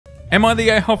Am I the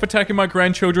a-hole for taking my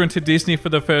grandchildren to Disney for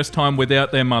the first time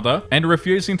without their mother and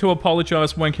refusing to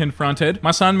apologise when confronted?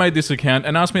 My son made this account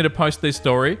and asked me to post this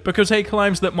story because he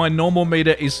claims that my normal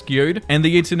meter is skewed and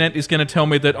the internet is going to tell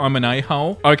me that I'm an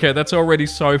a-hole. Okay, that's already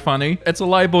so funny. It's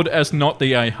labelled as not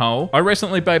the a-hole. I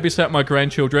recently babysat my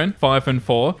grandchildren, 5 and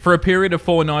 4, for a period of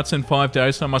 4 nights and 5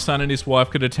 days so my son and his wife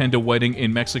could attend a wedding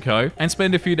in Mexico and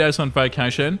spend a few days on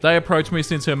vacation. They approached me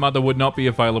since her mother would not be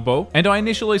available, and I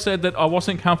initially said that I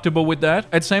wasn't comfortable with that.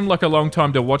 It seemed like a long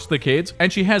time to watch the kids,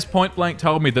 and she has point blank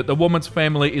told me that the woman's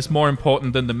family is more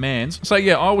important than the man's. So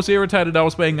yeah, I was irritated I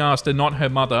was being asked and not her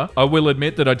mother. I will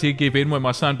admit that I did give in when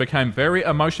my son became very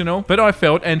emotional, but I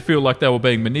felt and feel like they were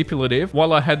being manipulative.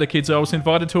 While I had the kids, I was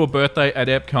invited to a birthday at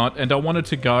Epcot and I wanted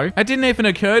to go. It didn't even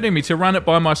occur to me to run it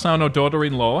by my son or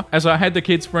daughter-in-law, as I had the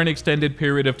kids for an extended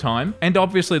period of time, and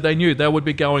obviously they knew they would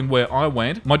be going where I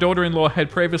went. My daughter-in-law had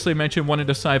previously mentioned wanting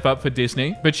to save up for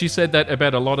Disney, but she said that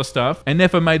about a lot of stuff and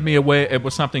never made me aware it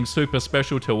was something super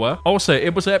special to her. Also,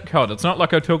 it was Epcot. It's not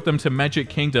like I took them to Magic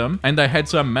Kingdom and they had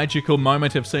some magical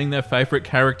moment of seeing their favorite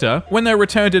character. When they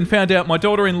returned and found out, my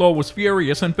daughter-in-law was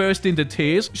furious and burst into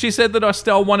tears. She said that I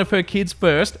stole one of her kids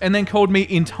first and then called me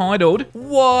entitled.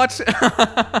 What?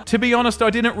 To be honest, I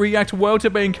didn't react well to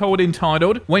being called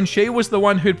entitled when she was the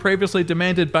one who'd previously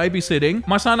demanded babysitting.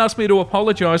 My son asked me to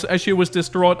apologize as she was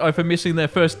distraught over missing their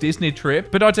first Disney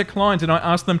trip, but I declined and I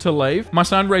asked them to leave. My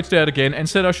son reached out again and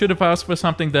said I should have asked for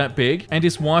something that big, and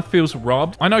his wife feels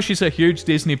robbed. I know she's a huge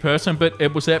Disney person, but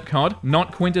it was Epcot,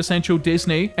 not quintessential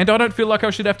Disney, and I don't feel like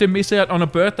I should have to miss out on a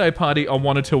birthday party I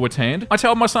wanted to attend. I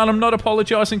told my son I'm not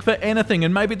apologizing for anything,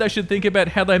 and maybe they should think about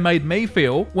how they made me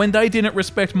feel when they didn't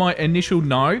respect my initial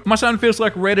no. My son feels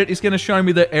like Reddit is going to show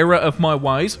me the error of my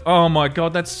ways. Oh my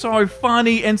god, that's so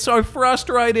funny and so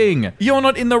frustrating. You're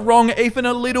not in the wrong even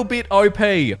a little bit, OP,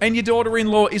 and your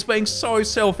daughter-in-law is being so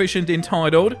selfish and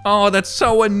entitled. Oh, that's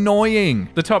so annoying.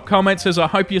 The top comment says, I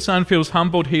hope your son feels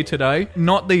humbled here today,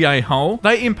 not the a-hole.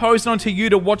 They imposed onto you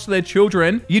to watch their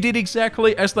children. You did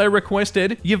exactly as they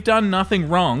requested. You've done nothing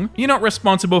wrong. You're not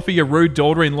responsible for your rude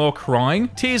daughter-in-law crying.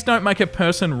 Tears don't make a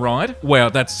person right. Wow,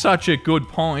 that's such a good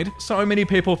point. So many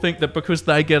people think that because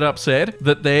they get upset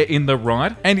that they're in the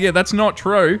right. And yeah, that's not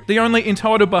true. The only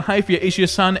entitled behavior is your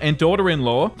son and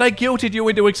daughter-in-law. They guilted you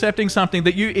into accepting something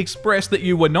that you expressed that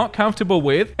you were not comfortable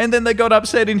with, and then they got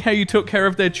upset in how you took care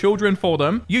of their children for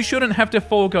them. You shouldn't have to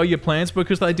forego your plans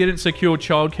because they didn't secure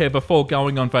childcare before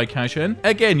going on vacation.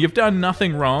 Again, you've done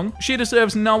nothing wrong. She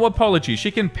deserves no apology.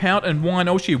 She can pout and whine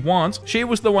all she wants. She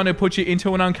was the one who put you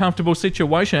into an uncomfortable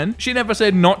situation. She never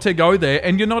said not to go there,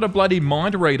 and you're not a bloody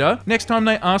mind reader. Next time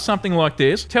they ask something like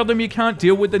this, tell them you can't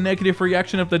deal with the negative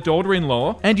reaction of the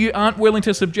daughter-in-law and you aren't willing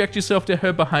to subject yourself to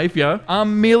her behavior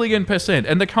 1,000,000%.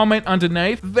 And the comment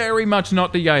underneath, very much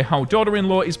not the a-hole.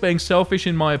 Daughter-in-law is being selfish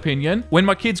in my opinion. When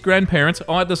my kids' grandparents,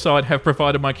 either side, have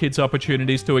provided my kids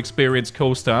opportunities to experience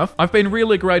cool stuff, I've been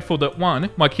really grateful that 1,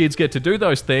 my kids get to do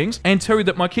those things, and 2,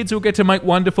 that my kids will get to make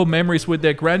wonderful memories with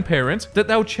their grandparents that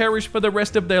they'll cherish for the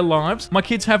rest of their lives. My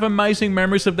kids have amazing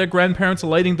memories of their grandparents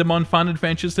leading them on fun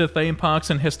adventures to theme parks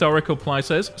and historical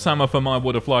places. Some of them I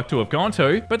would have liked to have gone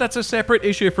to, but that's a separate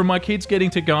issue from my kids getting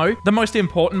to go. The most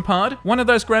important part, one of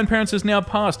those grandparents is now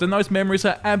passed, and those memories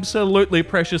are absolutely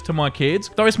precious to my kids.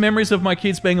 Those memories of my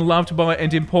kids being loved by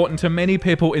and important to many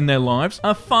people in their lives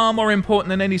are far more important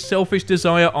than any selfish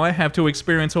desire I have to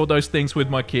experience all those things with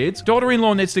my kids.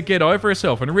 Daughter-in-law needs to get over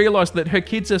herself and realize that her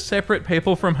kids are separate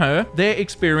people from her. Their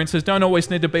experiences don't always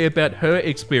need to be about her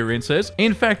experiences.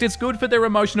 In fact, it's good for their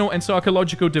emotional and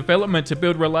psychological development to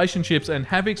build relationships and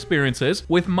have experiences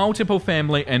with multiple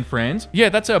family and friends. Yeah,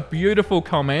 that's a beautiful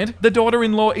comment. The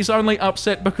daughter-in-law is only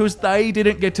upset because they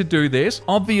didn't get to do this.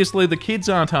 Obviously, the kids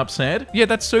aren't upset. Yeah,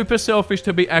 that's super selfish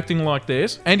to be acting like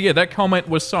this. And yeah, that comment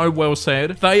was so well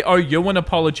said. They owe you an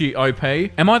apology, OP.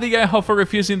 Am I the a-hole for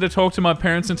refusing to talk to my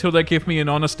parents until they give me an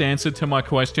honest answer to my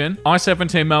question? I,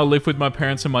 17 male, live with my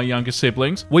parents and my younger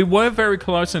siblings. We were very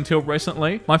close until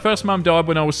recently. My first mum died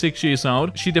when I was 6 years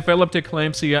old. She developed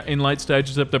eclampsia in late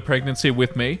stages of the pregnancy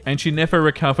with me, and she never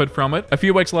recovered from it. A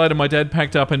few weeks later, my dad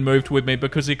packed up and moved with me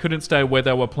because he couldn't stay where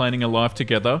they were planning a life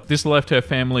together. This left her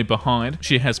family behind.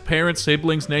 She has parents,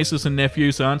 siblings, nieces and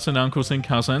nephews, aunts and uncles and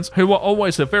cousins, who were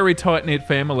always a very tight-knit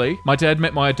family. My dad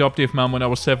met my adoptive mum when I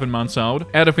was 7 months old.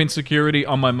 Out of insecurity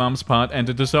on my mum's part and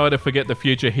a desire to forget the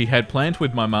future he had planned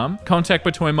with my mum, contact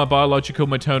between my biological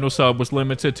maternal side was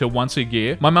limited to once a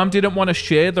year. My mum didn't want to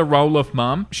share the role of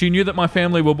mum. She knew that my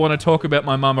family would want to talk about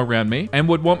my mum around me and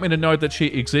would want me to know that she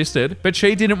existed, but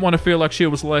she didn't want to feel like she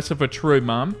was less of a true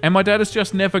mum. And my dad has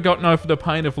just never gotten over the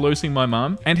pain of losing my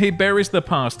mum, and he buries the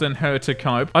past and her to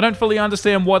cope. I don't fully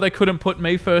understand why they couldn't put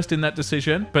me first in question that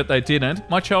decision, but they didn't.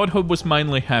 My childhood was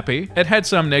mainly happy. It had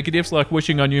some negatives like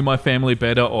wishing I knew my family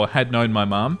better or had known my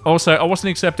mum. Also, I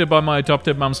wasn't accepted by my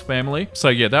adopted mum's family, so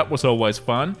yeah, that was always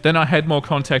fun. Then I had more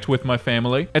contact with my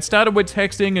family. It started with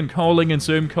texting and calling and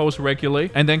Zoom calls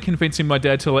regularly, and then convincing my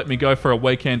dad to let me go for a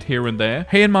weekend here and there.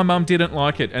 He and my mum didn't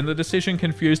like it, and the decision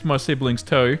confused my siblings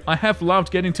too. I have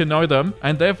loved getting to know them,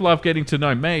 and they've loved getting to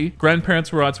know me.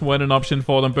 Grandparents' rights weren't an option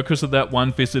for them because of that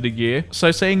one visit a year,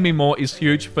 so seeing me more is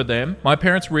huge for them. My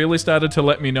parents really started to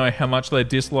let me know how much they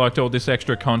disliked all this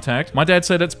extra contact. My dad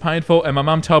said it's painful, and my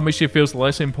mum told me she feels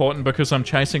less important because I'm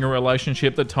chasing a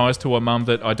relationship that ties to a mum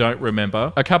that I don't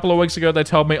remember. A couple of weeks ago, they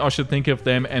told me I should think of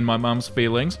them and my mum's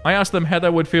feelings. I asked them how they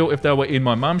would feel if they were in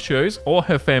my mum's shoes or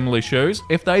her family's shoes.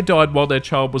 If they died while their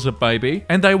child was a baby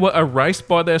and they were erased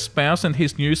by their spouse and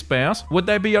his new spouse, would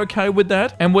they be okay with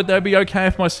that? And would they be okay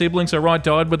if my siblings or I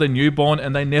died with a newborn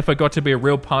and they never got to be a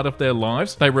real part of their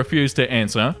lives? They refused to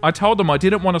answer. I told them I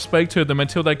didn't want to speak to them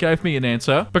until they gave me an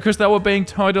answer because they were being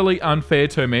totally unfair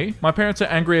to me. My parents are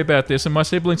angry about this, and my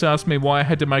siblings asked me why I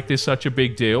had to make this such a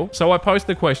big deal. So I posed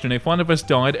the question, if one of us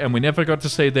died and we never got to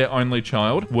see their only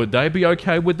child, would they be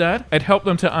okay with that? It helped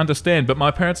them to understand, but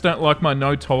my parents don't like my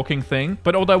no talking thing,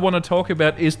 but all they want to talk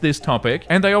about is this topic,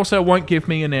 and they also won't give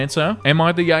me an answer. Am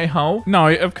I the a-hole?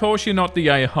 No, of course you're not the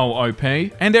a-hole, OP.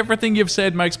 And everything you've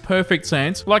said makes perfect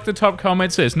sense. Like the top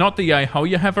comment says, not the a-hole,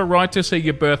 you have a right to see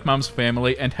your birth mum's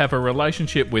family and have a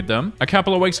relationship with them. A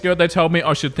couple of weeks ago, they told me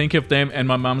I should think of them and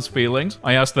my mum's feelings.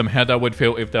 I asked them how they would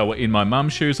feel if they were in my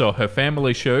mum's shoes or her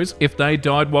family's shoes, if they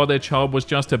died while their child was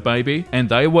just a baby and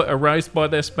they were erased by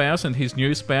their spouse and his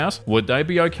new spouse, would they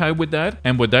be okay with that?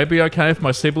 And would they be okay if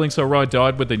my siblings or I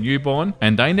died with a newborn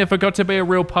and they never got to be a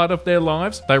real part of their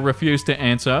lives? They refused to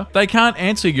answer. They can't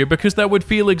answer you because they would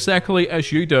feel exactly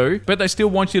as you do, but they still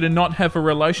want you to not have a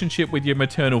relationship with your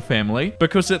maternal family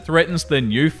because it threatens the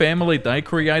new family they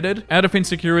created. Out of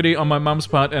insecurity on my mum's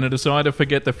part and a desire to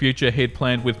forget the future he'd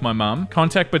planned with my mum,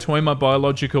 contact between my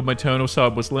biological maternal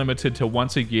side was limited to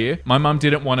once a year. My mum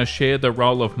didn't want to share the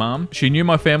role of mum. She knew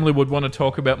my family would want to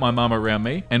talk about my mum around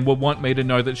me and would want me to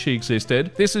know that she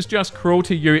existed. This is just cruel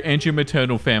to you and your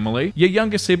maternal family. Your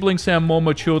younger siblings sound more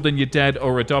mature than your dad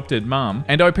or adopted mum.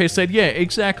 And OP said, yeah,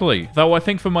 exactly. Though I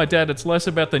think for my dad it's less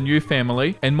about the new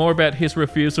family and more about his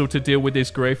refusal to deal with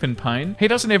his grief and pain. He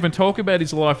doesn't even talk about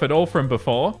his life at all from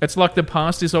before. It's like the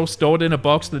past is all stored in a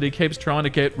box that he keeps trying to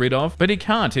get rid of, but he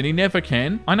can't and he never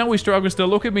can. I know he struggles to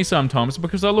look at me sometimes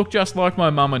because I look just like my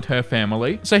mum and her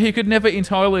family, so he could never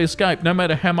entirely escape no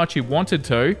matter how much he wanted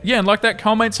to. Yeah, and like that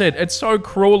comment said, it's so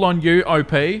cruel on you,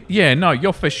 OP. Yeah, no,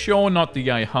 you're for sure not the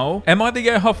a-hole. Am I the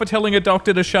a-hole for telling a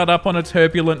doctor to shut up on a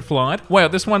turbulent flight? Wow,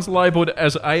 this one's labelled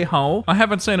as a-hole. I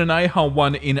haven't seen an a-hole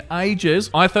one in ages.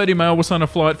 I-30 male was on a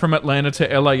flight from Atlanta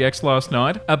to LAX last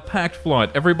night. A packed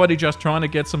flight, everybody just trying to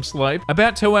get some sleep.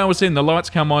 About 2 hours in, the lights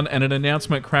come on and an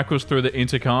announcement crackles through the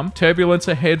intercom. Turbulence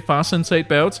ahead, fasten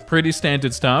seatbelts, pretty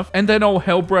standard stuff. And then all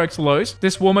hell breaks loose.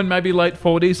 This woman, maybe late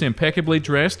 40s, impeccably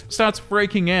dressed, starts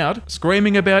freaking out,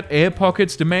 screaming about air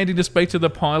pockets, demanding to speak to the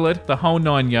pilot, the whole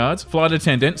 9 yards. Flight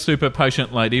attendant, super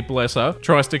patient lady, bless her,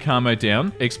 tries to calm her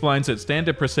down, explains it's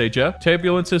standard procedure.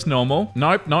 Turbulence is normal.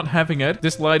 Nope, not having it.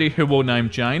 This lady, who we'll name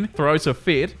Jane, throws a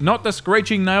fit. Not the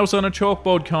screeching nails on a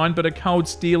chalkboard kind, but a cold,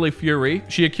 steely fury.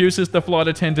 She accuses the flight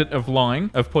attendant of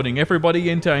lying, of putting everybody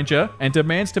in danger, and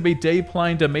demands to be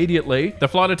deplaned immediately. The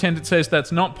flight attendant says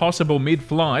that's not possible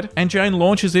mid-flight, and Jane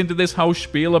launches into this whole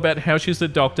spiel about how she's a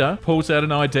doctor, pulls out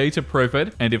an ID to prove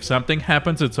it, and if something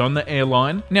happens, it's on the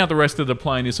airline. Now the rest of the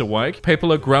plane is awake.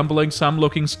 People are grumbling, some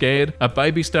looking scared. A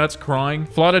baby starts crying.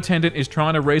 Flight attendant is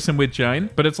trying to reason with Jane,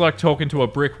 but it's like talking to a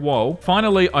brick wall.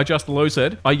 Finally, I just lose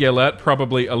it. I yell out,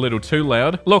 probably a little too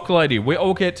loud. Look, lady, we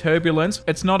all get turbulence.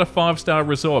 It's not a 5-star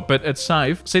resort, but it's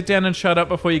safe. Sit down and shut up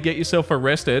before you get yourself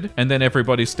arrested. And then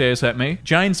everybody stares at me.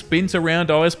 Jane spins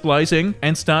around, eyes blazing,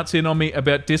 and starts in on me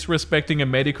about disrespecting a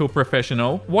medical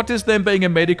professional. What does them being a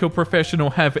medical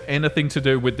professional have anything to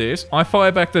do with this? I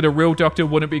fire back that a real doctor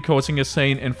wouldn't be causing a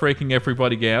scene and freaking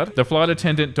everybody out. The flight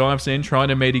attendant dives in trying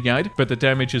to mitigate, but the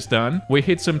damage is done. We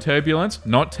hit some turbulence,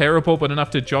 not terrible, but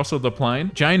enough to jostle the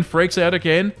plane. Jane freaks out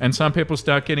again, and some people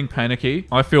start getting panicky.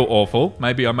 I feel awful.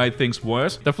 Maybe I made things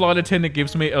worse. The flight attendant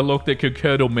gives me a look that could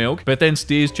curdle milk, but then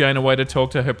steers Jane away to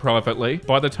talk to her privately.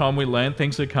 By the time we land,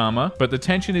 things are calmer, but the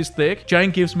tension is thick.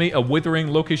 Jane gives me a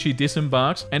withering look as she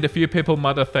disembarks, and a few people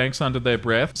mutter thanks under their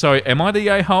breath. So, am I the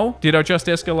a-hole? Did I just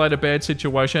escalate a bad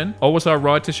situation? Or was I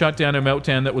right to shut down a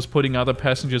meltdown that was putting other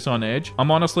passengers on edge?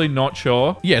 I'm honestly not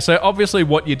sure. Yeah, so obviously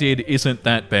what you did isn't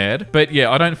that bad, but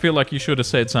yeah, I don't feel like you should have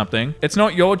said something. It's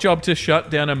not your job to shut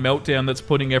down a meltdown that's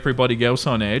putting everybody else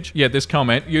on edge. Yeah, this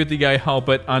comment, you the a-hole,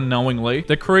 but unknowingly.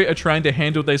 The crew are trained to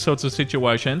handle these sorts of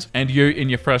situations, and you, in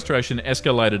your frustration,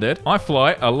 escalated it. I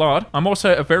fly a lot. I'm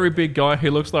also a very big guy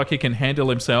who looks like he can handle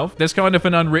himself. There's kind of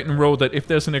an unwritten rule that if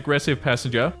there's an aggressive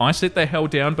passenger, I sit the hell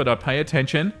down, but I pay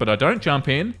attention, but I don't jump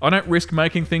in. I don't risk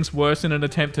making things worse in an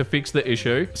attempt to fix the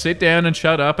issue. Sit down and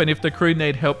shut up, and if the crew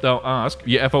need help, they'll ask.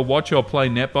 You ever watch or play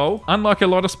netball? Unlike a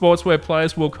lot of sports where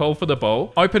players will call for the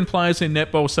ball, open players in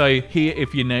netball say, here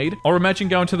if you need. Or imagine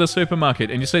going to the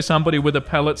supermarket and you see somebody with a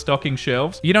pallet stocking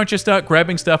shelves. You don't just start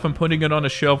grabbing stuff and putting it on a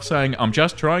shelf saying, I'm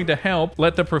just trying to help.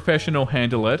 Let the professional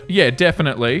handle it. Yeah,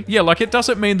 definitely. Yeah, like it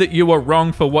doesn't mean that you were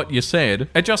wrong for what you said.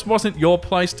 It just wasn't your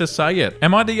place to say it.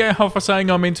 Am I the a-hole for saying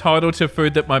I'm entitled to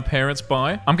food that my parents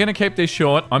buy? I'm gonna keep this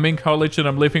short. I'm in college and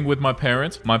I'm living with my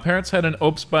parents. My parents had an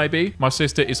oops baby. My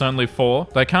sister is only 4.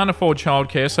 They can't afford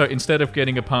childcare, so instead of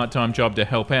getting a part-time job to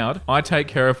help out, I take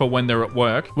care of her when they're at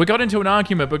work. We got into an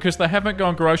argument because they haven't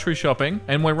gone grocery shopping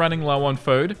and we're running low on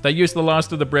food. They used the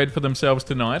last of the bread for themselves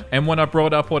tonight, and when I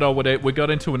brought up what I would eat, we got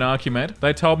into an argument.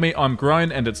 They told me I'm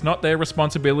grown and it's not their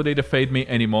responsibility to feed me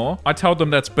anymore. I told them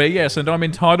that's BS and I'm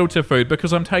entitled to food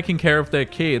because I'm taking care of their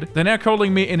kid. They're now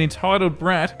calling me an entitled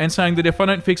brat and saying that if I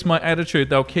don't fix my attitude,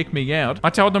 they'll kick me out. I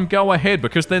told them go ahead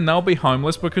because then they'll be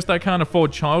homeless because they can't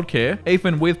afford childcare,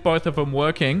 even with both of them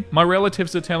working. My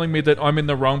relatives are telling me that I'm in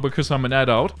the wrong because I'm an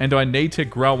adult and I need to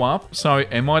grow up. So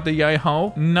am I the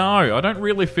a-hole? No, I don't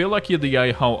really feel like you're the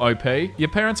a-hole, OP. Your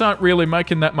parents aren't really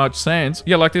making that much sense.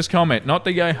 Yeah, like this comment, not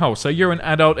the a-hole. So you're an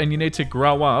adult and you need to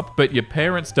grow up, but your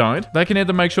parents don't. They can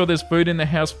either make sure there's food in the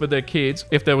house for their kids.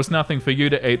 If there was nothing for you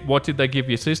to eat, what did they give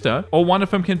your sister? Or one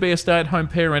of them can be a stay-at-home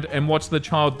parent and watch the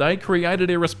child they created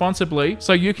irresponsibly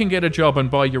so you can get a job and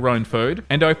buy your own food.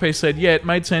 And OP said, yeah, it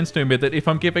made sense to me that if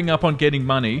I'm giving up on getting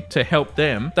money to help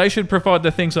them, they should provide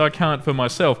the things I can't for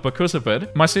myself because of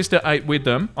it. My sister ate with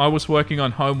them. I was working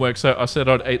on homework, so I said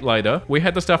I'd eat later. We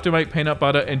had the stuff to make peanut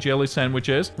butter and jelly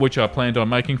sandwiches, which I planned on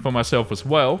making for myself as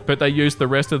well, but they used the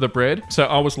rest of the bread. So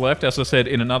I was left, as I said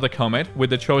in another comment, with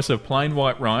the choice of plain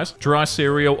white rice, dry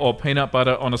cereal, or peanut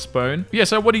butter on a spoon. Yeah,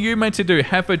 so what are you meant to do?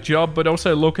 Have a job, but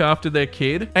also look after their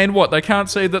kid? And what, they can't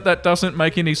see that that doesn't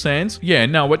make any sense? Yeah,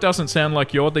 no, it doesn't sound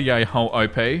like you're the a-hole,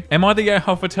 OP. Am I the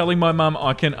a-hole for telling my mum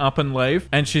I can up and leave,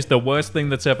 and she's the worst thing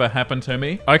that's ever happened to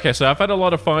me? Okay, so I've had a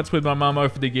lot of fights with my mum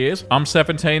over the years. I'm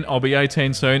 17, I'll be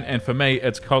 18 soon, and for me,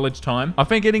 it's college time. I've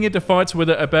been getting into fights with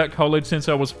her about college since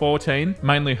I was 14,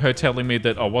 mainly her telling me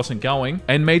that I wasn't going,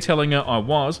 and me telling her I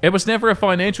was. It was never a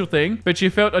financial thing, but she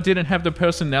felt I didn't have the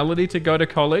personality to go to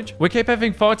college. We keep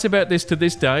having fights about this to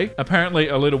this day. Apparently,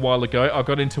 a little while ago, I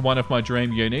got into one of my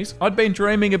dream unis. I'd been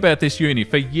dreaming about this uni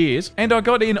for years, and I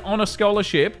got in on a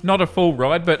scholarship, not a full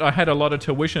ride, but I had a lot of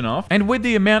tuition off, and with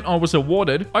the amount I was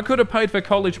awarded, I could have paid for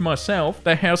college myself.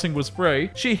 The housing was free.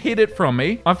 She hid it from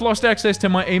me. I've lost access to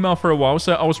my email for a while,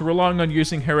 so I was relying on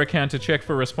using her account to check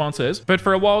for responses, but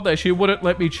for a while there, she wouldn't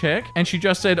let me check, and she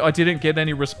just said I didn't get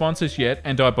any responses yet,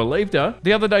 and I believed her.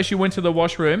 The other day, she went to the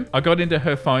washroom. I got into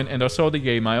her phone, and I saw the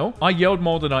email. I yelled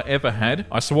more than I ever had.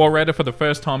 I swore at her for the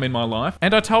first time in my life,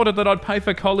 and I told her that I'd pay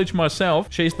for college myself.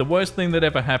 She's the worst thing that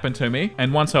ever happened to me,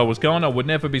 and once I was gone, I would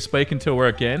never be speaking to her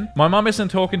again. My mum isn't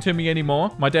talking to me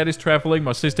anymore. My dad is traveling.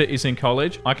 My sister is in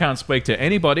college. I can't speak to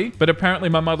anybody, but apparently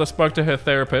my mother spoke to her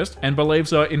therapist and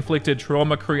believes I inflicted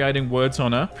trauma-creating words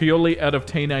on her purely out of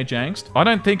teenage angst. I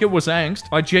don't think it was angst.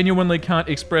 I genuinely can't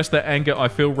express the anger I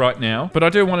feel right now, but I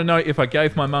do want to know if I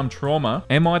gave my mum trauma.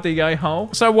 Am I the a-hole?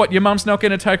 So what, your mum's not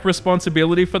going to take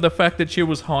responsibility for the fact that she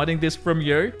was hiding this from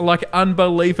you? Like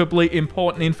unbelievably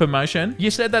important information?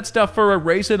 You said that stuff for a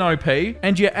reason, OP,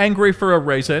 and you're angry for a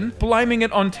reason. Blaming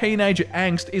it on teenage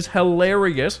angst is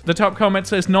hilarious. The top comment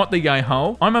says, not the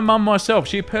a-hole. I'm a mum myself.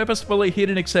 She purposefully hid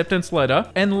an acceptance letter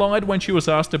and lied when she was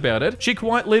asked about it. She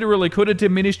quite literally could have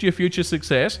diminished your future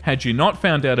success had you not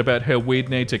found out about her weird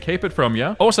need to keep it from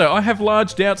you. Also, I have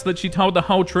large doubts that she told the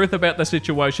whole truth about the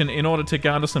situation in order to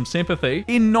garner some sympathy.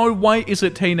 In no way is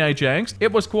it teenage angst.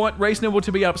 It was quite reasonable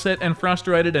to be upset and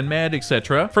frustrated and mad,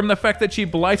 etc. from the fact that she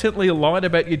blatantly lied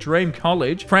about your dream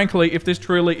college. Frankly, if this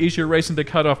truly is your reason to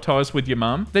cut off ties with your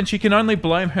mum, then she can only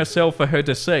blame herself for her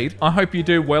deceit. I hope you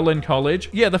do well in college.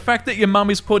 Yeah, the fact that your mum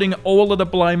is putting all of the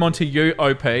blame onto you,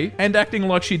 OP, and acting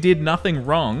like she did nothing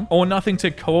wrong or nothing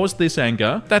to cause this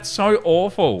anger, that's so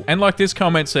awful. And like this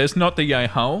comment says, not the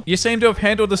a-hole. You seem to have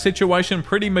handled the situation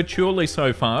pretty maturely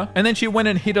so far, and then she went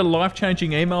and hid a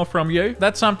life-changing email from you.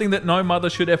 That's something that no mother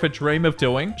should ever dream of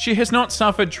doing. She has not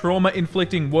suffered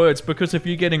trauma-inflicting words because of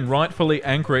you getting rightfully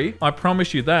angry. I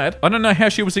promise you that. I don't know how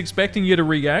she was expecting you to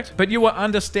react, but you were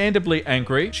understandably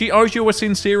angry. She owes you a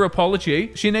sincere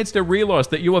apology. She needs to realize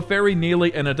that you are very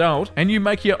nearly an adult and you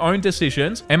make your own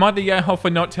decisions Am I the a-hole for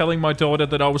not telling my daughter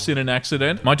that I was in an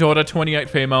accident? My daughter, 28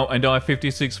 female, and I,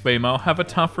 56 female, have a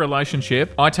tough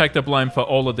relationship. I take the blame for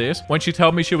all of this. When she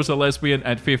told me she was a lesbian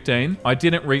at 15, I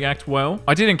didn't react well.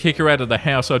 I didn't kick her out of the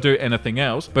house or do anything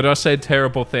else, but I said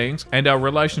terrible things, and our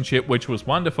relationship, which was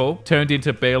wonderful, turned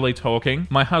into barely talking.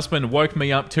 My husband woke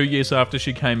me up 2 years after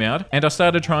she came out, and I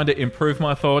started trying to improve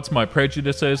my thoughts, my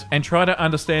prejudices, and try to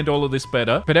understand all of this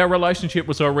better, but our relationship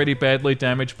was already badly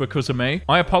damaged because of me.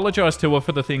 I apologized to her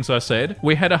for the things I said.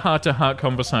 We had a heart-to-heart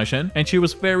conversation, and she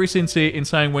was very sincere in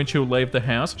saying when she'll leave the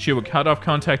house, she would cut off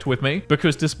contact with me,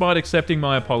 because despite accepting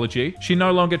my apology, she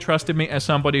no longer trusted me as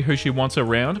somebody who she wants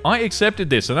around. I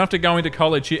accepted this, and after going to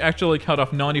college, she actually cut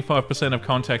off 95% of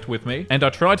contact with me, and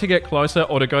I tried to get closer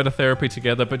or to go to therapy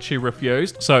together, but she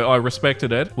refused, so I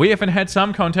respected it. We even had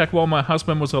some contact while my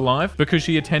husband was alive, because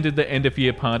she attended the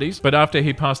end-of-year parties, but after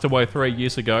he passed away 3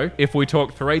 years ago, if we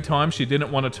talked 3 times, she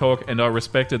didn't want to talk, and I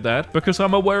respected that, because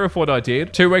I'm aware of what I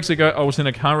did. 2 weeks ago, I was in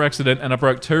a car accident, and I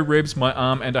broke 2 ribs, my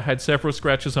arm, and I had several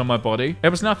scratches on my body. It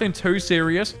was nothing too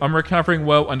serious. I'm recovering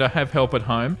well, and I have help at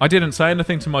home. I didn't say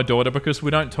anything to my daughter because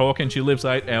we don't talk, and she lives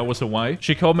 8 hours away.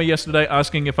 She called me yesterday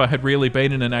asking if I had really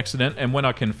been in an accident, and when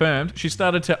I confirmed, she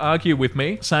started to argue with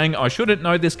me, saying I shouldn't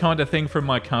know this kind of thing from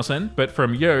my cousin, but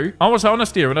from you. I was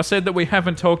honest here, and I said that we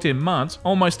haven't talked in months,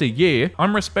 almost a year.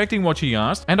 I'm respecting what she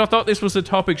asked, and I thought this was a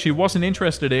topic she wasn't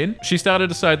interested in. She started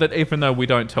to say that even though we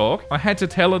don't talk, I had to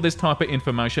tell her this type of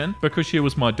information because she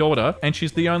was my daughter, and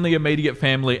she's the only immediate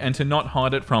family, and to not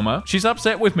hide it from her. She's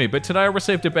upset with me, but today I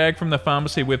received a bag from the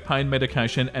pharmacy with pain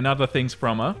medication and other things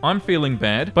from her. I'm feeling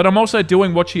bad, but I'm also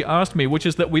doing what she asked me, which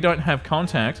is that we don't have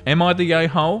contact. Am I the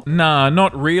a-hole? Nah,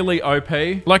 not really, OP.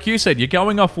 Like you said, you're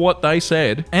going off what they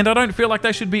said, and I don't feel like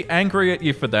they should be angry at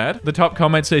you for that. The top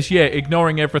comment says, yeah,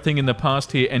 ignoring everything in the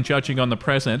past here and judging on the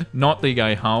present, not the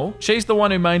a-hole. She's the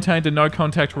one who maintained a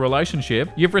no-contact relationship.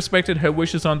 You've respected her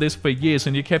wishes on this for years,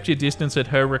 and you kept your distance at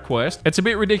her request. It's a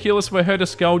bit ridiculous for her to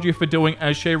scold you for doing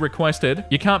as she requested.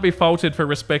 You can't be faulted for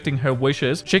respecting her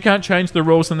wishes. She can't change the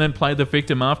rules and then play the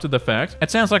victim after the fact.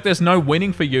 It sounds like there's no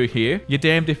winning for you here. You're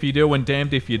damned if you do and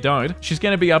damned if you don't. She's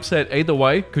going to be upset either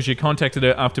way because you contacted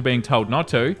her after being told not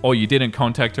to, or you didn't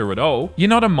contact her at all. You're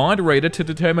not a mind reader to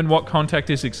determine what contact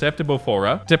is acceptable for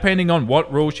her, depending on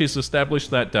what rule she's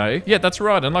established that day. Yeah, that's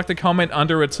right, and like the comment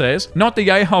under it says, not the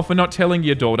a-hole for not telling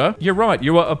your daughter. You're right,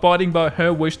 you are abiding by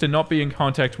her wish to not be in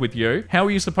contact with you. How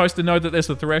are you supposed to know that there's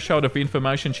a threshold of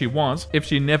information she wants if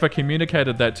she never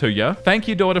communicated that to you? Thank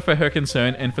your daughter for her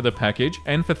concern and for the package,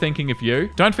 and for thinking of you.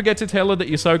 Don't forget to tell her that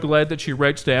you're so glad that she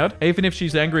reached out, even if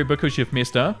she's angry because you've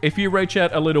missed her. If you reach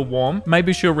out a little warm,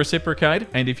 maybe she'll reciprocate,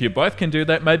 and if you both can do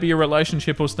that, maybe your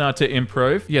relationship will start to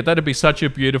improve. Yeah, that'd be such a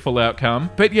beautiful outcome.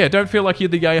 But yeah, don't feel like you're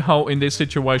the a-hole in this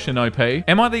situation, OP.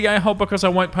 Am I the a-hole because I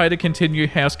won't pay to continue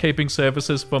housekeeping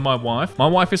services for my wife? My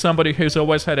wife is somebody who's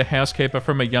always had a housekeeper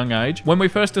from a young age. When we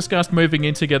first discussed moving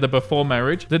in together before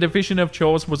marriage, the division of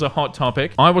chores was a hot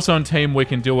topic. I was on team we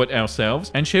can do it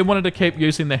ourselves, and she wanted to keep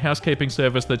using the housekeeping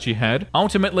service that she had.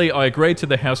 Ultimately, I agreed to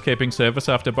the housekeeping service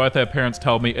after both our parents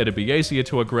told me it'd be easier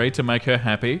to agree to make her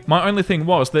happy. My only thing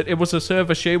was that it was a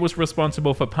service she was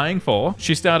responsible for paying for.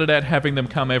 She started out having them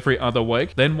come every other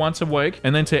week, then once a week,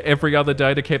 and then to every other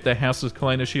day to keep the house as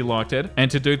clean as she liked it,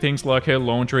 and to do things like her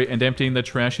laundry and emptying the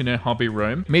trash in her hobby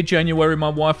room. Mid-January, my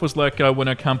wife was let go when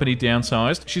her company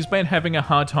downsized. She's been having a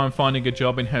hard time finding a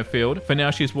job in her field. For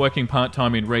now, she's working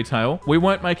part-time in retail. We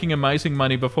weren't making amazing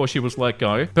money before she was let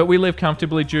go, but we live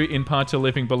comfortably due in part to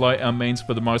living below our means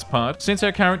for the most part. Since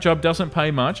our current job doesn't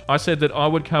pay much, I said that I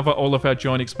would cover all of our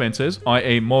joint expenses,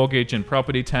 i.e. mortgage and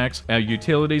property tax, our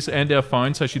utilities and our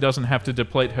phone, so she doesn't have to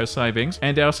deplete her savings,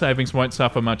 and our savings won't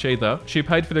suffer much either. She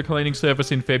paid for the cleaning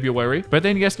service in February, but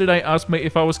then yesterday asked me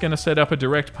if I was going to set up a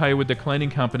direct pay with the cleaning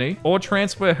company or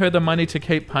transfer her the money to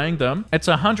keep paying them. It's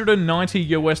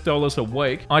 $190 a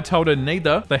week. I told her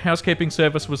neither. The housekeeping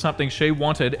service was something she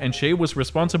wanted and she was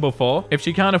responsible for. If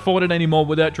she can't afford it anymore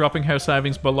without dropping her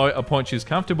savings below a point she's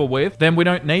comfortable with, then we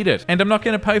don't need it. And I'm not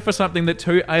going to pay for something that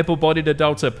 2 able-bodied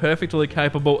adults are perfectly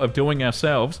capable of doing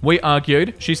ourselves. We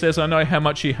argued. She says I know how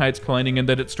much she hates cleaning and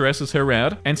that it stresses her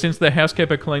out. And since the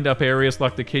housekeeper cleaned up areas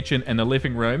like the kitchen and the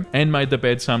living room and made the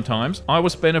bed sometimes, I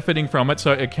was benefiting from it,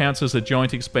 so it counts as a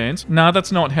joint expense. Nah,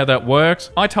 that's not how that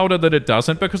works. I told her that it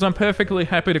doesn't because I'm perfectly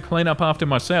happy to clean up after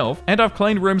myself, and I've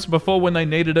cleaned rooms before when they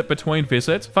needed it between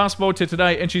visits. Fast forward to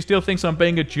today and she still thinks I'm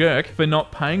being a jerk for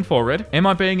not paying for it. Am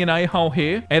I being an a-hole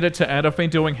here? Edit to add, I've been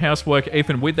doing housework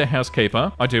even with the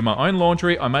housekeeper. I do my own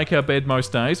laundry, I make our bed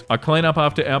most days, I clean up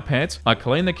after our pets, I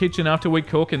clean the kitchen after we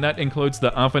cook, and that includes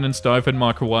the oven and stove and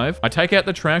microwave. I take out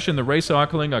the trash and the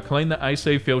recycling, I clean the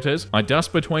AC filters, I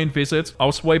dust between visits,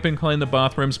 I'll sweep and clean the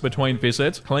bathrooms between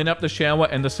visits, clean up the shower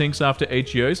and the sinks after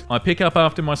each use. I pick up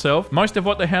after myself. Most of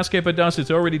what the housekeeper does is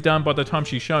already done by the time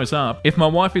she shows up. If my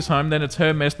wife is home, then it's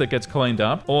her mess that gets cleaned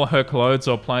up, or her clothes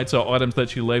or plates or items that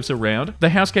she leaves around. The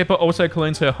housekeeper also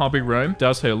cleans her hobby room,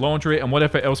 does her laundry and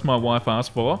whatever else my wife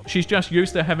asks for. She's just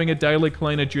used to having a daily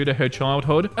cleaner due to her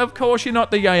childhood. Of course you're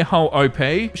not the a-hole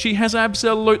OP. She has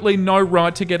absolutely no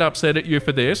right to get upset at you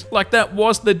for this. Like, that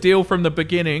was the deal from the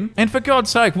beginning. And for God's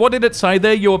sake, what did it say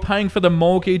there? You were paying for the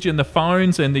mortgage and the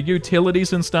phones and the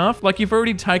utilities and stuff. Like, you've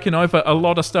already taken over a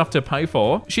lot of stuff to pay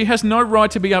for. She has no right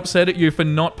to be upset at you for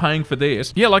not paying for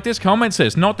this. Yeah, like this comment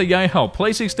says, not the a-hole.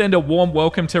 Please extend a warm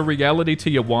welcome to reality to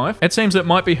your wife. It seems it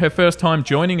might be her first time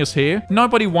joining us here.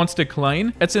 Nobody wants to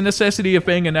clean. It's a necessity of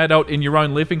being an adult in your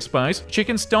own living space. She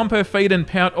can stomp her feet and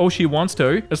pout all she wants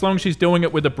to, as long as she's doing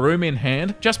it with a broom in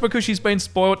hand. Just because she's been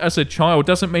spoiled as a child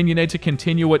doesn't mean you need to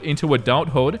continue it into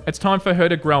adulthood. It's time for her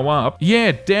to grow up.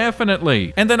 Yeah,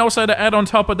 definitely. And then also to add on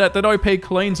top of that, that OP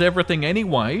cleans everything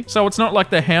anyway. So it's not like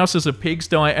the house is a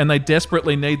pigsty and they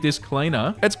desperately need this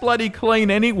cleaner. It's bloody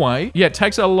clean anyway. Yeah, it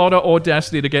takes a lot of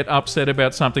audacity to get upset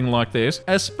about something like this,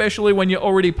 especially when you're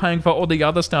already paying for all the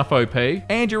other stuff, OP,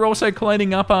 and you're also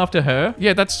cleaning up after her.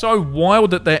 Yeah, that's so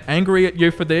wild that they're angry at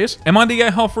you for this. Am I the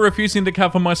a-hole for refusing to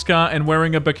cover my scar and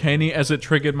wearing a bikini as it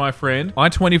triggered my friend? I,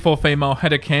 24 female,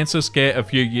 had a cancer scare a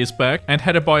few years back and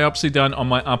had a biopsy done on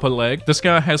my upper leg. The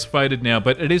scar has faded now,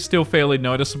 but it is still fairly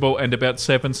noticeable and about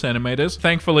 7 centimeters.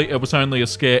 Thankfully, it was only a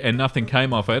scare and nothing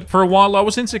came of it. For a while, I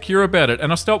was insecure about it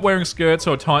and I stopped wearing skirts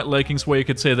or tight leggings where you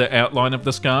could see the outline of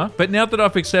the scar. But now that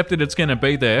I've accepted it's gonna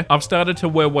be there, I've started to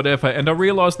wear whatever, and I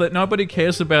realized that nobody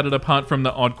cares about it apart from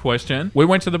the odd question. We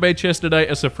went to the beach yesterday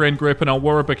as a friend group and I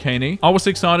wore a bikini. I was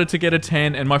excited to get a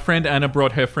tan and my friend Anna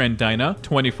brought her friend Dana,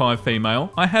 25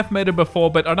 female. I have met her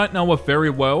before, but I don't know her very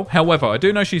well. However, I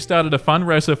do know she started a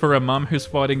fundraiser for her mum who's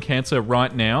fighting cancer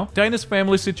right now. Dana's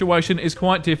family situation is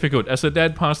quite difficult as her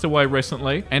dad passed away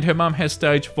recently and her mum has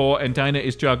stage 4 and Dana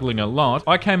is juggling a lot.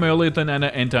 I came earlier than Anna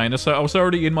and Dana, so I was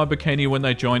already in my bikini when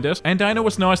they joined us, and Dana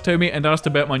was nice to me and asked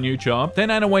about my new job.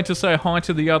 Then Anna went to say hi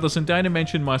to the others and Dana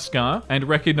mentioned my scar and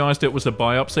recognized it was a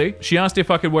biopsy. She asked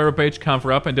if I could wear a beach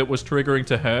cover up and it was triggering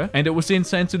to her, and it was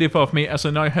insensitive of me as I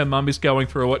know her mum is going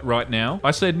through it right now.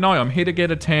 I said no, I'm here to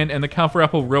get a tan and the cover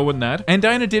up will ruin that. And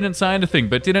Dana didn't say anything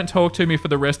but didn't talk to me for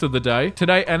the rest of the day.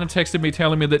 Today Anna texted me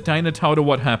telling me that Dana told her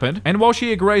what happened, and while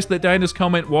she agrees that Dana's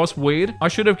comment was weird, I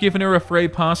should have given her a free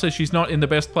pass as she's not in the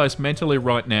best place mentally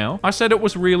right now. I said it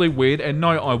was really weird and no,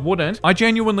 I wouldn't. I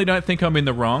genuinely don't think I'm in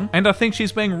the wrong, and I think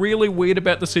she's being really weird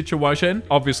about the situation.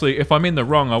 Obviously, if I'm in the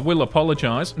wrong, I will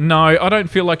apologize. No, I don't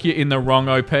feel like you're in the wrong,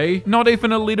 OP. Not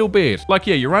even a little bit. Like,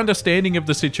 yeah, you're understanding of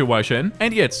the situation,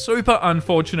 and yeah, it's super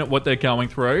unfortunate what they're going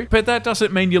through, but that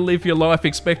doesn't mean you live your life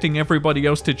expecting everybody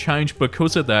else to change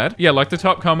because of that. Yeah, like the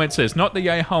top comment says, not the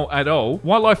a-hole at all.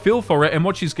 While I feel for it and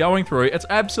what she's going through, it's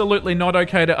absolutely not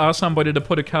okay to ask somebody to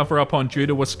put a cover up on due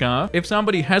to a scar. If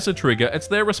somebody has a trigger, it's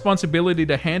their responsibility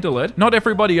to handle it, not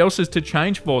everybody else's to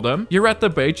change for them. You're at the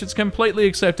beach, it's completely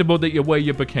acceptable that you wear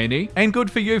your bikini, and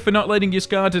good for you for not letting your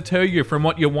scar deter you from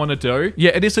what you want to do.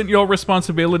 Yeah, it isn't your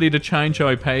responsibility to change,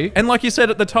 OP. And like you said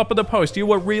at the top of the post, you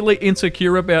were really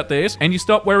insecure about this, and you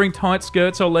stopped wearing tight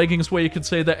skirts or leggings where you could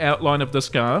see the outline of the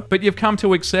scar, but you've come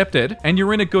to accept it, and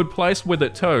you're in a good place with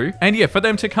it too. And yeah, for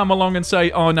them to come along and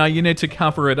say, oh no, you need to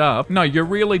cover it up. No, you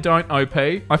really don't, OP.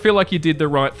 I feel like you did the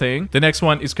right thing. The next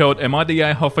one is called, am I the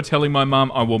a-hole for telling my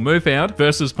mum I will move out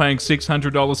versus paying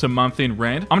 $600 a month in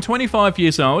rent? I'm 25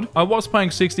 years old. I was paying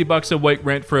 $60 a week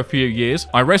rent for a few years.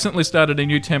 I recently started a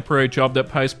new temporary job that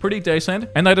pays pretty decent,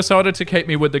 and they decided to keep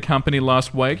me with the company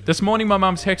last week. This morning my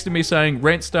mum texted me saying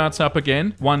rent starts up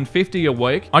again, $150 a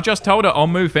week. I just told her I'll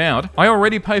move out. I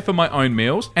already pay for my own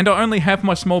meals, and I only have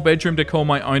my small bedroom to call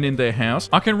my own in their house.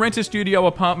 I can rent a studio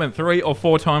apartment 3 or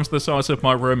 4 times the size of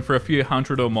my room for a few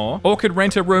hundred or more, or could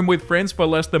rent a room with friends for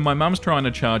less than my mum's trying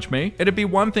to charge me. It'd be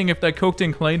one thing if they cooked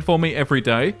and cleaned for me every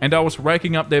day, and I was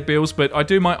raking up their bills, but I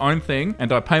do my own thing,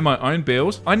 and I pay my own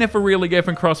bills. I never really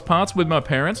even cross paths with my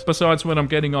parents, besides when I'm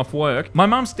getting off work. My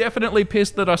mum's definitely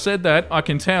pissed that I said that, I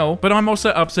can tell, but I'm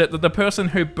also upset that the person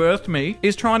who birthed me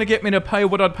is trying to get me to pay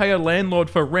what I'd pay a landlord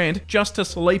for rent just to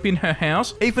sleep in her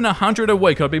house. Even $100 a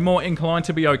week I'd be more inclined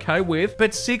to be okay with,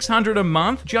 but $600 a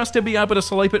month just to be able to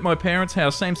sleep at my parents'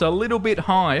 house seems a little bit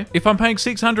high. If I'm paying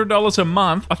 $600 a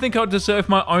month, I think I'd deserve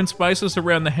my own spaces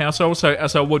around the house also,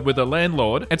 as I would with a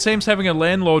landlord. It seems having a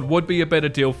landlord would be a better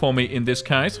deal for me in this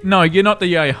case. No, you're not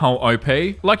the a-hole, OP.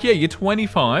 Like, yeah, you're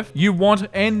 25. You want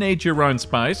and need your own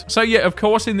space. So yeah, of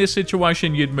course in this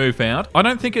situation you'd move out. I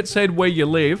don't think it said where you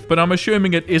live, but I'm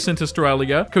assuming it isn't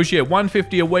Australia, because yeah,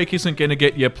 $150 a week isn't going to get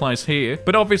get your place here,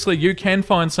 but obviously you can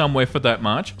find somewhere for that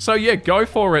much. So yeah, go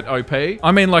for it, OP.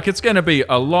 I mean, like, it's gonna be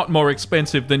a lot more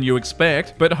expensive than you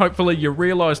expect, but hopefully you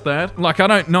realize that. Like, I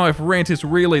don't know if rent is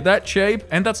really that cheap,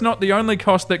 and that's not the only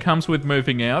cost that comes with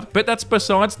moving out, but that's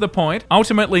besides the point.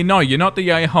 Ultimately, no, you're not the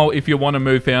a-hole if you want to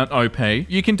move out, OP.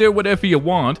 You can do whatever you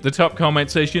want. The top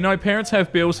comment says, you know, parents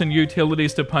have bills and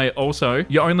utilities to pay also.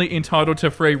 You're only entitled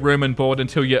to free room and board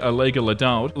until you're a legal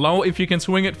adult. Lol, if you can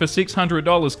swing it for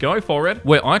 $600, go for it.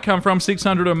 Where I come from,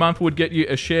 $600 a month would get you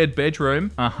a shared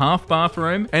bedroom, a half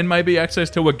bathroom, and maybe access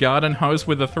to a garden hose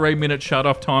with a 3-minute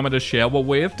shut-off timer to shower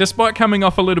with. Despite coming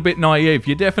off a little bit naive,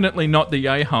 you're definitely not the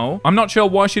a-hole. I'm not sure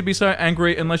why she'd be so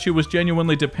angry unless she was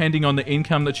genuinely depending on the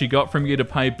income that she got from you to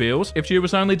pay bills. If she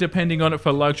was only depending on it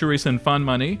for luxuries and fun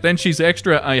money, then she's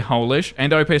extra a-hole-ish.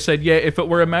 And OP said, yeah, if it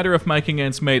were a matter of making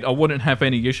ends meet, I wouldn't have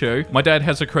any issue. My dad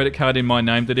has a credit card in my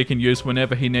name that he can use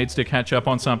whenever he needs to catch up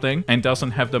on something and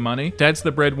doesn't have the money. Dad's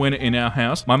the breadwinner in our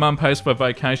house. My mum pays for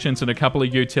vacations and a couple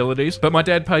of utilities, but my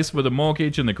dad pays for the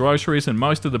mortgage and the groceries and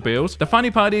most of the bills. The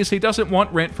funny part is he doesn't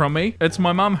want rent from me. It's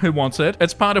my mum who wants it.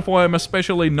 It's part of why I'm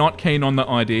especially not keen on the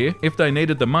idea. If they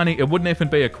needed the money, it wouldn't even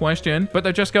be a question, but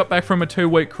they just got back from a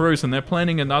 2-week cruise and they're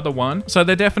planning another one, so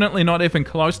they're definitely not even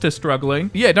close to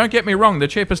struggling. Yeah, don't get me wrong, the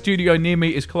cheapest studio near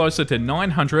me is closer to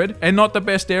 $900 and not the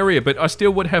best area, but I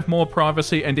still would have more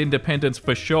privacy and independence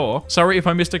for sure. Sorry if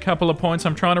I missed a couple of points.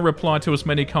 I'm trying to reply to as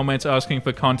many comments asking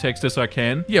for context as I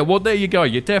can. Yeah, well, there you go.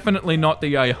 You're definitely not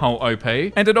the a-hole, OP.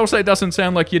 And it also doesn't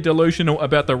sound like you're delusional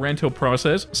about the rental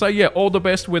process. So yeah, all the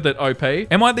best with it, OP.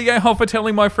 Am I the a-hole for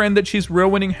telling my friend that she's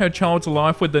ruining her child's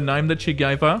life with the name that she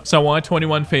gave her? So I,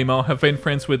 21 female, have been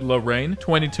friends with Lorraine,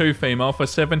 22 female, for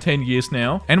 17 years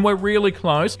now, and we're really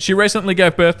close. She recently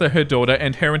gave birth to her daughter,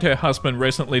 and her husband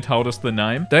recently told us the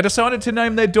name. They decided to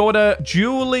name their daughter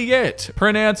Juliet,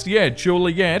 pronounced, yeah,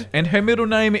 Juliet, and her middle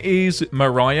name is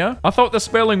Mariah. I thought the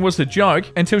spelling was a joke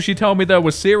until she told me they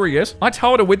were serious. I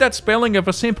told her, with that spelling of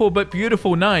a simple but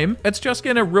beautiful name, it's just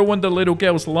gonna ruin the little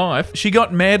girl's life. She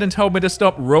got mad and told me to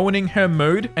stop ruining her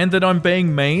mood and that I'm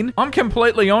being mean. I'm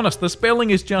completely honest, the spelling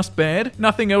is just bad.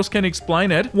 Nothing else can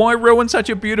explain it. Why ruin such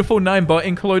a beautiful name by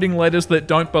including letters that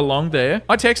don't belong there?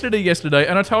 I texted her yesterday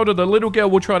and I told her the little girl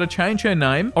will try to change her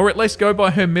name, or at least go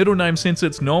by her middle name since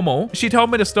it's normal. She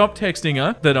told me to stop texting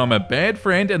her, that I'm a bad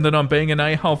friend and that I'm being an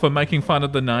a-hole for making fun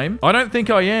of the name. I don't think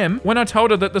I am. When I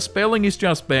told her that the spelling is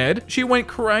just bad, she went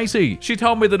crazy. She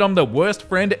told me that I'm the worst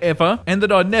friend ever and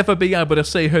that I'd never be able to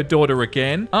see her daughter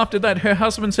again. After that, her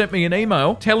husband sent me an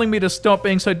email telling me to stop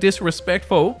being so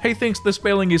disrespectful. He thinks the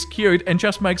spelling is cute and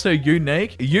just makes her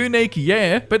unique. Unique,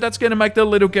 yeah, but that's gonna make the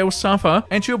little girl suffer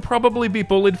and she'll probably be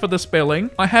bullied for the spelling.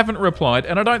 I haven't replied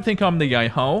and I don't think I'm the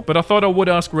a-hole, but I thought I would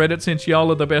ask Reddit since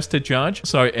y'all are the best to judge.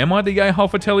 So am I the a-hole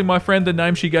for telling my friend the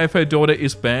name she gave her daughter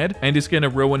is bad and is gonna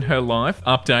ruin her life?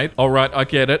 Update. Alright, I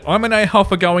get it. I'm an a-hole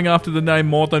for going after the name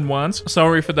more than once.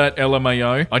 Sorry for that,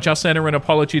 LMAO. I just sent her an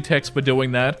apology text for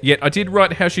doing that. Yet I did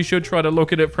write how she should try to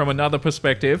look at it from another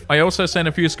perspective. I also sent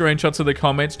a few screenshots of the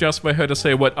comments just for her to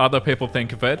see what other people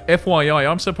think of it. FYI,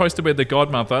 I'm supposed to be the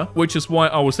godmother, which is why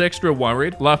I was extra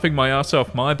worried, laughing my ass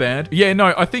off, my bad. Yeah,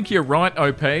 no, I think you're right,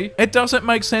 OP. It doesn't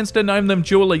make sense to name them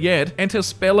Juliet and to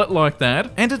spell it like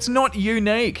that. And it's not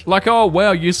unique. Like, oh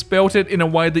wow, you spelt it in a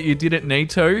way that you didn't need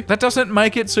to. That doesn't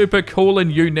make it super cool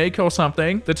and unique or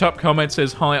something. The top comment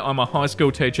says, hi, I'm a high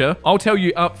school teacher. I'll tell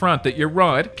you up front that you're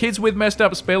right. Kids with messed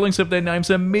up spellings of their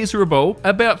names are miserable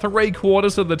about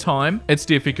 3/4 of the time. It's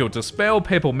difficult to spell,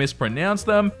 people mispronounce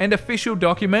them, and official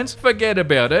documents, forget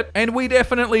about it. And we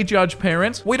definitely judge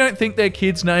parents. We don't think their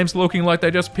kids' names looking like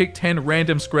they just picked 10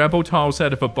 random Scrabble tiles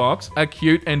out of a box are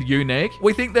cute and unique.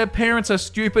 We think their parents are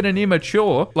stupid and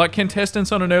immature, like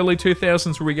contestants on an early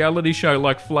 2000s reality show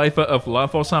like Flavor of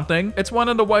Love or something. It's one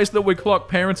of the ways that we clock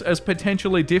parents as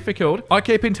potentially difficult. I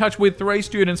keep in touch with 3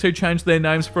 students who changed their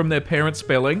names from their parents'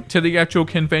 spelling to the actual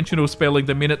conventional spelling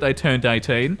the minute they turned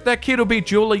 18. That kid will be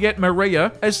Juliet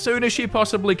Maria as soon as she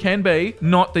possibly can be,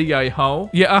 not the a-hole.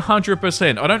 Yeah,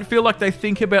 100%. I don't feel like they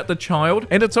think about the child,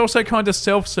 and it's also kind of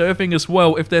self-serving as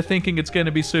well if they're thinking it's going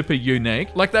to be super unique.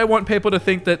 Like, they want people to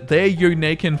think that they're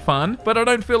unique and fun, but I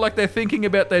don't feel like they're thinking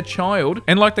about their child.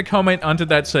 And like the comment under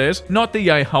that says, not the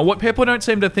a-hole. What people don't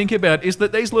seem to think about is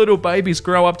that these little babies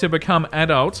grow up to become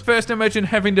adults. First, imagine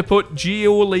having to put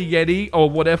Giulietta or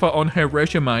whatever on her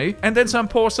resume, and then some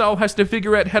poor soul has to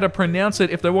figure out how to pronounce it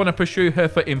if they want to pursue her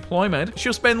for employment.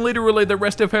 She'll spend literally the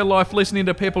rest of her life listening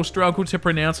to people struggle to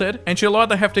pronounce it, and she'll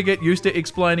either have to get used to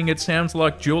explaining it sounds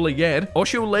like Juliet, or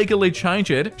she'll legally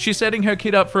change it. She's setting her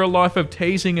kid up for a life of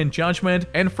teasing and judgment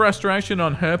and frustration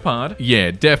on her part.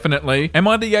 Yeah, definitely. Am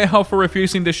I the a-hole for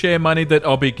refusing to share money that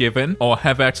I'll be given, or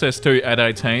have access to at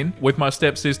 18 with my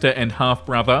stepsister and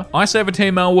half-brother. I,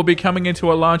 17 male, will be coming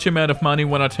into a large amount of money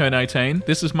when I turn 18.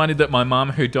 This is money that my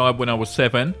mum, who died when I was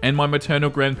 7, and my maternal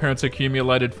grandparents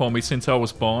accumulated for me since I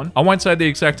was born. I won't say the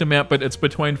exact amount, but it's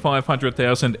between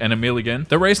 500,000 and $1 million.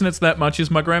 The reason it's that much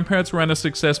is my grandparents ran a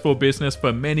successful business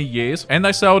for many years, and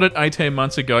they sold it 18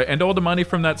 months ago, and all the money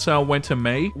from that sale went to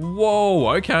me.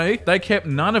 Whoa, okay. They kept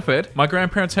none of it. My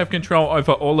grandparents have control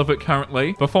over all of it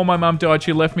currently. Before my mum died,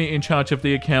 she left me in charge of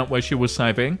the account where she was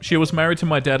saving. She was married to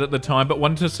my dad at the time, but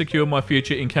wanted to secure my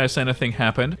future in case anything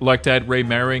happened, like dad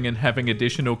remarrying and having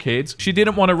additional kids. She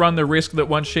didn't want to run the risk that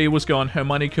once she was gone, her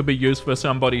money could be used for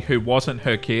somebody who wasn't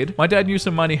her kid. My dad knew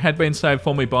some money had been saved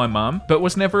for me by mum, but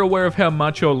was never aware of how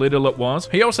much or little it was.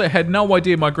 He also had no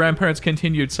idea my grandparents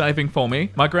continued saving for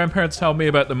me. My grandparents told me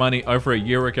about the money over a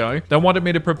year ago. They wanted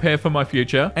me to prepare for my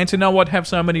future and to know I'd have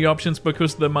so many options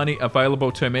because of the money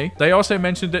available to me. They also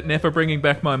mentioned it never bringing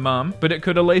back my mum, but it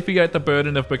could alleviate the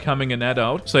burden of becoming an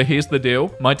adult. So here's the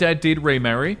deal. My dad did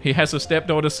remarry. He has a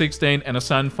stepdaughter 16 and a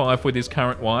son 5 with his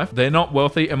current wife. They're not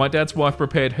wealthy, and my dad's wife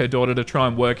prepared her daughter to try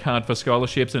and work hard for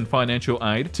scholarships and financial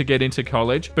aid to get into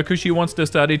college because she wants to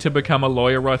study to become a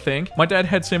lawyer, I think. My dad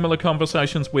had similar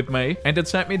conversations with me and had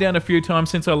sat me down a few times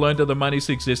since I learned of the money's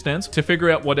existence to figure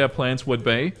out what our plans would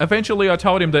be. Eventually, I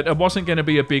told him that it wasn't going to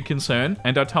be a big concern,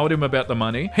 and I told him about the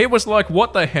money. He was like,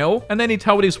 what the hell? And then he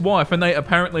told his wife, and they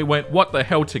apparently went, what the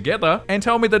hell, together, and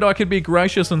told me that I could be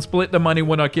gracious and split the money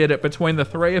when I get it between the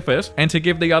 3 of us, and to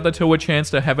give the other 2 a chance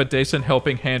to have a decent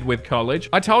helping hand with college.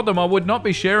 I told them I would not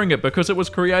be sharing it because it was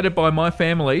created by my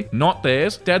family, not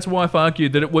theirs. Dad's wife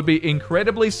argued that it would be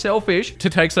incredibly selfish to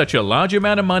take such a large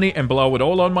amount of money and blow it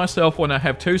all on myself when I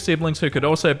have 2 siblings who could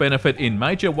also benefit in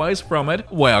major ways from it.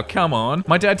 Wow, come on.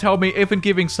 My dad told me even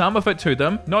giving some of it to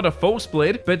them, not a full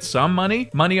split, but some money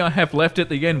I have left at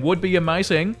the end would be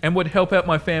amazing and would help out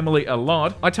my family a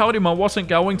lot. I told him I wasn't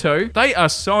going to. They are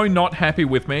so not happy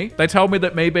with me. They told me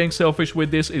that me being selfish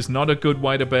with this is not a good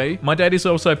way to be. My dad is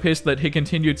also pissed that he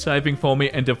continued saving for me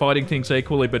and dividing things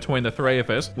equally between the 3 of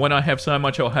us when I have so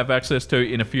much I'll have access to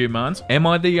in a few months. Am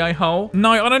I the a-hole?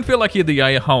 No, I don't feel like you're the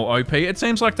a-hole, OP. It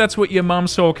seems like that's what your mum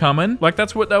saw coming. Like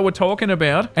that's what they were talking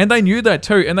about. And they knew that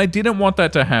too, and they didn't want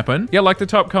that to happen. Yeah, like the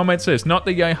top comment says, not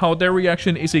the a-hole. Their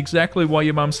reaction is exactly why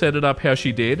your mum set it up how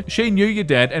she did. She knew your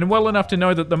dad and well enough to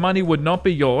know that the money would not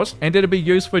be yours and it'd be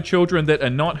used for children that are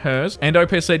not hers. And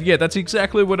OP said, yeah, that's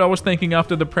exactly what I was thinking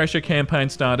after the pressure campaign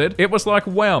started. It was like,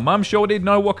 wow, mum sure did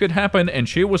know what could happen and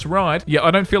she was right. Yeah,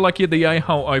 I don't feel like you're the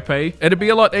a-hole, OP. It'd be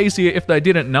a lot easier if they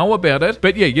didn't know about it,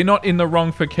 but yeah, you're not in the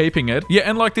wrong for keeping it. Yeah,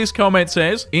 and like this comment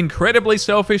says, incredibly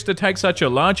selfish to take such a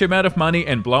large amount of money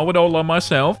and blow it all on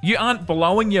myself. You aren't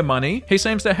blowing your money. He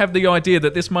seems to have the idea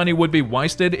that this money would be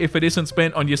wasted if it isn't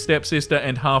spent on your stepsister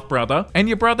and half-brother, and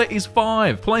your brother is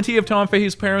 5. Plenty of time for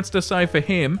his parents to save for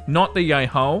him, not the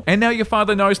a-hole. And now your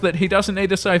father knows that he doesn't need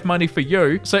to save money for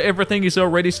you, so everything is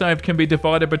already saved can be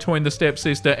divided between the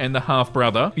stepsister and the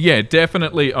half-brother. Yeah,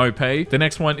 definitely OP. The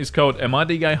next one is called, am I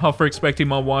the a-hole for expecting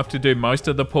my wife to do most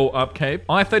of the pool upkeep?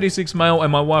 I, 36 male,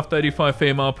 and my wife, 35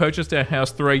 female, purchased our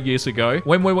house 3 years ago.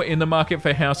 When we were in the market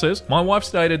for houses, my wife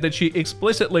stated that she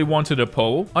explicitly wanted a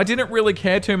pool. I didn't really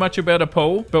care too much about a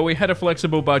pool, but we had a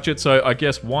flexible budget, so I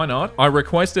guess why not? I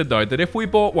requested though that if we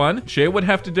bought one, she would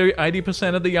have to do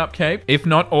 80% of the upkeep, if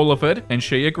not all of it, and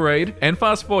she agreed. And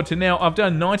fast forward to now, I've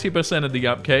done 90% of the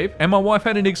upkeep, and my wife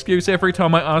had an excuse every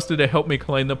time I asked her to help me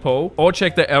clean the pool, or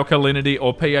check the alkalinity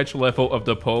or pH level of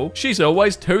the pool. She's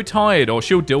always too tired, or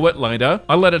she'll do it later.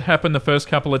 I let it happen the first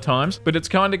couple of times, but it's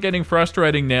kind of getting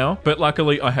frustrating now. But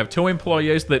luckily, I have 2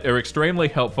 employees that are extremely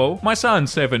helpful. My son,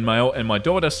 7 male, and my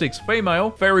daughter, 6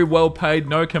 female. Very well paid,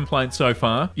 no complaints so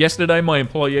far. Yesterday, my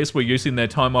employees were using their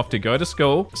time off to go to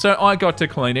school, so I got to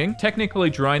cleaning. Technically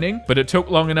draining, but it took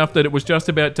long enough that it was just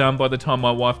about done by the time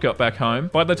my wife got back home.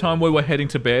 By the time we were heading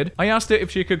to bed, I asked her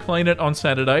if she could clean it on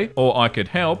Saturday, or I could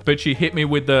help, but she hit me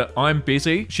with the, I'm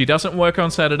busy. She doesn't work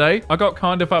on Saturday. I got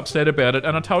kind of upset about it,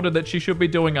 and I told her that she should be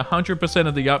doing 100%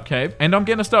 of the upkeep, and I'm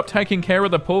gonna stop taking care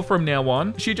of the pool from now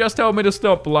on. She just told me to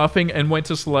stop bluffing and went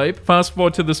to sleep. Fast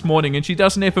forward to this morning, and she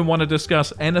doesn't even want to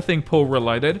discuss anything pool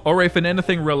related, or even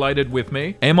anything related with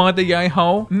me. Am I the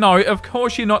a-hole? No, of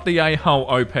course you're not the a-hole,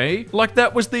 OP. Like,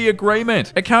 that was the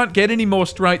agreement. It can't get any more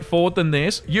straightforward than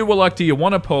this. You were like, do you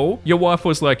want a pool? Your wife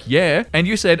was like, yeah. And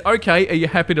you said, okay, are you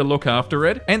happy to look after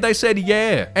it? And they said,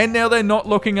 yeah. And now they're not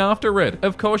looking after it.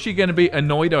 Of course you're going to be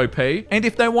annoyed, OP. And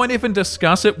if they won't even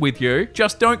discuss it with you,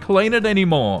 just don't clean it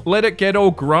anymore. Let it get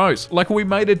all gross. Like, we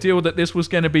made a deal that this was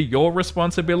going to be your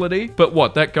responsibility, but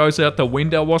what, that goes out the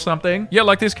window or something? Yeah,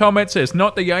 like this comment says,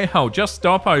 not the a-hole, just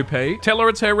stop, OP. Tell her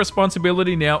it's her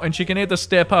responsibility now, and she can either either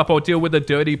step up or deal with a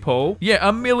dirty pool? Yeah,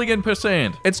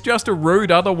 1,000,000%. It's just a rude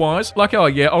otherwise. Like, oh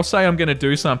yeah, I'll say I'm gonna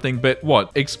do something, but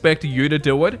what? Expect you to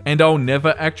do it? And I'll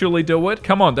never actually do it?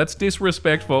 Come on, that's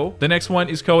disrespectful. The next one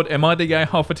is called, am I the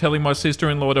a-hole for telling my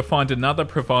sister-in-law to find another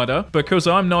provider? Because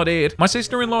I'm not it. My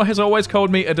sister-in-law has always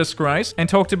called me a disgrace and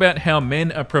talked about how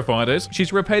men are providers.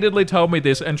 She's repeatedly told me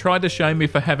this and tried to shame me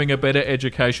for having a better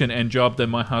education and job than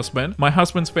my husband. My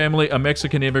husband's family are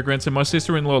Mexican immigrants and my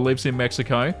sister-in-law lives in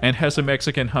Mexico and has a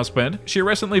Mexican husband. She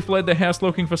recently fled the house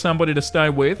looking for somebody to stay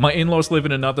with. My in-laws live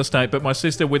in another state, but my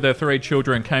sister with her 3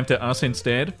 children came to us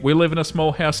instead. We live in a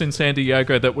small house in San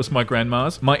Diego that was my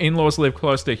grandma's. My in-laws live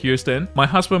close to Houston. My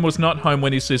husband was not home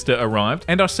when his sister arrived,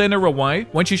 and I sent her away.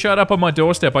 When she showed up on my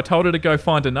doorstep, I told her to go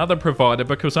find another provider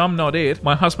because I'm not it.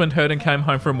 My husband heard and came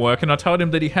home from work, and I told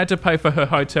him that he had to pay for her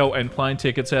hotel and plane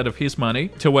tickets out of his money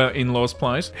to our in-laws'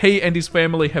 place. He and his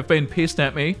family have been pissed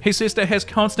at me. His sister has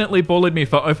constantly bullied me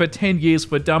for over 10 years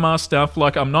for dumbass stuff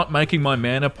like I'm not making my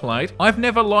man a plate. I've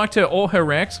never liked her or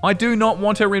her ex. I do not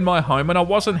want her in my home, and I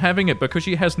wasn't having it because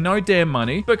she has no damn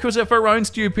money. Because of her own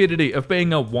stupidity of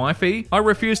being a wifey, I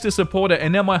refuse to support her,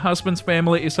 and now my husband's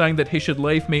family is saying that he should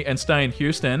leave me and stay in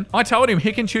Houston. I told him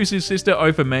he can choose his sister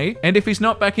over me, and if he's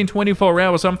not back in 24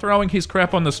 hours, I'm throwing his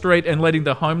crap on the street and letting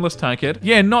the homeless take it.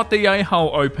 Yeah, not the a-hole,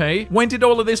 OP. When did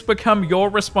all of this become your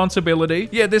responsibility?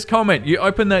 Yeah, this comment, you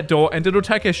open that door and it'll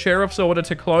take a sheriff's order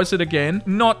to close it again.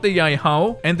 Not the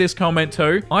a-hole. And this comment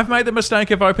too, I've made the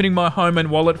mistake of opening my home and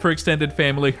wallet for extended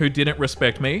family who didn't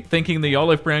respect me, thinking the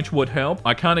olive branch would help.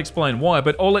 I can't explain why,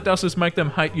 but all it does is make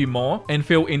them hate you more and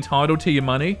feel entitled to your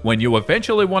money. When you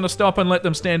eventually want to stop and let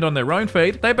them stand on their own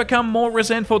feet, they become more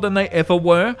resentful than they ever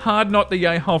were. Hard not the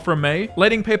a-hole from me.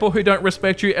 Letting people who don't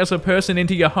respect you as a person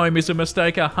into your home is a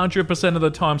mistake 100% of the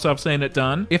times I've seen it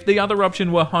done. If the other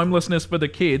option were homelessness for the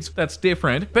kids, that's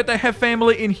different. But they have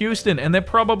family in Houston and they're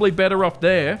probably better off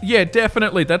there. Yeah,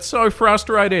 definitely. That's so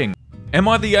frustrating. Am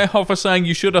I the a-hole for saying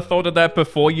you should have thought of that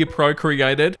before you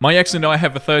procreated? My ex and I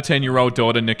have a 13-year-old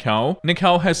daughter, Nicole.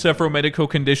 Nicole has several medical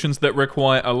conditions that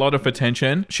require a lot of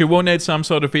attention. She will need some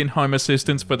sort of in-home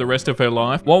assistance for the rest of her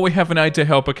life. While we have an aide to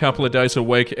help a couple of days a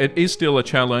week, it is still a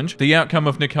challenge. The outcome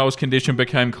of Nicole's condition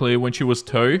became clear when she was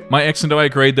 2. My ex and I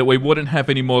agreed that we wouldn't have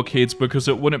any more kids because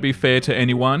it wouldn't be fair to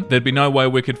anyone. There'd be no way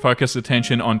we could focus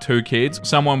attention on 2 kids.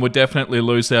 Someone would definitely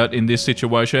lose out in this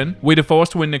situation. We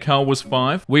divorced when Nicole was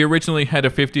 5. We originally had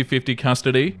a 50-50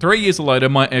 custody. 3 years later,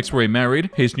 my ex remarried.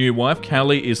 His new wife,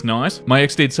 Callie, is nice. My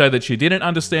ex did say that she didn't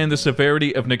understand the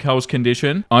severity of Nicole's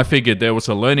condition. I figured there was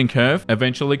a learning curve.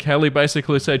 Eventually, Callie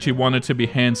basically said she wanted to be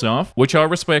hands-off, which I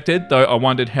respected, though I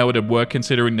wondered how it'd work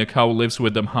considering Nicole lives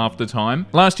with them half the time.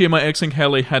 Last year, my ex and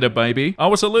Callie had a baby. I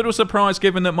was a little surprised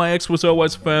given that my ex was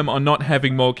always firm on not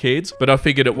having more kids, but I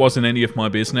figured it wasn't any of my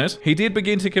business. He did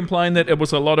begin to complain that it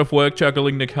was a lot of work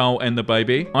juggling Nicole and the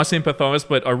baby. I sympathized,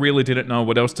 but I really didn't know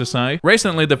what else to say.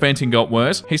 Recently, the venting got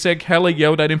worse. He said Callie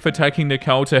yelled at him for taking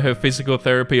Nicole to her physical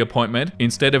therapy appointment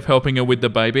instead of helping her with the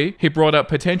baby. He brought up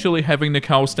potentially having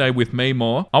Nicole stay with me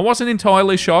more. I wasn't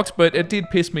entirely shocked, but it did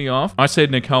piss me off. I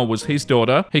said Nicole was his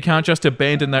daughter. He can't just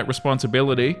abandon that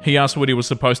responsibility. He asked what he was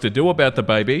supposed to do about the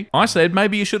baby. I said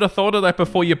maybe you should have thought of that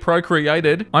before you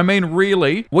procreated. I mean,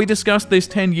 really? We discussed this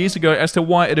 10 years ago as to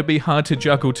why it'd be hard to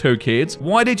juggle 2 kids.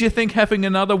 Why did you think having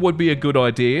another would be a good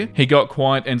idea? He got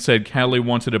quiet and said Callie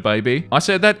wanted a baby. I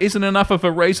said that isn't enough of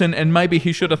a reason and maybe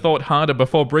he should have thought harder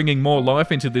before bringing more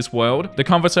life into this world. The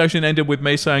conversation ended with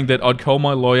me saying that I'd call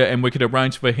my lawyer and we could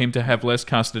arrange for him to have less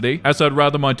custody, as I'd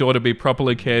rather my daughter be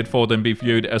properly cared for than be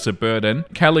viewed as a burden.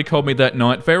 Callie called me that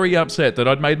night very upset that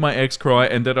I'd made my ex cry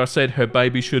and that I said her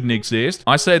baby shouldn't exist.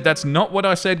 I said that's not what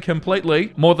I said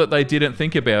completely, more that they didn't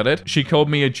think about it. She called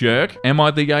me a jerk. Am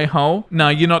I the a-hole? No,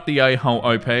 you're not the a-hole,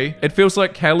 OP. It feels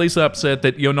like Callie's upset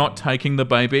that you're not taking the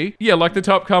baby. Yeah, like the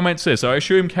top comment says, I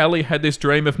assume Callie had this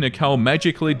dream of Nicole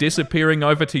magically disappearing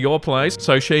over to your place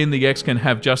so she and the ex can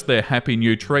have just their happy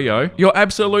new trio. You're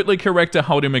absolutely correct to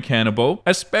hold him accountable,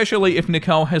 especially if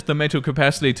Nicole has the mental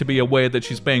capacity to be aware that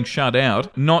she's being shut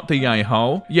out, not the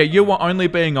a-hole. Yeah, you were only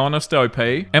being honest, OP.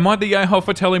 Am I the a-hole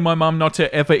for telling my mum not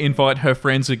to ever invite her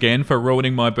friends again for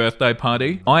ruining my birthday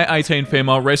party? I, 18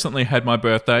 female, recently had my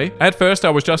birthday. At first, I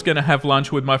was just going to have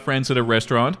lunch with my friends at a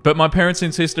restaurant, but my parents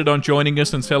insisted on joining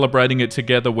us and celebrating it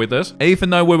together with us, even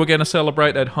though we were going to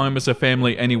celebrate at home as a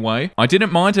family anyway. I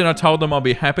didn't mind and I told them I'll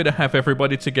be happy to have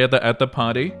everybody together at the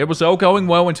party. It was all going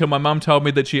well until my mum told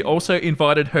me that she also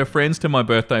invited her friends to my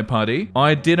birthday party.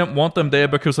 I didn't want them there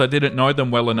because I didn't know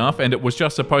them well enough and it was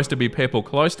just supposed to be people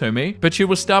close to me, but she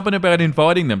was stubborn about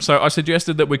inviting them, so I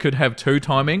suggested that we could have two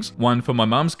timings, one for my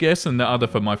mum's guests and the other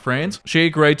for my friends. She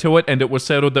agreed to it and it was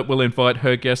settled that we'll invite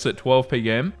her guests at 12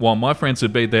 p.m, while my friends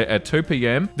would be there at 2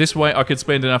 p.m. This way I could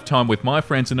spend enough time with my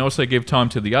friends and also give time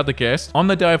to the other guests. On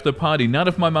the day of the party, none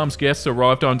of my mum's guests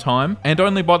arrived on time, and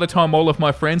only by the time all of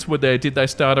my friends were there did they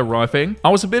start arriving. I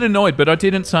was a bit annoyed, but I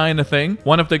didn't say anything.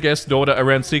 One of the guests' daughter,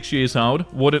 around 6 years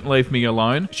old, wouldn't leave me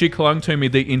alone. She clung to me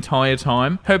the entire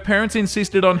time. Her parents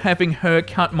insisted on having her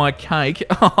cut my cake.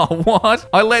 Oh, what?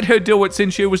 I let her do it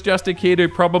since she was just a kid who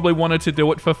probably wanted to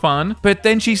do it for fun. But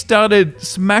then she started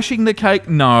smashing the cake.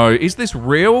 No, is this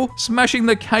real? Smashing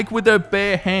the cake with her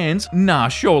bare hands? Nah,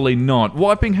 surely not.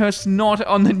 Wiping her snot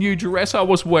on the new dress I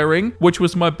was wearing, which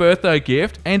was my birthday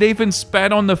gift, and even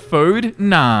spat on the food?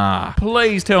 Nah.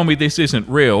 Please tell me this isn't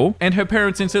real. And her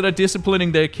parents, instead of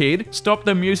disciplining their kid, stopped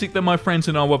the music that my friends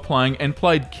and I were playing and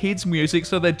played kids' music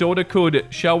so their daughter could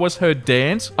show us her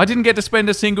dance. I didn't get to spend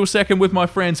a single second with my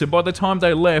friends, and by the time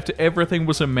they left, everything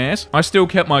was a mess. I still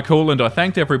kept my cool and I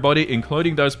thanked everybody,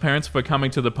 including those parents, for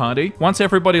coming to the party. Once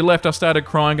everybody left, I started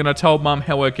crying and I told mum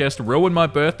how her guest ruined my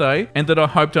birthday and that I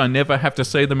hoped I never have to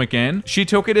see them again. She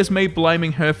took it as me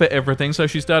blaming her for everything, so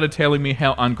she started telling me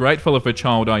how ungrateful of a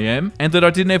child I am and that I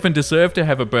didn't even deserve to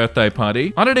have a birthday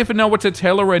party. I don't even know what to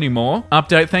tell her anymore.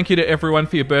 Update, thank you to everyone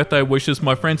for your birthday wishes.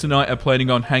 My friends and I are planning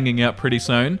on hanging out pretty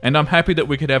soon, and I'm happy that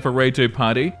we could have a redo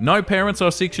party. No parents or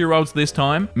 6-year-olds this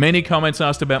time. Many comments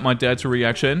asked about my dad's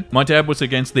reaction. My dad was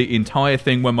against the entire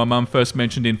thing when my mum first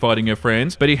mentioned inviting her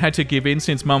friends, but he had to give in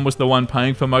since mum was the one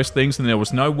paying for most things and there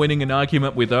was no winning an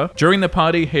argument with her. During the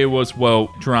party, he was,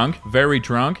 well, drunk, very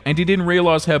drunk, and he didn't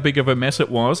realize how big of a mess it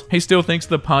was. He still thinks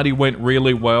the party went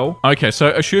really well. Okay, so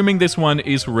assuming this one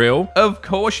is real, of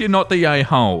course you're not the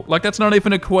a-hole. Like, that's not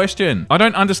even a question. I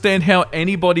don't understand how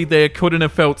anybody there couldn't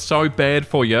have felt so bad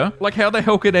for you. Like, how the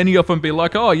hell could any of them be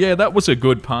like, oh yeah, that was a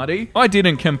good party. I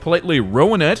didn't completely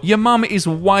ruin it. Your mum is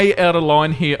way out of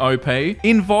line here, OP.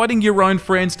 Inviting your own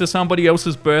friends to somebody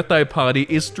else's birthday party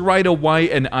is straight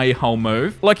away an a-hole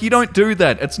move. Like, you don't do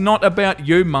that. It's not about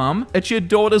you, mum. It's your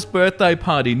daughter's birthday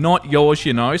party, not yours,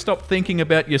 you know. Stop thinking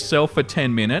about yourself for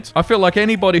 10 minutes. I feel like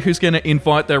anybody who's going to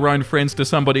invite their own friends to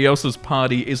somebody else's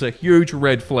party is a huge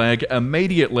red flag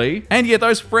immediately. And yeah,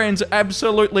 those friends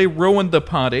absolutely ruined the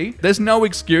party. There's no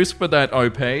excuse for that,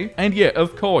 OP. And yeah,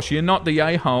 of course, you're not the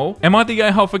a-hole. Am I the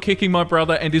a-hole for kicking my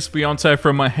brother and his fiance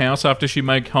from my house after she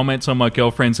made comments on my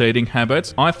girlfriend's eating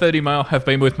habits? I, 30 male, have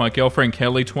been with my girlfriend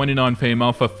Kelly, 29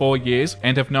 female, for 4 years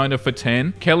and have known her for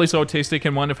 10. Kelly's autistic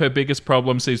and one of her biggest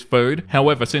problems is food.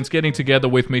 However, since getting together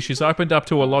with me, she's opened up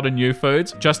to a lot of new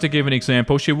foods. Just to give an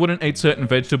example, she wouldn't eat certain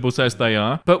vegetables as they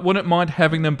are, but wouldn't mind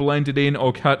having them blended in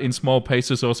or cut in small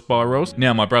pieces or spirals.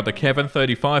 Now, my brother Kevin,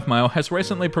 35 male, has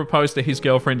recently proposed to his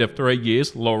girlfriend of 3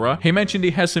 years, Laura. He mentioned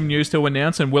he has some news to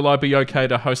announce and will I be okay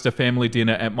to host a family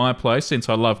dinner at my place since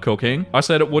I love cooking. I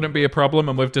said it wouldn't be a problem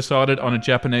and we've decided on a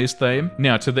Japanese theme.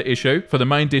 Now to the issue. For the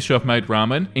main dish I've made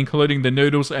ramen, including the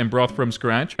noodles and broth from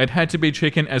scratch. It had to be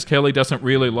chicken as Kelly doesn't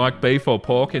really like beef or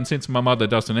pork, and since my mother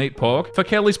doesn't eat pork. For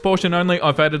Kelly's portion only,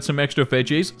 I've added some extra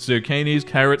veggies, zucchinis,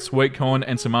 carrots, sweet corn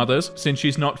and some others, since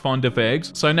she's not fond of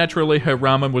eggs, so naturally her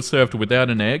ramen was served without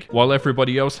an egg, while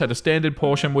everybody else had a standard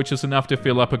portion which is enough to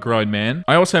fill up a grown man.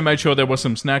 I also made sure there were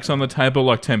some snacks on the table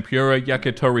like tempura,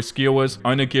 yakitori skewers,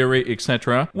 onigiri,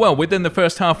 etc. Well, within the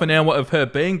first half an hour of her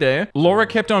being there, Laura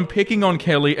kept on picking on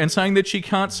Kelly and saying that she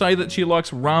can't say that she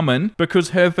likes ramen because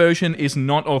her version is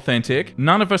not authentic.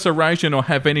 None of us are Asian or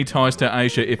have any ties to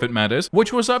Asia if it matters,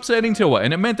 which was upsetting to her,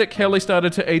 and it meant that Kelly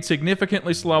started to eat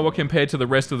significantly slower compared to the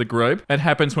rest of the group. It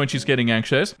happens when she's getting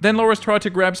anxious. Then Laura's tried to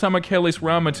grab some of Kelly's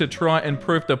ramen to try and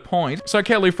prove the point, so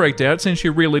Kelly freaked out since she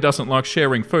really doesn't like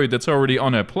sharing food that's already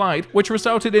on her plate, which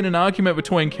resulted in an argument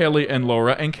between Kelly and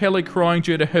Laura, and Kelly crying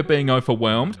due to her being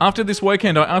overwhelmed. After this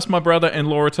weekend, I asked my brother and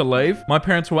Laura to leave. My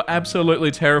parents were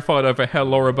absolutely terrified over how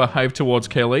Laura behaved towards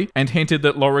Kelly and hinted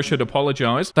that Laura should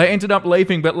apologize. They ended up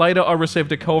leaving, but later I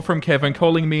received a call from Kevin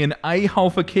calling me an a-hole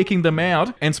for kicking them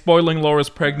out and spoiling Laura's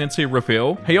pregnancy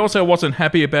reveal. He also wasn't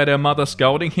happy about our mother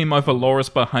scolding him over Laura's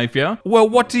behavior. Well,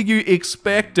 what do you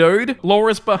expect, dude?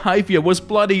 Laura's behavior was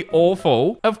bloody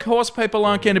awful. Of course people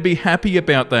aren't going to be happy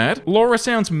about that. Laura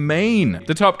sounds mean.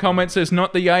 The top comment says,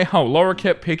 not the a-hole. Laura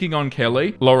kept picking on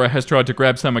Kelly. Laura has tried to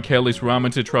grab some of Kelly's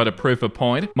ramen to try to prove a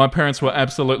point. My parents were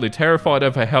absolutely terrified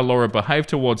over how Laura behaved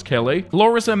towards Kelly.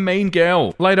 Laura's a mean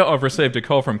girl. Later, I've received a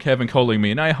call from Kevin calling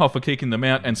me an a-hole for kicking them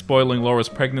out and spoiling Laura's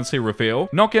pregnancy reveal.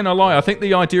 Not gonna lie, I think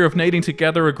the idea of needing to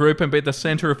gather a group and be the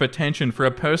center of attention for a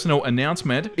personal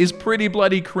announcement is pretty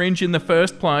bloody cringe in the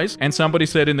first place. And somebody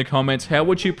said in the comments, how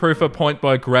would you prove a point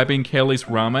by grabbing Kelly's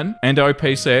ramen? And OP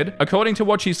said, according to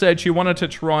what she said, she wanted to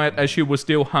try it as she was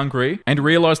still hungry and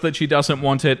realized that she doesn't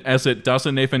want it as it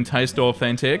doesn't even taste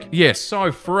authentic. Yes,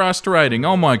 so frustrating.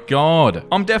 Oh my god.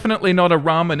 I'm definitely not a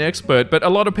ramen expert, but a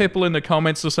lot of people in the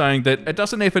comments are saying that it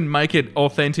doesn't even make it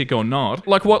authentic or not.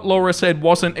 Like what Laura said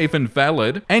wasn't even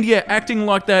valid. And yeah, acting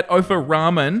like that over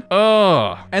ramen.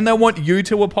 Ugh. And they want you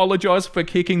to apologize for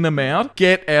kicking them out?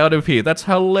 Get out of here. That's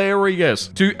hilarious.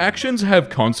 Do actions have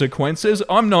consequences?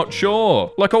 I'm not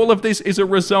sure. Like all of this is a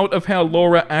result of how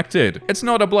Laura acted. It's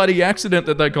not a bloody accident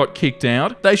that they got kicked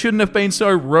out. They shouldn't have been so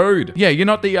rude. Yeah, you're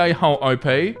not the a-hole, OP.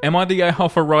 Am I the a-hole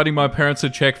for writing my parents a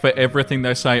check for everything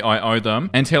they say I owe them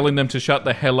and telling them to shut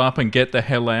the hell up and get the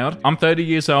hell out? I'm 30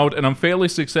 years old and I'm fairly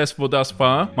successful thus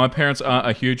far. My parents are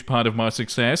a huge part of my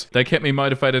success. They kept me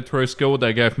motivated through school.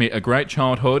 They gave me a great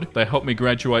childhood. They helped me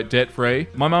graduate debt-free.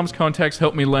 My mum's contacts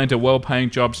helped me land a well-paying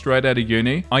job straight out of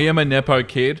uni. I am a nepo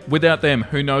kid. Without them,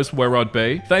 who knows where I'd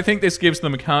be? They think this gives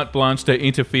them carte blanche to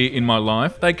interfere in my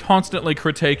life. They constantly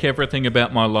critique everything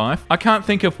about my life. I can't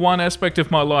think of one aspect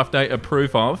of my life they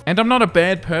approve of. And I'm not a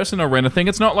bad person or anything.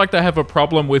 It's not like they have a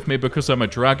problem with me because I'm a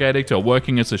drug addict or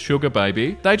working as a sugar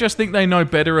baby. They just think they know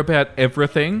better about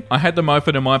everything. I had them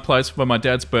over to my place for my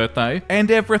dad's birthday and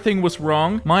everything was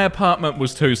wrong. My apartment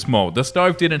was too small. The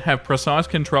stove didn't have precise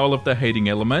control of the heating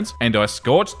elements and I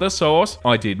scorched the sauce.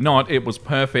 I did not. It was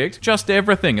perfect. Just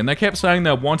everything. And they kept saying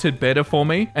they wanted better for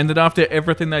me and that after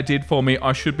everything they did for me,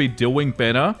 I should be doing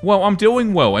better. Well, I'm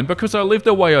doing well. And because I live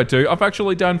the way I do, I've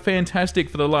actually done fantastic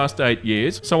for the last 8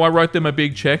 years. So I wrote them a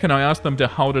big check and I asked them to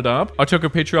hold it up. I took a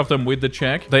picture of them with the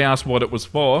check. They asked what it was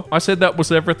for. I said that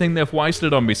was everything they've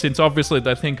wasted on me since obviously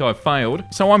they think I failed.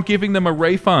 So I'm giving them a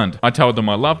refund. I told them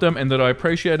I loved them and that I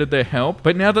appreciated their help.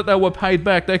 But now that they were paid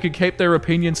back, they could keep their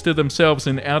opinions to themselves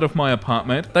and out of my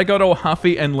apartment. They got all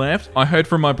huffy and left. I heard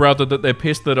from my brother that they're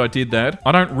pissed that I did that.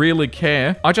 I don't really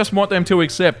care. I just want them to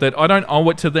accept that I don't owe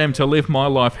it to them to live my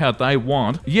life how they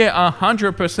want. Yeah,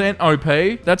 100%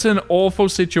 OP. That's an awful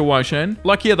situation.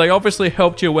 Like, yeah, they obviously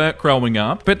helped you out growing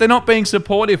up, but they're not being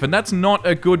supportive and that's not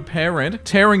a good parent.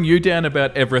 Tearing you down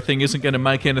about everything isn't going to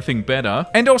make anything better.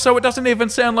 And also, it doesn't even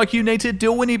sound like you need to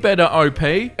do any better, OP.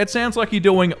 It sounds like you're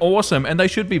doing awesome and they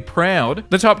should be proud.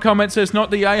 The top comment says,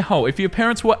 not the a-hole. If your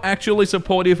parents were actually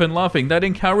supportive and loving, they'd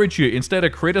encourage you instead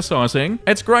of criticizing.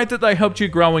 It's great that they helped you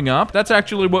growing up. That's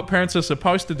actually what parents are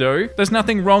supposed to do. There's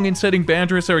nothing wrong in setting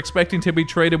boundaries or expecting to be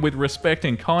treated with respect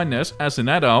and kindness as an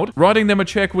adult. Writing them a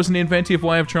check was an inventive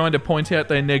way of trying to point out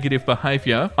their negative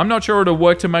behavior. I'm not sure it'll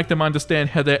work to make them understand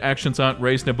how their actions aren't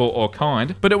reasonable or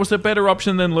kind, but it was a better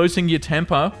option than losing your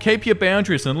temper. Keep your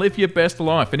boundaries and live your best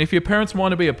life. And if your parents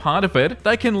want to be a part of it,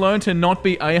 they can learn to not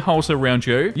be a-holes around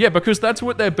you. Yeah, because that's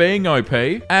what they're being, OP.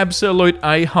 Absolute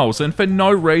a-holes, and for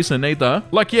no reason either.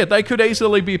 Like, yeah, they could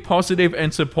easily be positive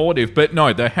and supportive, but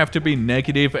no, they have to be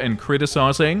negative and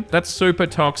criticizing. That's super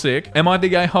toxic. Am I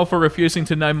the a-hole for refusing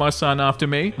to name my son after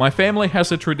me? My family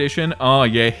has a tradition. Oh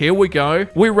yeah, here we go.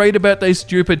 We read about these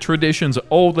stupid traditions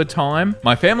all the time.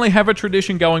 My family have a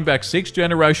tradition going back 6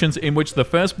 generations in which the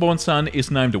firstborn son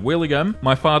is named William.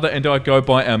 My father and I go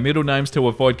by our middle names to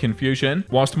avoid confusion,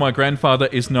 whilst my grandfather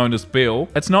is known as Bill.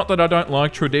 It's not that I don't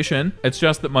like tradition, it's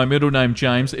just that my middle name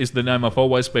James is the name I've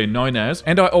always been known as,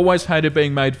 and I always hated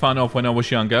being made fun of when I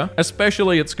was younger,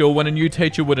 especially at school when a new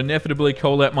teacher would inevitably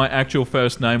call out my actual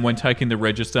first name when taking the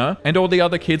register, and all the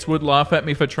other kids would laugh at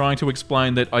me for trying to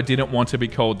explain that I didn't want to be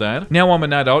called that. Now I'm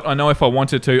an adult, I know if I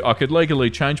wanted to, I could legally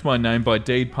change my name by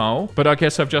deed poll, but I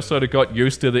guess I've just sort of got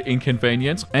used to the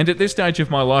inconvenience, and at this stage of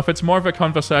my life, it's more of a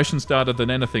conversation starter than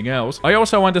anything else. I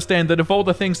also understand that of all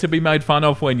the things to be made fun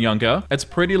of when younger, it's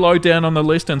pretty low down on the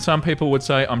list, and some people would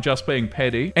say I'm just being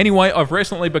petty. Anyway, I've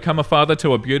recently become a father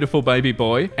to a beautiful baby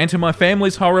boy, and to my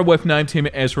family's horror, we've named him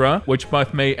Ezra, which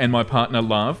both me and my partner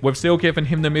love. We've still given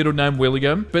him the middle name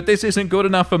William, but this isn't good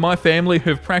enough for my family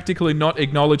who've practically not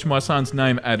acknowledged my son's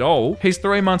name at all. He's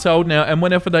 3 months old now, and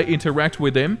whenever they interact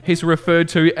with him, he's referred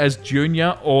to as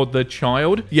Junior or the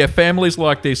child. Yeah, families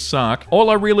like this suck. All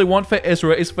I really want for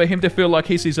Ezra is for him to feel like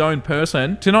he's his own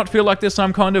person, to not feel like there's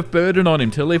some kind of burden on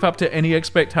him to live up to any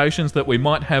expectations that we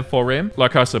might have for him,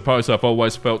 like I suppose I've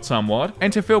always felt somewhat,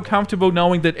 and to feel comfortable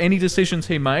knowing that any decisions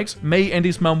he makes, me and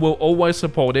his mum will always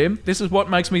support him. This is what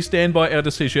makes me stand by our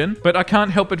decision, but I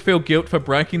can't help but feel guilt for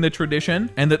breaking the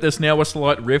tradition, and that there's now a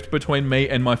slight rift between me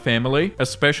and my family,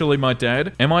 especially my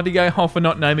dad. Am I the a-hole for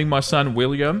not naming my son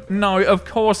William? No, of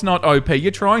course not, OP. You're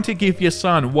You're trying to give your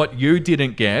son what you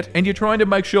didn't get, and you're trying to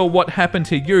make sure what happened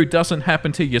to you doesn't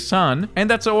happen to your son, and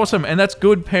that's awesome, and that's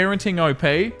good parenting, OP.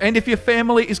 And if your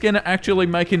family is going to actually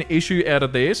make an issue out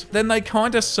of this, then they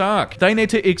kind of suck. They need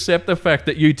to accept the fact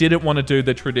that you didn't want to do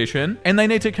the tradition, and they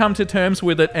need to come to terms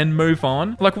with it and move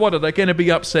on. Like, what, are they going to be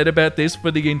upset about this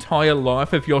for the entire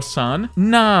life of your son?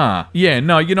 Nah. Yeah,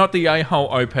 no, you're not the a-hole,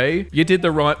 OP. You did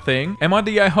the right thing. Am I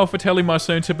the a-hole for telling my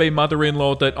soon-to-be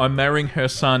mother-in-law that I'm marrying her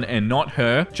son and not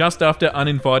her, just after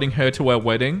uninviting her to our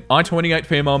wedding? I, 28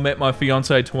 female, met my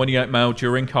fiance, 28 male,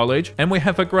 during college, and we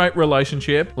have a great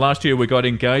relationship. Last year we got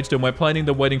engaged and we're planning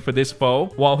the wedding for this fall.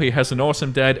 While he has an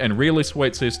awesome dad and really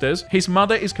sweet sisters, his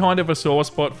mother is kind of a sore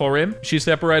spot for him. She's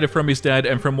separated from his dad,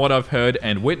 and from what I've heard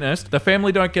and witnessed, the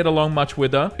family don't get along much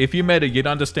with her. If you met her, you'd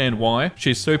understand why.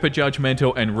 She's super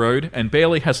judgmental and rude, and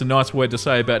barely has a nice word to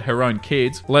say about her own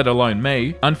kids, let alone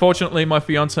me. Unfortunately, my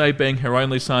fiance, being her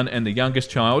only son and the youngest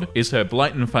child, is her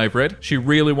blatant favorite. She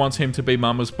really wants him to be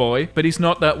mama's boy, but he's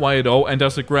not that way at all and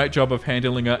does a great job of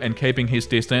handling her and keeping his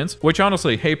distance, which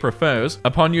honestly he prefers.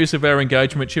 Upon news of our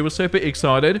engagement, she was super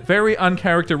excited, very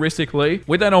uncharacteristically.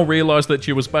 We then all realized that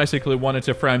she was basically wanting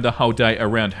to frame the whole day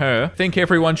around her. Think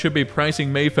everyone should be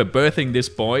praising me for birthing this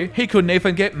boy. He couldn't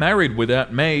even get married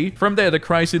without me. From there, the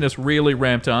craziness really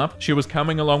ramped up. She was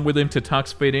coming along with him to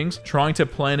tux fittings, trying to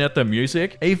plan out the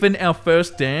music, even our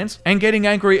first dance, and getting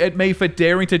angry at me for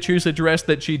daring to choose a dress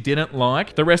that she didn't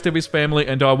like. The rest of his family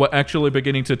and I were actually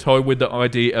beginning to toy with the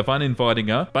idea of uninviting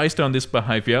her based on this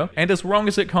behavior, and as wrong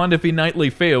as it kind of innately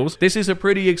feels, this is a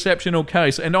pretty exceptional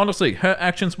case, and honestly, her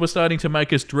actions were starting to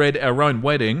make us dread our own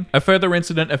wedding. A further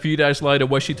incident a few days later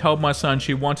where she told my son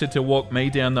she wanted to walk me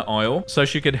down the aisle so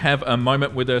she could have a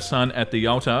moment with her son at the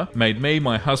altar made me,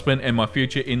 my husband, and my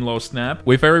future in-law snap.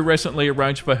 We very recently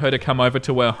arranged for her to come over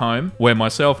to our home, where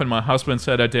myself and my husband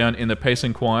sat her down in the peace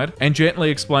and quiet and gently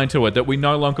explained to her that we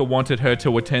no longer wanted her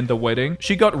to attend the wedding.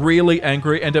 She got really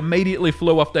angry and immediately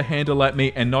flew off the handle at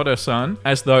me and not her son,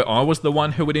 as though I was the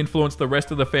one who would influence the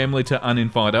rest of the family to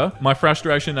uninvite her. My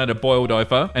frustration at her boiled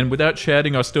over, and without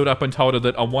shouting, I stood up and told her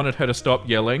that I wanted her to stop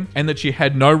yelling and that she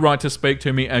had no right to speak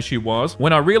to me as she was.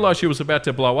 When I realized she was about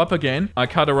to blow up again, I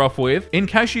cut her off with, "In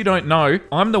case you don't know,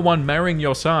 I'm the one marrying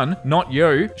your son, not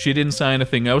you." She didn't say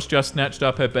anything else, just snatched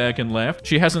up her bag and left.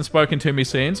 She hasn't spoken to me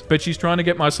since, but she's trying to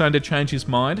get my son to change his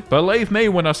mind. Believe me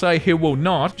when I say he will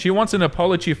not. She wants an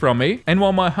apology from me, and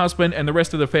while my husband and the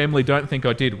rest of the family don't think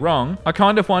I did wrong, I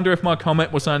kind of wonder if my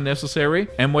comment was unnecessary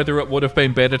and whether it would have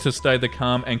been better to stay the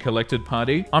calm and collected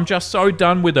party. I'm just so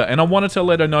done with her, and I wanted to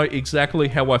let her know exactly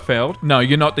how I felt. No,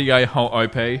 you're not the a-hole,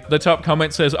 OP. The top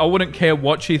comment says, "I wouldn't care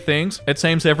what she thinks. It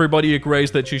seems everybody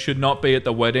agrees that she should not be at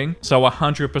the wedding, so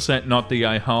 100% not the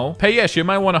a-hole. P.S. You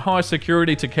may want to hire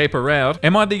security to keep her out.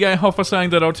 Am I the a-hole for saying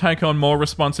that I'll take on more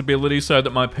responsibility so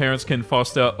that my parents can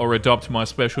foster or adopt my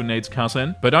special needs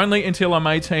cousin, but only until I'm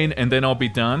 18 and then I'll be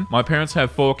done? My parents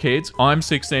have 4 kids. I'm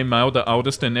 16 male, the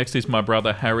oldest, and next is my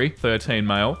brother Harry, 13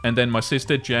 male, and then my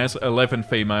sister Jazz, 11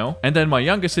 female, and then my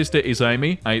younger sister is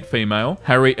Amy, 8 female.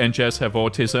 Harry and Jazz have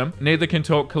autism. Neither can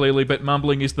talk clearly, but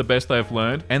mumbling is the best they've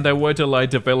learned, and they were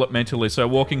delayed developmentally, so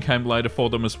walking came later for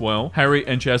them as well. Harry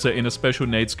and Jazz are in a special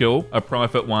needs school, a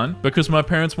private one, because my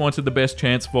parents wanted the best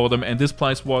chance for them, and this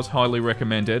place was highly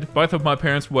recommended. Both of my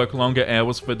parents work longer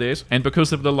hours for this, and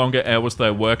because of the longer hours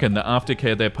they work and the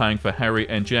aftercare they're paying for Harry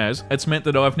and Jazz, it's meant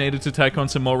that I've needed to take on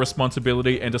some more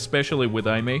responsibility, and especially with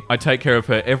Amy. I take care of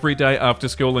her every day after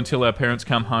school until our parents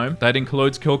come home. That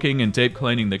includes cooking and deep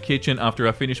cleaning the kitchen after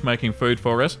I finish making food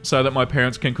for us, so that my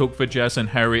parents can cook for Jazz and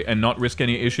Harry and not risk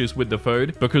any issues with the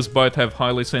food, because both have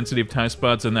highly sensitive taste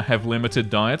buds and they have limited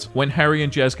diets. When Harry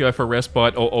and Jazz go for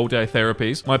respite or all-day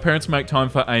therapies, my parents make time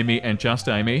for Amy and just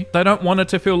Amy. They don't want her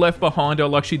to feel left behind or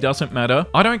like she doesn't matter.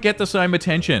 I don't get the same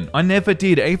attention. I never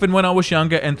did, even when I was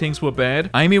younger and things were bad.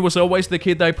 Amy was always the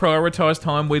kid they prioritized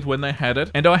time with when they had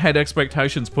it, and I had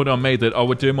expectations put on me that I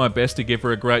would do my best to give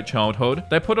her a great childhood.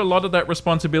 They put a lot of that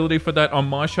responsibility for that on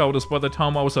my shoulders by the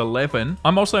time I was 11.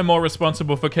 I'm also more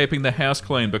responsible for keeping the house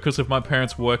clean because of my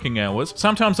parents' working hours.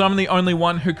 Sometimes I'm the only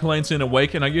one who cleans in a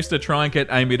week, and I used to try and get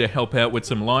Amy to help out with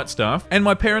some light stuff, and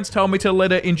my parents told me to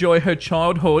let her enjoy her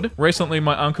childhood. Recently,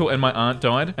 my uncle and my aunt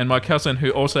died, and my cousin,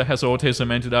 who also has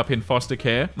autism, ended up in foster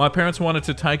care. My parents wanted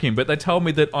to take him, but they told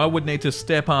me that I would need to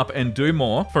step up and do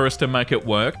more for us to make it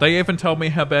work. They even told me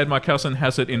how bad my cousin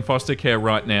has it in foster care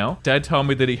right now. Dad told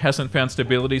me that he hasn't found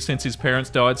stability since his parents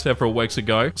died several weeks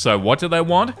ago. So what do they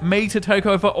want? Me to take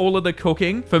over all of the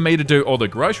cooking, for me to do all the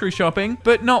grocery shopping,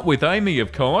 but not with Amy,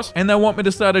 of course. And they want me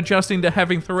to start adjusting to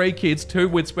having 3 kids, 2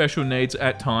 with special needs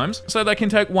at times, so they can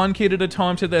take 1 kid at a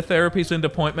time to their therapies and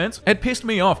appointments. It pissed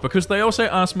me off because they also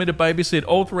asked me to babysit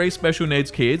babysit all 3 special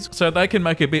needs kids so they can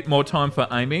make a bit more time for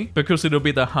Amy because it'll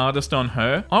be the hardest on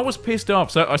her. I was pissed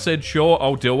off, so I said sure,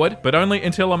 I'll do it, but only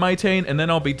until I'm 18 and then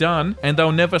I'll be done and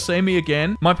they'll never see me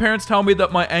again. My parents told me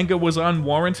that my anger was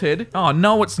unwarranted. Oh,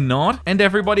 no, it's not. And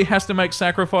everybody has to make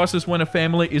sacrifices when a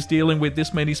family is dealing with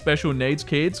this many special needs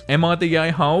kids. Am I the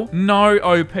a-hole? No,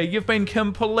 OP, you've been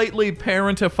completely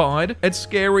parentified. It's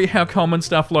scary how common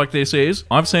stuff like this is.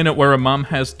 I've seen it where a mum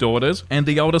has daughters and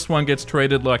the oldest one gets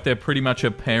treated like they're pretty much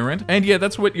a parent. And yeah,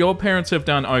 that's what your parents have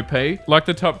done, OP. Like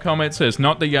the top comment says,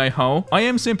 not the a-hole. I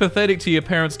am sympathetic to your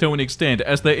parents to an extent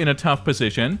as they're in a tough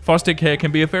position. Foster care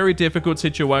can be a very difficult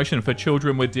situation for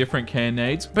children with different care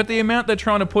needs, but the amount they're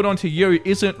trying to put onto you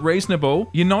isn't reasonable.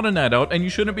 You're not an adult and you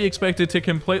shouldn't be expected to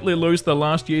completely lose the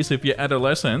last years of your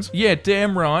adolescence. Yeah,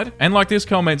 damn right. And like this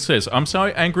comment says, I'm so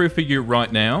angry for you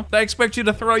right now. They expect you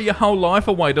to throw your whole life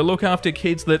away to look after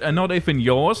kids that are not even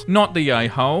yours. Not the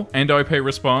a-hole. And OP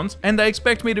responds, and they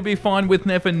expect me to be fine with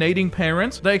never needing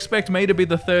parents. They expect me to be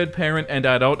the third parent and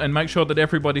adult and make sure that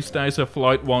everybody stays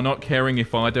afloat while not caring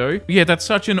if I do. Yeah, that's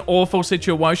such an awful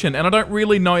situation and I don't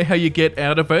really know how you get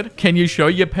out of it. Can you show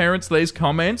your parents these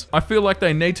comments? I feel like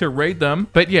they need to read them.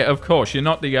 But yeah, of course, you're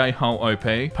not the a-hole,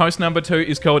 OP. Post number 2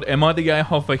 is called, am I the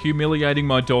a-hole for humiliating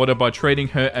my daughter by treating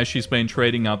her as she's been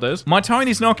treating others? My tone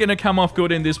is not going to come off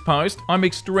good in this post. I'm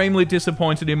extremely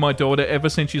disappointed in my daughter ever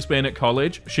since she's been at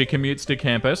college. She commutes to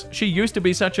campus. She used to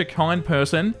be such a kind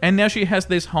person and now she has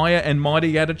this higher and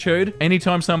mighty attitude.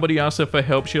 Anytime somebody asks her for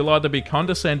help, she'll either be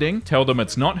condescending, tell them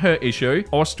it's not her issue,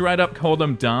 or straight up call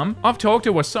them dumb. I've talked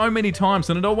to her so many times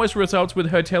and it always results with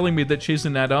her telling me that she's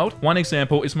an adult. One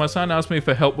example is my son asked me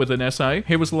for help with an essay.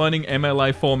 He was learning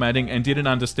MLA formatting and didn't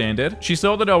understand it. She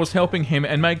saw that I was helping him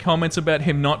and made comments about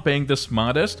him not being the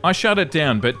smartest. I shut it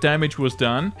down, but damage was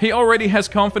done. He already has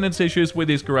confidence issues with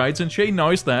his grades and she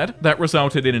knows that. That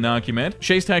resulted in an argument.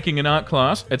 She's taking an art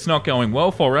class. It's not going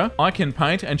well for her. I can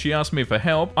paint and she asked me for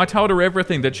help. I told her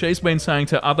everything that she's been saying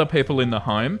to other people in the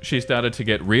home. She started to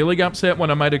get really upset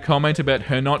when I made a comment about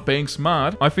her not being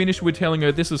smart. I finished with telling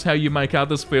her this is how you make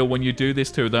others feel when you do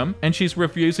this to them, and she's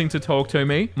refusing to talk to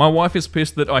me. My wife is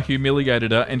pissed that I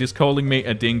humiliated her and is calling me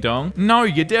a ding-dong. No,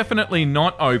 you're definitely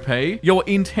not, OP. Your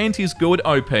intent is good,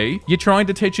 OP. You're trying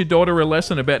to teach your daughter a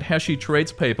lesson about how she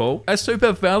treats people. A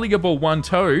super valuable one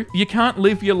too. You can't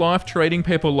live your life treating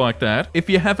people like that. If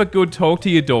you have a good talk to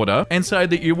your daughter and say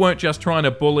that you weren't just trying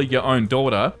to bully your own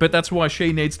daughter, but that's why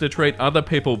she needs to treat other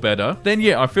people better, then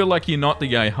yeah, I feel like you're not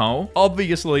the a-hole.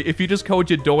 Obviously, if you just called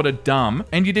your daughter dumb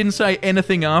and you didn't say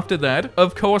anything after that,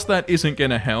 of course that isn't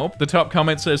gonna help. The top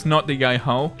comment says, not the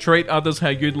a-hole. Treat others how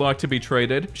you'd like to be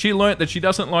treated. She learnt that she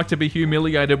doesn't like to be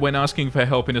humiliated when asking for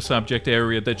help in a subject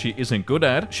area that she isn't good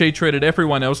at. She treated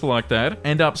everyone else like that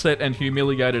and upset and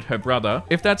humiliated her brother.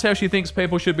 If that's how she thinks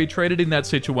people should be treated in that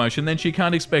situation, then she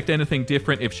can't expect anything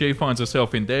different if she finds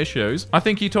herself in their shoes. I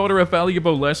think you taught her a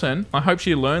valuable lesson. I hope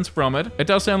she learns from it. It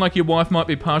does sound like your wife might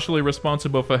be partially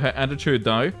responsible for her attitude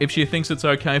though, if she thinks it's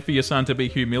okay for your son to be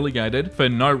humiliated for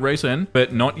no reason,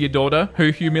 but not your daughter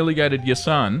who humiliated your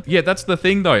son. Yeah, that's the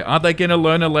thing though. Are they gonna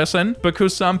learn a lesson?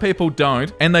 Because some people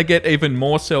don't, and they get even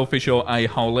more selfish or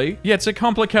a-holy. Yeah, it's a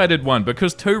complicated one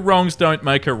because two wrongs don't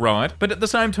make a right, but at the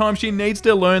same time, she needs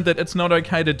to learn that it's not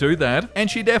okay to do that, and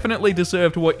she definitely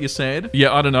deserved what you said.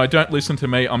 Yeah, I don't know. Don't listen to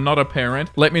me. I'm not a parent.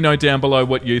 Let me know down below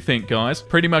what you think, guys.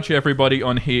 Pretty much everybody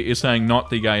on here is saying not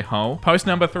the a-hole. Post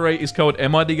number 3 is called,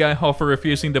 am I the a-hole for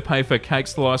refusing to pay for cake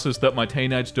slices that my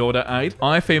teenage daughter ate?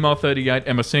 I, female 38,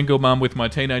 am a single mum with my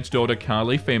teenage daughter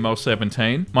Carly, female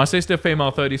 17. My sister,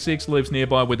 female 36, lives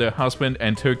nearby with her husband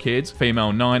and 2 kids,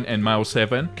 female 9 and male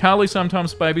 7. Carly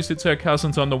sometimes babysits her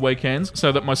cousins on the weekends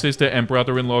so that my sister and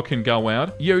brother-in-law can go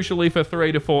out, usually for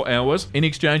 3 to 4 hours. In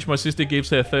exchange, my sister gives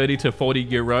her 30 to 40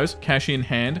 euros, cash in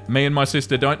hand. Me and my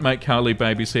sister don't make Carly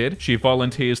babysit. She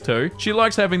volunteers too. She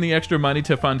likes having the extra money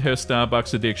to fund her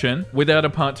Starbucks addiction without a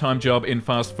part-time job in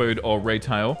fast food or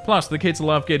retail. Plus, the kids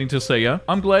love getting to see her.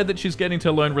 I'm glad that she's getting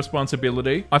to learn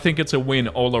responsibility. I think it's a win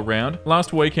all around.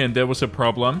 Last weekend, there was a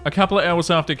problem. A couple of hours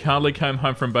after Carly came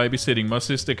home from babysitting, my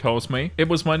sister calls me. It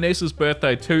was my niece's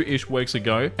birthday 2-ish weeks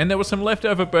ago, and there was some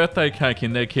leftover birthday cake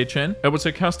in their kitchen. It was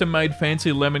a custom-made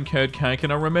fancy lemon curd cake,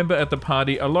 and I remember at the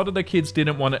party, a lot of the kids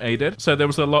didn't want to eat it, so there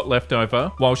was a lot left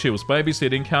over. While she was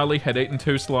babysitting, Carly had eaten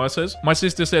 2 slices. My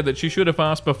sister said that she should have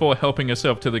asked before helping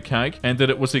herself to the cake, and that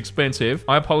it was expensive.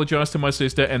 I apologized to my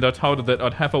sister, and I told her that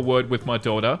I'd have a word with my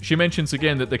daughter. She mentions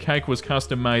again that the cake was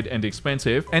custom-made and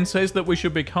expensive, and says that we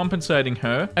should be compensating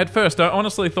her. At first, I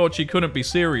honestly thought she couldn't be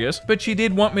serious, but she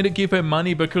did want me to give her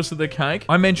money because of the cake.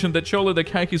 I mentioned that surely the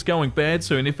cake is going bad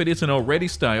soon if it isn't already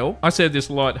stale. I said this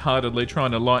light-heartedly,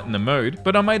 trying to lighten the mood,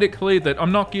 but I made it clear that that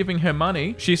I'm not giving her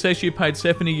money. She says she paid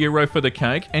 €70 for the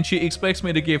cake and she expects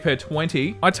me to give her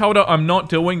 20. I told her I'm not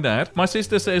doing that. My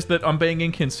sister says that I'm being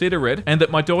inconsiderate and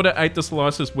that my daughter ate the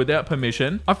slices without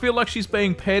permission. I feel like she's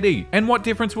being petty. And what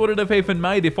difference would it have even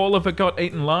made if all of it got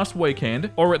eaten last weekend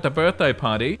or at the birthday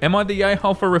party? Am I the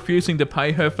a-hole for refusing to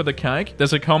pay her for the cake?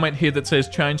 There's a comment here that says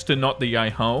change to not the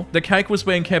a-hole. The cake was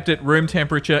being kept at room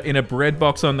temperature in a bread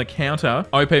box on the counter.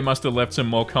 OP must have left some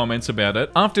more comments about it.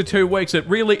 After 2 weeks, it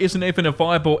really isn't even a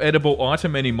viable edible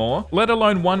item anymore, let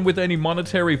alone one with any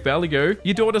monetary value.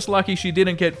 Your daughter's lucky she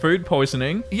didn't get food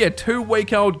poisoning. Yeah,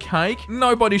 2-week-old cake?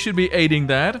 Nobody should be eating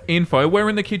that. Info, where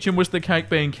in the kitchen was the cake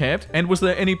being kept? And was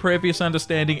there any previous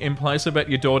understanding in place about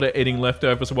your daughter eating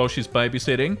leftovers while she's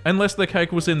babysitting? Unless the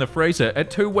cake was in the freezer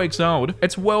at 2 weeks old,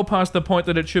 it's well past the point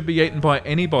that it should be eaten by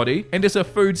anybody and is a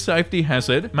food safety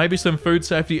hazard. Maybe some food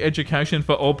safety education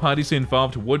for all parties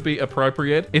involved would be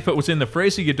appropriate. If it was in the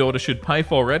freezer, your daughter should pay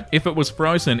for it. If it was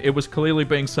frozen, it was clearly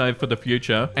being saved for the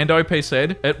future. And OP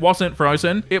said, it wasn't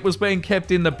frozen, it was being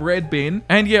kept in the bread bin.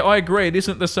 And yeah, I agree, it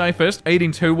isn't the safest.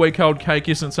 Eating 2-week-old cake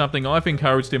isn't something I've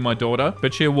encouraged in my daughter,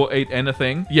 but she will eat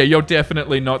anything. Yeah, you're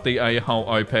definitely not the a-hole,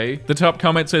 OP. The top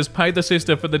comment says, pay the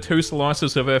sister for the 2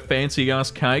 slices of her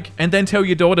fancy-ass cake, and then tell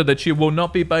your daughter that she will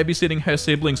not be babysitting her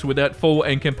siblings without full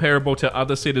and comparable to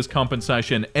other sitters'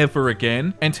 compensation ever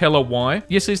again, and tell her why.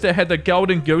 Your sister had the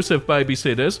golden goose of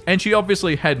babysitters, and she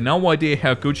obviously had no idea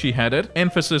how good she had it.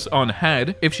 Emphasis on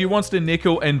had. If she wants to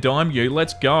nickel and dime you,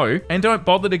 let's go. And don't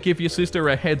bother to give your sister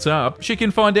a heads up. She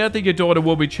can find out that your daughter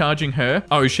will be charging her,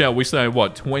 oh, shall we say,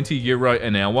 what, €20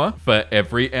 an hour for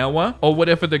every hour? Or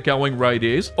whatever the going rate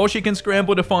is. Or she can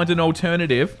scramble to find an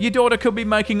alternative. Your daughter could be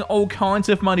making all kinds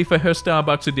of money for her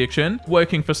Starbucks addiction,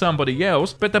 working for somebody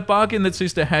else, but the bargain that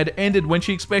sister had ended when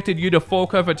she expected you to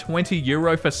fork over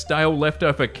 €20 for stale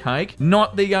leftover cake.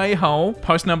 Not the a-hole.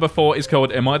 Post number 4 is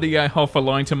called, am I the a-hole for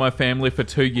lying to my family for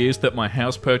 2 years that my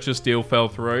house purchase deal fell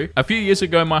through? A few years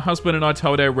ago, my husband and I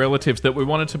told our relatives that we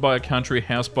wanted to buy a country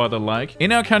house by the lake.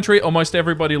 In our country, almost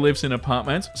everybody lives in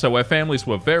apartments, so our families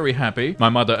were very happy. My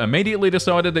mother immediately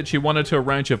decided that she wanted to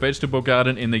arrange a vegetable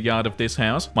garden in the yard of this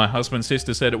house. My husband's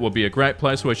sister said it would be a great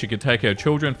place where she could take her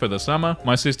children for the summer.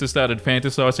 My sister started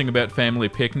fantasizing about family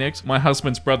picnics. My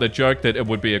husband's brother joked that it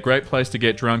would be a great place to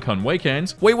get drunk on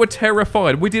weekends. We were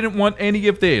terrified. We didn't want any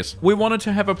of this. We wanted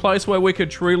to have a place where we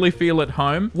could truly feel at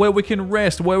home, where we can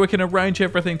rest, where we can arrange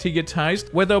everything to your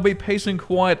taste, where there'll be peace and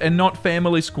quiet and not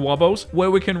family squabbles,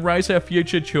 where we can raise our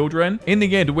future children. In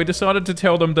the end, we decided to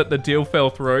tell them that the deal fell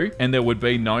through and there would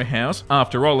be no house.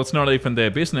 After all, it's not even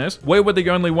their business. We were the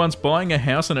only ones buying a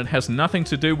house and it has nothing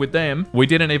to do with them. We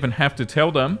didn't even have to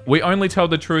tell them. We only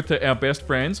told the truth to our best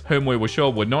friends, whom we were sure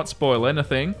would not spoil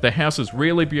anything. The house is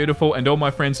really beautiful and all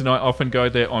my friends and I often go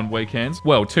there on weekends.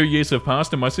 Well, 2 years have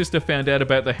passed and my sister found out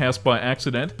about the house by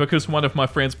accident because one of my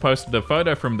friends posted a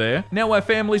photo from there. Now our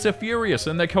families are furious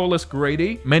and they call us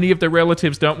greedy. Many of the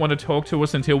relatives don't want to talk to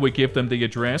us until we give them the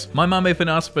address. My mum even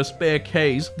asked for spare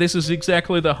keys. This is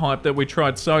exactly the hype that we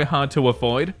tried so hard to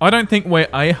avoid. I don't think we're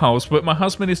a-holes, but my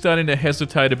husband is starting to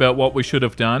hesitate about what we should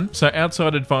have done, so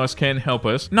outside advice can help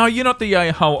us. No, you're not the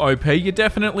a-hole, OP. You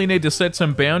definitely need to set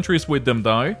some boundaries with them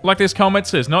though. Like this comment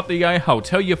says, not the a-hole.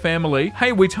 Tell your family,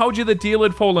 hey, we told you the deal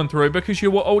had fallen through because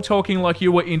you were all talking like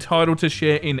you were entitled to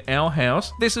share in our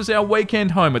house. This is our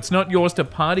weekend home. It's not yours to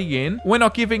party in. We're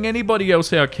not giving anybody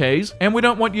else our keys, and we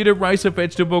don't want you to raise a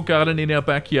vegetable garden in our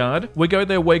backyard. We go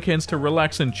there weekends to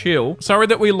relax and chill. Sorry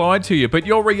that we lied to you, but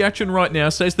your reaction right now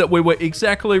says that we were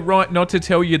exactly right not to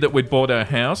tell you that we'd bought our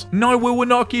house. No, we will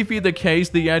not give you the keys,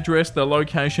 the address, the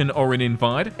location, or an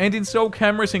invite, and install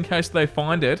cameras in case they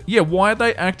find it. Yeah, why are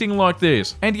they acting like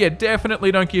this? And yeah,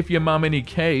 definitely don't give your mum any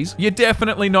keys. You're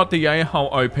definitely not the a-hole,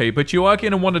 OP, but you are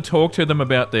going to want to talk to them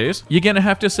about this. You're going to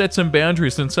have to set some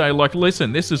boundaries and say, like,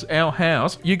 listen, this is our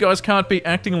house. You guys can't be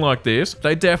acting like this.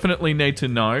 They definitely need to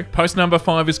know. Post number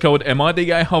 5 is called, am I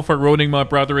the a-hole for ruining my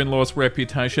brother-in-law's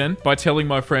reputation by telling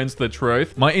my friends the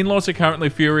truth? My in-laws are currently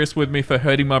furious with me for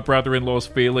hurting my brother-in-law's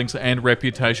feelings and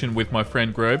reputation with my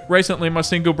friend group. Recently, my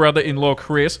single brother-in-law,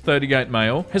 Chris, 38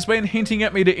 male, has been hinting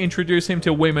at me to introduce him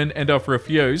to women and I've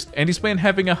refused, and he's been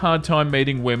having a hard time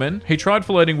meeting women. He tried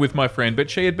flirting with my friend, but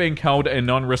she had been cold and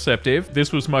non-receptive.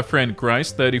 This was my friend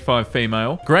Grace, 35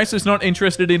 female. Grace is not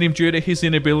interested in him due to his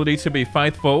inability to be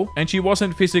faithful, and she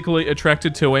wasn't physically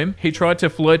attracted to him. He tried to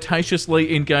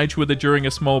flirtatiously engage with her during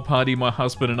a small party my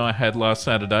husband and I had last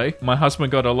Saturday. My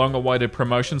husband got a long-awaited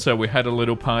promotion, so we had a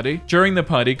little party. During the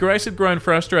party, Grace had grown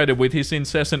frustrated with his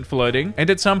incessant flirting, and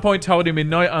at some point told him in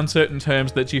no uncertain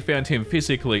terms that she found him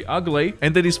physically ugly,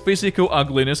 and that his physical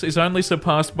ugliness is only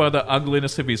surpassed by the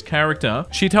ugliness of his character.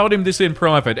 She told him this in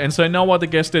private, and so no other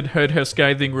guest had heard her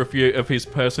scathing review of his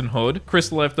personhood,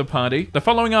 Chris left the party. The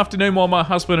following afternoon, while my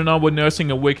husband and I were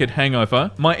nursing a wicked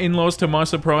hangover, my in-laws, to my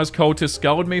surprise, called to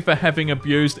scold me for having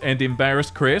abused and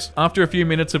embarrassed Chris. After a few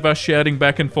minutes of us shouting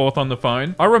back and forth on the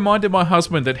phone, I reminded my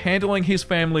husband that handling his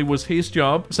family was his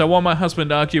job, so while my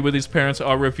husband argued with his parents,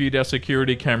 I reviewed our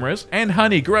security cameras. And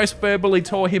honey, Grace verbally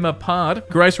tore him apart.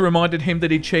 Grace reminded him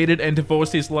that he cheated and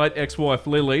divorced his late ex-wife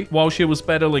Lily while she was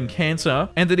battling cancer,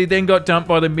 and that he then got dumped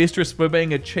by the mistress for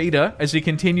being a cheater as he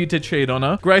continued to cheat on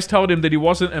her. Grace told him that he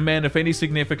wasn't a man of any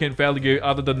significant value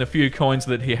other than the few coins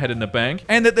that he had in the bank,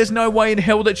 and that there's no way in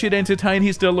hell that she'd entertain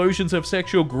his delusions of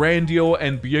sexual grandeur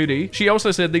and beauty. She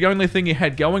also said the only thing he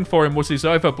had going for him was his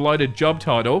over-bloated job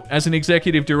title as an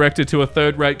executive director to a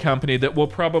third-rate company that will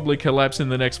probably collapse in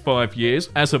the next 5 years.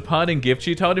 As a parting gift,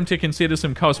 she told him to consider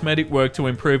some cosmetic work to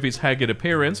improve his haggard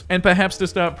appearance, and perhaps to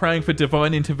start praying for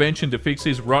divine intervention to fix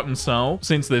his rotten soul,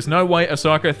 since there's no way a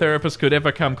psychotherapist could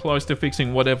ever come close to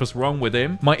fixing whatever's wrong with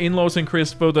him. My in-laws and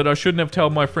Chris feel that I shouldn't have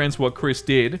told my friends what Chris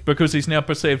did, because he's now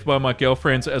perceived by my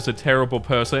girlfriends as a terrible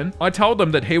person. I told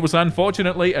them that he was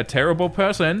unfortunately a terrible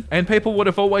person, and people would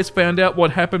have always found out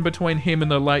what happened between him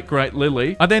and the late great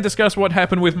Lily. I then discussed what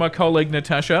happened with my colleague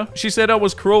Natasha. She said I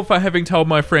was cruel for having told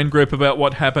my friend group about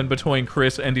what happened between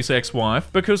Chris and his ex-wife,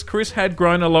 because Chris had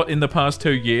grown a lot in the past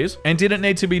 2 years and didn't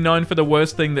need to be known for the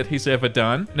worst thing that he's ever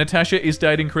done. Natasha is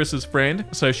dating Chris's friend,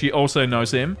 so she also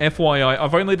knows him. FYI,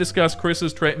 I've only discussed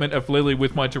Chris's treatment of Lily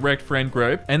with my direct friend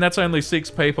group, and that's only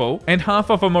 6 people, and half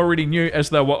of them already knew as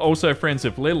they were also friends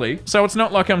of Lily, so it's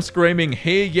not like I'm screaming,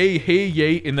 hear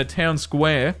ye, in the town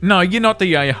square. No, you're not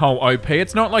the a-hole, OP.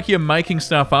 It's not like you're making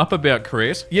stuff up about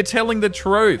Chris. You're telling the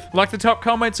truth. Like the top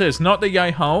comment says, not the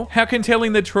a-hole. How can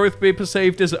telling the truth be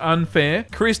perceived as unfair?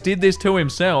 Chris did this to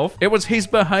himself. It was his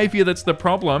behavior that's the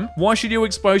problem. Why should you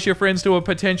expose your friends to a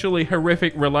potentially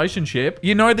horrific relationship?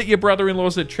 You know that your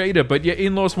brother-in-law's a cheater, but your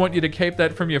in-laws want you to keep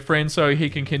that from your friend so he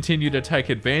can continue to take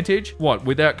advantage? What,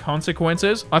 without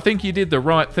consequences? I think you did the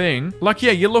right thing. Like,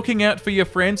 yeah, you're looking out for your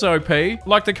friends, OP.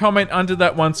 Like the comment under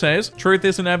that one says, truth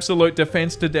is an absolute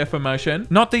defense to defamation.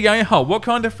 Not the a-hole. What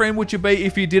kind of friend would you be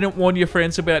if you didn't warn your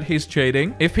friends about his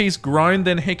cheating? If he's grown,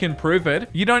 then he can prove it.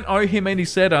 You don't owe him any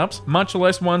setups, much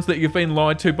less ones that you've been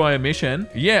lied to by omission.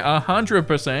 Yeah,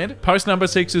 100%. Post number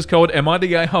 6 is called, am I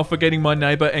the a-hole for getting my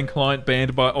neighbor and client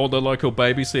banned by all the local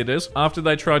babysitters after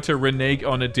they tried to renege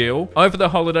on a deal? Over the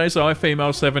holidays, I,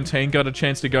 female 17, got a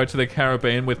chance to go to the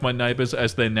Caribbean with my neighbors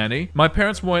as their nanny. My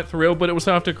parents weren't thrilled, but it was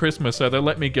after Christmas, so they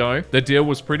let me go. The deal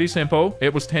was pretty simple.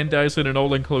 It was 10 days at an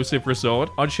all-inclusive resort.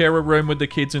 I'd share a room with the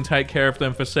kids and take care of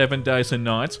them for 7 days and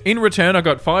nights. In return, I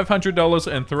got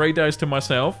 $500 and 3 days to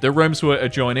myself. The rooms were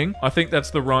adjoining. I think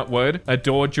that's the right word. A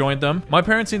door joined them. My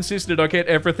parents insisted I get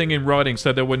everything in writing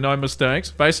so there were no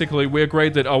mistakes. Basically, we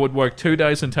agreed that I would work 2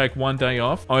 days and take 1 day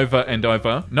off, over and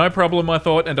over. No problem, I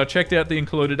thought, and I checked out the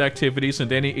included activities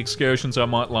and any excursions I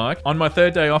might like. On my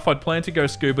 3rd day off, I'd planned to go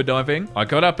scuba diving. I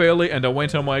got up early and I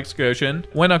went on my excursion.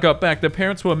 When I got back, the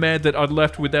parents were mad that I'd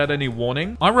left without any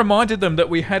warning. I reminded them that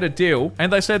we had a deal,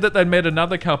 and they said that they'd met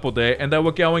another couple there and they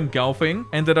were going golfing,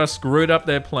 and that I screwed up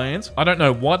their plans. I don't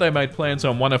know why they made plans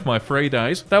on one of my free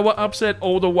days. They were upset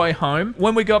all the way home.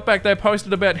 When we got back, they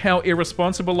posted about how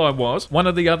irresponsible I was. One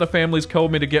of the other families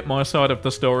called me to get my side of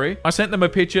the story. I sent them a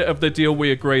picture of the deal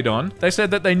we agreed on. They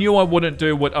said that they knew I wouldn't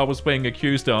do what I was being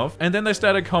accused of, and then they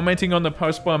started commenting on the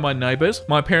post by my neighbors.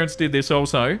 My parents did this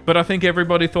also, but I think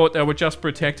everybody thought they were just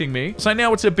protecting me. So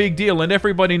now it's a big deal, and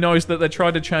everybody knows that they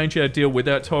tried to change our deal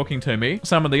without talking to me.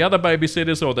 Some of the other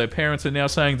babysitters or their parents are now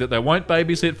saying that they won't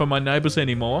babysit for my neighbors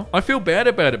anymore. I feel bad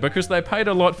about it because they paid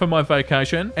a lot for my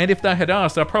vacation, and if they had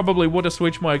asked, I probably would have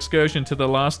switched my excursion to the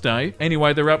last day.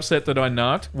 Anyway, they're upset that I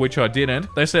narked, which I didn't.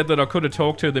 They said that I could have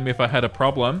talked to them if I had a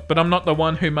problem, but I'm not the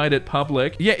one who made it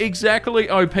public. Yeah, exactly,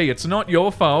 OP. It's not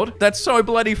your fault. That's so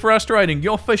bloody frustrating.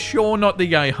 You're for sure not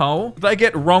the a-hole. They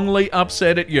get wrongly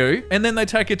upset at you, and then they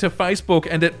take it to Facebook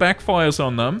and it backfires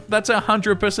on them. That's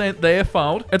 100% their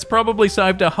fault. It's probably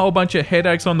saved a whole bunch of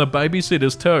headaches on the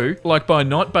babysitters too, like by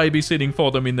not babysitting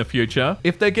for them in the future.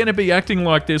 If they're gonna be acting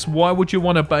like this, why would you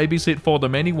want to babysit for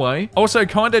them anyway? Also,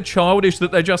 kinda childish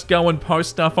that they just go and post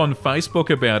stuff on Facebook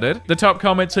about it. The top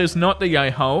comment says, not the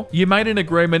a-hole. You made an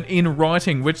agreement in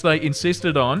writing, which they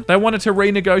insisted on. They wanted to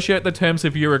renegotiate the terms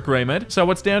of your agreement, so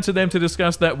it's down to them to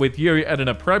discuss that with you at an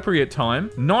appropriate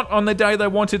time, not on the day they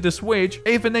wanted to switch.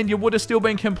 Even then, you would have still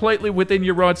been completely within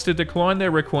your rights to decline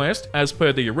their request, as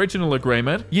per the original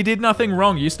agreement. You did nothing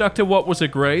wrong. You stuck to what was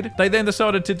agreed. They then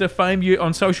decided to defame you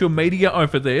on social media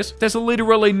over this. There's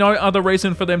literally no other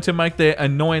reason for them to make their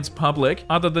annoyance public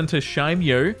other than to shame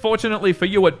you. Fortunately for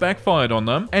you, it backfired on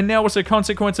them, and now as a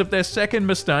consequence of their their second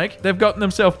mistake. They've gotten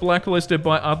themselves blacklisted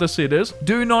by other sitters.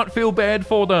 Do not feel bad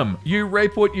for them. You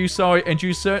reap what you sow, and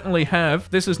you certainly have.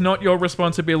 This is not your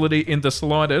responsibility in the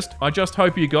slightest. I just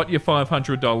hope you got your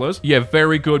 $500. Yeah,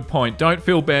 very good point. Don't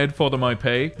feel bad for them, OP.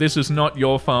 This is not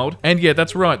your fault. And yeah,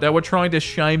 that's right. They were trying to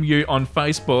shame you on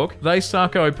Facebook. They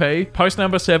suck, OP. Post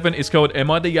number 7 is called,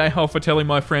 Am I the a-hole for telling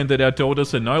my friend that our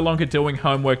daughters are no longer doing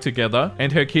homework together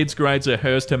and her kids' grades are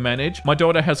hers to manage? My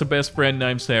daughter has a best friend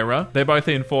named Sarah. They're both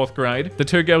in 4th grade. The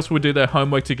two girls would do their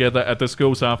homework together at the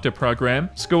school's after program.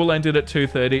 School ended at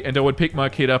 2:30 and I would pick my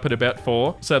kid up at about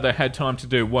 4, so they had time to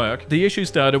do work. The issue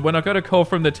started when I got a call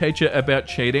from the teacher about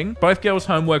cheating. Both girls'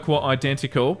 homework were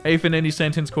identical. Even any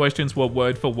sentence questions were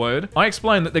word for word. I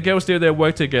explained that the girls do their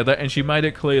work together and she made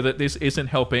it clear that this isn't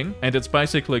helping and it's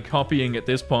basically copying at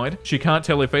this point. She can't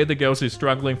tell if either girls is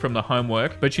struggling from the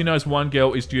homework, but she knows one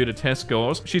girl is due to test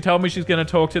scores. She told me she's going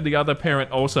to talk to the other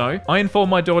parent also. I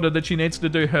informed my daughter that she needs to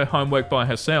do her homework by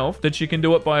herself, that she can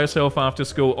do it by herself after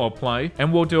school or play,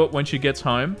 and we'll do it when she gets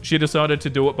home. She decided to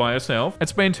do it by herself.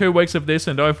 It's been 2 weeks of this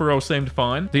and overall seemed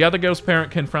fine. The other girl's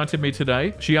parent confronted me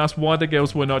today. She asked why the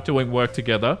girls were not doing work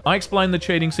together. I explained the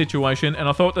cheating situation and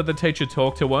I thought that the teacher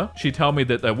talked to her. She told me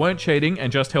that they weren't cheating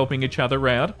and just helping each other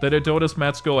out, that her daughter's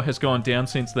math score has gone down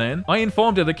since then. I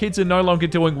informed her the kids are no longer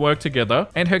doing work together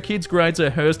and her kids' grades are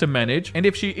hers to manage, and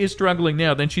if she is struggling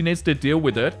now then she needs to deal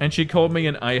with it, and she called me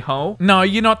an a-hole. No,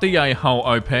 you're not the a-hole,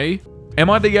 OP. Am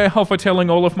I the a-hole for telling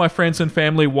all of my friends and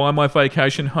family why my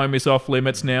vacation home is off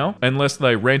limits now, unless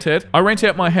they rent it? I rent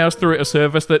out my house through a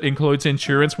service that includes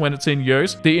insurance when it's in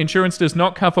use. The insurance does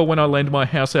not cover when I lend my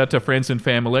house out to friends and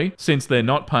family, since they're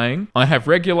not paying. I have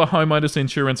regular homeowners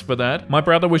insurance for that. My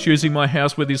brother was using my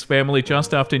house with his family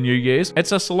just after New Year's.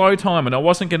 It's a slow time and I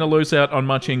wasn't going to lose out on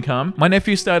much income. My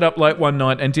nephew stayed up late one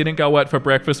night and didn't go out for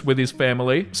breakfast with his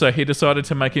family, so he decided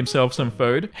to make himself some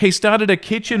food. He started a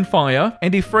kitchen fire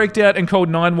and he freaked out and called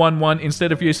 911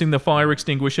 instead of using the fire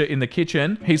extinguisher in the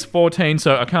kitchen. He's 14,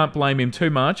 so I can't blame him too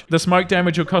much. The smoke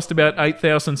damage will cost about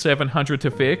 $8,700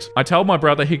 to fix. I told my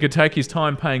brother he could take his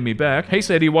time paying me back. He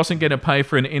said he wasn't going to pay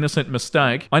for an innocent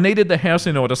mistake. I needed the house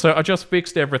in order, so I just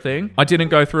fixed everything. I didn't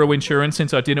go through insurance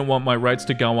since I didn't want my rates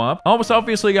to go up. I was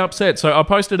obviously upset, so I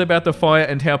posted about the fire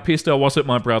and how pissed I was at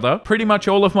my brother. Pretty much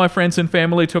all of my friends and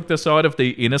family took the side of the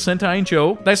innocent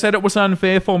angel. They said it was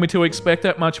unfair for me to expect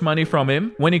that much money from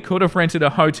him when he could have rented a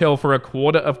hotel for a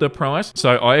quarter of the price,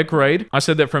 so I agreed. I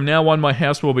said that from now on my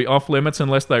house will be off limits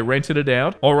unless they rented it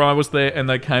out or I was there and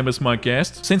they came as my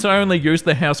guest. Since I only use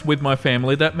the house with my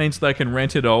family, that means they can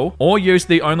rent it all or use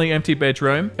the only empty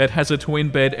bedroom. It has a twin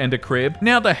bed and a crib.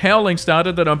 Now the howling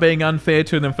started that I'm being unfair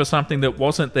to them for something that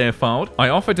wasn't their fault. I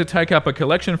offered to take up a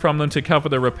collection from them to cover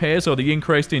the repairs or the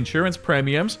increased insurance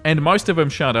premiums, and most of them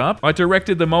shut up. I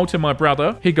directed them all to my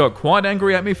brother. He got quite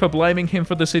angry at me for blaming him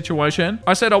for the situation.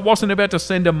 I said I wasn't about to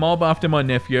send a mob after my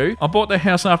nephew. I bought the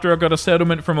house after I got a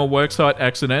settlement from a worksite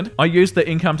accident. I used the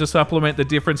income to supplement the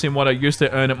difference in what I used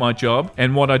to earn at my job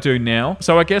and what I do now.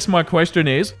 So I guess my question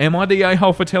is, am I the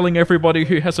a-hole for telling everybody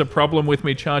who has a problem with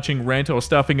me charging rent or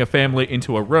stuffing a family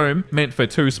into a room meant for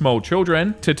 2 small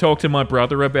children to talk to my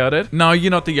brother about it? No,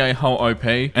 you're not the a-hole, OP.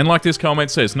 And like this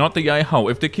comment says, not the a-hole.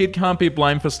 If the kid can't be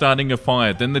blamed for starting a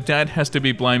fire, then the dad has to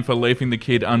be blamed for leaving the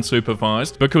kid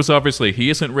unsupervised, because obviously he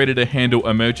isn't ready to handle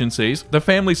emergencies. The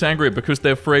family's angry because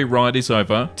their free ride is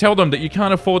over. Tell them that you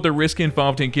can't afford the risk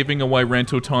involved in giving away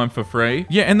rental time for free.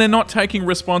 Yeah, and they're not taking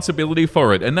responsibility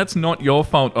for it, and that's not your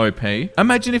fault, OP.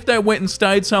 Imagine if they went and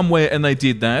stayed somewhere and they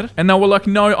did that, and they were like,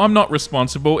 no, I'm not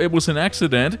responsible, it was an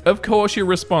accident. Of course you're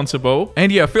responsible.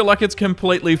 And yeah, I feel like it's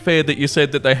completely fair that you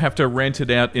said that they have to rent it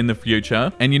out in the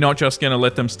future, and you're not just gonna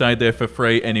let them stay there for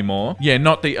free anymore. Yeah,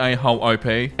 not the a-hole, OP.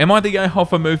 Am I the a-hole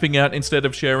for moving out instead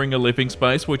of sharing a living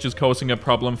space, which is causing a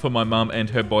problem for my mum and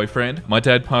her boyfriend? My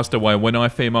dad passed away when I,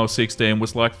 female 16,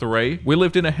 was like 3. We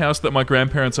lived in a house that my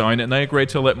grandparents own, and they agreed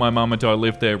to let my mum and I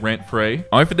live there rent-free.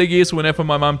 Over the years, whenever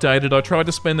my mum dated, I tried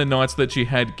to spend the nights that she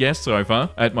had guests over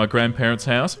at my grandparents'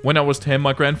 house. When I was 10,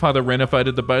 my grandfather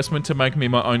renovated the basement to make me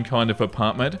my own kind of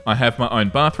apartment. I have my own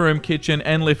bathroom, kitchen,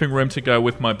 and living room to go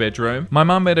with my bedroom. My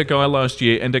mum met a guy last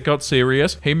year and it got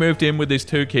serious. He moved in with his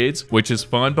 2 kids, which is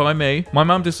fine by me. My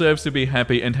mum deserves to be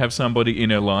happy and have somebody in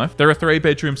her life. There are 3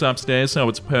 bedrooms bedrooms upstairs, so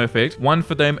it's perfect. One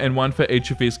for them and one for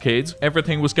each of his kids.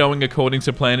 Everything was going according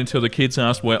to plan until the kids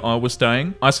asked where I was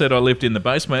staying. I said I lived in the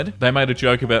basement. They made a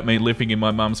joke about me living in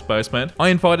my mum's basement. I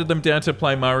invited them down to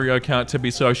play Mario Kart to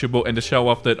be sociable and to show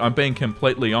off that I'm being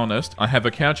completely honest. I have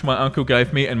a couch my uncle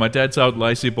gave me and my dad's old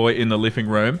lazy boy in the living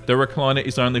room. The recliner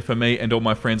is only for me and all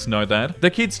my friends know that. The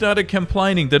kids started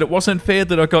complaining that it wasn't fair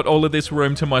that I got all of this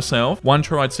room to myself. One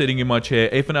tried sitting in my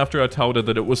chair even after I told her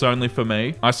that it was only for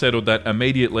me. I settled that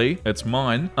immediately. It's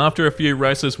mine. After a few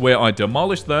races where I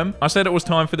demolished them, I said it was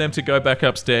time for them to go back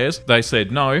upstairs. They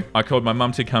said no. I called my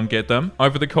mum to come get them.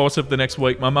 Over the course of the next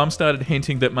week, my mum started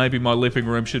hinting that maybe my living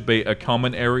room should be a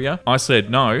common area. I said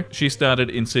no. She started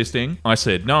insisting. I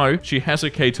said no. She has a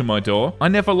key to my door. I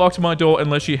never locked my door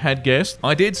unless she had guests.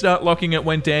 I did start locking it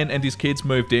when Dan and his kids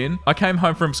moved in. I came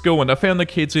home from school and I found the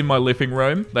kids in my living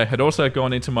room. They had also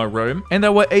gone into my room and they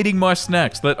were eating my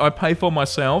snacks that I pay for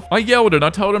myself. I yelled and I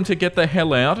told them to get the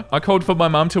hell out. I called for my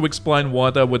mum to explain why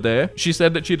they were there. She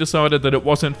said that she decided that it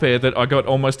wasn't fair that I got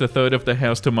almost a third of the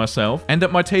house to myself and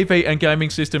that my TV and gaming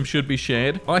system should be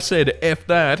shared. I said F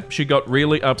that. She got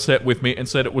really upset with me and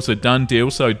said it was a done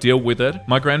deal, so deal with it.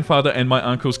 My grandfather and my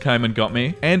uncles came and got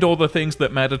me and all the things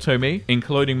that matter to me,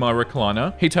 including my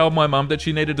recliner. He told my mum that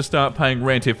she needed to start paying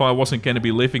rent if I wasn't going to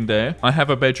be living there. I have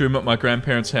a bedroom at my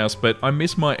grandparents' house, but I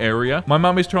miss my area. My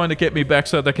mum is trying to get me back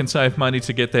so they can save money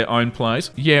to get their own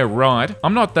place. Yeah, right.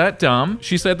 I'm not that dumb.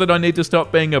 She said that I need to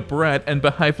stop being a brat and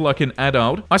behave like an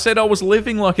adult. I said I was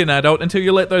living like an adult until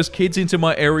you let those kids into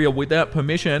my area without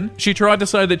permission. She tried to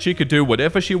say that she could do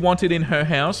whatever she wanted in her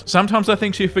house. Sometimes I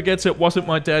think she forgets it wasn't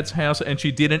my dad's house and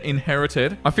she didn't inherit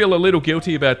it. I feel a little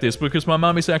guilty about this because my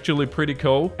mum is actually pretty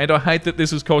cool and I hate that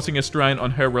this is causing a strain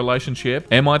on her relationship.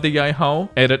 Am I the a-hole?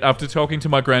 Edit, after talking to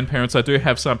my grandparents, I do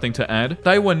have something to add.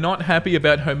 They were not happy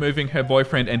about her moving her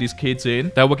boyfriend and his kids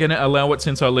in. They were going to allow it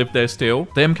since I lived there still.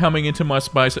 Them coming into my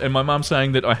space and my mum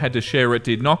saying that I had to share it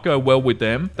did not go well with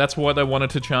them. That's why they wanted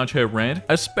to charge her rent,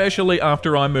 especially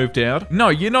after I moved out. No,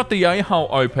 you're not the a-hole,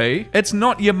 OP. It's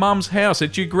not your mum's house.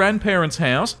 It's your grandparents'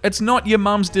 house. It's not your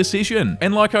mum's decision.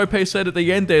 And like OP said at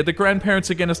the end there, the grandparents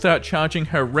are going to start charging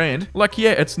her rent. Like,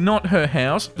 yeah, it's not her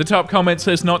house. The top comment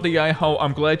says, not the a-hole,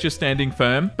 I'm glad you're standing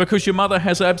firm, because your mother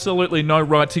has absolutely no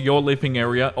right to your living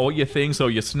area, or your things, or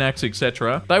your snacks,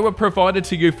 etc. They were provided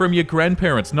to you from your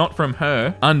grandparents, not from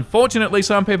her. Unfortunately,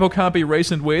 some people can't be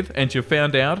reasoned with, and you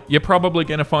found out. You're probably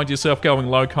going to find yourself going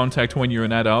low contact when you're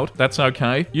an adult. That's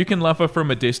okay. You can love her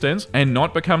from a distance, and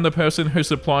not become the person who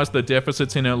supplies the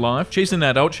deficits in her life. She's an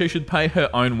adult, she should pay her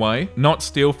own way, not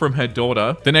steal from her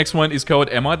daughter. The next one is called,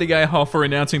 Am I the a-hole for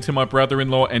announcing to my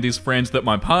brother-in-law and his friends that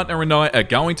my partner and I are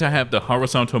going to have the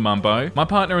horizontal mumbo? My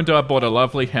partner and I bought a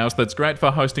lovely house that's great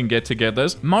for hosting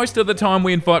get-togethers. Most of the time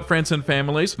we invite friends and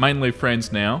families, mainly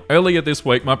friends now. Earlier this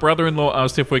week, my brother-in-law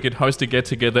asked if we could host a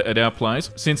get-together at our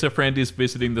place, since a friend is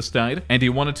visiting the state, and he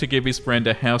wanted to give his friend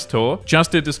a house tour.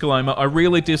 Just a disclaimer, I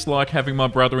really dislike having my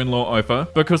brother-in-law over,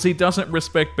 because he doesn't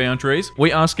respect boundaries.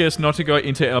 We ask guests not to go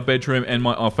into our bedroom and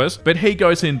my office, but he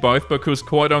goes in both because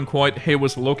quote-unquote he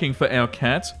was looking for our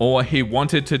cats, or he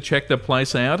wanted to check the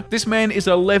place out. This man is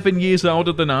 11 years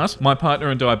older than us. My partner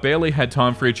and I barely had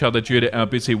time for each other due to our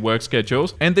busy work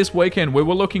schedules, and this weekend we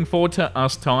were looking forward to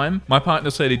us time. My partner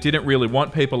said he didn't really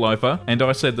want people over, and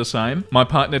I said the same. My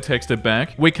partner texted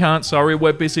back, we can't, sorry,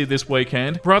 we're busy this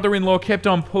weekend. Brother-in-law kept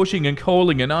on pushing and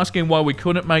calling and asking why we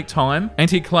couldn't make time, and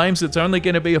he claims it's only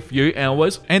going to be a few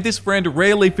hours, and this friend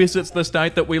rarely visits the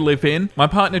state that we live in. My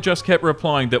partner just kept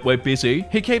replying that we're busy.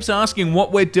 He keeps asking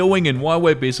what we're doing and why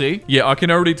we're busy. Yeah, I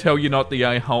can already tell you're not the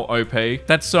a-hole, OP.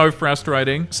 That's so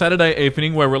frustrating. Saturday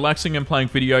evening, we're relaxing and playing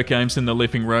video games in the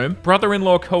living room.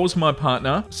 Brother-in-law calls my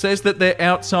partner, says that they're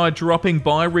outside dropping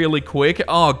by really quick.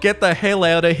 Oh, get the hell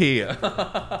out of here.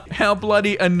 How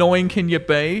bloody annoying can you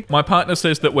be? My partner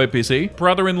says that we're busy.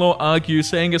 Brother-in-law argues,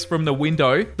 seeing us from the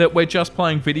window, that we're just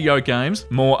playing video games.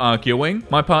 More arguing.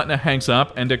 My partner hangs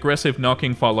up and aggressive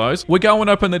knocking follows. We go and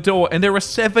open the door and there are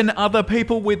 7 other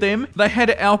people with him. They had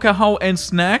alcohol and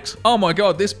snacks. Oh my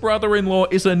god, this brother-in-law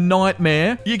is a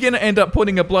nightmare. You're gonna end up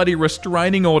putting a bloody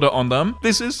restraining order on them.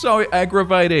 This is so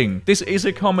aggravating. This is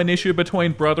a common issue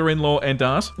between brother-in-law and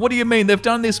us. What do you mean? They've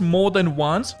done this more than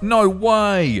once? No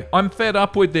way. I'm fed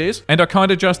up with this, and I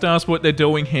kind of just asked what they're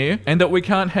doing here, and that we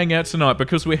can't hang out tonight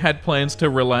because we had plans to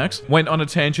relax. Went on a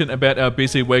tangent about our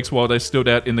busy weeks while they stood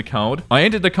out in the cold. I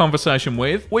ended the conversation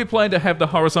with, we plan to have the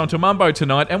horizontal mumbo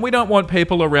tonight, and we don't want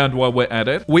people around while we're at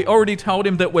it. We already told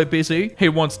him that we're busy. He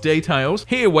wants details.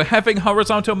 Here, we're having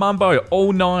horizontal mumbo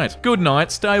all night. Good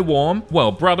night, stay warm.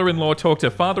 Well, brother-in-law talked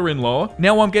to father-in-law.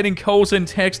 Now I'm getting calls and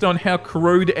text on how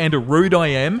crude and rude I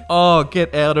am. Oh,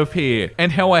 get out of here.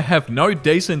 And how how I have no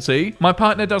decency. My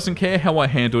partner doesn't care how I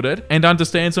handled it and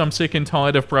understands I'm sick and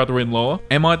tired of brother-in-law.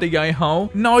 Am I the a-hole?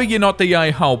 No, you're not the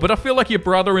a-hole, but I feel like your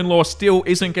brother-in-law still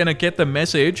isn't gonna get the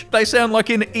message. They sound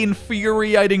like an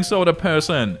infuriating sort of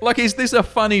person. Like, is this a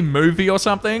funny movie or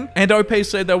something? And OP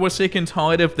said they were sick and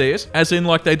tired of this, as in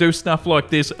like they do stuff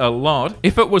like this a lot.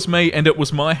 If it was me and it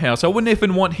was my house, I wouldn't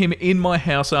even want him in my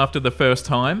house after the first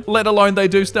time, let alone they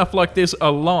do stuff like this a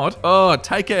lot. Oh,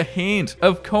 take a hint.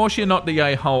 Of course you're not the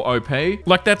a-hole, OP.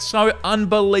 Like, that's so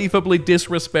unbelievably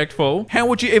disrespectful. How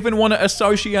would you even want to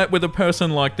associate with a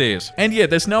person like this? And yeah,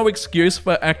 there's no excuse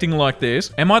for acting like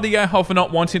this. Am I the a-hole for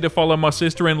not wanting to follow my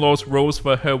sister-in-law's rules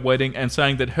for her wedding and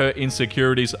saying that her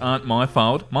insecurities aren't my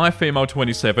fault? My female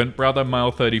 27, brother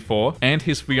male 34, and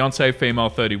his fiancée female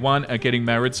 31 are getting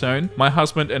married soon. My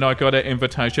husband and I got an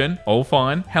invitation. All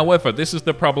fine. However, this is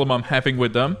the problem I'm having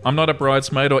with them. I'm not a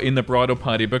bridesmaid or in the bridal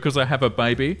party because I have a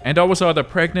baby, and I was either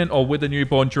pregnant or with a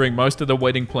newborn during most of the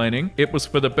wedding planning. It was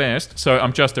for the best, so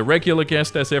I'm just a regular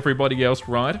guest as everybody else,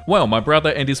 right? Well, my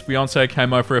brother and his fiancée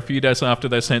came over a few days after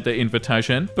they sent the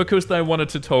invitation because they wanted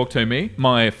to talk to me.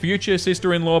 My future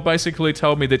sister-in-law basically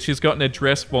told me that she's gotten a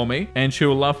dress for me and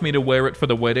she'll love me to wear it for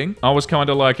the wedding. I was kind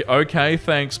of like, okay,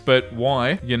 thanks, but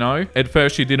why? You know? At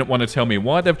first she didn't want to tell me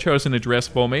why they've chosen a dress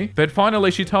for me, but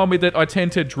finally she told me that I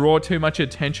tend to draw too much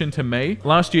attention to me.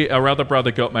 Last year our other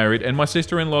brother got married and my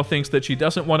sister-in-law thinks that she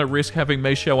doesn't want to risk having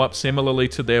me show up similarly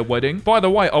to their wedding. By the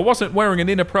way, I wasn't wearing an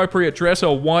inappropriate dress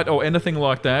or white or anything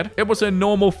like that. It was a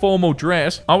normal formal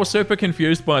dress. I was super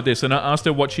confused by this and I asked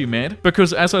her what she meant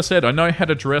because, as I said, I know how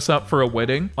to dress up for a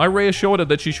wedding. I reassured her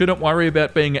that she shouldn't worry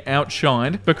about being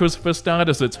outshined because, for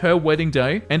starters, it's her wedding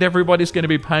day and everybody's going to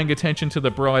be paying attention to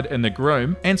the bride and the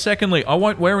groom. And secondly, I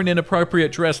won't wear an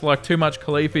inappropriate dress like too much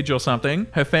cleavage or something.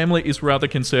 Her family is rather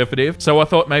conservative, so I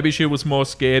thought maybe she was more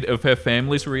scared of her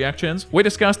family's reactions. We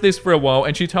discussed this for a while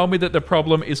and she told me that the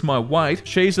problem is my weight.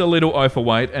 She's a little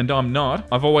overweight and I'm not.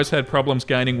 I've always had problems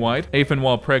gaining weight, even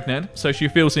while pregnant, so she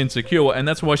feels insecure and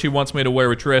that's why she wants me to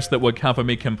wear a dress that would cover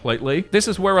me completely. This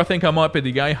is where I think I might be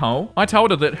the a-hole. I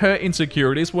told her that her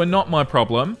insecurities were not my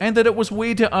problem and that it was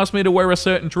weird to ask me to wear a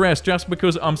certain dress just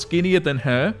because I'm skinnier than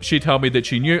her. She told me that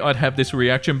she knew I'd have this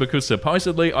reaction because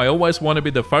supposedly I always want to be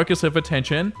the focus of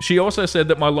attention. She also said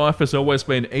that my life has always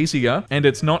been easier and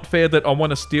it's not fair that I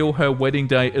want to steal her wedding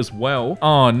day as well.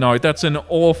 Oh no, that's an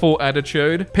awful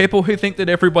attitude. People who think that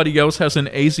everybody else has an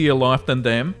easier life than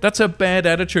them, that's a bad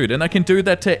attitude and I can do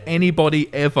that to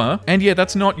anybody ever. And yeah,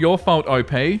 that's not your fault,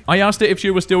 OP. I asked her if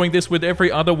she was doing this with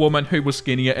every other woman who was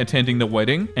skinnier attending the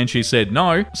wedding and she said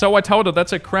no. So I told her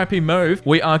that's a crappy move.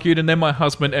 We argued and then my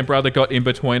husband and brother got in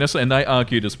between us and they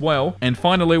argued as well. And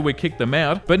finally we kicked them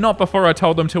out, but not before I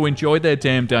told them to enjoy their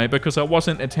damn day because I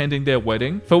wasn't attending their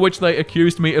wedding, for which they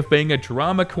accused me of being a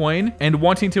drama queen and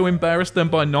wanting to embarrass them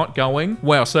by not going.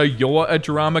 Wow, so you're a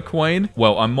drama queen?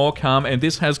 Well, I'm more calm and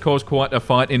this has caused quite a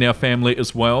fight in our family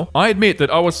as well. I admit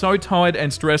that I was so tired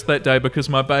and stressed that day because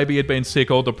my baby had been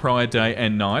sick all the prior day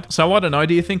and night. So I don't know,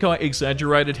 do you think I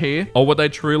exaggerated here? Or were they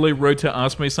truly rude to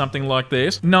ask me something like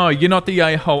this? No, you're not the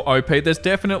a-hole, OP. There's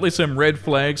definitely some red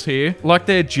flags here. Like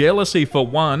their jealousy for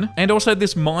one, and also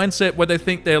this mindset where they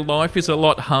think their life is a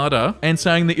lot harder and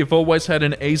saying that you've always had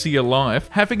an easier life.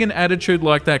 Having an attitude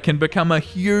like that can become a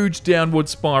huge downward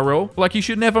spiral. Like, you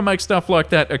should never make stuff like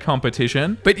that a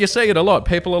competition. But you see it a lot.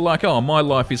 People are like, oh, my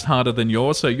life is harder than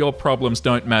yours, so your problems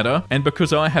don't matter. And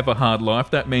because I have a hard life,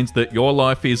 that means that your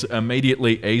life is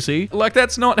immediately easy. Like,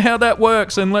 that's not how that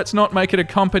works, and let's not make it a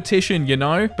competition, you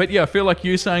know? But yeah, I feel like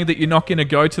you saying that you're not going to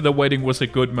go to the wedding was a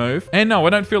good move. And no, I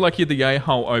don't feel like you're the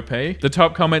a-hole, OP. The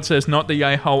top comment says not the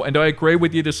a-hole, and I agree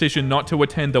with your decision not to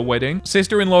attend the wedding.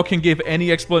 Sister-in-law can give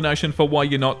any explanation for why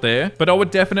you're not there, but I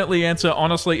would definitely answer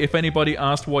honestly if anybody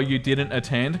asked why you didn't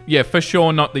attend. Yeah, for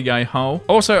sure not the a-hole.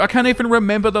 Also, I can't even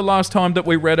remember the last time that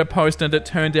we read a post and it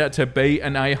turned out to be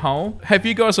an a-hole. Have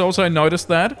you guys also noticed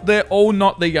that? They're all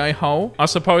not the a-hole. I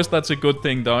suppose that's a good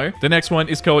thing though. The next one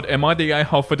is called, am I the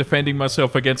a-hole for defending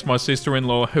myself against my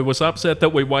sister-in-law who was upset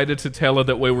that we waited to tell her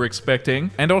that we were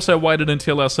expecting and also waited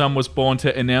until our son was born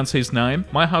to announce his name.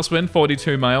 My husband,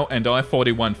 42 male, and I,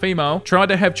 41 female, tried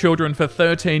to have children for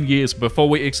 13 years before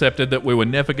we accepted that we were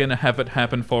never going to have it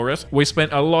happen for us. We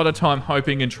spent a lot of time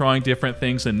hoping and trying different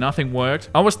things and nothing worked.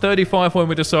 I was 35 when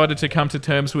we decided to come to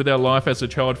terms with our life as a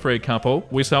child-free couple.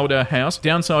 We sold our house,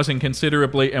 downsizing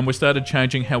considerably, and we started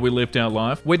changing how we lived our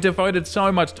life. We devoted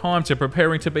so much time to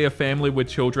preparing to be a family with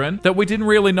children that we didn't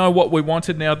really know what we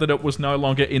wanted now that it was no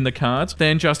longer in the cards.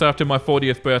 Then just after my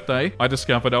 40th birthday, I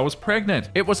discovered I was pregnant.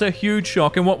 It was a huge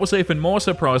shock, and what was even more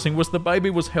surprising was the baby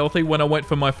was healthy when I went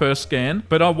for my first scan,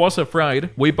 but I was afraid.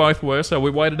 We both were, so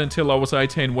we waited until I was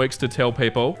 18 weeks to tell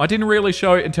people. I didn't really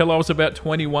show it until I was about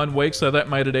 21 weeks, so that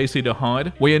made it easy to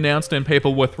hide. We announced and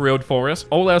people were thrilled for us.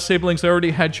 All our siblings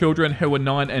already had children who were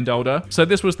 9 and older, so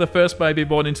this was the first baby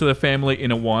born into the family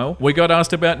in a while. We got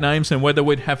asked about names and whether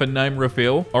we'd have a name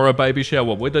reveal or a baby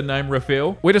shower with a name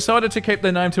reveal. We decided to keep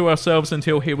the name to ourselves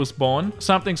until he was born,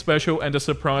 something special and a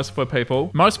surprise for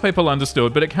people. Most people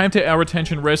understood, but it came to our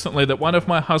attention recently that one of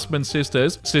my husband's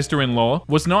sisters, sister-in-law,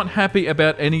 was not happy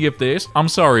about any of this. I'm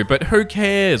sorry, but who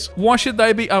cares? Why should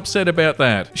they be upset about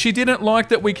that? She didn't like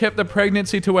that we kept the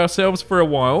pregnancy to ourselves for a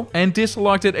while and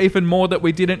disliked it even more that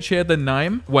we didn't share the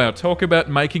name. Wow, talk about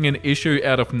making an issue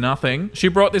out of nothing. She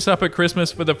brought this up at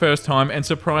Christmas for the first time and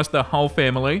surprised the whole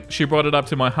family. She brought it up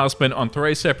to my husband on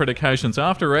 3 separate occasions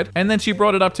after it, and then she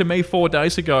brought it up to me 4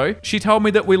 days ago. She told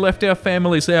me that we left our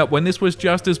families out when this was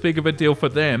just as big of a deal for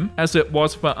them as it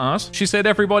was for us. She said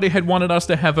everybody had wanted us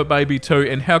to have a baby too,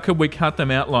 and how could we cut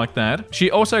them out like that?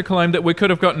 She also claimed that we could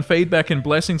have gotten feedback and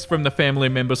blessings from the family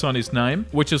members on his name,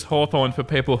 which is Hawthorne for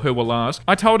people who will ask.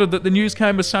 I told her that the news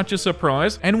came as such a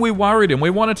surprise, and we worried and we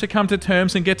wanted to come to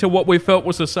terms and get to what we felt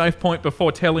was a safe point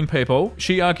before telling people.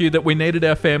 She argued that we needed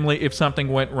our family if something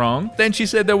went wrong. Then she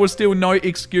said there was still no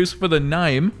excuse for the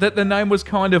name, that the name was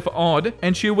kind of odd,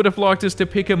 and she would have liked us to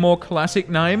pick a more classic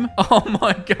name. Oh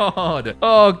my god.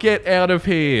 Oh, get out of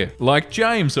here. Like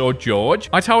James or George.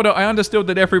 I told her I understood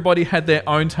that everybody had their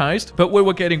own taste, but we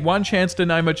were getting one chance to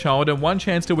name a child and one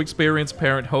chance to experience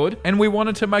parenthood, and we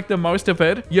wanted to make the most of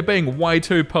it. You're being way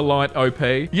too polite, OP.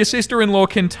 Your sister-in-law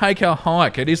can take a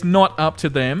hike. It is not up to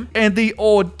them. And the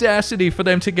audacity for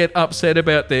them to get upset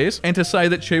about this and to say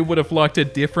that she would have liked a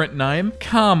different name.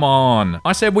 Come on.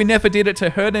 I said we never did it to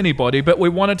hurt anybody, but we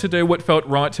wanted to do what felt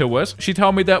right to us. She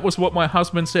told me that was what my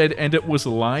husband said and it was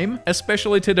lame,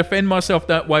 especially to defend myself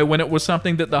that way when it was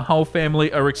something that the whole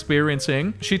family are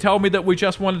experiencing. She told me that we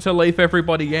just wanted to leave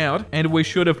everybody out and we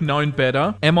should have known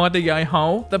better. Am I the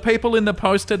a-hole? The people in the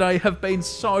post today have been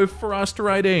so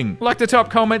frustrating. Like the top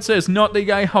comment says, not the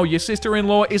a-hole. Your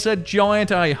sister-in-law is a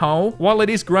giant a-hole. While it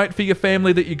is great for your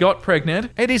family that you got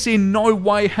pregnant, it is in no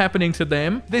way happening to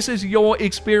them. This is your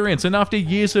experience, and after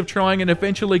years of trying and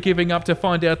eventually giving up to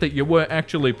find out that you were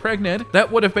actually pregnant,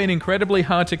 that would have been incredibly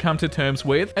hard to come to terms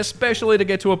with, especially to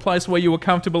get to a place where you were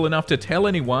comfortable enough to tell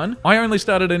anyone. I only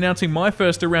started announcing my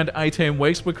first around 18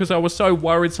 weeks because I was so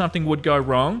worried something would go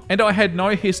wrong, and I had no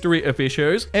history of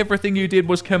issues. Everything you did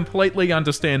was completely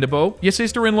understandable. Your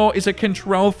sister-in-law is a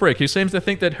control freak who seems to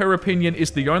think that her opinion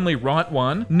is the only right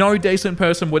one. No decent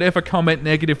person would ever comment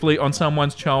negatively on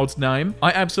someone's child's name.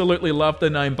 I absolutely love the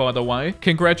name, by the way.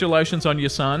 Congratulations on your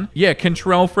son. Yeah,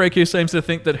 control freak who seems to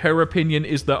think that her opinion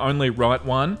is the only right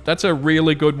one. That's a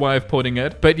really good way of putting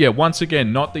it. But yeah, once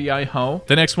again, not the a-hole.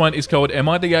 The next one is called, am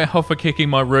I the a-hole for kicking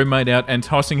my roommate out and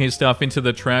tossing his stuff into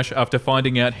the trash after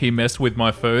finding out he messed with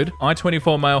my food? I,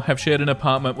 24 male, have shared an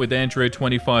apartment with Andrew,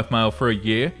 25 male, for a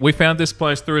year. We found this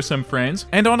place through some friends,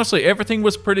 and honestly, everything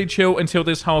was pretty chill until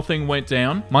this whole thing went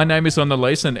down. My name is on the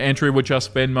lease and Andrew would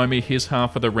just Venmo me his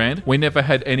half of the rent. We never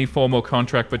had any formal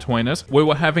contract between us. We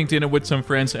were having dinner with some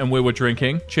friends and we were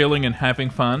drinking, chilling and having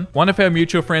fun. One of our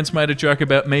mutual friends made a joke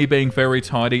about me being very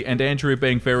tidy and Andrew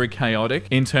being very chaotic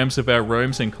in terms of our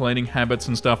rooms and cleaning habits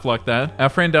and stuff like that. Our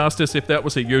friend asked us if that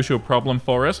was a usual problem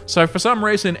for us. So for some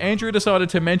reason, Andrew decided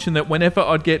to mention that whenever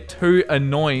I'd get too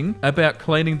annoying about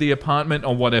cleaning the apartment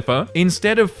or whatever,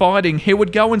 instead of fighting, he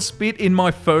would go and spit in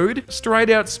my food. Straight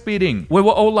out spitting. We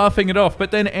were all laughing it off,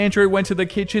 but then Andrew went to the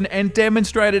kitchen and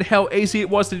demonstrated how easy it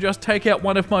was to just take out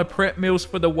one of my prep meals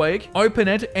for the week, open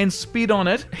it, and spit on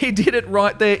it. He did it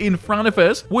right there in front of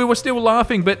us. We were still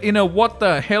laughing, but in a what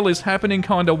the hell is happening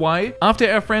kind of way. After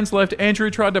our friends left, Andrew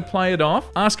tried to play it off,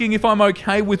 asking if I'm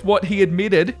okay with what he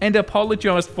admitted and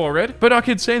apologized for it, but I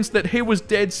could sense that he was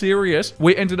dead serious.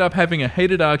 We ended up having a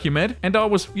heated argument, and I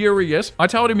was furious. I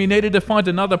told him he needed to find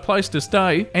another place to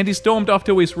stay, and he stormed off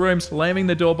to his room, slamming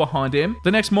the door behind him.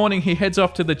 The next morning, he heads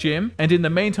off to the gym, and in the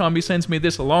meantime, he sends me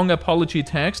this long apology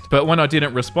text, but when I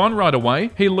didn't respond right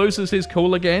away, he loses his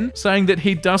cool again, saying that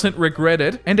he doesn't regret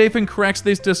it, and even cracks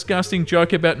this disgusting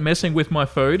joke about messing with my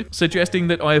food, suggesting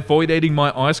that I avoid eating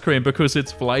my ice cream because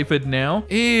it's flavored now.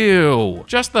 Ew.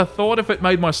 Just the thought of it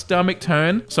made my stomach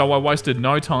turn, so I wasted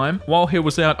no time. While he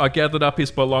was out, I gathered up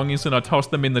his belongings and I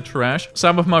tossed them in the trash.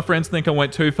 Some of my friends think I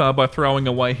went too far by throwing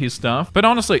away his stuff, but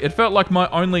honestly, it felt like my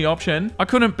only option. I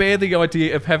couldn't bear the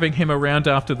idea of having him around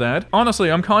after that.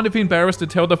 Honestly, I'm kind of embarrassed to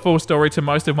tell the full story to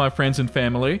most of my friends and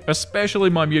family, especially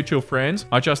my mutual friends.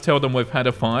 I just tell them we've had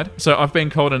a fight. So I've been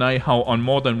called an a-hole on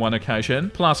more than one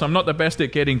occasion. Plus, I'm not the best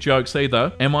at getting jokes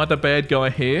either. Am I the bad guy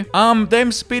here?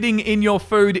 Them spitting in your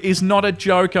food is not a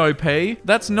joke, OP.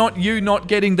 That's not you not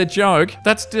getting the joke. joke.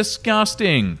 That's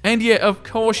disgusting. And yeah, of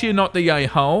course you're not the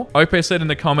a-hole. OP said in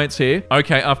the comments here,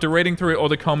 okay, after reading through all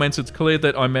the comments, it's clear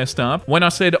that I messed up. When I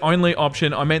said only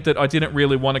option, I meant that I didn't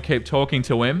really want to keep talking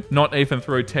to him, not even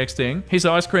through texting. His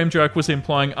ice cream joke was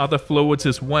implying other fluids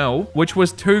as well, which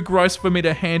was too gross for me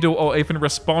to handle or even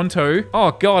respond to.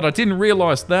 Oh god, I didn't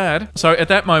realize that. So at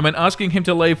that moment, asking him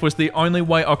to leave was the only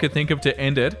way I could think of to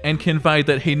end it and convey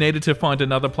that he needed to find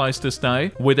another place to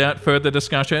stay without further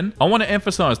discussion. I want to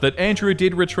emphasize that Andrew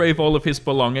did retrieve all of his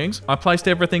belongings. I placed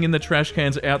everything in the trash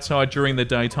cans outside during the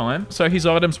daytime, so his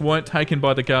items weren't taken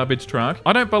by the garbage truck.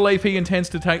 I don't believe he intends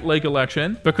to take legal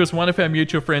action because one of our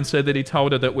mutual friends said that he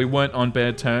told her that we weren't on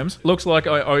bad terms. Looks like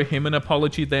I owe him an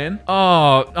apology then.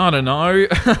 Oh, I don't know.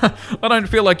 I don't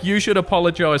feel like you should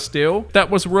apologize still. That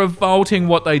was revolting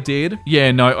what they did.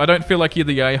 Yeah, no, I don't feel like you're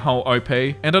the a-hole, OP,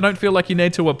 and I don't feel like you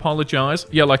need to apologize.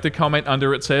 Yeah, like the comment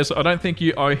under it says, I don't think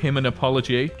you owe him an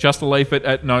apology. Just leave it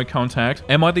at no contact.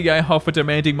 Am I the a-hole for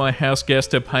demanding my house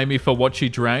guest to pay me for what she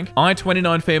drank? I,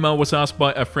 29 female, was asked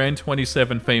by a friend,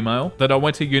 27 female, that I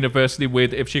went to university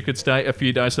with if she could stay a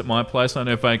few days at my place on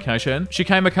her vacation. She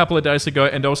came a couple of days ago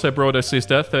and also brought her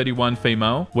sister, 31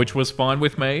 female, which was fine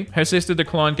with me. Her sister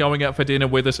declined going out for dinner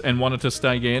with us and wanted to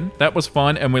stay in. That was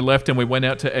fine, and we left and we went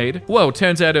out to eat. Well,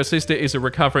 turns out her sister is a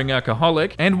recovering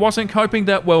alcoholic and wasn't coping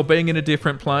that well being in a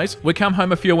different place. We come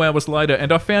home a few hours later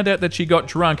and I found out that she got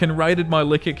drunk and raided my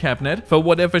liquor cabinet for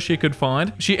whatever she could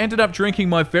find. She ended up drinking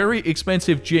my very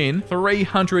expensive gin,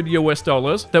 $300 US,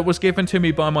 that was given to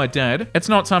me by my dad. It's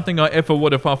not something I ever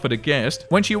would have offered a guest.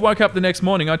 When she woke up the next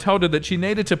morning, I told her that she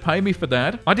needed to pay me for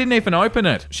that. I didn't even open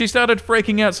it. She started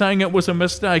freaking out saying it was a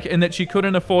mistake and that she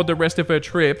couldn't afford the rest of her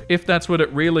trip if that's what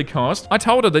it really cost. I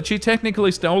told her that she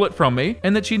technically stole it from me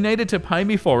and that she needed to pay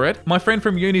me for it. My friend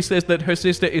from uni says that her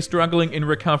sister is struggling in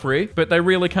recovery, but they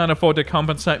really can't afford to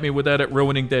compensate me without it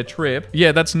ruining their trip.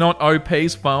 Yeah, that's not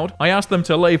OP's fault. I asked them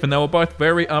to leave and they were both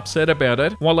very upset about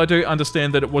it. While I do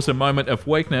understand that it was a moment of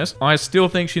weakness, I still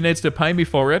think she needs to pay me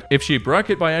for it. If she broke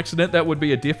it by accident, that would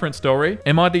be a different story.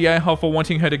 Am I the a-hole for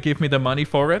wanting her to give me the money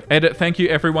for it? Edit, thank you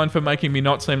everyone for making me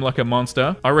not seem like a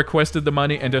monster. I requested the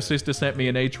money and her sister sent me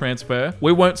an e-transfer.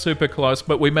 We weren't super close,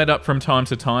 but we met up from time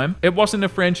to time. It wasn't a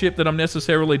friendship that I'm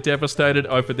necessarily devastated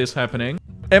over this happening.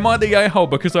 Am I the a-hole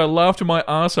because I laughed my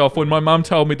ass off when my mum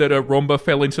told me that her Roomba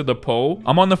fell into the pool?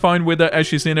 I'm on the phone with her as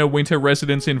she's in her winter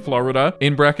residence in Florida,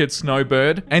 in brackets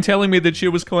Snowbird, and telling me that she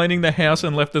was cleaning the house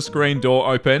and left the screen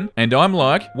door open. And I'm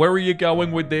like, where are you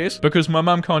going with this? Because my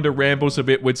mum kind of rambles a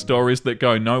bit with stories that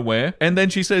go nowhere. And then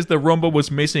she says the Roomba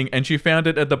was missing and she found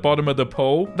it at the bottom of the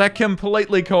pool. That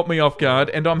completely caught me off guard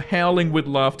and I'm howling with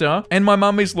laughter. And my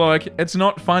mum is like, it's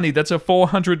not funny, that's a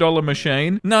 $400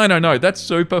 machine. No, that's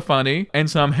super funny. And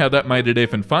somehow that made it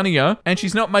even funnier. And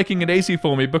she's not making it easy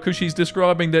for me because she's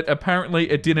describing that apparently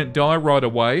it didn't die right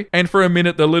away. And for a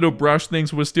minute, the little brush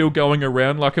things were still going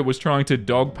around like it was trying to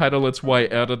dog paddle its way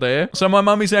out of there. So my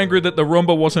mum is angry that the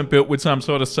Roomba wasn't built with some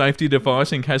sort of safety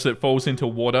device in case it falls into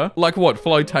water. Like what,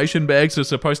 flotation bags are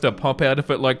supposed to pop out of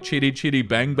it like chitty chitty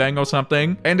bang bang or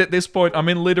something? And at this point, I'm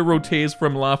in literal tears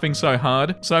from laughing so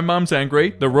hard. So mum's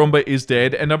angry, the Roomba is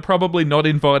dead, and I'm probably not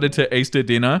invited to Easter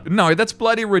dinner. No, that's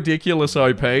bloody ridiculous,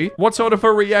 OP. What sort of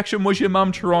a reaction was your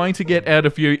mum trying to get out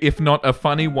of you if not a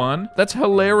funny one? That's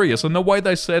hilarious, and the way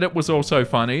they said it was also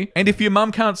funny. And if your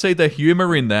mum can't see the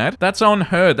humor in that, that's on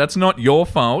her, that's not your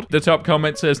fault. The top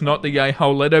comment says, not the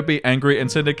a-hole, let her be angry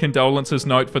and send a condolences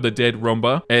note for the dead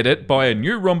Roomba. Edit, buy a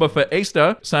new Roomba for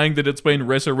Easter, saying that it's been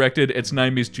resurrected, its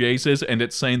name is Jesus, and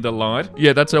it's seen the light.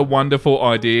 Yeah, that's a wonderful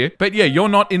idea. But yeah, you're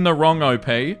not in the wrong, OP.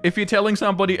 If you're telling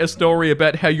somebody a story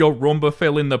about how your Roomba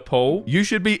fell in the pool, you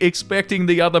should be expecting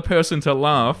the other person to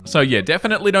laugh. So yeah,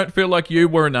 definitely don't feel like you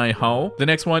were an a-hole. The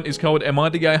next one is called, am I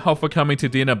the a-hole for coming to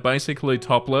dinner basically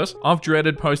topless? I've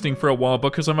dreaded posting for a while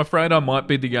because I'm afraid I might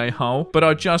be the a-hole, but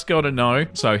I just gotta know.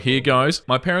 So here goes.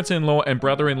 My parents-in-law and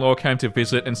brother-in-law came to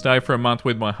visit and stay for a month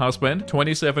with my husband,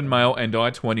 27 male and I,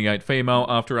 28 female,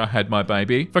 after I had my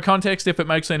baby. For context, if it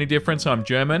makes any difference, I'm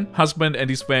German. Husband and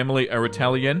his family are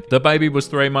Italian. The baby was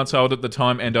 3 months old at the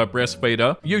time and I breastfeed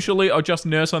her. Usually I just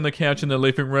nurse on the couch in the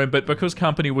living room, but because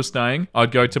company was staying,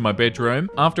 I'd go to my bedroom.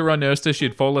 After I nursed her,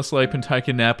 she'd fall asleep and take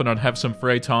a nap and I'd have some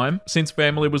free time. Since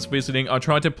family was visiting, I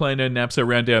tried to plan her naps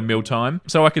around our mealtime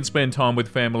so I could spend time with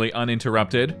family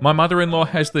uninterrupted. My mother-in-law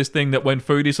has this thing that when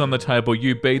food is on the table,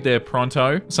 you be there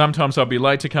pronto. Sometimes I'll be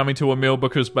late to coming to a meal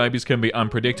because babies can be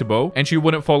unpredictable, and she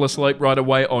wouldn't fall asleep right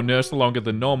away or nurse longer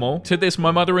than normal. To this,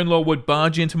 my mother-in-law would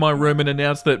barge into my room and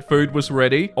announce that food was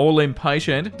ready, all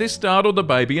impatient. This startled the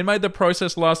baby and made the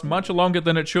process last much longer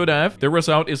than it should have. left. The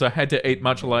result is I had to eat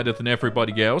much later than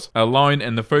everybody else, alone,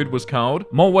 and the food was cold.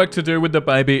 More work to do with the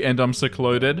baby and I'm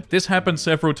secluded. This happened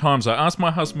several times. I asked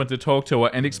my husband to talk to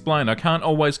her and explain I can't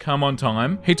always come on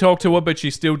time. He talked to her, but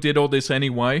she still did all this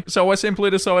anyway. So I simply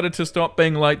decided to stop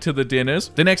being late to the dinners.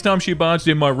 The next time she barged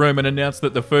in my room and announced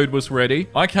that the food was ready,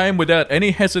 I came without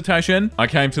any hesitation. I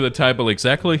came to the table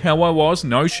exactly how I was,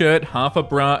 no shirt, half a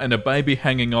bra, and a baby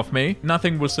hanging off me.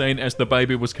 Nothing was seen as the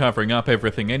baby was covering up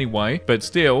everything anyway, but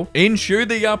still, ensue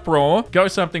the uproar. Go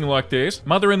something like this.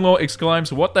 Mother-in-law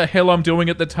exclaims, "What the hell I'm doing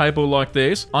at the table like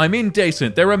this? I'm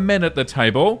indecent. There are men at the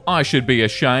table. I should be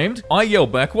ashamed." I yell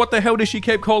back, "What the hell does she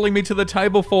keep calling me to the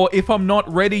table for if I'm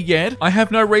not ready yet? I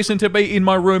have no reason to be in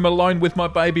my room alone with my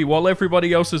baby while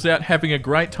everybody else is out having a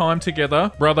great time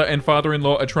together." Brother and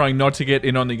father-in-law are trying not to get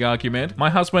in on the argument. My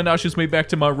husband ushers me back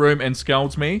to my room and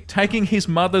scolds me, taking his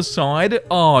mother's side.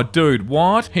 Oh, dude,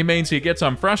 what? He means he gets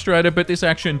I'm frustrated, but this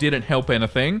action didn't help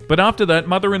anything. But after that,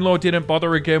 mother-in-law didn't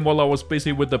bother again while I was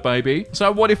busy with the baby.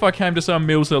 So what if I came to some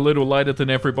meals a little later than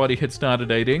everybody had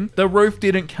started eating? The roof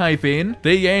didn't cave in.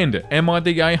 The end. Am I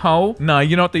the a-hole? No,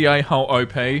 you're not the a-hole,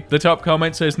 OP. The top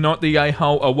comment says not the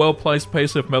a-hole, a well-placed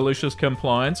piece of malicious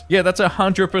compliance. Yeah, that's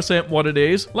 100% what it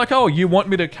is. Like, oh, you want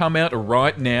me to come out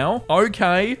right now?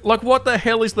 Okay. Like, what the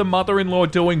hell is the mother-in-law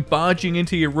doing barging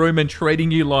into your room and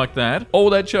treating you like that? All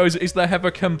that shows is they have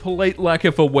a complete lack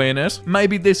of awareness.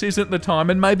 Maybe this isn't the time,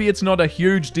 and maybe it's not a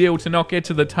huge deal to not get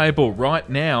to the table right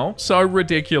now. So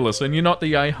ridiculous, and you're not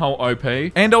the a-hole,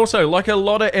 OP. And also, like a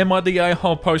lot of Am I the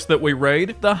a-hole posts that we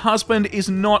read, the husband is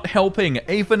not helping,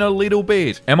 even a little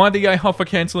bit. Am I the a-hole for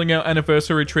cancelling our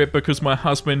anniversary trip because my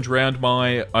husband drowned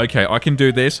my... Okay, I can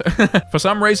do this. For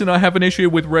some reason, I have an issue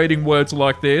with reading words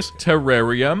like this.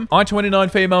 Terrarium. I, 29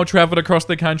 female, travelled across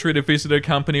the country to visit a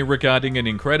company regarding an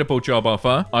incredible job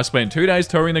offer. I spent 2 days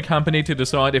touring the company to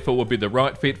decide if it would be the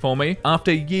right fit for me.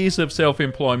 After years of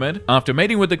self-employment, after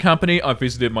meeting with the company, I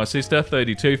visited my sister,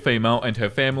 32 female, and her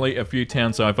family a few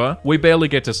towns over. We barely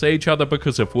get to see each other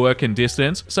because of work and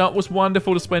distance, so it was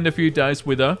wonderful to spend a few days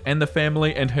with her and the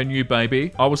family and her new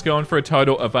baby. I was gone for a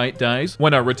total of 8 days.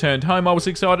 When I returned home, I was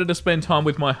excited to spend time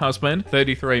with my husband,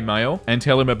 33 male, and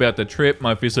tell him about the trip,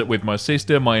 my visit with my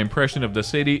sister, my impression of the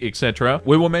city, etc.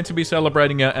 We were meant to be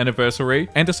celebrating our anniversary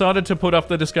and decided to put off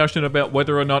the discussion about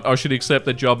whether or not I should accept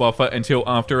the job offer until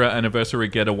after our anniversary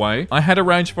getaway. I had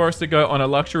arranged for us to go on a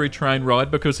luxury train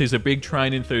ride because he's a big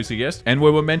train enthusiast, and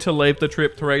we were meant to leave the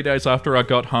trip 3 days after I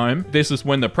got home. This is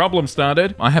when the problem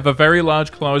started. I have a very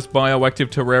large closed bioactive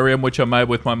terrarium which I made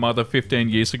with my mother 15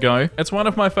 years ago. It's one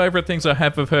of my favourite things I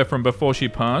have of her from before she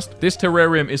passed. This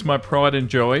terrarium is my pride and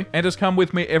joy and has come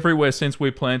with me everywhere since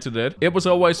we planted it. It was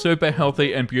always super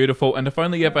healthy and beautiful, and I've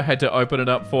only ever had to open it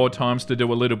up 4 times to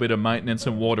do a little bit of maintenance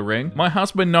and watering. My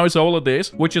husband knows all of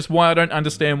this, which is why I don't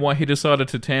understand why he decided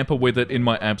to tamper with it in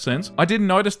my absence. I didn't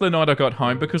notice the night I got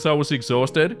home because I was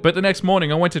exhausted, but the next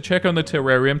morning I went to check on the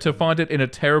terrarium to find it in a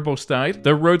terrible state.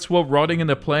 The roots were rotting and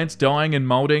the plants dying and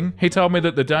molding. He told me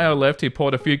that the day I left, he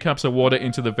poured a few cups of water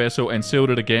into the vessel and sealed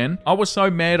it again. I was so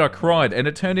mad I cried, and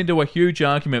it turned into a huge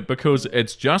argument because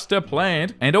it's just a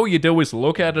plant and all you do is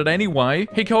look at it anyway.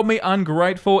 He called me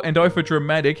ungrateful and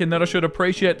overdramatic, and that I should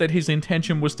appreciate that his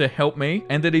intention was to help me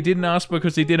and that he didn't ask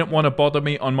because he didn't want to bother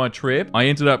me on my trip. I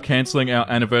ended up cancelling our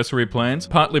anniversary plans,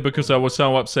 partly because I was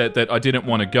so upset that I didn't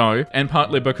want to go, and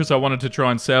partly because I wanted to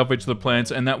try and salvage the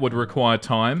plants, and that would require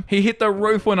time. He hit the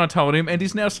roof when I told him, and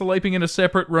he's now sleeping in a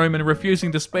separate room and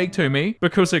refusing to speak to me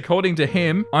because, according to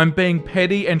him, I'm being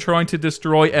petty and trying to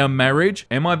destroy our marriage.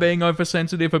 Am I being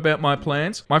oversensitive about my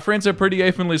plans? My friends are pretty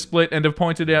evenly split and have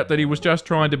pointed out that he was just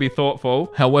trying to be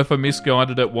thoughtful, however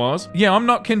misguided it was. Yeah, I'm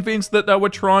not convinced that they were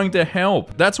trying to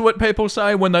help. That's what people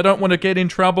say when they don't want to get in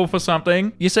trouble for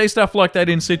something. You see stuff like that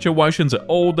in situations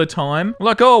all the time.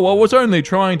 Like, oh, I was only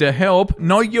trying to help.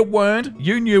 No, you weren't.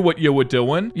 You knew what you were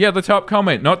doing. Yeah, the top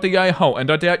comment, not the a-hole, and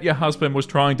I doubt your husband was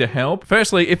trying to help.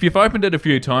 Firstly, if you've opened it a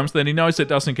few times, then he knows it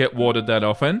doesn't get watered that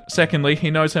often. Secondly,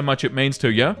 he knows how much it means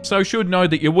to you, so should know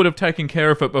that you would have taken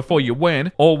care of it before you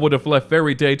went, or would have left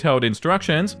very detailed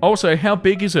instructions. Also, how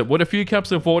big is it? Would a few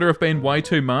cups of water have been way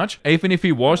too much, even if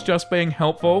he was just being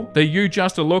helpful? The you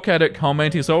just look at it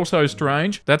comment is also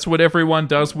strange. That's what everyone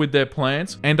does with their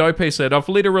plants. And OP said, I've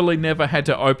literally never had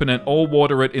to open it or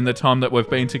water it in the time that we've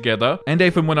been together, and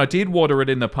even when I did water it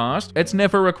in the past, it's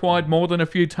never required more than a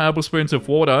few tablespoons of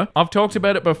water. I've talked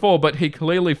about it before, but he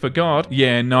clearly forgot.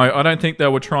 Yeah, no, I don't think they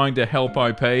were trying to help,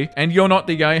 OP. And you're not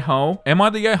the a-hole. Am I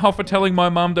the a-hole for telling my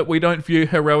mum that we don't view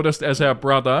her eldest as our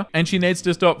brother, and she needs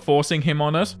to stop forcing him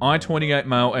on us? I, 28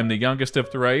 male, am the youngest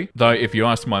of 3, though if you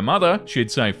asked my mother,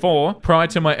 she'd say 4. Prior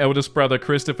to my eldest brother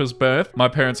Christopher's birth, my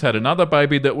parents had another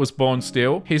baby that was born born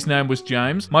still. His name was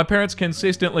James. My parents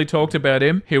consistently talked about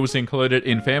him. He was included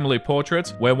in family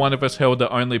portraits, where one of us held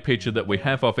the only picture that we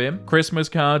have of him, Christmas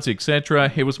cards, etc.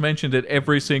 He was mentioned at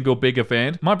every single big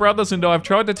event. My brothers and I have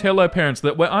tried to tell our parents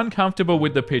that we're uncomfortable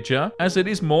with the picture, as it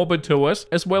is morbid to us,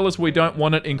 as well as we don't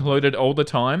want it included all the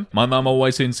time. My mum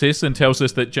always insists and tells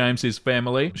us that James is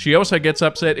family. She also gets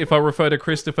upset if I refer to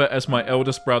Christopher as my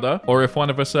eldest brother, or if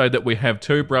one of us say that we have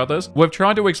two brothers. We've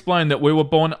tried to explain that we were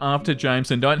born after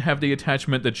James and don't have the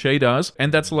attachment that she does,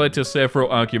 and that's led to several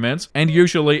arguments, and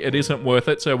usually it isn't worth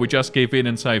it, so we just give in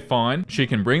and say fine. She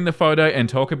can bring the photo and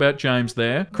talk about James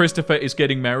there. Christopher is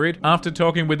getting married. After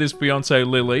talking with his fiancée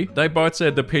Lily, they both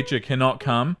said the picture cannot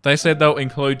come. They said they'll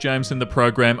include James in the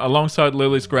program alongside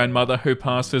Lily's grandmother, who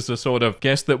passed as a sort of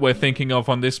guest that we're thinking of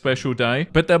on this special day,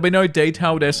 but there'll be no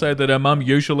detailed essay that her mum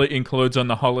usually includes on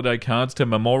the holiday cards to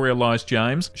memorialise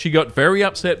James. She got very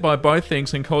upset by both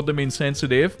things and called them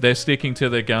insensitive. They're sticking to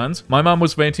their guns. My mum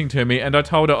was venting to me and I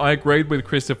told her I agreed with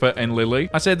Christopher and Lily.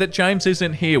 I said that James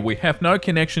isn't here, we have no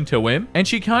connection to him, and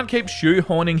she can't keep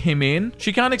shoehorning him in.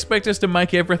 She can't expect us to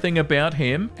make everything about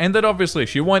him, and that obviously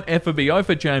she won't ever be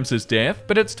over James's death,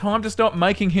 but it's time to stop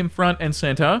making him front and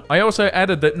center. I also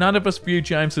added that none of us view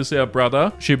James as our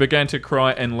brother. She began to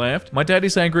cry and left. My dad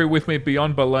is angry with me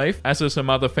beyond belief, as are some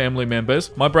other family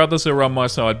members. My brothers are on my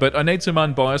side, but I need some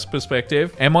unbiased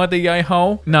perspective. Am I the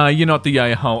a-hole? No, you're not the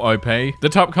a-hole, OP. The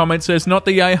top comment says, not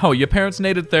the a-hole. Your parents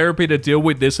needed therapy to deal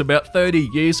with this about 30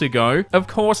 years ago. Of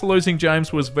course, losing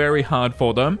James was very hard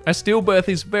for them. A stillbirth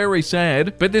is very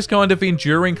sad, but this kind of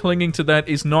enduring clinging to that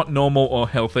is not normal or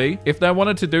healthy. If they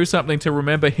wanted to do something to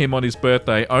remember him on his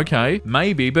birthday, okay,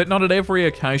 maybe, but not at every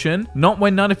occasion. Not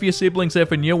when none of your siblings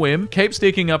ever knew him. Keep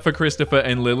sticking up for Christopher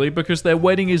and Lily because their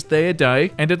wedding is their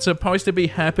day and it's supposed to be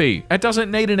happy. It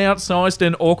doesn't need an outsized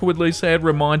and awkwardly sad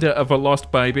reminder of a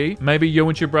lost baby. Maybe you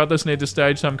and your brothers need to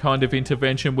stage some kind of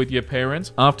intervention with your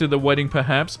parents after the wedding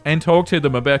perhaps, and talk to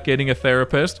them about getting a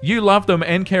therapist. You love them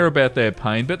and care about their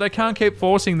pain, but they can't keep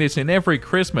forcing this in every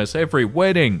Christmas, every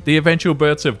wedding, the eventual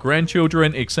births of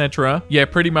grandchildren, etc. Yeah,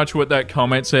 pretty much what that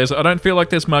comment says. I don't feel like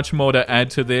there's much more to add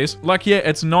to this. Like, yeah,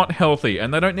 it's not healthy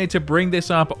and they don't need to bring this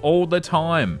up all the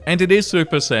time. And it is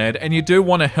super sad and you do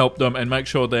want to help them and make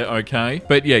sure they're okay.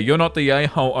 But yeah, you're not the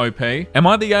a-hole, OP. Am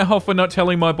I the a-hole for not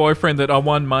telling my boyfriend that I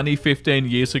won money 15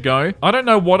 years ago? I don't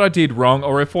know what I did wrong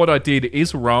or if what I did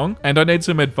is wrong, and I need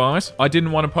some advice. I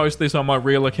didn't want to post this on my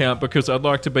real account because I'd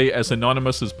like to be as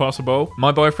anonymous as possible.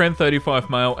 My boyfriend, 35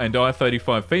 male, and I,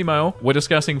 35 female, were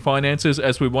discussing finances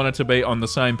as we wanted to be on the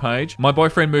same page. My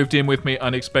boyfriend moved in with me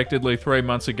unexpectedly 3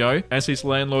 months ago as his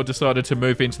landlord decided to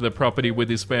move into the property with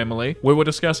his family. We were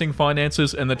discussing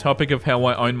finances and the topic of how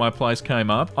I own my place came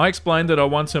up. I explained that I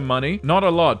want some money, not a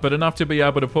lot, but enough to be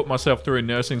able to put myself through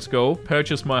nursing school,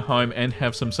 purchase my home and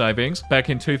have some savings back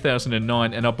in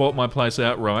 2009, and I bought my place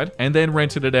outright and then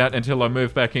rented it out until I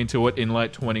moved back into it in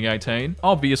late 2018.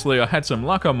 Obviously, I had some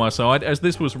luck on my side as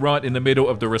this was right in the middle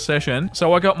of the recession,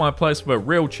 so I got my place for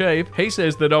real cheap. He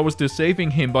says that I was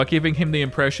deceiving him by giving him the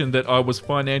impression that I was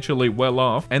financially well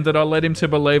off and that I led him to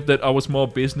believe that I was more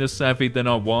business savvy than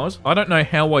I was. I don't know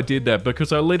how I did that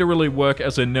because I literally work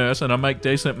as a nurse and I make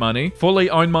decent money, fully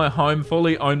own my home,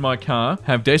 fully own my car,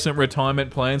 have decent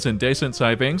retirement plans and decent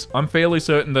savings. I'm fairly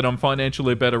certain that I'm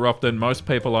financially better off than most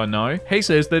people I know. He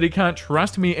says that he can't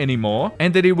trust me anymore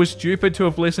and that he was stupid to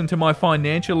have listened to my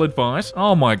financial advice.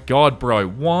 Oh my god, bro,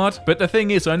 what? But the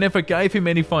thing is, I never gave him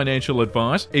any financial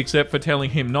advice except for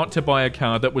telling him not to buy a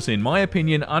car that was in my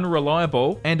opinion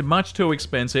unreliable and much too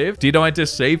expensive. Did I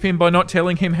deceive him by not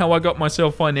telling him how I got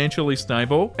myself financially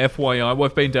stable? FYI,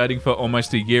 we've been dating for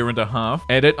almost a year and a half.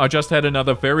 Edit, I just had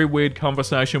another very weird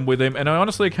conversation with him and I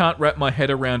honestly can't wrap my head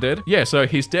around it. Yeah, so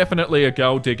he's definitely a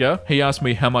gold digger. He asked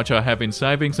me how much I have in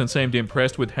savings and seemed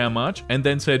impressed with how much, and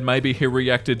then said maybe he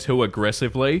reacted too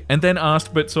aggressively, and then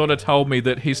asked but sort of told me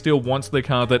that he still wants the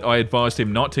car that I advised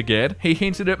him not to get. He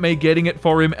hinted at me getting it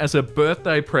for him as a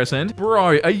birthday present.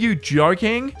 Bro, are you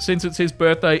joking? Since it's his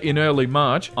birthday in early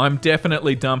March, I'm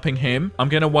definitely dumping him. I'm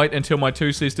gonna wait until my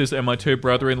two sisters and my two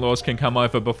brother-in-laws can come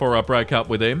over before I break up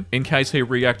with him, in case he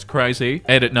reacts crazy.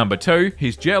 Edit number 2,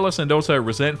 he's jealous and also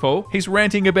resentful. He's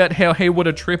ranting about how he would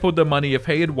have tripled the money if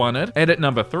he had won it. Edit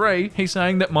number 3, he's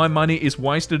saying that my money is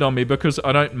wasted on me because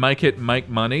I don't make it make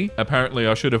money. Apparently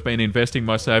I should have been investing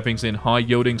my savings in high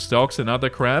yielding stocks and other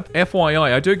crap.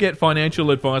 FYI, I do get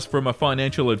financial advice from a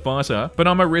financial advisor, but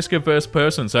I'm a risk averse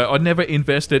person, so I'd never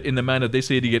invest it in the manner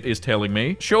this idiot is telling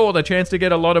me. Sure, the chance to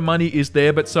get a lot of money is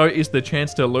there, but so is the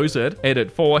chance to lose it.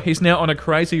 Edit 4, he's now on a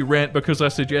crazy rant because I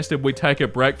suggested we take a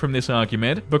break from this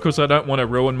argument because I don't want to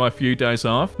ruin my few days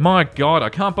off. My god, I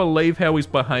can't believe how he's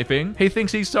behaving. He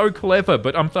thinks he's so clever,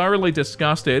 but I'm thoroughly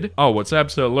disgusted. Oh, it's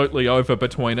absolutely over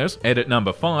between us. Edit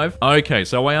number 5. Okay,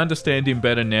 so I understand him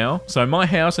better now. So my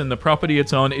house and the property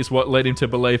it's on is what led him to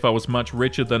believe I was much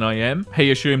richer than I am.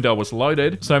 He assumed I was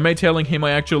loaded, so me telling him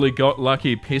I actually got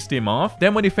lucky pissed him off.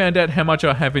 Then when he found out how much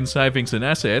I have in savings and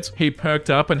assets, he perked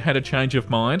up and had a change of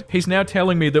mind. He's now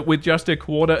telling me that with just a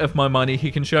quarter of my money,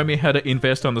 he can show me how to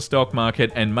invest on the stock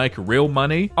market and make real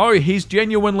money. Oh, he's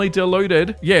genuinely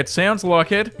deluded. Yeah, it sounds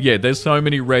like it. Yeah, there's so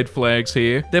many red flags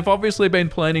here. They've obviously been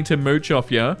planning to mooch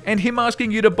off you, and him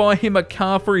asking you to buy him a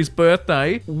car for his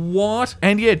birthday. What?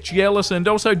 And yeah, jealous and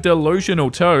also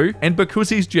delusional too. And because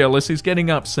he's jealous, he's getting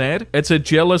upset. It's a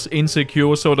jealous,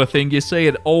 insecure sort of thing. You see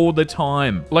it all the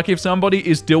time. Like if somebody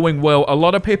is doing well, a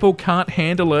lot of people can't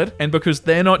handle it, and because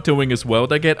they're not doing as well,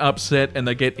 they get upset and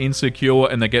they get insecure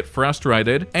and they get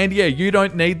frustrated. And yeah, you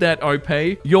don't need that, OP.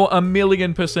 You're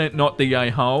 1,000,000% not the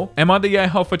a-hole. Am I the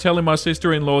a-hole for telling my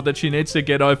sister-in-law that she needs to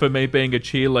get over me being a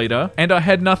cheerleader and I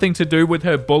had nothing to do with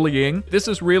her bullying? This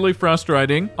is really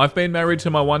frustrating. I've been married to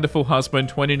my wonderful husband,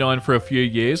 29, for a few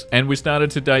years, and we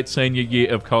started to date senior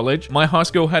year of college. My high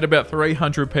school had about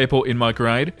 300 people in my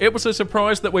grade. It was a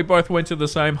surprise that we both went to the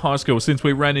same high school since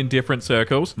we ran in different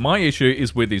circles. My issue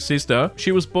is with his sister.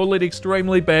 She was bullied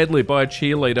extremely badly by a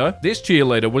cheerleader. This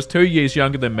cheerleader was 2 years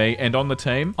younger than me, and on the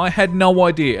team, I had no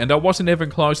idea, and I wasn't even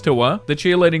close to her. The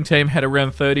cheerleading team had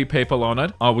around 30 people on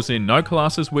it. I was in no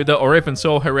classes with her or even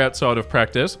saw her outside of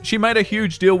practice. She made a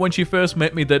huge deal when she first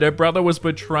met me that her brother was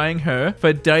betraying her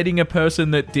for dating a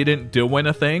person that didn't do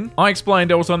anything. I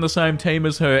explained I was on the same team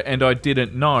as her and I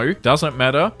didn't know. Doesn't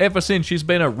matter. Ever since, she's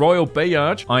been a royal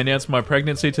biatch. I announced my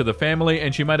pregnancy to the family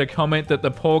and she made a comment that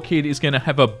the poor kid is going to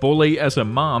have a bully as a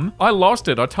mum. I lost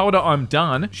it. I told her I'm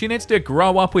done. She needs to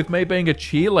grow up with me being a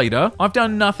cheerleader. I've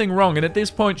done nothing wrong, and at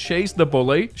this point she's the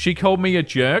bully. She called me a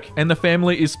jerk and the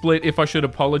family is split if I should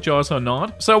apologize or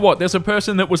not. So what? There's a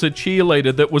person that was a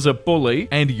cheerleader that was a bully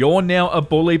and you're now a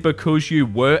bully because you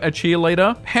were a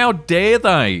cheerleader? How dare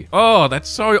they? Oh, that's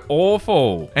so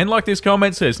awful. And like this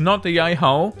comment says, not the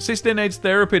a-hole. Sister needs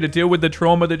therapy to deal with the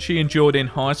trauma that she endured in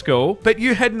high school, but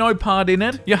you had no part in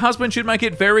it. Your husband should make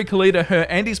it very clear to her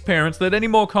and his parents that any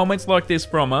more comments like this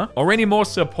from her or any more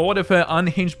support of her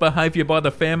unhinged behavior by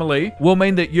the family will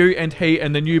mean that you and he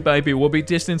and the new baby will be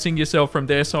distancing yourself from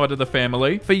their side of the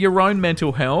family. For your own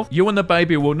mental health, you and the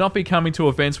baby will not be coming to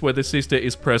events where the sister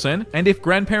is present, and if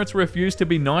grandparents refuse to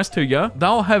be nice to you,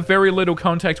 they'll have very little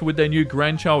contact with their new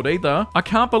grandchild either. I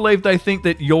can't believe they think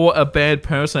that you're a bad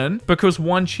person because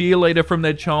one cheerleader from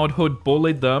their childhood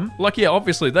bullied them. Like, yeah,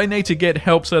 obviously they need to get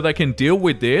help so they can deal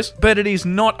with this, but it is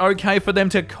not okay for them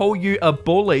to call you a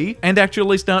bully and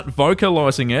actually start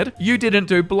vocalizing it. You didn't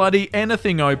do bloody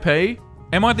anything, OP.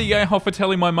 Am I the a-hole for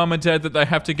telling my mum and dad that they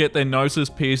have to get their noses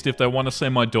pierced if they want to see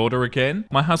my daughter again?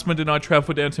 My husband and I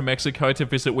traveled down to Mexico to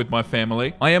visit with my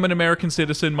family. I am an American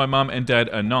citizen, my mum and dad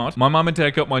are not. My mum and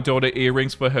dad got my daughter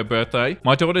earrings for her birthday.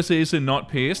 My daughter's ears are not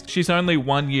pierced. She's only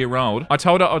 1 year old. I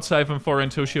told her I'd save them for her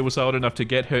until she was old enough to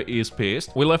get her ears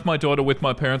pierced. We left my daughter with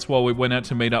my parents while we went out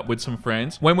to meet up with some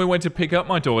friends. When we went to pick up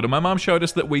my daughter, my mum showed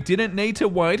us that we didn't need to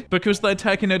wait because they'd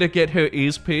taken her to get her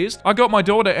ears pierced. I got my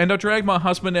daughter and I dragged my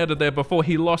husband out of there before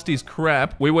he lost his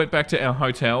crap. We went back to our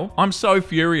hotel. I'm so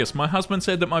furious. My husband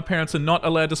said that my parents are not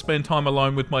allowed to spend time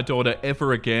alone with my daughter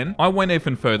ever again. I went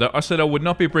even further. I said I would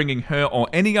not be bringing her or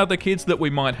any other kids that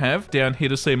we might have down here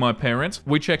to see my parents.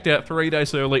 We checked out 3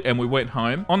 days early and we went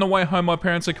home. On the way home, my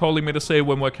parents are calling me to see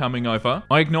when we're coming over.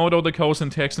 I ignored all the calls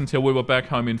and texts until we were back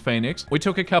home in Phoenix. We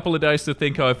took a couple of days to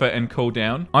think over and cool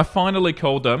down. I finally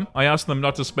called them. I asked them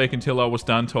not to speak until I was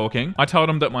done talking. I told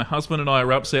them that my husband and I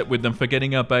are upset with them for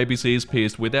getting our baby's ears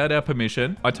pierced without our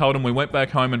permission. I told them we went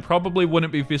back home and probably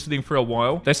wouldn't be visiting for a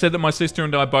while. They said that my sister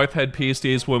and I both had pierced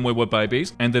ears when we were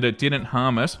babies and that it didn't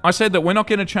harm us. I said that we're not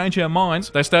going to change our minds.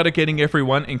 They started getting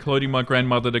everyone, including my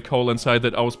grandmother, to call and say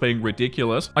that I was being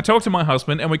ridiculous. I talked to my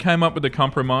husband and we came up with a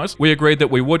compromise. We agreed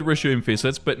that we would resume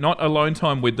visits, but not alone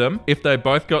time with them if they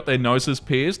both got their noses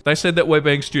pierced. They said that we're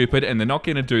being stupid and they're not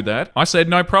going to do that. I said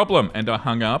no problem and I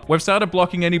hung up. We've started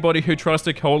blocking anybody who tries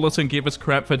to call us and give us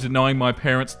crap for denying my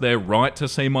parents their right to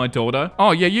see my daughter.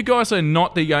 Oh yeah, you guys are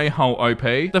not the a-hole, OP.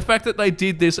 The fact that they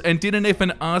did this and didn't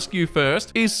even ask you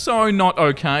first is so not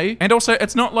okay. And also,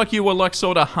 it's not like you were like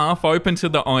sort of half open to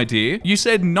the idea. You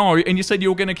said no, and you said you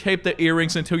were going to keep the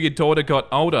earrings until your daughter got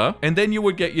older, and then you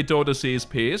would get your daughter's ears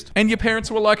pierced. And your parents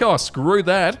were like, oh, screw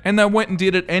that. And they went and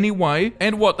did it anyway.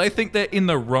 And what, they think they're in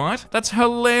the right? That's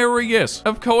hilarious.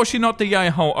 Of course you're not the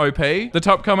a-hole, OP. The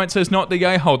top comment says not the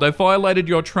a-hole. They violated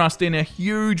your trust in a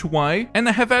huge way, and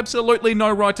they have absolutely absolutely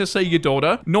no right to see your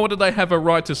daughter, nor do they have a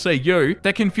right to see you.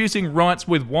 They're confusing rights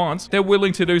with wants. They're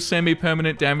willing to do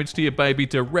semi-permanent damage to your baby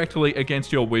directly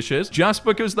against your wishes just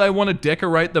because they want to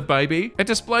decorate the baby. It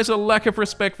displays a lack of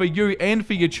respect for you and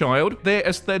for your child. Their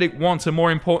aesthetic wants are more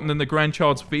important than the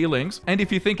grandchild's feelings. And if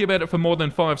you think about it for more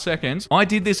than 5 seconds, I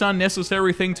did this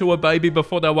unnecessary thing to a baby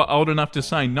before they were old enough to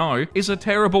say no is a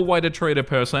terrible way to treat a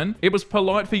person. It was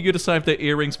polite for you to save their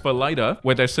earrings for later,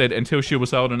 where they said until she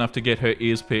was old enough to get her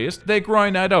ears pierced. They're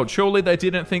grown adults. Surely they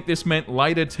didn't think this meant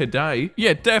later today.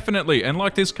 Yeah, definitely. And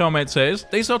like this comment says,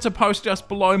 these sorts of posts just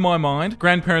blow my mind.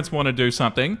 Grandparents want to do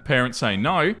something. Parents say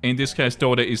no. In this case,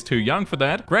 daughter is too young for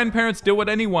that. Grandparents do it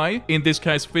anyway. In this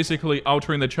case, physically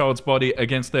altering the child's body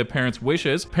against their parents'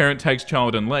 wishes. Parent takes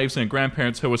child and leaves, and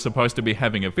grandparents who are supposed to be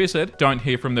having a visit don't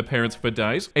hear from the parents for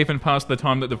days, even past the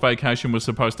time that the vacation was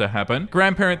supposed to happen.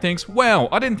 Grandparent thinks, wow,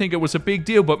 I didn't think it was a big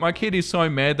deal, but my kid is so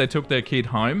mad they took their kid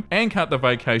home and cut the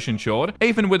vacation short,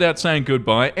 even without saying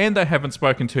goodbye, and they haven't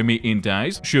spoken to me in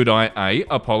days. Should I A,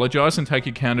 apologize and take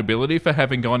accountability for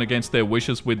having gone against their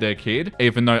wishes with their kid,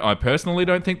 even though I personally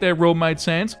don't think their rule made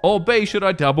sense? Or B, should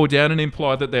I double down and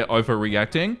imply that they're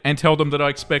overreacting and tell them that I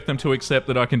expect them to accept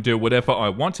that I can do whatever I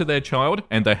want to their child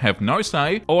and they have no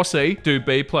say? Or C, do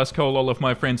B plus call all of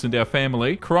my friends and our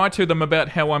family, cry to them about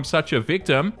how I'm such a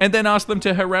victim, and then ask them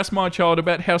to harass my child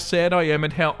about how sad I am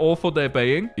and how awful they're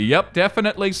being? Yep,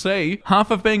 definitely C.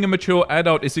 Half of being a mature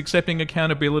adult is accepting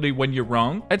accountability when you're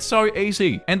wrong. It's so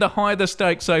easy. And the higher the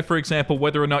stakes, say for example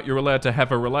whether or not you're allowed to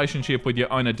have a relationship with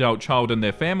your own adult child and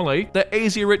their family, the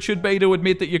easier it should be to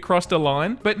admit that you crossed a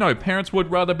line. But no, parents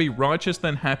would rather be righteous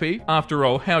than happy. After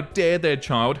all, how dare their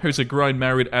child, who's a grown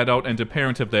married adult and a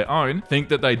parent of their own, think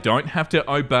that they don't have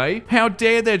to obey? How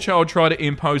dare their child try to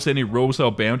impose any rules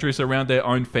or boundaries around their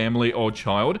own family or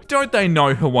child? Don't they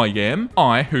know who I am?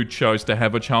 I, who chose to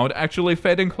have a child, actually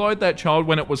fed and clothed that child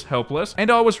when it was helpless,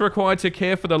 and I was required to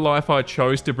care for the life I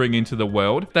chose to bring into the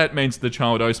world. That means the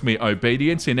child owes me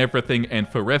obedience in everything and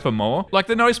forevermore. Like,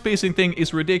 the nose piercing thing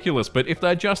is ridiculous, but if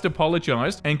they just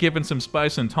apologized and given some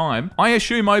space and time, I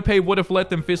assume OP would have let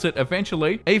them visit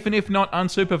eventually, even if not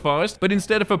unsupervised. But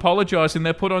instead of apologizing,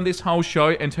 they put on this whole show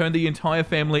and turned the entire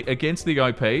family against the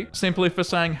OP, simply for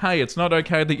saying, hey, it's not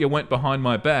okay that you went behind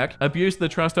my back, abused the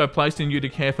trust I placed in you to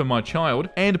care for my child,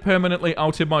 and permanently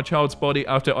altered my child's body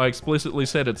after I explicitly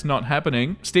said it's not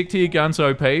happening. Stick to your guns,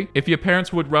 OP. If your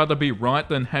parents would rather be right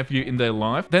than have you in their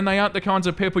life, then they aren't the kinds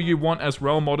of people you want as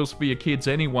role models for your kids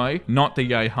anyway, not the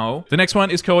yay-hole. The next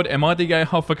one is called, am I the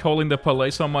yay-hole for calling the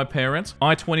police on my parents?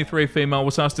 I, 23 female,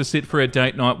 was asked to sit for a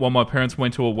date night while my parents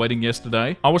went to a wedding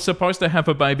yesterday. I was supposed to have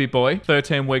a baby boy,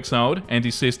 13 weeks old, and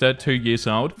his sister, 2 years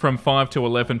old, from 5 to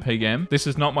 11 p.m. This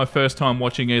is not my first time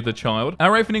watching either child.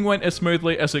 Our evening went as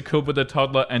smoothly as it could with a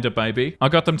toddler and a baby. I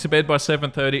got them to bed by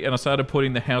 7:30 and I started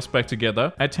putting the house back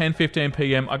together. At 10:15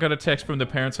 p.m. I got a text from the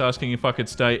parents asking if I could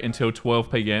stay until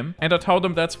 12 p.m. and I told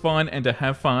them that's fine and to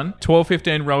have fun.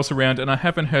 12:15 rolls around and I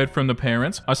haven't heard from the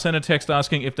parents. I sent a text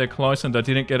asking if they're close and I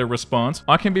didn't get a response.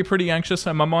 I can be pretty anxious,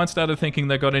 and my mind started thinking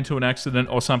they got into an accident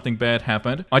or something bad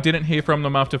happened. I didn't hear from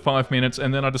them after 5 minutes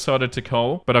and then I decided to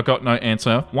call, but I got no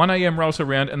answer. 1 a.m. rolls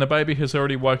around and the baby has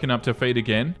already woken up to feed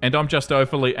again, and I'm just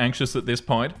overly anxious at this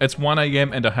point. It's 1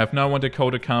 a.m. and I have no one to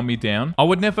call to calm me down. I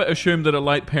would never assume that a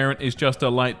late parent is just a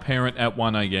late parent at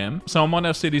 1 a.m. So I'm on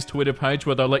our city's Twitter page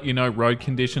where they let you know road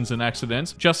conditions and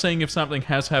accidents, just seeing if something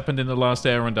has happened in the last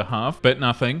hour and a half, but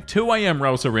nothing. 2 a.m.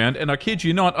 rolls around and I kid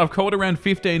you not, I've called around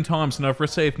 15 times and I've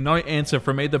received no answer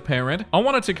from either parent. I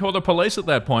wanted to call the police at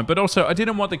that point, but also I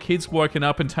didn't want the kids woken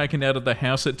up and taken out of the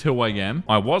house at 2 a.m.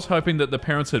 I was hoping that the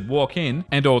parents would walk in,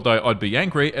 and although I'd be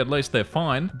angry, at least they're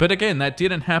fine. But again, that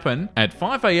didn't happen. At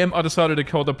 5 a.m. I decided to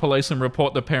call the police and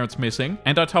report the parents missing,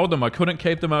 and I told them I couldn't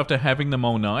keep them after having them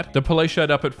all night. The police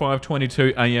showed up at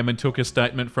 5:22 a.m. and took a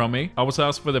statement from me. I was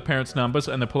asked for the parents' numbers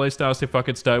and the police asked if I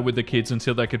could stay with the kids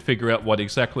until they could figure out what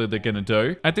exactly they're gonna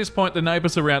do. At this point, the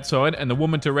neighbors are outside and the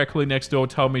woman directly next door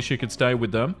told me she could stay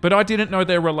with them, but I didn't know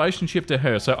their relationship to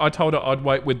her, so I told her I'd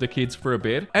wait with the kids for a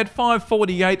bit. At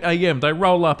 5:48 a.m. they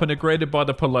roll up and are greeted by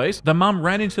the police. The mum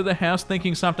ran into the house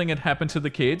thinking something had happened to the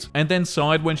kids and then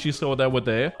sighed when she saw they were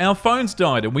there. Our phones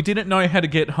died and we didn't know how to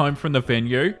get home from the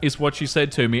venue, is what she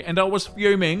said to me, and I was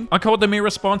fuming. I called them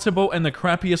irresponsible and the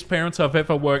crappiest parents I've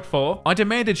ever worked for. I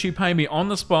demanded she pay me on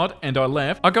the spot and I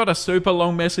left. I got a super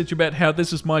long message about how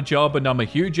this is my job and I'm a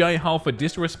huge a-hole for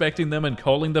disrespecting them and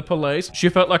calling the police. She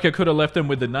felt like I could have left them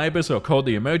with the neighbors or called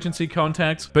the emergency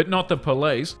contacts, but not the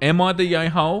police. Am I the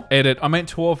a-hole? Edit, I meant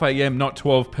 12 a.m. not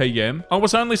 12 p.m. I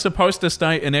was only supposed to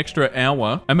stay an extra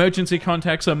hour. Emergency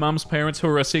contacts are mum's parents who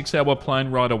are a 6-hour plane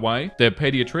ride away, their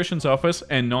pediatrician's office,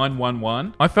 and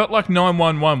 911. I felt felt like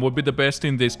 911 would be the best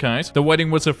in this case. The wedding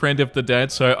was a friend of the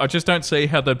dad, so I just don't see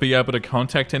how they'd be able to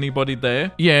contact anybody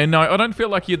there. Yeah, no, I don't feel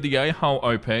like you're the a-hole,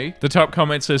 OP. The top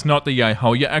comment says not the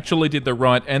a-hole. You actually did the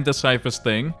right and the safest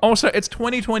thing. Also, it's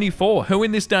 2024. Who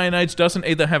in this day and age doesn't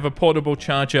either have a portable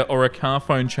charger or a car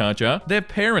phone charger? Their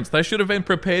parents. They should have been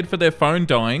prepared for their phone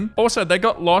dying. Also, they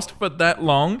got lost for that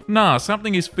long. Nah,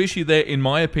 something is fishy there in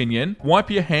my opinion.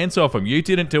 Wipe your hands off them. You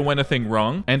didn't do anything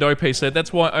wrong. And OP said,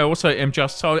 that's why I also am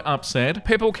just so upset.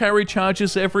 People carry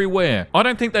chargers everywhere. I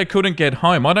don't think they couldn't get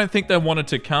home. I don't think they wanted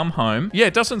to come home. Yeah,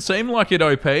 it doesn't seem like it,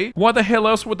 OP. Why the hell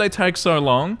else would they take so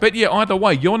long? But yeah, either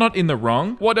way, you're not in the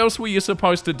wrong. What else were you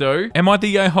supposed to do? Am I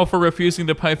the a-hole for refusing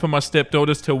to pay for my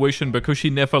stepdaughter's tuition because she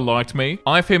never liked me?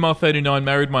 I, female 39,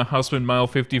 married my husband, male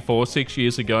 54, 6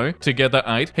 years ago. Together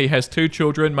 8. He has 2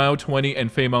 children, male 20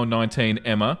 and female 19,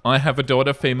 Emma. I have a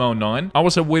daughter, female 9. I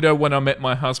was a widow when I met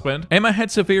my husband. Emma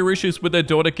had severe issues with her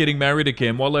daughter getting married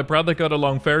again, while her brother got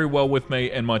along very well with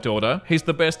me and my daughter. He's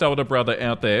the best older brother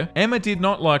out there. Emma did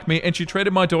not like me, and she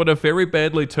treated my daughter very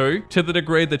badly too, to the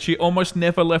degree that she almost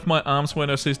never left my arms when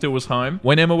her sister was home.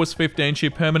 When Emma was 15, she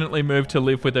permanently moved to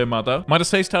live with her mother. My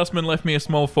deceased husband left me a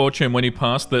small fortune when he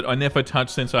passed that I never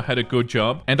touched since I had a good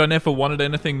job, and I never wanted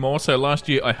anything more, so last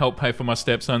year I helped pay for my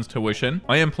stepson's tuition.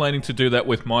 I am planning to do that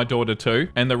with my daughter too,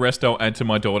 and the rest I'll add to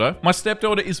my daughter. My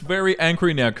stepdaughter is very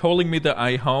angry now, calling me the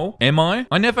a-hole. Am I?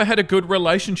 I never had a good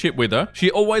relationship with her. She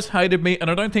always hated me, and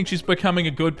I don't think she's becoming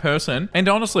a good person. And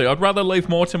honestly, I'd rather leave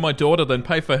more to my daughter than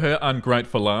pay for her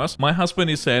ungrateful ass. My husband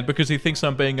is sad because he thinks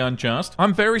I'm being unjust.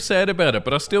 I'm very sad about it,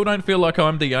 but I still don't feel like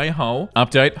I'm the a-hole.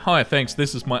 Update. Hi, thanks.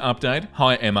 This is my update.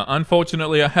 Hi, Emma.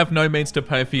 Unfortunately, I have no means to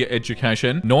pay for your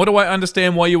education, nor do I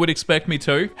understand why you would expect me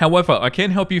to. However, I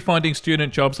can help you finding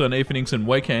student jobs on evenings and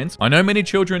weekends. I know many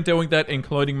children doing that,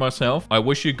 including myself. I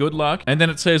wish you good luck. And then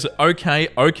it says, okay,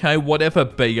 whatever,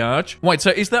 biatch. Wait,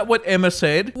 so is that what Emma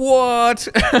said? What?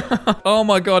 Oh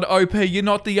my god, OP, you're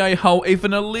not the a-hole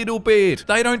even a little bit.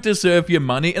 They don't deserve your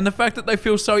money, and the fact that they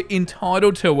feel so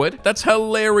entitled to it, that's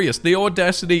hilarious. The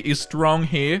audacity is strong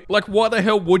here. Like, why the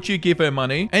hell would you give her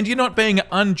money? And you're not being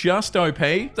unjust, OP.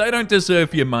 They don't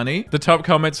deserve your money. The top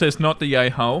comment says, not the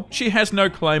a-hole. She has no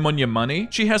claim on your money.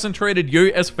 She hasn't treated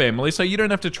you as family, so you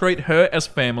don't have to treat her as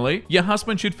family. Your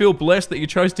husband should feel blessed that you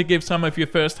chose to give some of your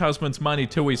first husband's money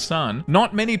to his son.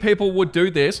 Not many people would do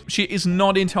this. She is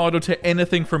not entitled to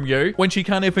anything from you when she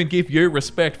can't even give you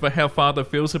respect for how father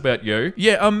feels about you.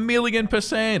 Yeah,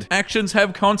 1,000,000%. Actions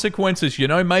have consequences, you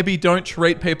know. Maybe don't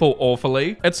treat people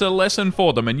awfully. It's a lesson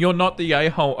for them, and you're not the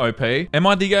a-hole, OP. Am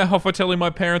I the a-hole for telling my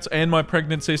parents and my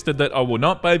pregnant sister that I will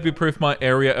not baby-proof my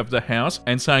area of the house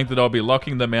and saying that I'll be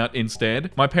locking them out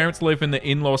instead? My parents live in the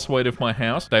in-law suite of my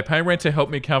house. They pay rent to help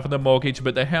me cover the mortgage,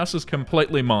 but the house is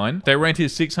completely mine. Their rent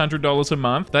is $600 a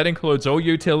month. That includes all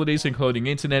utilities, including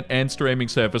internet and streaming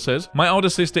services. My older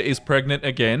sister is pregnant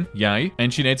again, yay,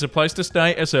 and she needs a place to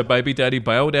stay as her baby daddy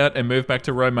bailed out and moved back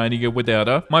to Romania without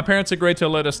her. My parents agreed to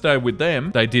let her stay with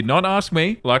them. They did not ask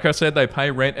me. Like I said, they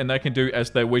pay rent and they can do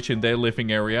as they wish in their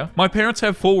living area. My parents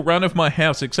have full run of my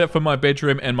house except for my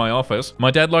bedroom and my office.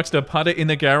 My dad likes to putter in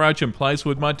the garage and plays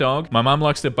with my dog. My mum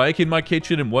likes to bake in my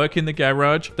kitchen and work in the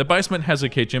garage. The basement has a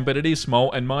kitchen, but it is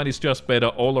small and mine is just better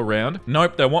all around.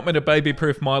 Nope, they want me to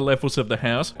baby-proof my levels of the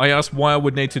house. I asked why I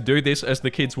would need to do this, as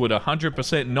the kids would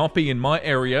 100% not be in my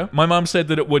area. My mum said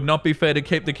that it would not be fair to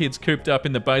keep the kids cooped up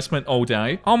in the basement all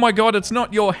day. Oh my god, it's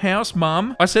not your house,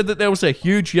 mum. I said that there was a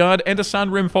huge yard and a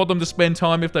sunroom for them to spend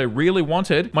time if they really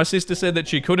wanted. My sister said that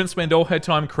she couldn't spend all her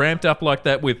time cramped up like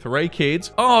that with 3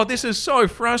 kids. Oh, this is so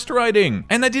frustrating.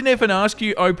 And they didn't even ask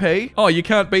you, OP. Oh, you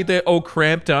can't be there all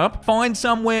cramped up? Find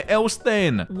somewhere else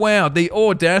then. Wow, the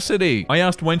audacity. I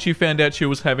asked when she found out she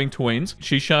was having twins.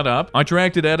 She shut up. I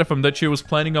dragged it out of him that she was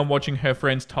planning on watching her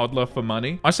friend's toddler for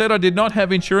money. I said I did not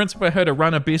have insurance for her to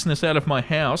run a business out of my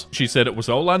house. She said it was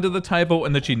all under the table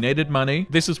and that she needed money.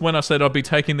 This is when I said I'd be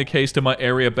taking the keys to my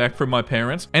area back from my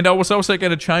parents. And I was also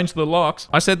going to change the locks.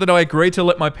 I said that I agreed to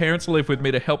let my parents live with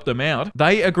me to help them out.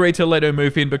 They agreed to let her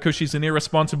move in because she's an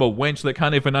irresponsible wench that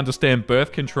can't even understand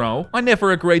birth control. I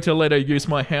never agreed to let her use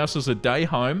my house as a day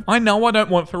home. I know I don't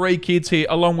want 3 kids here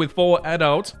along with 4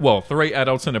 adults. Well, 3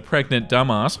 adults and a pregnant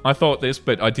dumbass. I thought this,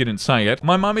 but I didn't say it.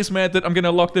 My mum is mad that I'm going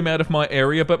to lock them out of my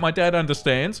area, but my dad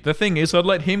understands. The thing is, I'd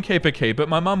let him keep a key, but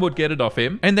my mum would get it off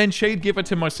him, and then she'd give it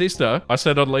to my sister. I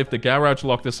said I'd leave the garage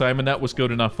locked the same, and that was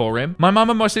good enough for him. My mum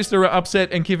and my sister are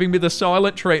upset and giving me the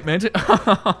silent treatment.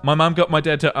 My mum got my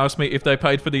dad to ask me if they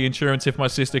paid for the insurance if my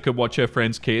sister could watch her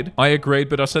friend's kid. I agreed,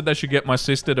 but I said they should get my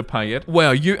sister to pay it.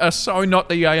 Wow, you are so not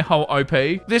the a-hole, OP.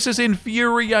 This is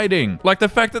infuriating. Like the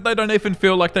fact that they don't even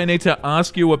feel like they need to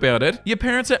ask you about it. Your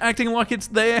parents are acting like it's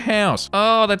their house.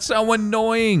 Oh, that's so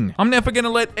annoying. I'm never gonna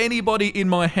let anybody in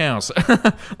my house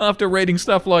after reading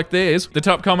stuff like this. The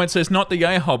top comment says, not the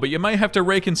a-hole, but you may have to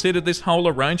reconsider this whole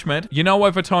arrangement. You know,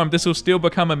 over time, this will still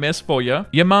become a mess for you.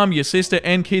 Your mum, your sister,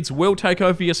 and kids will take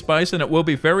over your space, and it will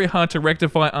be very hard to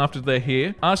rectify after they're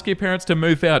here. Ask your parents to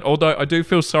move out, although I do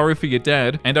feel sorry for your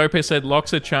dad. And OP said,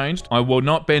 locks are changed. I will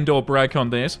not bend or break on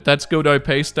this. That's good, OP.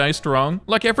 Stay strong.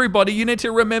 Like, everybody, you need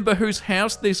to remember whose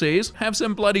house this is. Have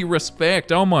some bloody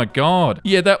respect. Oh my god.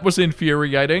 Yeah, that was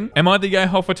infuriating. Am I the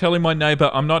a-hole for telling my neighbor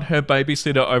I'm not her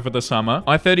babysitter over the summer?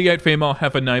 I, 38 female,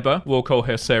 have a neighbor. We'll call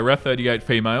her Sarah, 38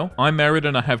 female. I'm married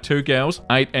and I have 2 girls,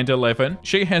 8 and 11.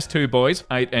 She has 2 boys,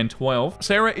 8 and 12.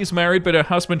 Sarah is married, but her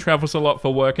husband travels a lot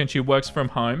for work and she works from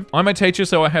home. I'm a teacher,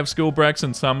 so I have school breaks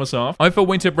and summers off. Over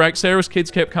winter break, Sarah's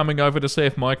kids kept coming over to see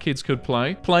if my kids could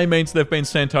play. Play means they've been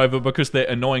sent over because they're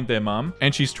annoying their mum,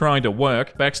 and she's trying to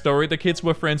work. Backstory, the kids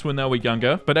were friends when they were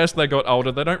younger, but as they got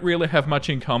older, they don't really have much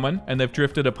in common, and they've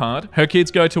drifted apart. Her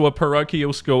kids go to a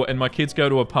parochial school, and my kids go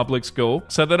to a public school,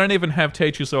 so they don't even have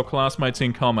teachers or classmates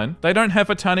in common. They don't have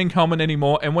a ton in common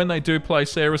anymore, and when they do play,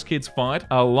 Sarah's kids fight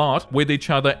a lot with each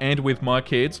other and with my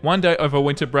kids. One day over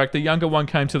winter break, the younger one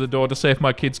came to the door to see if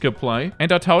my kids could play,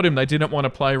 and I told him they didn't want to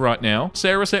play right now.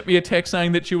 Sarah sent me a text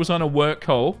saying that she was on a work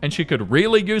call, and she could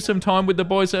really use some time with the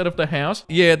boys out of the house.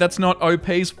 Yeah, that's not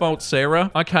OP's fault,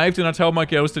 Sarah. I caved and I told my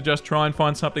girls to just try and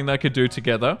find something they could do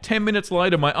together. 10 minutes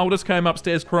later, my oldest came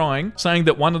upstairs crying, saying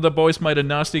that one of the boys made a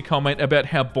nasty comment about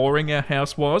how boring our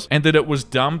house was, and that it was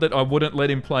dumb that I wouldn't let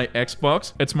him play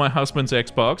Xbox. It's my husband's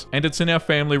Xbox, and it's in our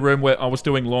family room where I was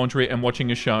doing laundry and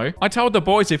watching a show. I told the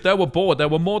boys if they were bored, they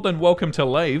were more than welcome to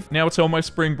leave. Now it's almost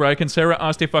spring break, and Sarah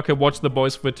asked if I could watch the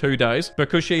boys for 2 days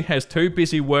because she has 2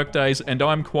 busy work days and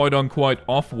I'm quote unquote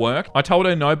off work. I told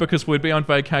her no because we'd be on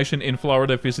vacation in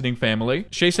Florida visiting family.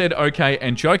 She said okay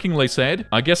and jokingly said,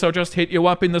 I guess I'll just hit you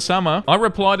up in the summer. I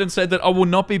replied and said that I will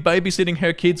not be babysitting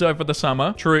her kids over the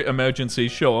summer. True emergency,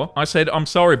 sure. I said, I'm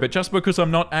sorry, but just because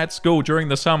I'm not at school during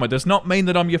the summer does not mean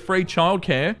that I'm your free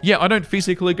childcare. Yeah, I don't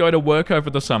physically go to work over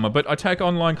the summer, but I take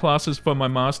online classes for my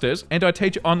masters and I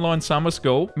teach online summer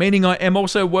school, meaning I am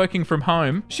also working from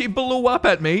home. She blew up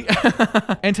at me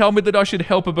and told me that I should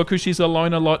help her because she's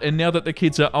alone a lot, and now that the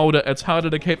kids are older, it's harder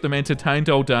to keep them entertained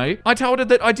all day. I told her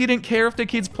that I didn't care if the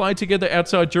kids played together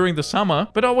outside during the summer,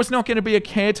 but I was not going to be a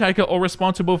caretaker or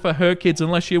responsible for her kids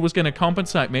unless she was going to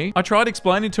compensate me. I tried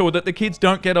explaining to her that the kids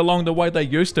don't get along the way they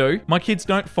used to. My kids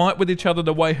don't fight with each other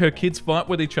the way her kids fight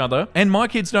with each other, and my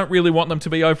kids don't really want them to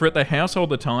be over at the house all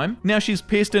the time. Now she's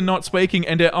pissed and not speaking,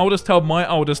 and her oldest told my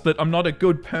oldest that I'm not a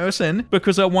good person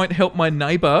because I won't help my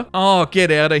neighbor. Oh,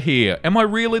 get out of here. Am I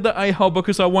really the a-hole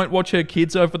because I won't watch her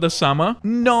kids over the summer?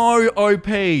 No, OP.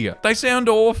 They sound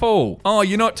awful. Oh,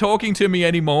 you're not talking to me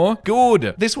anymore?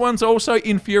 Good. This one's also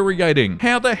infuriating.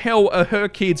 How the hell are her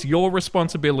kids your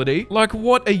responsibility? Like,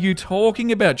 what are you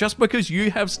talking about? Just because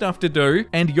you have stuff to do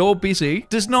and you're busy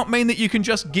does not mean that you can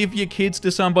just give your kids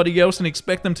to somebody else and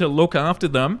expect them to look after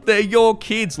them. They're your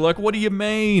kids. Like, what do you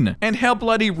mean? And how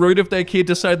bloody rude of their kid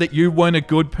to say that you weren't a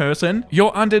good person.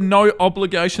 You're under no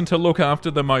obligation to look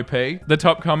after them, OP. The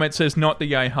top comment says, not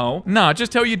the a-hole. Nah,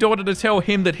 just tell your daughter to tell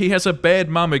him that he has a bad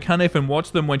mum who can't even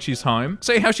watch them when she's home.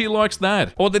 See how she likes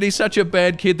that. Or that he's such a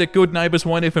bad kid that good neighbors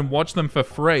won't even watch them for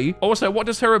free. Also, what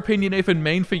does her opinion even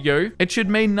mean for you? It should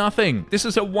mean nothing. This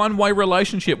is a one-way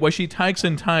relationship where she takes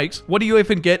and takes. What do you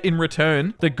even get in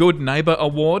return? The good neighbor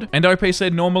award? And OP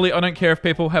said, normally I don't care if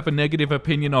people have a negative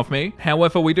opinion of me.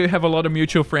 However, we do have a lot of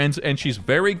mutual friends and she's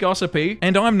very gossipy,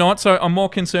 and I'm not, so I'm more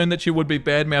concerned that she would be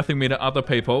bad-mouthing me to other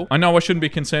people. I know I shouldn't be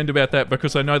concerned about that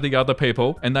because I know the other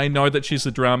people and they know that she's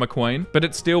a drama queen, but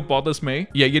it still bothers me.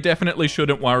 Yeah, you definitely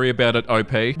shouldn't worry about it,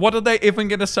 OP. What are they even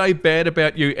going to say bad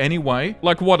about you anyway?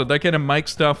 Like, what, are they going to make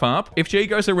stuff up? If she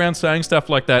goes around saying stuff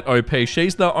like that, OP,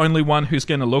 she's the only one who's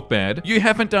going to look bad. You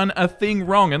haven't done a thing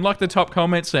wrong, and like the top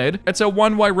comment said, it's a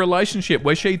one-way relationship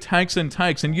where she takes and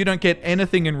takes and you don't get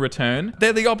anything in return.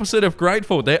 They're the opposite of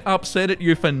grateful. They're upset at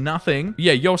you for nothing.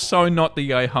 Yeah, you're so not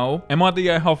the a-hole. Am I the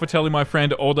a-hole for telling my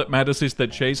friend all that matters is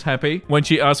that she's happy when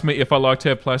she asked me if I liked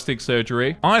her plastic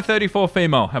surgery? I, 34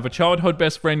 female, have a childhood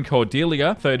best friend,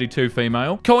 Cordelia, 32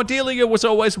 female. Cordelia was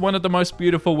always one of the most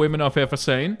beautiful women I've ever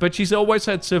seen, but she's always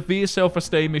had severe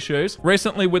self-esteem issues.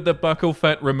 Recently, with the buccal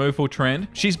fat removal trend,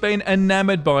 she's been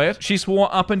enamored by it. She swore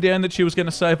up and down that she was going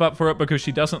to save up for it because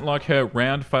she doesn't like her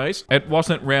round face. It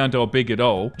wasn't round or big at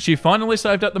all. She finally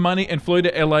saved up the money and flew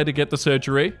to LA to get the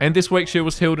surgery, and this week she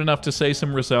was healed enough to see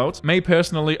some results. Me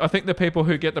personally, I think the people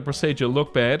who get the procedure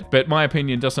look bad, but my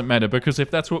opinion doesn't matter because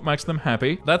if that's what makes them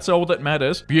happy, that's all that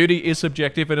matters. Beauty is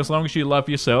subjective, and as long as you love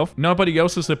yourself, nobody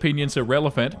else's opinions are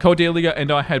relevant. Cordelia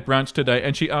and I had brunch today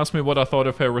and she asked me what I thought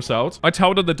of her results. I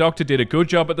told her the doctor did a good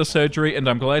job at the surgery and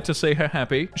I'm glad to see her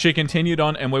happy. She continued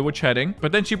on and we were chatting,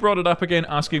 but then she brought it up again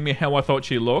asking me how I thought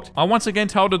she looked. I once again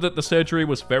told her that the surgery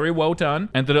was very well done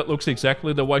and that it looks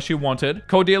exactly the way she wanted.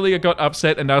 Cordelia got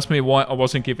upset and asked me why I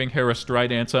wasn't giving her a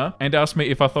straight answer and asked me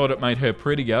if I thought it made her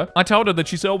prettier. I told her that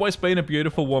she's always been a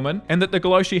beautiful woman and that the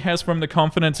glow she has from the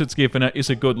confidence it's given her is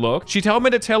a good look. She told me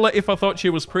to tell her if I thought she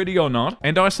was pretty or not,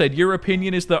 and I said, your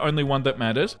opinion is the only one that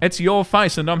matters. It's your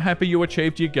face and I'm happy you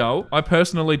achieved your goal. I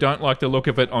personally don't like the look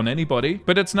of it on anybody,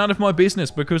 but it's none of my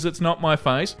business because it's not my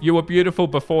face. You were beautiful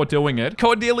before doing it.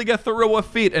 Cordelia threw a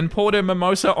fit and poured her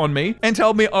mimosa on me and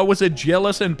told me I was a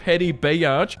jealous and petty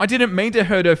biatch. I didn't mean to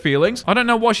hurt her feelings. I don't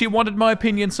know why she wanted my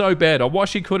opinion so bad or why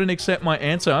she couldn't accept my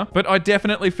answer, but I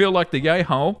definitely feel like the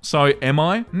yay-hole. So am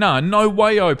I? Nah, no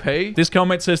way, OP. This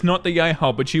comment says not the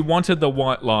yay-hole, but she wanted the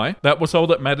white lie. That was all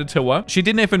that mattered to her. She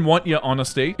didn't even want your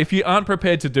honesty. If you aren't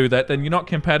prepared to do that, then you're not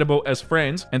compatible as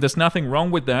friends, and there's nothing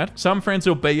wrong with that. Some friends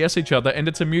will BS each other, and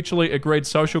it's a mutually agreed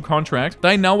social contract.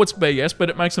 They know it's BS, but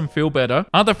it makes them feel better.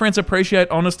 Other friends appreciate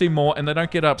honesty more, and they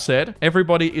don't get upset.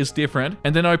 Everybody is different.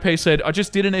 And then OP said, I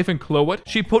just didn't even clue it.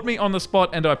 She put me on the spot,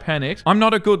 and I panicked. I'm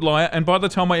not a good liar, and by the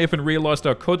time I even realized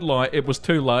I could lie, it was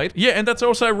too late. Yeah, and that's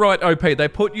also right, OP. They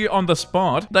put you on the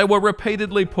spot. They were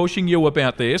repeatedly pushing you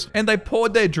about this, and they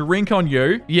poured their drink on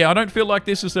you. Yeah, I don't feel like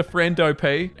this is a friend, OP,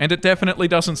 and it definitely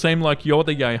doesn't seem like you're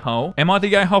the yay-hole. Am I the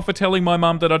yay-hole for telling my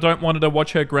mum that I don't want her to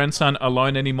watch her grandson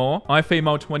alone anymore? I,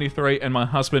 female 23, and my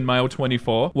husband, male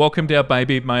 24, welcomed our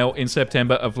baby male in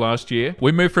September of last year.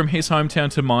 We moved from his hometown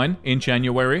to mine in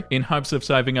January in hopes of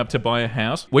saving up to buy a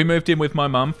house. We moved in with my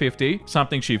mum, 50,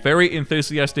 something she very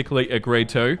enthusiastically agreed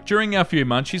to. During our few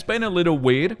months, she's been a little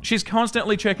weird. She's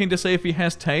constantly checking to see if he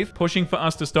has teeth, pushing for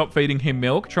us to stop feeding him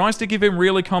milk, tries to give him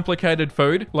really complicated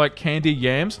food, like candy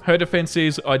yams. Her defense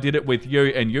is, I did it with you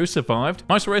and you survived.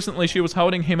 Most recently, she was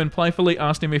holding him and playfully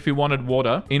asked him if he wanted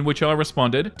water, in which I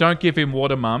responded, don't give him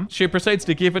water, mum. She proceeds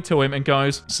to give it to him and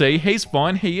goes, see, he's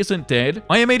fine, he isn't dead.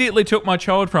 I immediately took my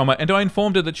child from her and I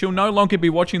informed her that she'll no longer be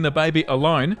watching the baby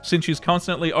alone, since she's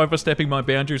constantly overstepping my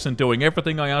boundaries and doing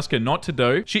everything I ask her not to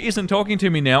do. She isn't talking to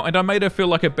me now and I made her feel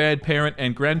like a bad parent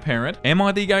and grandparent. Am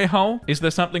I the gay hole? Is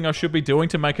there something I should be doing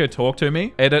to make her talk to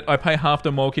me? Edit, I pay half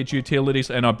the mortgage, utilities,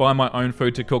 and I buy my own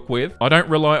food to cook with. I don't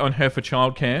rely on her for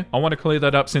childcare. I want to clear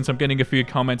that up since I'm getting a few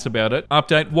comments about it.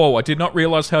 Update, whoa, I did not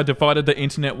realize how divided the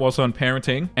internet was on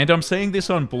parenting, and I'm seeing this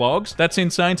on blogs. That's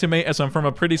insane to me as I'm from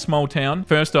a pretty small town.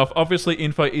 First off, obviously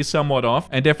info is somewhat off,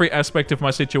 and every aspect of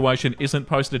my situation isn't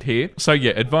posted here. So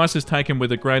yeah, advice is taken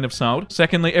with a grain of salt.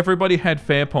 Secondly, everybody had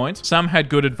fair points. Some had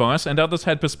good advice, and others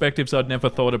had perspectives I'd never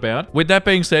thought about. With that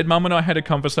being said, Mum and I had a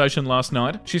conversation last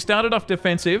night. She started off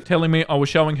defensive, telling me I was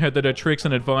showing her that her tricks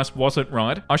and advice wasn't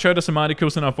right. I showed her some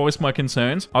articles and I voiced my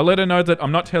concerns. I let her know that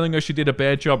I'm not telling her she did a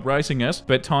bad job raising us,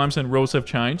 but times and rules have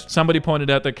changed. Somebody pointed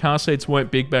out that car seats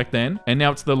weren't big back then, and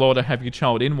now it's the law to have your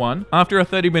child in one. After a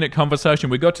 30-minute conversation,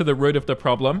 we got to the root of the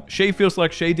problem. She feels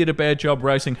like she did a bad job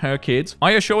raising her kids.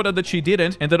 I assured her that she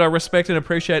didn't, and that I respect and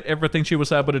appreciate everything she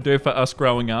was able to do for us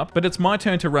growing up, but it's my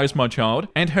turn to raise my child,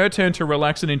 and her turn to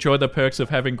relax and enjoy the perks of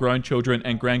having grown children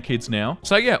and grandkids now.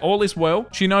 So yeah, all is well.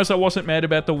 She knows I wasn't mad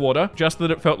about the water, just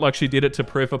that it felt like she did it to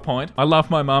prove a point. I love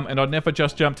my mum, and I'd never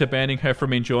just jump to banning her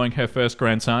from enjoying her first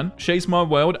grandson. She's my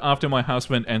world after my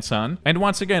husband and son. And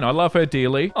once again, I love her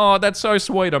dearly. Oh, that's so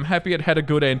sweet. I'm happy it had a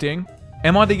good ending.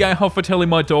 Am I the gay hole for telling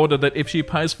my daughter that if she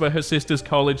pays for her sister's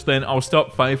college, then I'll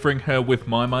stop favoring her with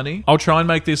my money? I'll try and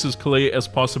make this as clear as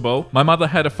possible. My mother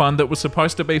had a fund that was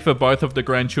supposed to be for both of the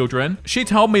grandchildren. She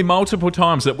told me multiple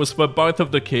times it was for both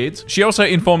of the kids. She also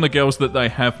informed the girls that they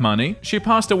have money. She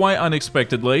passed away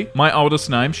unexpectedly. My oldest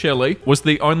name, Shelley, was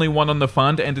the only one on the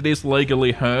fund and it is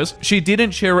legally hers. She didn't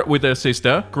share it with her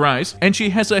sister, Grace, and she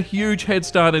has a huge head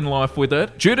start in life with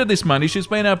it. Due to this money, she's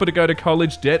been able to go to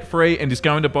college debt-free and is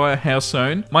going to buy a house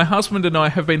soon. My husband and I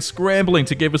have been scrambling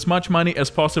to give as much money as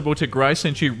possible to Grace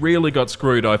and she really got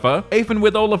screwed over. Even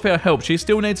with all of our help, she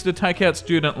still needs to take out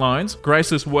student loans.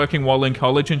 Grace is working while in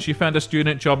college and she found a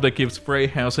student job that gives free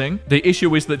housing. The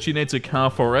issue is that she needs a car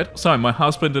for it. So my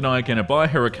husband and I are going to buy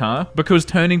her a car because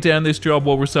turning down this job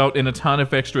will result in a ton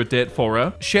of extra debt for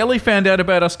her. Shelley found out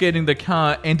about us getting the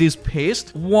car and is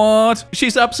pissed. What?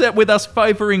 She's upset with us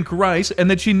favoring Grace and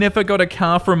that she never got a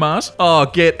car from us? Oh,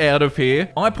 get out of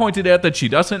here. I pointed out out that she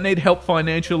doesn't need help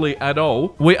financially at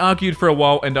all. We argued for a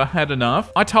while and I had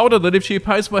enough. I told her that if she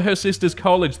pays for her sister's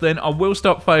college, then I will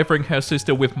stop favoring her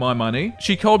sister with my money.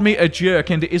 She called me a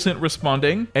jerk and isn't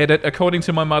responding. Edit, according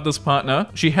to my mother's partner,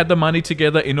 she had the money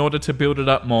together in order to build it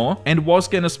up more and was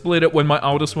gonna split it when my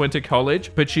oldest went to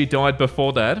college, but she died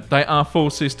before that. They are full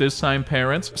sisters, same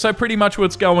parents. So pretty much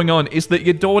what's going on is that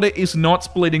your daughter is not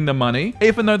splitting the money,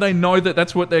 even though they know that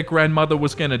that's what their grandmother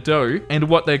was gonna do and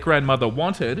what their grandmother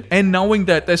wanted, and knowing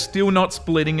that they're still not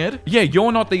splitting it. Yeah,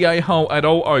 you're not the a-hole at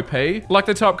all, OP. Like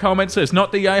the top comment says,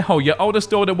 not the a-hole. Your oldest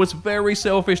daughter was very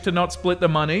selfish to not split the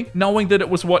money, knowing that it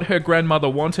was what her grandmother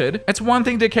wanted. It's one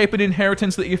thing to keep an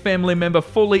inheritance that your family member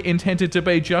fully intended to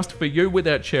be just for you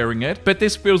without sharing it, but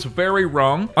this feels very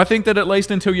wrong. I think that at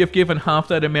least until you've given half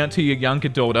that amount to your younger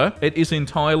daughter, it is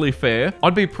entirely fair.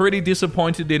 I'd be pretty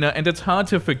disappointed in her, and it's hard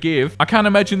to forgive. I can't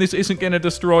imagine this isn't going to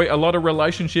destroy a lot of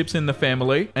relationships in the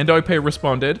family. And OP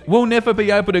responded, we'll never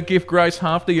be able to give Grace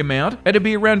half the amount. It'd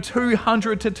be around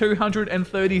 200 to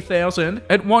 230,000.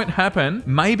 It won't happen.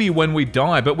 Maybe when we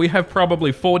die, but we have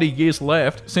probably 40 years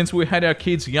left since we had our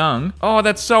kids young. Oh,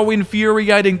 that's so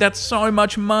infuriating. That's so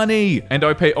much money. And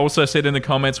OP also said in the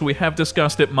comments, we have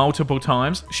discussed it multiple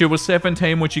times. She was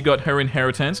 17 when she got her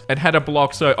inheritance. It had a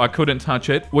block, so I couldn't touch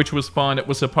it, which was fine. It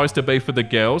was supposed to be for the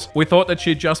girls. We thought that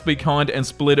she'd just be kind and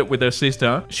split it with her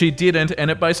sister. She didn't,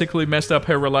 and it basically messed up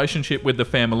her relationship with the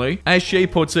family. As she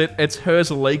puts it, it's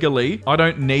hers legally. I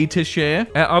don't need to share.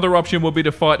 Our other option will be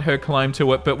to fight her claim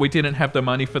to it, but we didn't have the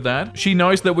money for that. She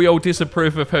knows that we all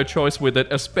disapprove of her choice with it,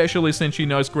 especially since she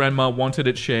knows grandma wanted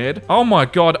it shared. Oh my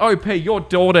god, OP, your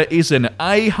daughter is an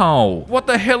a-hole. What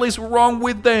the hell is wrong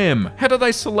with them? How do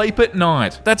they sleep at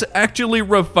night? That's actually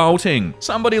revolting.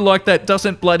 Somebody like that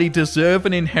doesn't bloody deserve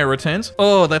an inheritance.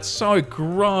 Oh, that's so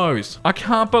gross. I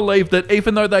can't believe that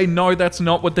even though they know that's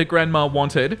not what their grandma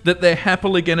wanted, that they're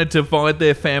happily gonna divide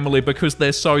their family because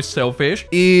they're so selfish.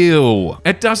 Ew.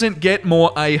 It doesn't get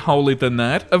more a-holey than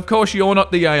that. Of course, you're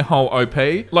not the a-hole,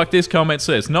 OP. Like this comment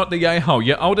says, not the a-hole.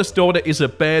 Your oldest daughter is a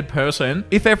bad person.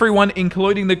 If everyone,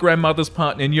 including the grandmother's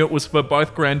partner, knew it was for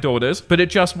both granddaughters, but it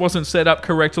just wasn't set up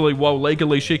correctly while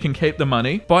legally she can keep the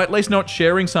money, by at least not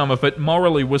sharing some of it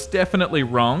morally was definitely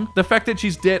wrong. The fact that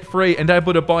she's debt-free and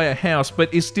able to buy a house,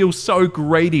 but is still so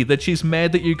greedy that she's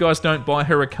mad that you guys don't buy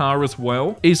her a car as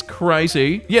well, is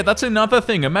crazy. Yeah, that's another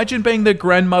thing. Imagine being the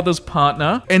grandmother's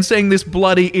partner and seeing this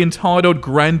bloody entitled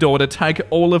granddaughter take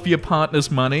all of your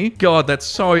partner's money. God, that's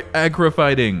so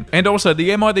aggravating. And also,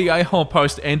 the Am I the A-hole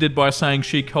post ended by saying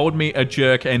she called me a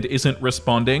jerk and isn't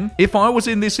responding. If I was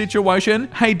in this situation,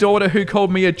 hey daughter who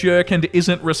called me a jerk and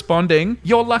isn't responding,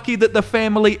 you're lucky that the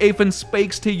family even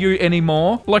speaks to you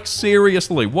anymore. Like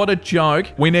seriously, what a joke.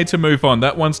 We need to move on.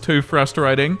 That one's too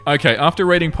frustrating. Okay, after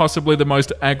reading possibly the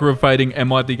most aggravating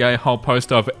Am I the A-hole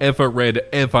post I've ever read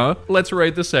ever, let's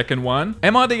read the second one.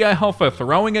 Am I the a-hole for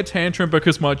throwing a tantrum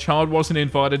because my child wasn't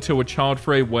invited to a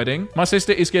child-free wedding? My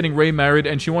sister is getting remarried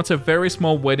and she wants a very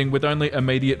small wedding with only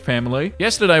immediate family.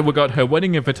 Yesterday we got her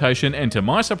wedding invitation and to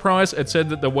my surprise it said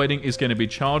that the wedding is going to be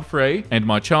child-free and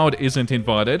my child isn't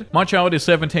invited. My child is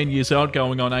 17 years old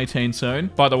going on 18 soon.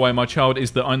 By the way, my child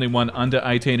is the only one under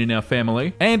 18 in our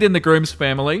family and in the groom's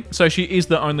family, so she is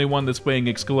the only one that's being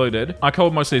excluded. I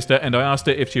called my sister and I asked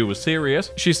her if she was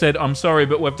serious. She said, I'm sorry,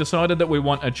 but we've decided that we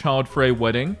want a child-free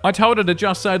wedding. I told her to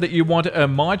just say that you want a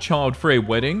my child-free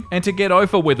wedding and to get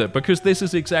over with it because this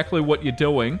is exactly what you're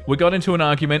doing. We got into an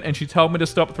argument and she told me to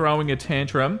stop throwing a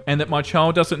tantrum and that my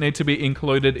child doesn't need to be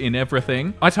included in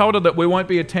everything. I told her that we won't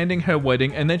be attending her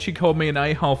wedding and then she called me an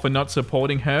a-hole for not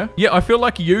supporting her. Yeah, I feel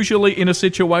like usually in a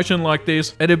situation like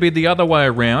this, it'd be the other way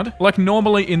around. Like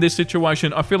normally in this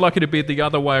situation, I feel like it'd be the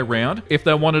other way around if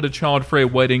they wanted a child-free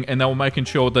wedding and they were making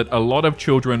sure that a lot of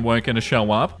children weren't going to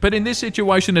show up. But in this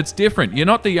situation, it's different. You're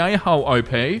not the a-hole,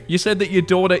 OP. You said that your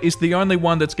daughter is the only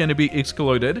one that's going to be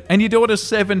excluded and your daughter's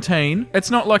 17.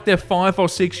 It's not like they're 5 or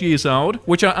 6 years old,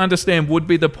 which I understand would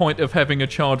be the point of having a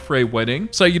child-free wedding,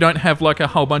 so you don't have like a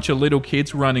whole bunch of little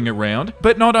kids running around.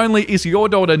 But not only is your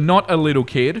daughter not a little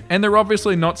kid, and they're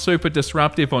obviously not super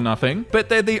disruptive or nothing, but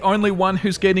they're the only one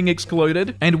who's getting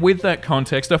excluded. And with that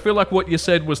context, I feel like what you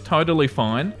said was totally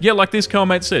fine. Yeah, like this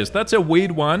comment says, that's a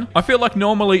weird one. I feel like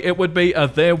normally it would be a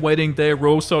their wedding, their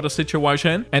rule sort of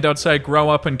situation, and I'd say grow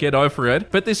up and get over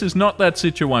it, but this is not that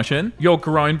situation. Your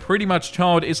grown, pretty much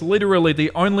child is literally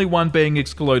the only one being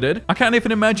excluded. I can't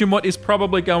even imagine what is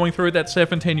probably going through that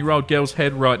 17-year-old girl's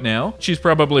head right right now. She's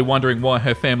probably wondering why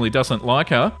her family doesn't like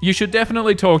her. You should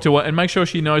definitely talk to her and make sure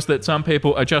she knows that some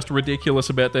people are just ridiculous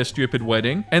about their stupid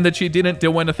wedding and that she didn't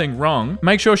do anything wrong.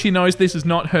 Make sure she knows this is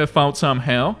not her fault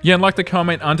somehow. Yeah, and like the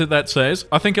comment under that says,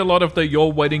 I think a lot of the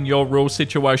your wedding, your rules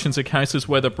situations are cases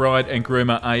where the bride and groom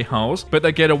are a-holes, but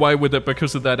they get away with it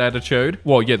because of that attitude.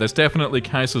 Well, yeah, there's definitely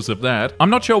cases of that. I'm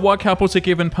not sure why couples are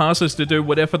given passes to do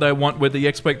whatever they want with the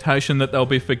expectation that they'll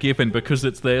be forgiven because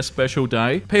it's their special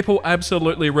day. People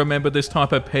absolutely remember this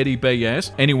type of petty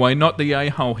BS. Anyway, not the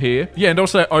a-hole here. Yeah, and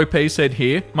also OP said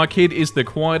here, my kid is the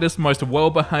quietest, most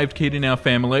well-behaved kid in our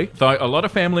family, though a lot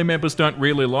of family members don't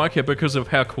really like her because of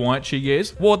how quiet she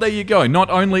is. Well, there you go. Not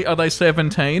only are they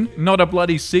 17, not a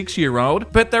bloody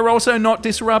 6-year-old, but they're also not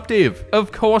disruptive.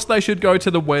 Of course they should go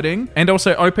to the wedding. And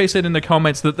also OP said in the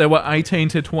comments that there were 18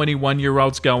 to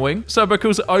 21-year-olds going. So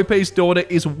because OP's daughter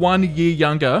is 1 year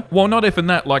younger, well, not even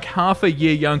that, like half a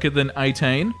year younger than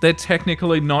 18, they're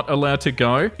technically not allowed to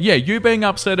go. Yeah, you being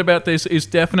upset about this is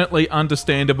definitely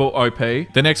understandable, OP.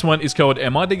 The next one is called,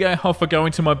 am I the a-hole for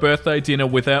going to my birthday dinner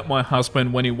without my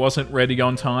husband when he wasn't ready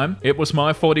on time? It was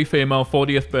my 40 female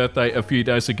 40th birthday a few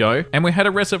days ago, and we had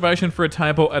a reservation for a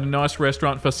table at a nice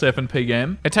restaurant for 7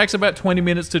 p.m. It takes about 20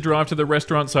 minutes to drive to the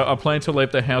restaurant, so I plan to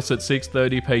leave the house at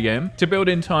 6:30 p.m. to build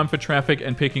in time for traffic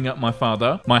and picking up my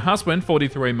father. My husband,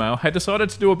 43 male, had decided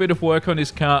to do a bit of work on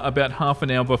his car about half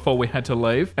an hour before we had to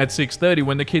leave. At 6:30,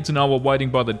 when the kids and I were waiting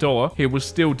by the door, he was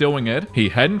still doing it. He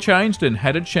hadn't changed and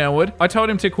hadn't showered. I told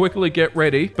him to quickly get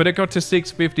ready, but it got to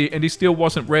 6:50 and he still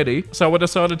wasn't ready, so I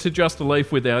decided to just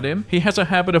leave without him. He has a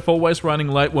habit of always running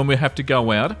late when we have to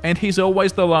go out, and he's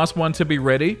always the last one to be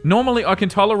ready. Normally I can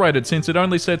tolerate it since it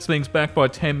only sets things back by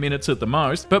 10 minutes at the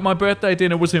most, but my birthday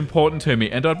dinner was important to me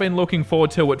and I'd been looking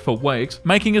forward to it for weeks.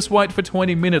 Making us wait for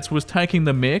 20 minutes was taking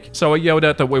the mick, so I yelled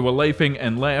out that we were leaving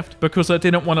and left because I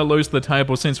didn't want to lose the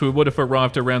table since we would have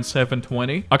arrived around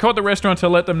 7:20. I called the restaurant to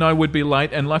let them know we'd be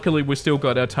late, and luckily we still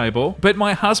got our table, but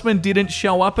my husband didn't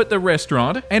show up at the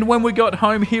restaurant, and when we got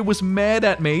home he was mad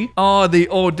at me. Oh, the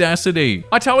audacity.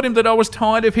 I told him that I was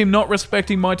tired of him not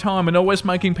respecting my time and always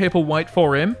making people wait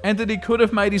for him, and that he could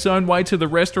have made his own way to the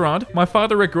restaurant. My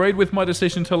father agreed with my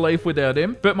decision to leave without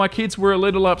him, but my kids were a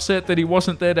little upset that he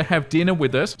wasn't there to have dinner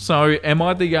with us. So am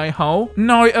I the a-hole?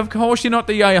 No, of course you're not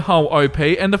the a-hole, OP,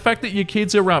 and the fact that your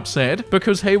kids are upset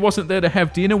because he wasn't there to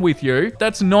have dinner with you,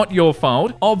 that's not your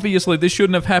fault. Obviously this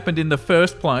shouldn't have happened in the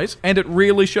first place, and it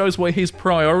really shows where his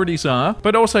priorities are.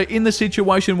 But also in the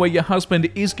situation where your husband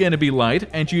is going to be late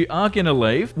and you are going to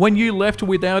leave, when you left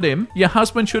without him, your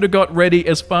husband should have got ready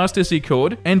as fast as he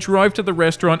could and drove to the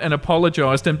restaurant and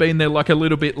apologized and been there like a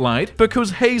little bit late,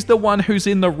 because he's the one who's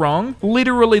in the wrong.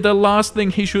 Literally the last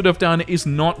thing he should have done is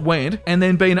not went and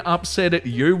then been upset at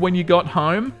you when you got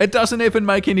home. It doesn't even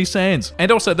make any sense.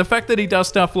 And also the fact that he does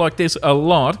stuff like this a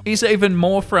lot is even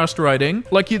more frustrating.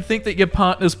 Like, you'd think that your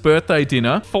partner's birthday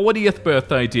dinner, 40th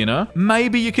birthday dinner,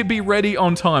 maybe you could be ready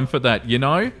on time for that, you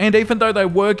know? And even though they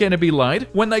were going to be late,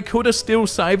 when they could have still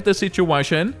saved the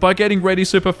situation by getting ready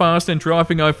super fast and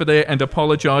driving over there and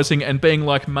apologizing and being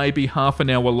like maybe half an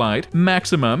hour late,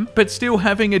 maximum, but still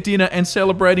having a dinner and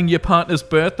celebrating your partner's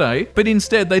birthday, but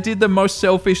instead they did the most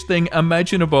selfish thing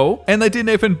imaginable and they didn't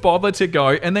even bother to go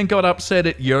and then got upset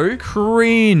at you.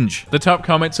 Cringe. The top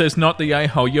comment says, not the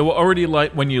a-hole, you were already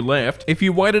late when you left. If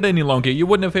you waited any longer, you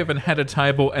wouldn't have even had a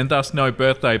table and thus no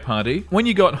birthday party. When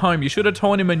you got home, you should have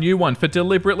torn him a new one for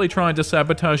deliberately trying to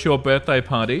sabotage your birthday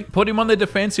party. Put him on the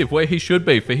defensive where he should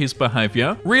be for his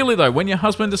behavior. Really though, when your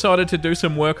husband decided to do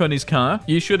some work on his car,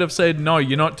 you should have said, no,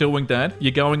 you're not doing that.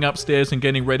 You're going upstairs and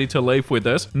getting ready to leave with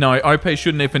us. No, OP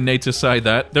shouldn't even need to say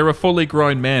that. They're a fully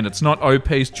grown man. It's not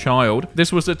OP's child.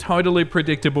 This was a totally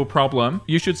predictable problem.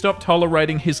 You should stop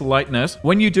tolerating his lateness.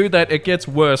 When you do that, it gets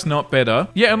worse, not better.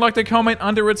 Yeah, and like the comment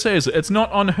under it says, it's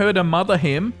not on her to mother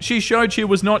him. She showed she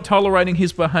was not tolerating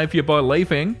his behavior by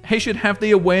leaving. He should have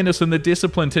the awareness and the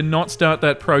discipline to not start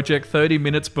that project 30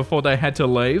 minutes before they had to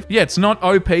leave. Yeah, it's not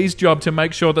OP's job to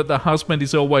make sure that the husband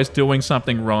is always doing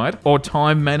something right or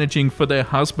time managing for their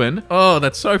husband. Oh,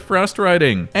 that's so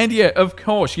frustrating. And yeah, of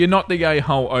course, you're not the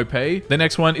a-hole, OP. The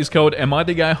next one is called, am I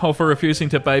the a-hole for refusing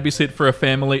to babysit for a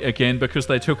family again because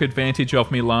they took advantage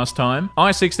of me last time?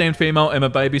 I, 16 female, am a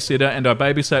babysitter and I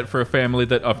babysat for a family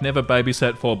that I've never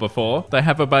babysat for before. They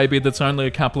have a baby that's only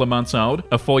a couple of months old,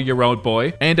 a 4-year-old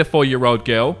boy and a 4-year-old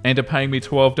girl, and are paying me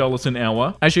 $12 an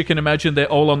hour. As you can imagine, they're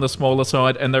all on the smaller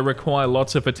side and they require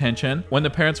lots of attention. When the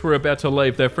parents were about to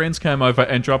leave, their friends came over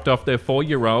and dropped off their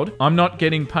 4-year-old. I'm not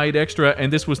getting paid extra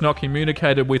and this was not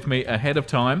communicated with me ahead of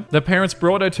time. The parents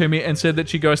brought her to me and said that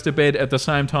she goes to bed at the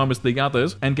same time as the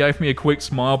others and gave me a quick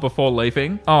smile before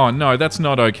leaving. Oh no, that's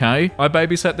not okay. I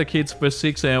babysat babysat the kids for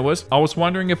 6 hours. I was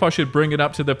wondering if I should bring it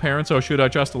up to the parents or should I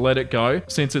just let it go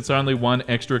since it's only one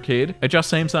extra kid. It just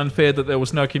seems unfair that there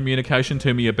was no communication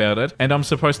to me about it, and I'm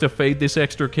supposed to feed this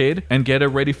extra kid and get her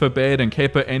ready for bed and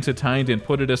keep her entertained and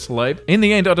put her to sleep. In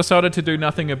the end, I decided to do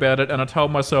nothing about it, and I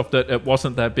told myself that it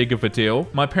wasn't that big of a deal.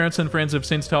 My parents and friends have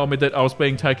since told me that I was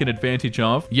being taken advantage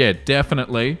of. Yeah,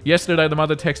 definitely. Yesterday, the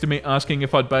mother texted me asking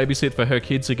if I'd babysit for her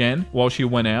kids again while she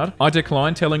went out. I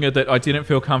declined, telling her that I didn't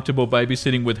feel comfortable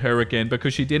babysitting with her again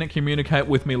because she didn't communicate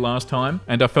with me last time,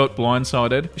 and I felt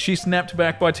blindsided. She snapped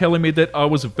back by telling me that I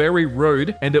was very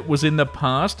rude and it was in the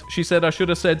past. She said I should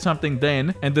have said something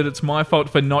then and that it's my fault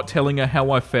for not telling her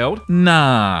how I felt.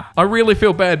 Nah. I really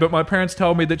feel bad, but my parents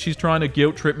told me that she's trying to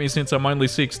guilt trip me since I'm only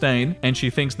 16 and she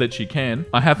thinks that she can.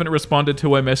 I haven't responded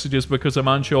to her messages because I'm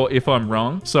unsure if I'm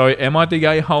wrong. So am I the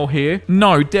a-hole here?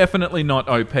 No, definitely not,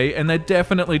 OP, and they're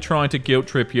definitely trying to guilt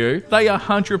trip you. They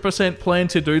 100% plan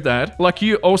to do that. Like,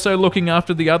 you also looking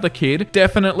after the other kid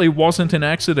definitely wasn't an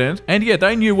accident. And yeah,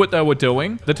 they knew what they were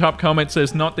doing. The top comment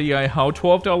says, not the a-hole.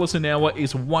 $12 an hour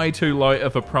is way too low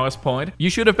of a price point. You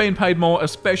should have been paid more,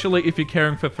 especially if you're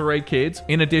caring for 3 kids,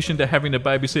 in addition to having to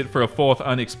babysit for a 4th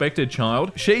unexpected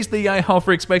child. She's the a-hole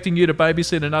for expecting you to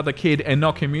babysit another kid and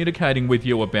not communicating with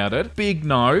you about it. Big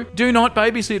no. Do not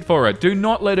babysit for her. Do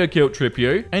not let her guilt trip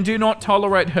you, and do not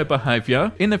tolerate her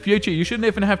behavior. In the future, you shouldn't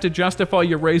even have to justify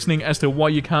your reasoning as to why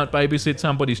you can't babysit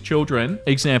somebody's children.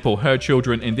 Example, her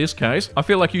children in this case. I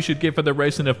feel like you should give her the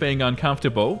reason of being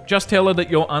uncomfortable. Just tell her that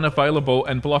you're unavailable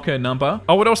and block her number.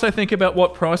 I would also think about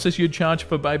what prices you'd charge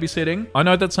for babysitting. I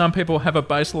know that some people have a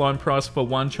baseline price for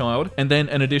one child and then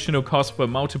an additional cost for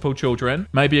multiple children,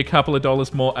 maybe a couple of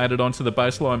dollars more added onto the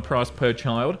baseline price per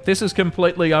child. This is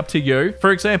completely up to you.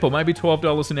 For example, maybe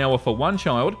 $12 an hour for one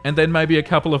child and then maybe a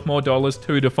couple of more dollars,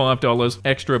 $2 to $5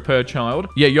 extra per child.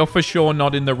 Yeah, you're for sure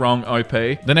not in the wrong, OP.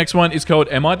 The next one is called,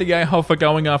 am I the a-hole for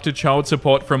going after child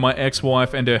support from my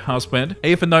ex-wife and her husband,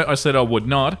 even though I said I would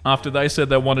not, after they said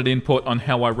they wanted input on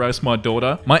how I raised my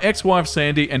daughter? My ex-wife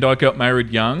Sandy and I got married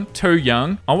young, too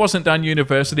young. I wasn't done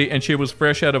university and she was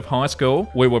fresh out of high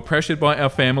school. We were pressured by our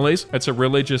families. It's a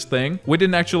religious thing. We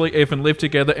didn't actually even live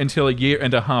together until a year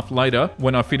and a half later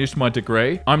when I finished my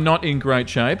degree. I'm not in great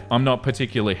shape. I'm not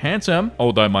particularly handsome,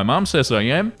 although my mum says I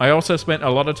am. I also spent a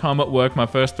lot of time at work my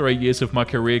first 3 years of my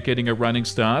career getting a running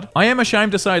start. I am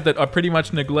ashamed to say that I pretty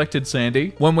much neglected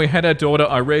Sandy. When we had our daughter,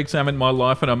 I re-examined my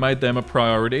life and I made them a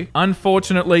priority.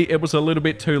 Unfortunately, it was a little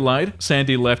bit too late.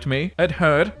 Sandy left me. It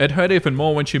hurt. It hurt even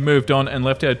more when she moved on and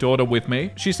left our daughter with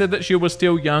me. She said that she was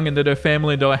still young and that her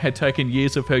family and I had taken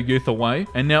years of her youth away,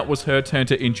 and now it was her turn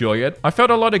to enjoy it. I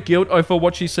felt a lot of guilt over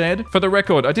what she said. For the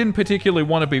record, I didn't particularly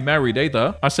want to be married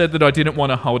either. I said that I didn't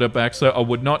want to hold her back, so I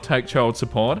would not take child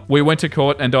support. We went to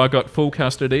court and I got full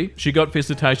custody. She got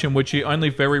visitation, which she only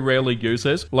very rarely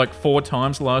uses, like 4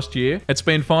 times last year. It's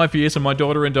been 5 years and my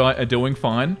daughter and I are doing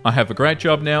fine. I have a great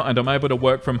job now and I'm able to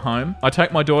work from home. I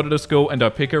take my daughter to school and I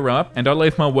pick her up, and I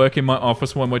leave my work in my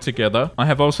office when we're together. I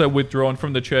have also withdrawn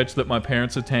from the church that my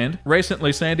parents attend.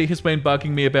 Recently, Sandy has been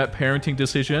bugging me about parenting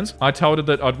decisions. I told her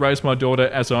that I'd raise my daughter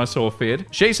as I saw fit.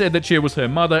 She said that she was her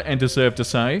mother and deserved a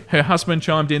say. Her husband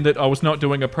chimed in that I was not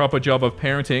doing a proper job of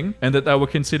parenting and that they were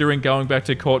considering going back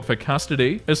to court for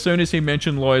custody. As soon as he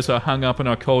mentioned lawyers, I hung up and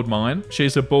I called mine.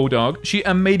 She's a bulldog. She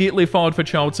immediately filed for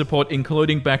child support,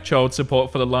 including back child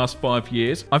support for the last 5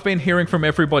 years. I've been hearing from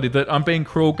everybody that I'm being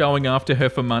cruel going after her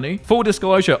for money. Full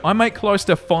disclosure, I make close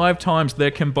to 5 times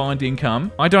their combined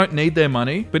income. I don't need their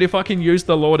money, but if I can use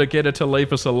the law to get her to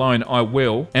leave us alone, I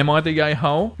will. Am I the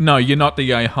a-hole? No, you're not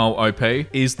the a-hole, OP.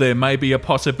 Is there maybe a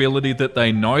possibility that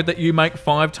they know that you make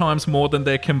 5 times more than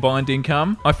their combined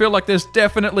income? I feel like there's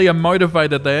definitely a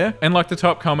motivator there. And like the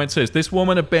top comment says, this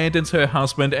woman abandons her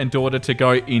husband and daughter to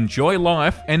go enjoy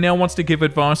life and now wants to give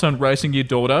advice on raising your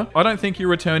daughter. I don't think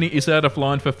your attorney is out of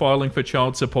line for filing for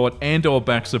child support and or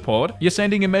back support. You're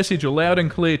sending a message loud and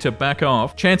clear to back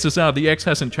off. Chances are the ex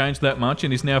hasn't changed that much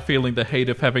and is now feeling the heat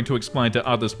of having to explain to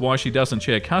others why she doesn't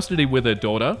share custody with her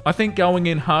daughter. I think going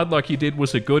in hard like you did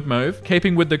was a good move.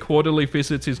 Keeping with the quarterly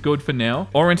visits is good for now,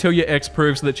 or until your ex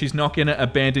proves that she's not gonna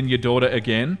abandon your daughter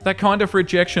again. That kind of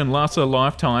rejection lasts a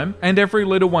lifetime, and every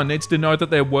little one needs to know that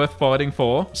they're worth fighting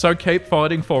for, so keep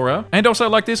fighting for her. And also,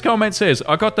 like this comment says,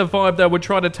 I got the vibe they would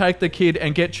try to take the kid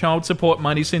and get child support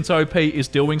money since OP is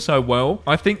doing so well.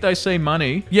 I think they see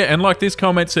money. Yeah, and like this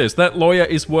comment says, that lawyer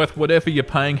is worth whatever you're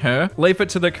paying her. Leave it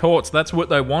to the courts. That's what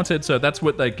they wanted, so that's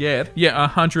what they get. Yeah,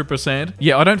 100%.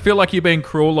 Yeah, I don't feel like you're being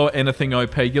cruel or anything,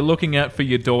 OP. You're looking out for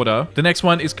your daughter. The next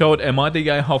one is called, am I the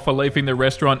a-hole for leaving the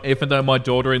restaurant even though my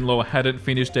daughter-in-law hadn't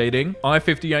finished eating? I,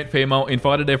 58 female,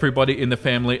 invited everybody in the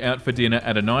family out for dinner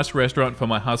at a nice restaurant for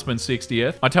my husband's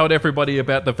 60th. I told everybody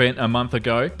about the event a month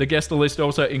ago. The guest list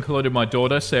also included my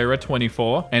daughter, Sarah,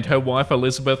 24, and her wife,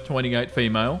 Elizabeth, 28,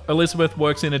 female. Elizabeth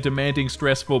works in a demanding,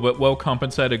 stressful, but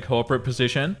well-compensated corporate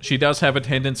position. She does have a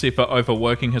tendency for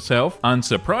overworking herself.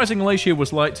 Unsurprisingly, she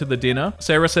was late to the dinner.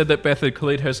 Sarah said that Beth had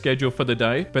cleared her schedule for the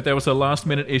day, but there was a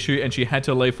last-minute issue and she had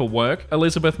to leave for work.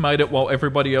 Elizabeth made it while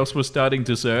everybody else was starting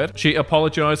dessert. She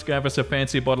apologized, gave us a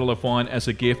fancy bottle of wine as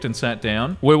a gift and sat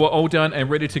down. We were all done and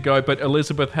ready to go, but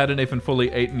Elizabeth hadn't even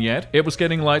fully eaten yet. It was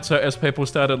getting late, so as people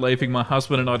started leaving, my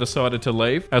husband and I decided to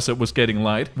leave as it was getting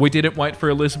late. We didn't wait for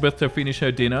Elizabeth to finish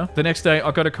her dinner. The next day,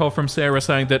 I got a call from Sarah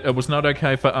saying that it was not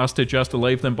okay for us to just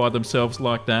leave them by themselves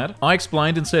like that. I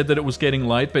explained and said that it was getting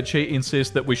late, but she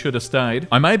insists that we should have stayed.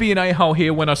 I may be an a-hole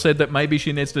here when I said that maybe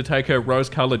she needs to take her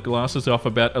rose-colored glasses off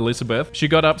about Elizabeth. She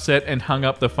got upset and hung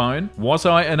up the phone. Was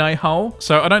I an a-hole?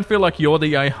 So I don't feel like you're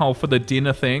the a-hole for the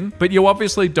dinner thing, but you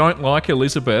obviously don't like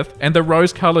Elizabeth, and the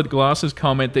rose-colored glasses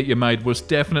comment that you made was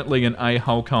definitely an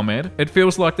a-hole comment. It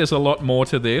feels like there's a lot more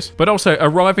to this, but also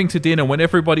arriving to dinner when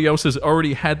everybody else has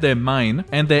already had their main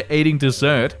and they're eating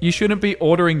dessert, you shouldn't be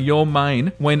ordering your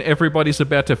main when everybody's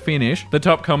about to finish. The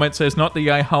top comment says, not the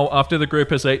a-hole after the group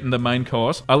has eaten the main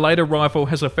course. A late arrival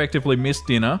has effectively missed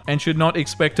dinner and should not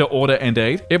expect to order and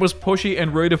eat. It was pushy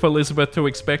and rude of Elizabeth to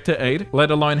expect to eat,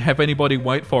 let alone have anybody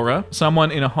wait for her.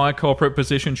 Someone in a high corporate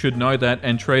position should know that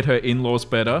and treat her in-laws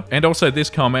better. And also this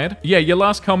comment, yeah, your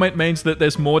last comment means that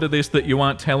there's more to this that you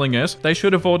aren't telling us. They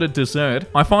should have ordered dessert.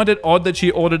 I find it odd that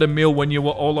she ordered a meal when you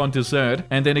were all on dessert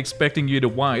and then expecting you to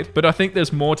wait, but I think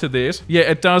there's more to this. Yeah,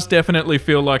 it does definitely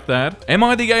feel like that. Am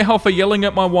I the a-hole for yelling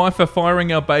at my wife for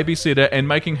firing our babysitter and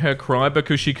making her cry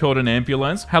because she called an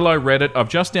ambulance? Hello Reddit, I've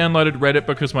just downloaded Reddit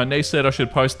because my niece said I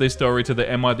should post this story to the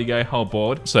Am I the a-hole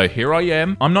board, so here I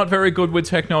am. I'm not very good with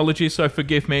technology, so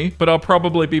forgive me, but I'll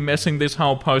probably be messing this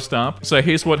whole post up. So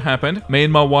here's what happened. Me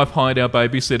and my wife hired our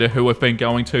babysitter who we've been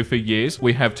going to for years.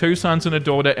 We have 2 sons and a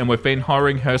daughter and we've been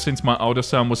hiring her since my older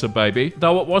son was a baby,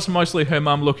 though it was mostly her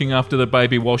mum looking after the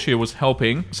baby while she was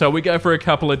helping, so we gave her a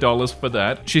couple of dollars for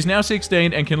that. She's now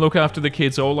 16 and can look after the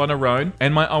kids all on her own,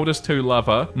 and my oldest 2 love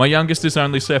her. My youngest is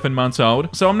only 7 months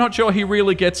old, so I'm not sure he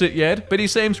really gets it yet, but he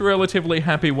seems relatively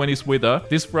happy when he's with her.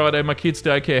 This Friday, my kids'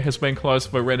 daycare has been closed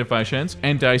for renovations,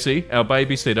 and Daisy, our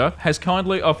babysitter, has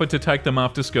kindly offered to take them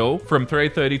after school from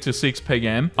 3:30 to 6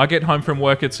 p.m. I get home from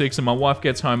work at 6 and my wife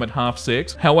gets home at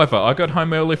 6:30. However, I got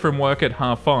home early from work at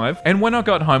 5:30, and when I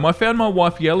got home, I found my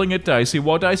wife yelling at Daisy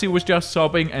while Daisy was just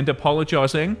sobbing and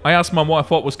apologizing. I asked my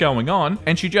wife what was going on,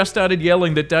 and she just started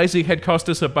yelling that Daisy had cost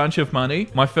us a bunch of money.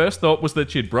 My first thought was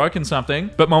that she'd broken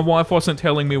something, but my wife wasn't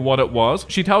telling me what it was.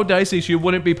 She told Daisy she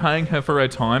wouldn't be paying her for her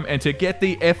time and to get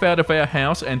the F out of our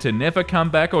house and to never come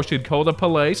back or she'd call the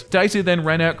police. Daisy then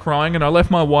ran out crying and I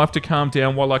left my wife to calm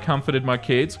down while I comforted my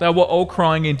kids. They were all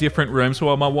crying in different rooms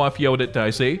while my wife yelled at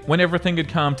Daisy. When everything had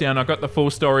calmed down, I got the full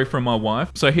story from my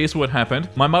wife. So here's what happened.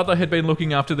 My mother had been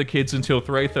looking after the kids until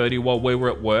 3:30 while we were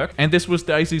at work, and this was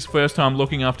Daisy's first time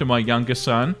looking after my youngest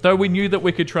son, though we knew that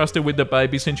we could trust her with the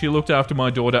baby since she looked after my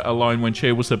daughter alone when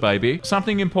she was a baby.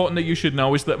 Something important that you should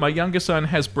know is that my youngest son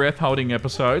has breath holding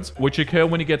episodes, which occur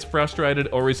when he gets frustrated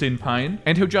or is in pain,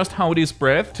 and he'll just hold his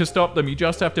breath. To stop them, you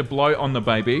just have to blow on the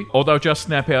baby, or they'll just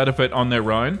snap out of it on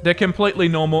their own. They're completely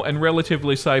normal and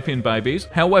relatively safe in babies.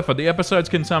 However, the episodes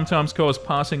can sometimes cause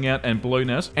passing out and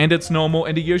blueness, and it's normal,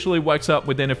 and he usually wakes up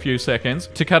within a few seconds.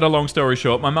 To cut a long story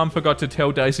short, my mum forgot to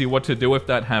tell Daisy what to do if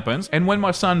that happens, and when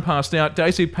my son passed out,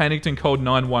 Daisy panicked and called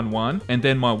 911, and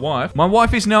then my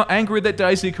wife is now angry that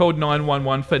Daisy called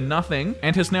 911 for nothing,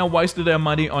 and has now wasted our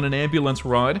money on an ambulance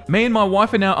ride. Me and my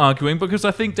wife are now arguing because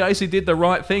I think Daisy did the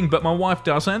right thing, but my wife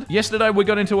doesn't. Yesterday we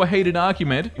got into a heated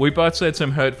argument. We both said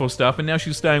some hurtful stuff, and now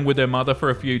she's staying with her mother for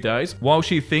a few days while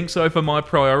she thinks over my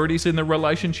priorities in the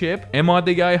relationship. Am I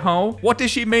the a-hole? What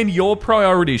does she mean your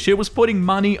priorities? She was putting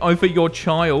money over your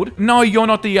child. No, you're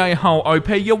not the a-hole, OP.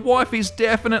 Your wife is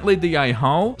definitely the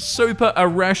a-hole. Super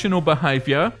irrational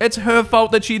behavior. It's her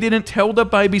fault that she didn't tell the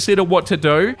babysitter what to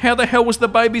do. How the hell was the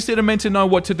babysitter meant to know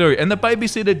what to do? And the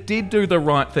babysitter did do the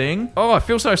right thing. Oh, I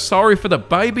feel so sorry for the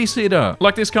babysitter.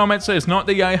 Like this comment says, not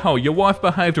the a-hole. Your wife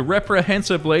behaved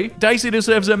reprehensibly. Daisy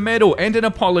deserves a medal and an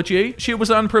apology. She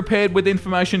was unprepared with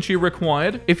information she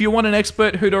required. If you want an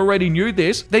expert who'd already knew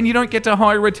this, then you don't get to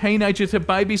hire a teenager to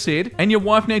babysit, and your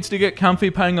wife needs to get comfy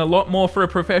paying a lot more for a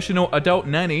professional adult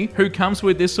nanny who comes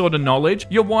with this sort of knowledge.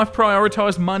 Your wife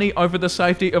prioritized money over the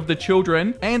safety of the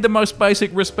children and the most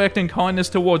basic respect and kindness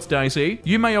towards Daisy.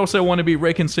 You may also want to be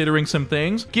reconsidering some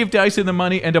things. Give Daisy the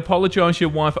money and apologize your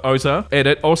wife owes her.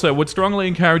 Edit. Also would strongly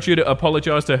encourage you to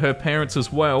apologize to her parents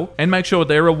as well and make sure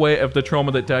they're aware of the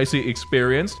trauma that Daisy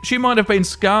experienced. She might have been been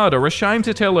scarred or ashamed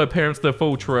to tell her parents the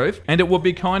full truth, and it would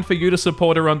be kind for you to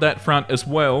support her on that front as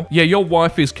well. Yeah, your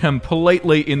wife is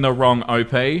completely in the wrong, OP.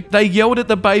 They yelled at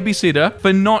the babysitter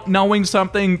for not knowing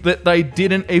something that they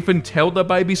didn't even tell the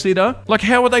babysitter. Like,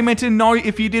 how are they meant to know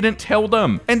if you didn't tell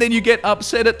them? And then you get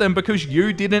upset at them because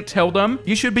you didn't tell them?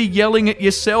 You should be yelling at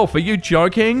yourself. Are you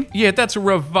joking? Yeah, that's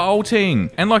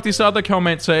revolting. And like this other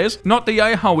comment says, not the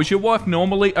a-hole. Is your wife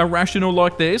normally irrational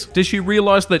like this? Does she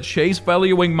realize that she's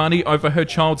valuing money over her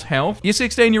child's health? Your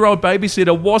 16-year-old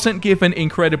babysitter wasn't given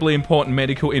incredibly important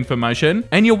medical information,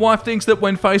 and your wife thinks that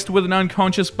when faced with an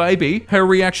unconscious baby, her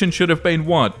reaction should have been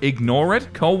what? Ignore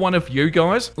it? Call one of you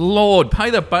guys? Lord, pay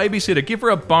the babysitter, give her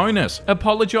a bonus.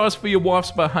 Apologize for your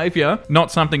wife's behavior.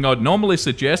 Not something I'd normally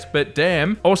suggest, but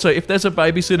damn. Also, if there's a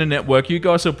babysitter network, you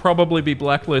guys will probably be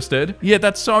blacklisted. Yeah,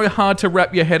 that's so hard to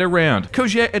wrap your head around.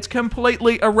 Cause yeah, it's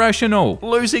completely irrational.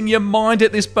 Losing your mind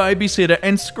at this babysitter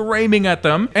and screaming at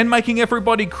them and making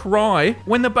everybody cry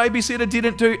when the babysitter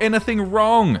didn't do anything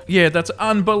wrong. Yeah, that's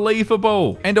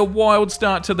unbelievable. And a wild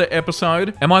start to the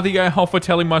episode. Am I the a-hole for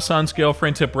telling my son's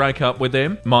girlfriend to break up with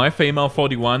him? My female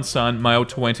 41, son, male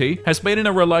 20, has been in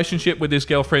a relationship with his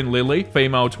girlfriend Lily,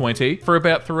 female 20, for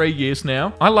about 3 years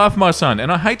now. I love my son,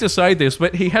 and I hate to say this,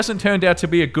 but he hasn't turned out to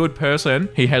be a good person.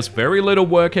 He has very little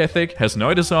work ethic, has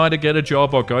no desire to get a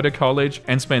job or go to college,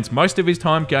 and spends most of his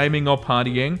time gaming or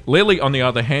partying. Lily, on the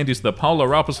other hand, is the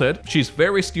polar opposite. She's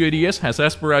very studious, has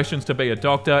aspirations to be a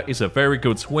doctor, is a very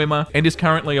good swimmer, and is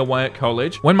currently away at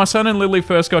college. When my son and Lily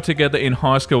first got together in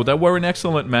high school, they were an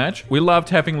excellent match. We loved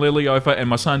having Lily over, and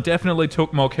my son definitely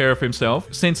took more care of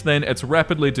himself. Since then, it's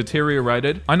rapidly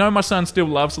deteriorated. I know my son still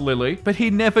loves Lily, but he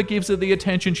never gives her the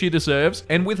attention she deserves,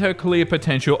 and with her clear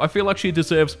potential, I feel like she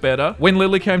deserves better. When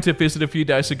Lily came to visit a few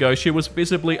days ago, she was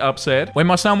visibly upset. When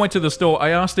my son went to the store, I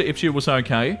asked her if she was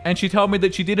okay, and she told me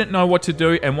that she didn't know what to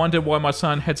do and wondered why my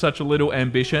son had such a little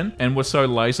ambition and was so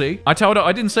lazy. I told her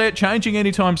I didn't see it changing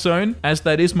anytime soon, as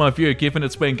that is my view given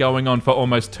it's been going on for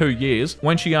almost 2 years.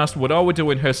 When she asked what I would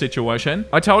do in her situation,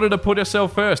 I told her to put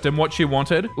herself first and what she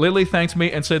wanted. Lily thanked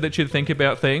me and said that she'd think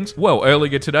about things. Well,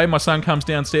 earlier today, my son comes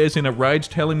downstairs in a rage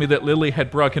telling me that Lily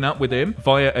had broken up with him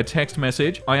via a text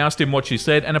message. I asked him what she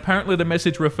said, and apparently the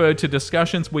message referred to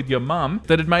discussions with your mum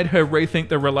that had made her rethink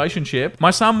the relationship.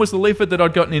 My son was livid that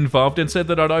I'd gotten involved and said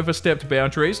that I'd overstepped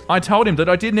boundaries. I told him that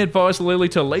I didn't advise Lily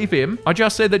to leave him. I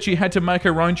just said that she had to make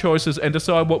her own choices and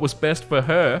decide what was best for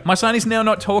her. My son is now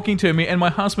not talking to me, and my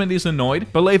husband is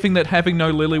annoyed, believing that having no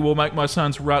Lily will make my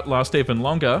son's rut last even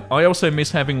longer. I also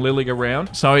miss having Lily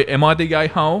around. So, am I the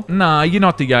a-hole? Nah, you're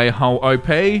not the a-hole, OP.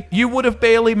 You would have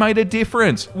barely made a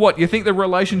difference. What, you think the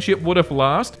relationship would have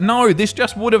lasted? No, this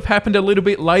just would have happened a little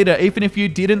bit later, even if you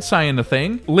didn't say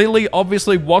anything. Lily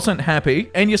obviously wasn't happy,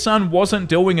 and your son wasn't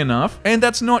doing enough, and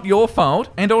that's not your fault.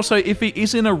 And also, if he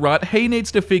is in a rut, he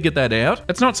needs to figure that out.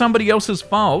 It's not somebody else's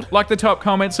fault. Like the top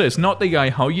comment says, not the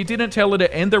a-hole. You didn't tell her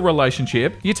to end the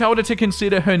relationship. You told her to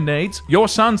consider her needs. Your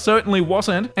son certainly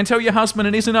wasn't. And tell your husband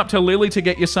it isn't up to Lily to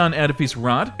get your son out of his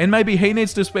rut. And maybe he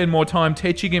needs to spend more time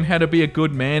teaching him how to be a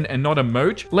good man and not a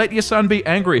mooch. Let your son be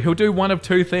angry. He'll do one of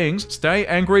two things. Stay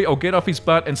angry or get off his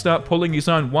butt and start pulling his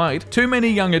own weight. Too many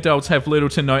young adults have little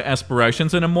to no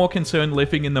aspirations and are more concerned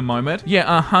living in the moment.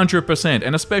 Yeah, 100%.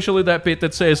 And especially that bit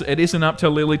that says it isn't up to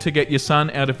Lily to get your son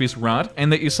out of his rut,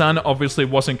 and that your son obviously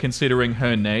wasn't considering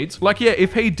her needs. Like, yeah,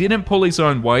 if he didn't pull his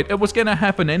own weight, it was gonna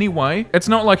happen anyway. It's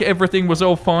not like everything was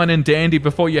all fine and dandy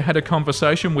before you had a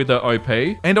conversation with her,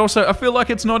 OP. And also, I feel like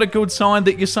it's not a good sign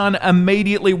that your son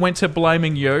immediately went to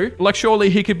blaming you. Like, surely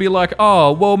he could be like,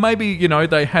 oh, well, maybe, you know,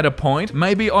 they had a point.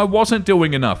 Maybe I wasn't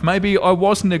doing enough. Maybe I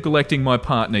was neglecting my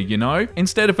partner, you know?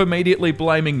 Instead of immediately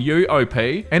blaming you, OP.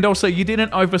 And also, you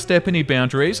didn't overstep any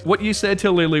boundaries. What you said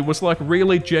to Lily was like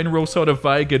really general sort of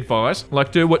vague advice,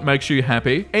 like do what makes you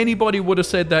happy. Anybody would have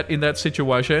said that in that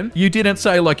situation. You didn't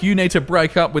say like you need to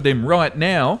break up with him right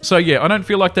now. So yeah, I don't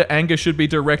feel like the anger should be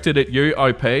directed at you,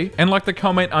 OP. And like the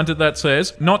comment under that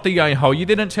says, not the a-hole, you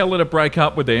didn't tell her to break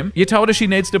up with him. You told her she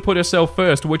needs to put herself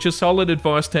first, which is solid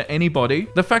advice to anybody.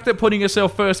 The fact that putting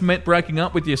yourself first meant breaking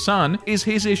up with your son is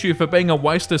his issue for being a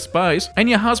waste of space. And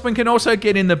your husband can also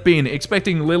get in the bin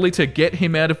expecting Lily to get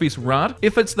him out of his rut.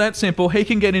 If it's that simple, he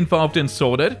can get involved and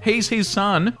sort it. He's his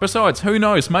son. Besides, who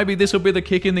knows, maybe this will be the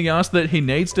kick in the ass that he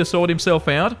needs to sort himself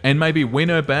out and maybe win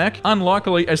her back.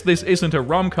 Unlikely, as this isn't a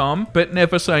rom-com, but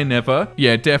never say never.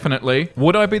 Yeah, definitely.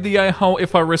 Would I be the a-hole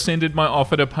if I rescinded my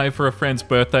offer to pay for a friend's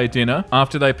birthday dinner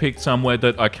after they picked somewhere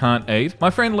that I can't eat? My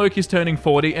friend Luke is turning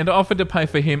 40 and I offered to pay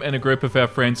for him and a group of our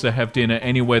friends to have dinner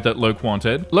anywhere that Luke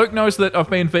wanted. Luke knows that I've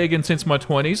been vegan since my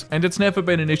 20s and it's never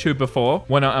been an issue before.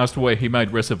 When I asked where he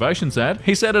made reservations at,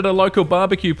 he said at a local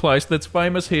barbecue place that it's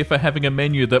famous here for having a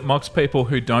menu that mocks people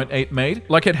who don't eat meat.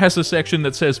 Like it has a section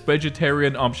that says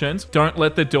vegetarian options, don't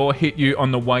let the door hit you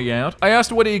on the way out. I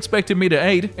asked what he expected me to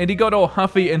eat, and he got all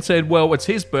huffy and said, well, it's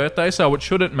his birthday, so it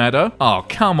shouldn't matter. Oh,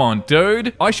 come on,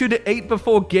 dude. I should eat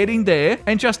before getting there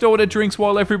and just order drinks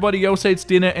while everybody else eats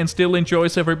dinner and still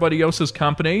enjoys everybody else's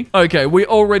company. Okay, we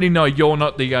already know you're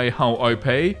not the a-hole, OP.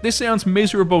 This sounds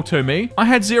miserable to me. I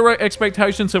had zero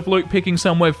expectations of Luke picking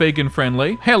somewhere vegan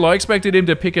friendly. Hell, I expected him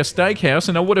to pick a steakhouse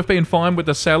and I would have been fine with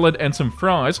a salad and some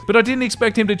fries, but I didn't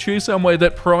expect him to choose somewhere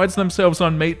that prides themselves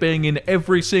on meat being in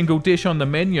every single dish on the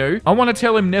menu. I want to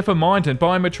tell him never mind and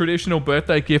buy him a traditional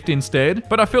birthday gift instead,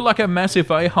 but I feel like a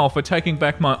massive a-hole for taking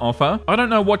back my offer. I don't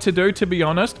know what to do, to be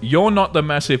honest. You're not the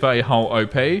massive a-hole,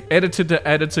 OP. Edited to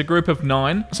add, it's a group of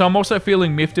 9, so I'm also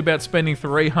feeling miffed about spending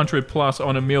 300 plus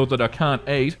on a meal that I can't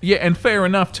eat. Yeah, and fair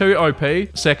enough too,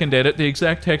 OP. Second edit, the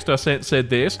exact text I sent said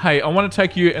this: hey, I want to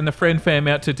take you and the friend fam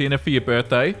out to dinner for your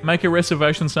birthday. Make a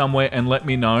reservation somewhere and let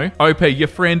me know. OP, your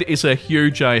friend is a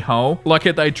huge a-hole. Like,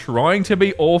 are they trying to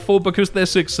be awful because they're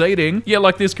succeeding? Yeah,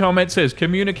 like this comment says,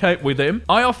 communicate with him.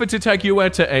 I offered to take you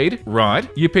out to eat. Right.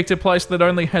 You picked a place that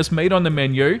only has meat on the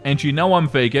menu, and you know I'm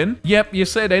vegan. Yep, you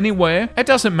said anywhere. It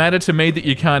doesn't matter to me that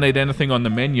you can't eat anything on the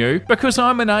menu, because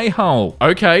I'm an a-hole.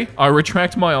 Okay, I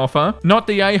retract my offer. Not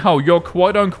the a-hole, your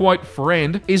quote-unquote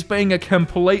friend is being a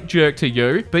complete jerk to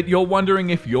you, but you're wondering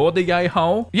if you're the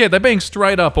a-hole? Yeah, they're being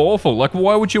straight up awful. Like,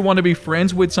 why would you want to be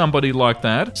friends with somebody like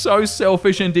that? So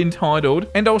selfish and entitled,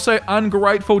 and also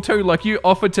ungrateful too. Like, you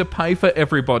offered to pay for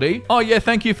everybody. Oh yeah,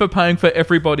 thank you for paying for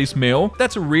everybody's meal.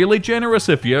 That's really generous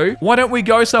of you. Why don't we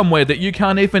go somewhere that you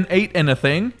can't even eat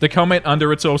anything? The comment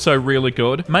under it's also really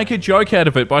good. Make a joke out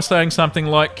of it by saying something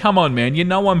like, come on man, you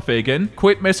know I'm vegan.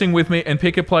 Quit messing with me and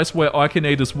pick a place where I can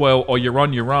eat as well, or you're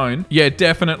on your own. Yeah,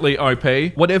 definitely,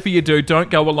 OP. Whatever you do, don't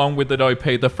go along with it, OP.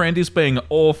 The friend is being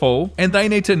awful, and they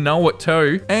need to know it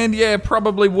too. And yeah,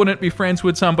 probably wouldn't be friends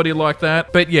with somebody like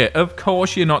that. But yeah, of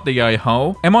course you're not the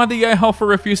a-hole. Am I the a-hole for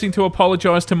refusing to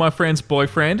apologize to my friend's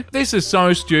boyfriend? This is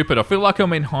so stupid. I feel like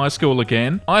I'm in high school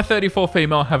again. I, 34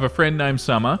 female, have a friend named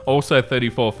Summer, also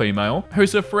 34 female,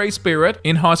 who's a free spirit.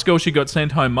 In high school, she got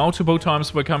sent home multiple times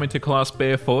for coming to class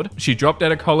barefoot. She dropped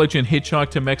out of college and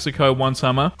hitchhiked to Mexico one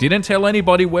summer. Didn't tell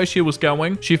anybody where she was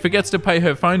going. She forgets to pay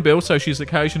her phone bill, so she's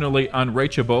occasionally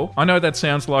unreachable. I know that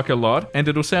sounds like a lot, and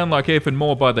it'll sound like even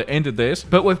more by the end of this,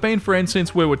 but we've been friends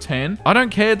since we were 10. I don't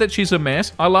care that she's a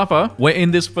mess. I love her. We're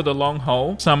in this for the long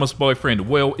haul. Summer's boyfriend,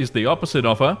 Will, is the opposite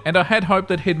of her, and I had hoped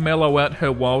that he'd mellow out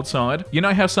her wild side. You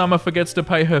know how Summer forgets to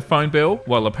pay her phone bill?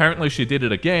 Well, apparently she did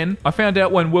it again. I found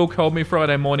out when Will called me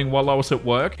Friday morning while I was at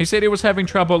work. He said he was having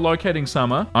trouble locating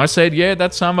Summer. I said, yeah,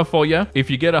 that's Summer for you. If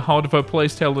you get a hold of her,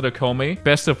 please tell her to call me.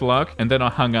 Best of luck. And then I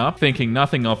hung up, thinking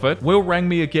nothing of it. Will rang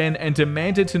me again and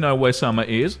demanded to know where Summer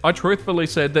is. I truthfully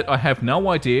said that I have no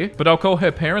idea, but I'll call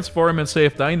her parents for him and see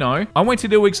if they know. I went to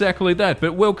do exactly that,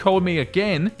 but Will called me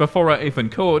again before I even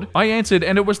could. I answered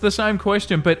and it was the same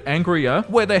question, but angrier.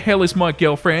 Where the hell is my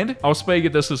girlfriend? I'll spare you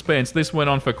the suspense. This went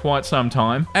on for quite some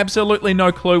time. Absolutely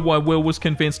no clue why Will was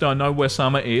convinced I know where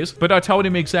Summer is, but I told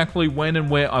him exactly when and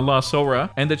where I last saw her,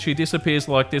 and that she disappears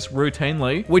like this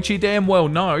routinely, which he damn well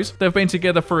knows. They've been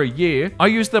together for a year. I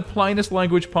used the plainest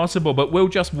language possible, but Will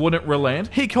just wouldn't relent.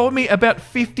 He called me about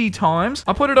 50 times.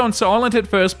 I put it on silent at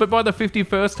first, but by the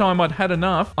 51st time I'd had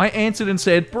enough. I answered and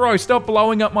said, bro, stop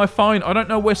blowing up my phone. I don't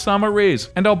know where Summer is,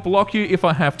 and I'll block you if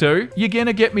I have to. You're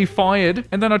gonna get me fired.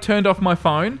 And then I turned off my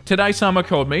phone. Today Summer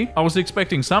called me. I was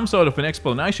expecting some sort of an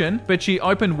explanation, but she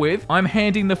opened with, I'm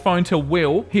handing the phone to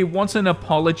Will. He wants an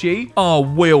apology. Oh,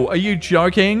 Will, are you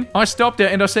joking? I stopped her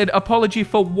and I said, apology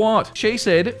for what? She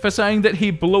said, for saying that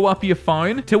he blew up your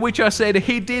phone, to which I said,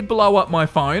 he did blow up my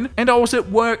phone, and I was at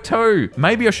work too.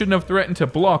 Maybe I shouldn't have threatened to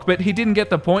block, but he didn't get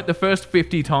the point the first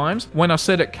 50 times when I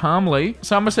said it calmly.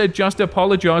 Summer said just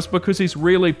apologize because he's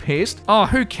really pissed. Oh,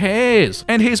 who cares?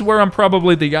 And here's where I'm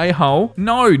probably the a-hole.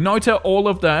 No to all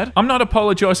of that. I'm not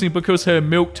apologizing because her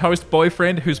milk toast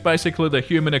boyfriend, who's basically the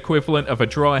human equivalent of a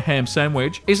dry ham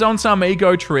sandwich, is on some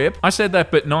ego trip. I said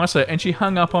that but nicer, and she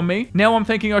hung up on me. Now I'm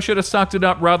thinking I should have sucked it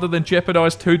up rather than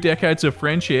jeopardize 2 decades of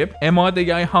friendship. Am I the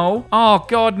a-hole? Oh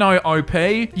god no, OP.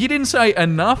 You didn't say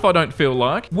enough, I don't feel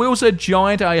like. Will's a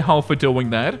giant a-hole for doing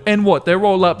that. And what, they're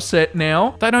all upset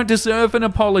now? They don't deserve an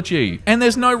apology. And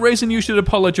there's no reason you should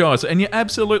apologize, and you're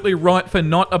absolutely right for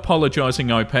not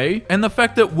apologizing, OP. And the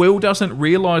fact that Will doesn't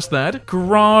realize that?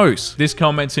 Gross. This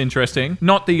comment's interesting.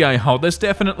 Not the a-hole. There's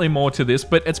definitely more to this,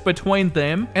 but it's between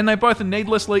them, and they both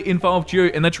needlessly involved you,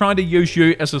 and they're trying to use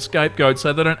you as a scapegoat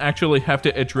so they don't actually have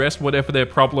to address whatever their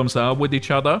problems are with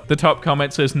each other. The top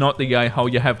comment says, not the a-hole.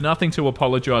 You have nothing to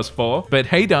apologize for, but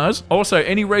he does. Also,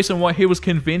 any reason why he was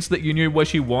convinced that you knew where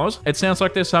she was? It sounds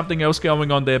like there's something else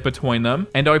going on there between them.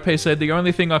 And OP said the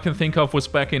only thing I can think of was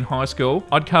back in high school.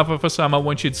 I'd cover for Summer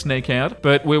when she'd sneak out,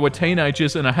 but we were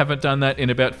teenagers and I haven't done that in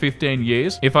about 15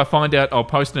 years. If I find out, I'll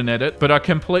post an edit, but I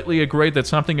completely agree that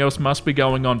something else must be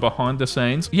going on behind the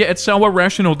scenes. Yeah, it's so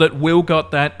irrational that Will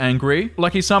got that angry.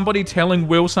 Like, is somebody telling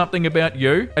Will something about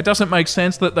you? It doesn't make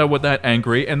sense that they were that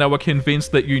angry and they were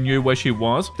convinced that you knew where she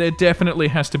was. There definitely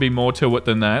has to be more to it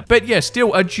than that. But yeah,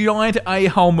 still a giant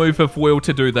a-hole move of Will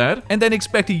to do that and then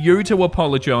expect you to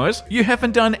apologize. You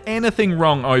haven't done anything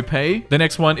wrong, OP. The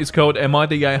next one is called Am I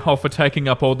the a-hole for taking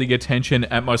up all the attention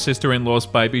at my sister-in-law's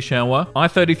baby shower? I,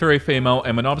 33 female,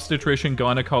 am an obstetrician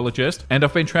gynecologist and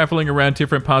I've been traveling around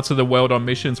different parts of the world on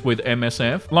missions with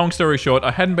MSF. Long story short,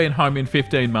 I hadn't been home in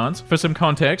 15 months. For some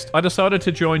context, I decided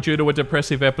to join due to a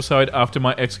depressive episode after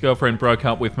my ex-girlfriend broke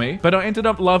up with me, but I ended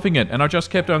up loving it and I just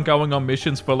kept on going on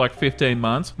missions for like 15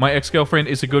 months. My ex-girlfriend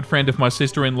is a good friend of my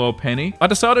sister-in-law Penny. I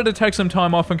decided to take some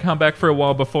time off and come back for a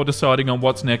while before deciding on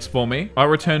what's next for me. I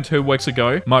returned 2 weeks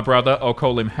ago. My brother, I'll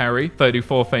call him Harry,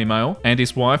 34 female, and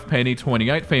his wife, Penny,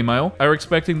 28 female, are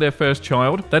expecting their first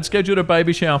child. They'd scheduled a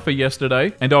baby shower for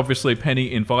yesterday, and obviously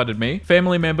Penny invited me.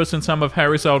 Family members and some of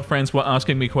Harry's old friends were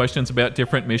asking me questions about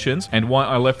different missions and why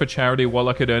I left for charity while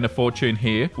I could earn a fortune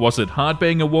here. Was it hard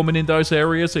being a woman in those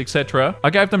areas, etc.? I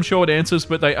gave them short answers,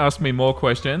 but they asked me more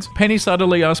questions. Penny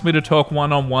suddenly asked me to talk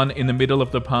one-on-one in the middle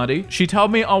of the party. She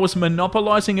told me I was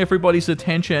monopolizing everybody's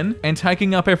attention and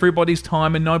taking up everybody's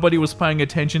time and nobody was paying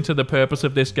attention to the purpose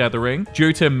of this gathering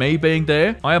due to me being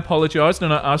there. I apologized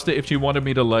and I asked her if she wanted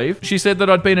me to leave. She said that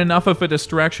I'd been enough of a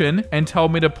distraction and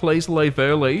told me to please leave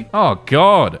early. Oh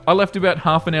God. I left about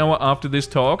half an hour after this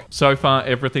talk. So far,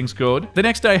 everything's good. The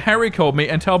next day, Harry called me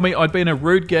and told me I'd been a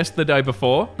rude guest the day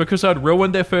before because I'd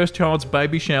ruined their first child's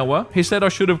baby shower. He said I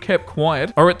should have kept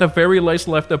quiet or at the very least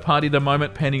left the party the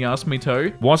moment Penny asked me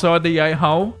to. Was I the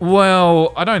a-hole?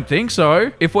 Well, I don't think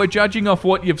so. If we're judging off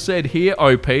what you've said here,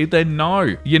 OP, then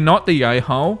no. You're not the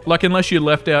a-hole. Like, unless you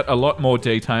left out a lot more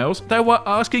details. They were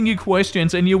asking you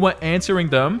questions and you were answering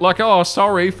them. Like, oh,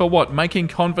 sorry for what? Making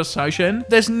conversation?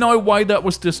 There's no way that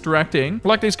was distracting.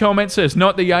 Like this comment says,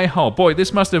 not the a-hole. Boy,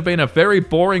 this must have been a very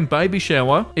boring baby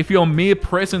shower. If your mere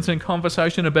presence and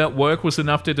conversation about work was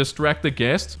enough to distract the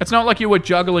guests. It's not like you were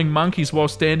juggling monkeys while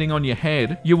standing on your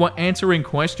head. You were answering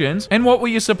questions. And what were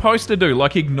you supposed to do?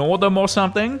 Like ignore them or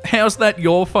something? How's that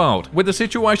your fault? With a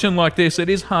situation like this, it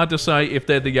is hard to say if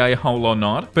they're the a-hole or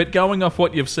not. But going off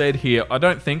what you've said here, I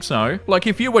don't think so. Like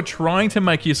if you were trying to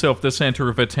make yourself the center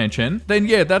of attention, then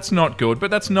yeah, that's not good.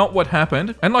 But that's not what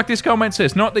happened. And like this comment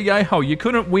says, not the a-hole. You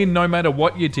couldn't win no matter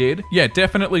what you did. Yeah,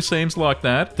 definitely seems like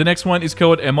that. The next one is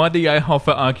called Am I the a-hole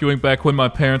for arguing back when my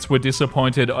parents were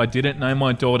disappointed I didn't name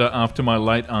my daughter after my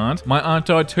late aunt? My aunt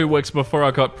died 2 weeks before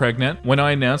I got pregnant. When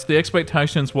I announced, the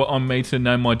expectations were on me to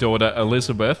name my daughter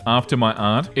Elizabeth after my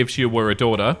aunt, if she were a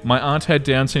daughter. My aunt had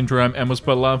Down syndrome and was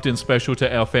beloved and special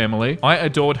to our family. I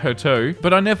adored her too,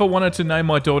 but I never wanted to name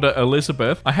my daughter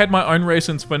Elizabeth. I had my own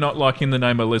reasons for not liking the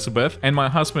name Elizabeth, and my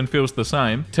husband feels the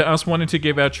same, to us wanting to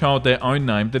give our child their own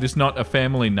name that is not a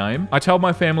family name. I told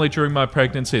my family during my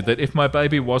pregnancy that if my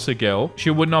baby was a girl, she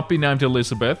would not be named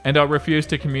Elizabeth, and I refused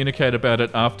to communicate about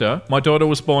it after. My daughter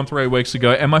was born 3 weeks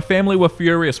ago, and my family were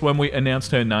furious when we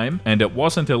announced her name, and it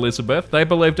wasn't Elizabeth. They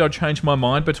believed I'd changed my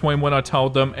mind between when I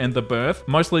told them and the birth,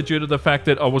 mostly due to the fact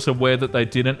that I was aware that they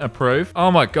didn't approve.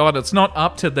 Oh my God, it's not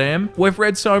up to them. We've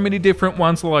read so many different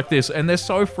ones like this, and they're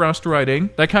so frustrating.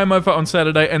 They came over on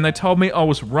Saturday and they told me I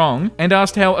was wrong and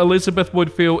asked how Elizabeth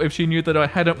would feel if she knew that I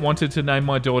hadn't wanted to name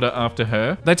my daughter after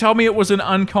her. They told me it was an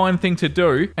unkind thing to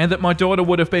do and that my daughter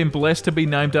would have been blessed to be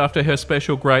named after her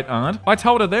special great aunt. I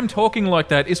told her them talking like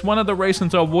that is one of the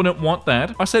reasons I wouldn't want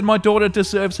that. I said my daughter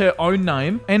deserves her own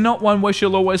name and not one where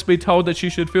she'll always be told that she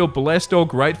should feel blessed or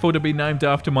grateful to be named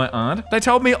after my aunt. They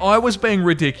told me I was being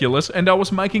ridiculous and I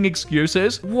was making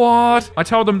excuses. What? I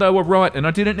told them they were right and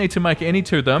I didn't need to make any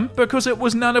to them because it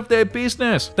was none of their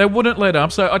business. They wouldn't let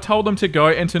up, so I told them to go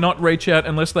and to not reach out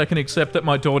unless they can accept that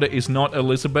my daughter is not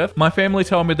Elizabeth. My family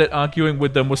told me that arguing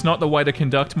with them was not the way to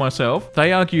conduct myself.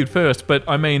 They argued first, but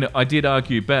I mean, I did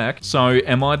argue back. So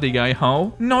am I the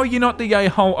a-hole? No, you're not the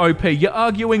a-hole, OP. You're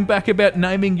arguing back about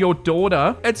naming your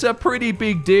daughter. It's a pretty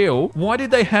big deal. Why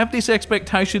did they have this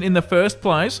expectation in the first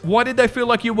place? Why did they feel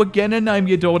like you were gonna name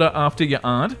your daughter after your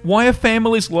aunt? Why are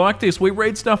families like this? We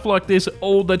read stuff like this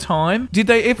all the time. Did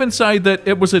they even say that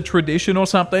it was a tradition or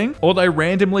something? Or they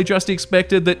randomly just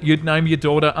expected that you'd name your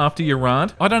daughter after your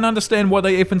aunt? I don't understand why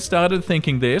they even started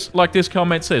thinking this. Like this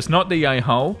comment says, not the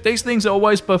a-hole. These things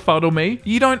always befuddle me.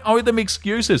 You don't owe them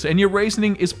excuses and your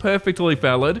reasoning is perfectly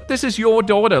valid. This is your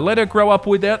daughter. Let her grow up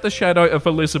without the shadow of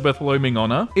Elizabeth looming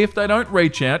on her. If they don't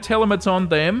reach out, tell them it's on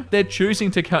them. They're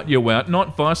choosing to cut you out,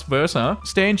 not vice versa.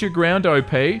 Stand your ground,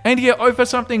 OP. And yeah, over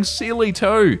something silly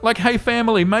too. Like, hey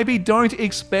family, maybe don't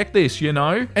expect this, you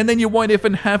know? And then you won't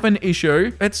even have an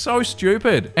issue. It's so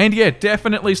stupid. And yeah,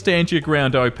 definitely stand your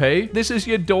ground, OP. This is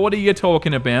your daughter you're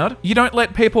talking about. You don't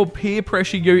let people peer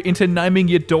pressure you into naming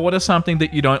your daughter something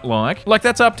that you don't like. Like,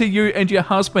 that's up to you and your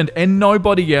husband and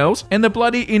nobody else. And the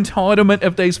bloody entitlement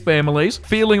of these families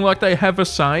feeling like they have a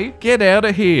say. Get out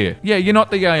of here. Yeah, you're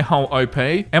not the a-hole, OP.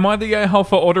 Am I the a-hole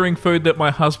for ordering food that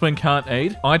my husband can't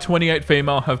eat? I, 28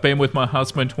 female, have been with my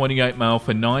husband, 28 male,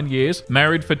 for 9 years.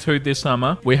 Married for 2 this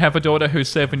summer. We have a daughter who's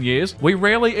 7 years. We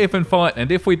rarely even fight,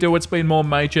 and if we do, it's been more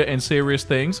major and serious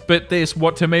things. But this,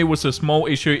 what to me was a small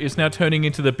issue, is now turning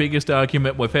into the biggest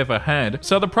argument we've ever had.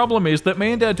 So the problem is that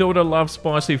me and our daughter love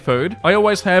spicy food. I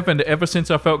always have, and ever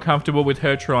since I felt comfortable with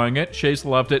her trying it, she's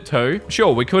loved it too.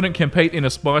 Sure, we couldn't compete in a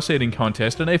spice eating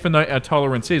contest, and even though our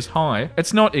tolerance is high,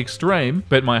 it's not extreme.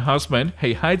 But my husband,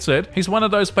 he hates it. He's one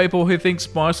of those people who thinks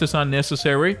spice is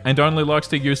unnecessary and only likes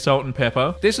to use salt and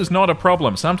pepper. This is not a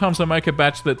problem. Sometimes I make a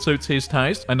batch that suits his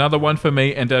taste, another one for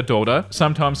me and our daughter.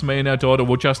 Sometimes me and our daughter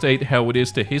will just eat how it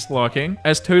is to his liking,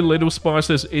 as too little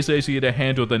spices is easier to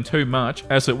handle than too much,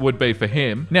 as it would be for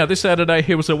him. Now, this Saturday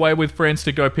he was away with friends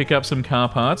to go pick up some car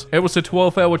parts. It was a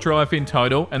 12-hour drive in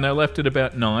total, and they left at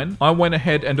about 9. I went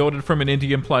ahead and ordered from an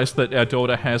Indian place that our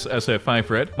daughter has as her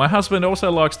favourite. My husband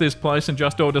also likes this place and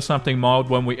just orders something mild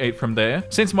when we eat from there.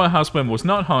 Since my husband was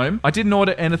not home, I didn't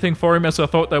order anything for him, as I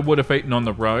thought they would have eaten on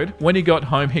the road. When he got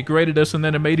home, he greeted us and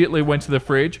then immediately went to the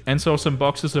fridge and saw some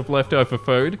boxes of leftover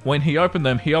food. When he opened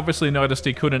them, he obviously noticed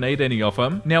he couldn't eat any of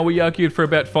them. Now, we argued for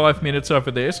about 5 minutes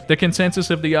over this. The consensus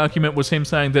of the argument was him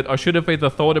saying that I should have either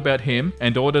thought about him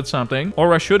and ordered something,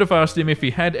 or I should have asked him if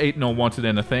he had eaten or wanted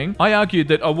anything. I argued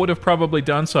that I would have probably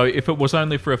done so if it was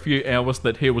only for a few hours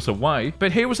that he was away,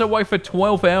 but he was away for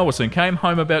 12 hours and came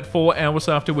home about 4 hours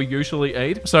after we usually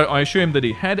eat, so I assumed that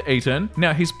he had eaten.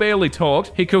 Now, he's barely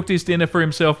talked. He cooked his dinner for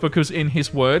himself because, in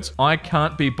his words, I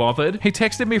can't be bothered. He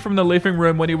texted me from the living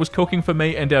room when he was cooking for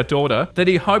me and our daughter that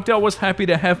he hoped I was happy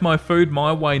to have my food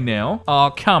my way now.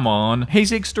 Oh, come on.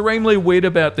 He's extremely weird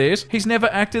about this. He's never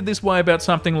acted this way about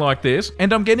something like this,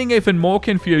 and I'm getting even more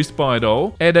confused by it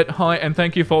all. Edit, hi, and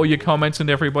thank you for all your comments and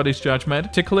everybody's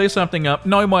judgment. To clear something up,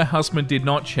 no, my husband did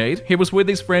not cheat. He was with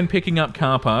his friend picking up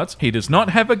car parts. He does not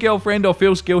have a girlfriend or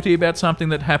feels guilty about something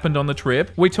that happened on the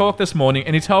trip. We talked this morning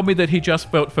and he told me that he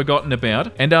just felt forgotten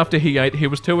about, and after he ate, he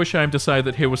was too ashamed to say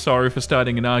that he was sorry for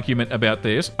starting an argument about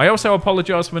this. I also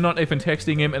apologized for not even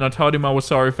texting him, and I told him I was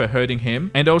sorry for hurting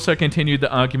him, and also continued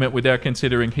the argument without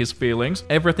considering his feelings.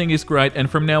 Everything is great, and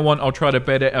from now on I'll try to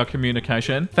better our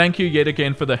communication. Thank you yet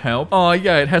again for the help. Oh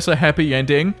yeah, it has a happy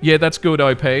ending. Yeah, that's good,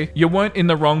 OP. You weren't in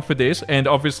the wrong for this, and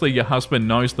obviously your husband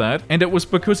knows that, and it was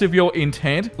because of your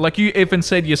intent. Like you even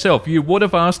said yourself, you would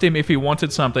have asked him if he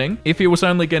wanted something, if he was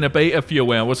only going to be a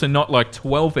few hours and not like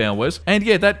 12 hours. And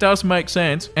yeah, that does make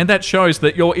sense, and that shows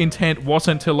that your intent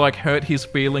wasn't to like hurt his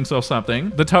feelings or something.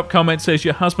 The top comment says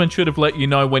your husband should have let you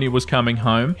know when he was coming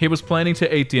home. He was planning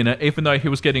to eat dinner even though he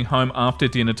was getting home after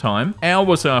dinner time,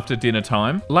 hours after dinner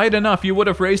time. Late enough, you would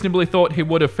have reasonably thought he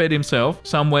would have fed himself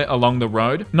somewhere along the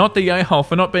road. Not the a-hole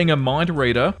for not being a mind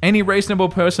reader. Any reasonable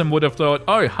person would have thought,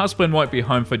 oh, husband won't be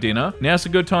home for dinner. Now's a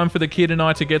good time for the kid and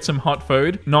I to get some hot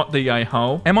food. Not the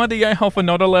a-hole. Am I the a-hole for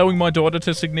not allowing my daughter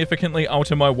to significantly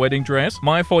alter my wedding dress?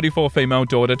 My 44 female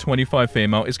daughter, 25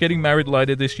 female, is getting married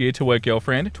later this year to her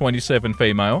girlfriend, 27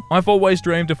 female. I've always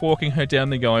dreamed of walking her down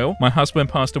the aisle. My husband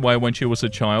passed away when she was a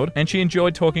child, and she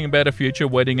enjoyed talking about a future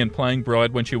wedding and playing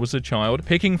bride when she was a child,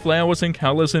 picking flowers and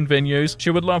colours and venues. She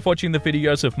would love watching the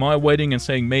videos of my wedding and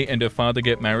seeing me and her father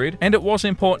get married, and it was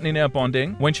important in our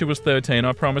bonding. When she was 13,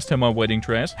 I promised her my wedding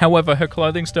dress. However, her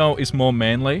clothing style is more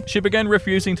manly. She began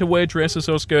refusing to wear dresses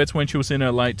or skirts when she was in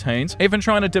her late teens, even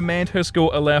trying to demand her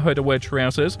school allow her to wear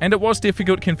trousers, and it was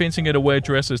difficult convincing her to wear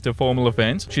dresses to formal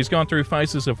events. She's gone through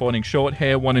phases of wanting short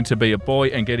hair, wanting to be a boy,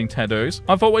 and getting tattoos.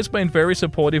 I've always been very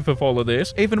supportive of all of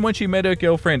this. Even when she met her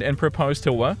girlfriend and proposed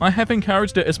to her, I have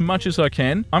encouraged her as much as I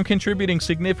can. I'm contributing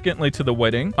significantly to the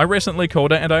wedding. I recently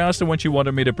called her and I asked her when she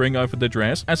wanted me to bring over the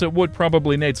dress, as it would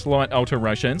probably need slight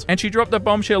alterations, and she dropped the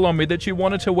bombshell on me that she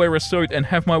wanted to wear a suit and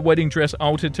have my wedding dress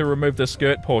altered to remove the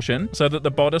skirt portion so that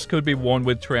the bodice could be worn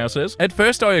with trousers. At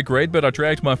first I agreed, but I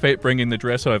dragged my feet bringing the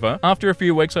dress over. After a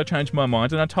few weeks I changed my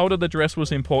mind and I told her the dress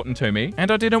was important to me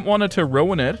and I didn't want her to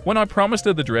ruin it. When I promised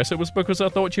her the dress, it was because I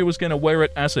thought she was going to wear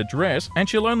it as a dress, and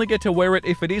she'll only get to wear it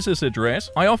if it is as a dress.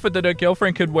 I offered that her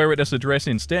girlfriend could wear it as a dress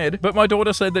instead, but my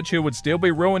daughter said that she would still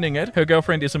be ruining it. Her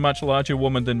girlfriend is a much larger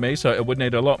woman than me, so it would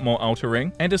need a lot more more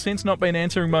altering, and has since not been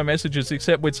answering my messages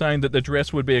except with saying that the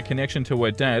dress would be a connection to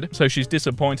her dad, so she's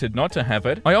disappointed not to have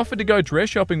it. I offered to go dress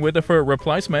shopping with her for a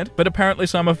replacement, but apparently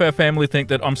some of our family think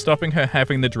that I'm stopping her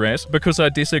having the dress because I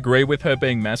disagree with her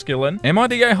being masculine. Am I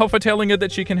the a-hole for telling her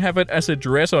that she can have it as a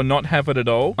dress or not have it at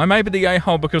all? I may be the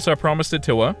a-hole because I promised it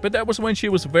to her, but that was when she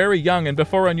was very young and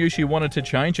before I knew she wanted to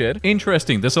change it.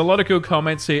 Interesting, there's a lot of good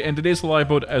comments here and it is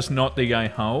labelled as not the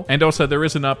a-hole. And also there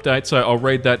is an update, so I'll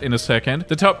read that in a second.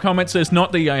 The top comment says,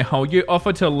 not the a-hole, you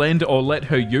offer to lend or let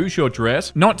her use your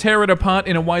dress, not tear it apart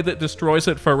in a way that destroys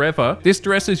it forever. This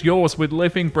dress is yours with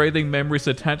living, breathing memories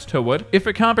attached to it. If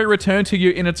it can't be returned to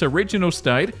you in its original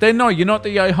state, then no, you're not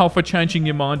the a-hole for changing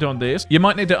your mind on this. You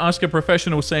might need to ask a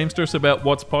professional seamstress about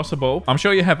what's possible. I'm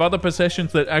sure you have other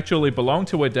possessions that actually belong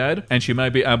to her dad, and she may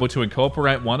be able to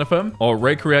incorporate one of them, or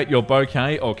recreate your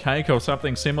bouquet or cake or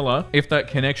something similar, if that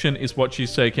connection is what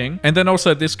she's seeking. And then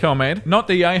also this comment, not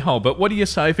the a-hole, but what are you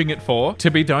saving it for?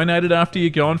 To be donated after you're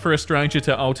gone for a stranger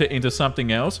to alter into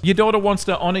something else? Your daughter wants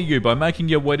to honor you by making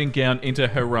your wedding gown into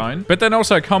her own. But then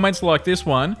also comments like this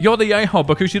one, you're the a-hole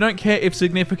because you don't care if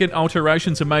significant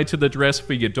alterations are made to the dress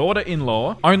for your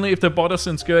daughter-in-law, only if the bodice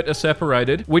and skirt are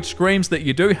separated, which screams that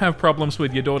you do have problems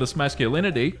with your daughter's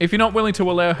masculinity. If you're not willing to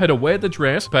allow her to wear the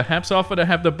dress, perhaps offer to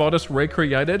have the bodice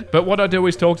recreated. But what I do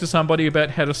is talk to somebody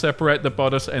about how to separate the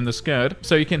bodice and the skirt,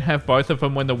 so you can have both of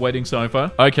them when the wedding's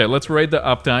over. Okay, let's read the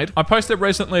update. I posted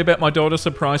recently about my daughter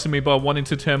surprising me by wanting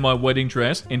to turn my wedding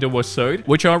dress into a suit,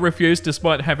 which I refused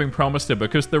despite having promised her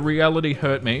because the reality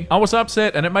hurt me. I was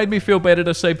upset and it made me feel better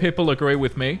to see people agree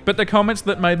with me, but the comments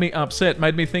that made me upset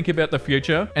made me think about the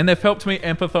future, and they've helped me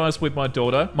empathize with my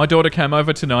daughter. My daughter came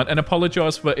over tonight and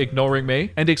apologized for ignoring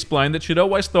me and explained that she'd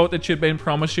always thought that she'd been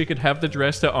promised she could have the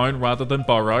dress to own rather than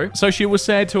borrow, so she was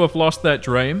sad to have lost that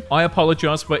dream. I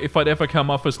apologized for if I'd ever come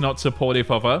off as not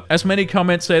supportive of her. As many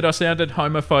comments said, I sounded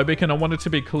homophobic, and I wanted to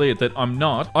be clear that I'm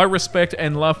not. I respect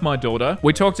and love my daughter.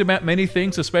 We talked about many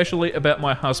things, especially about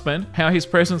my husband, how his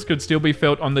presence could still be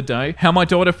felt on the day, how my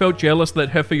daughter felt jealous that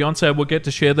her fiance will get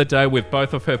to share the day with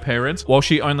both of her parents while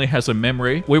she only has a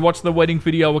memory. We watched the wedding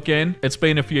video again, it's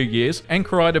been a few years, and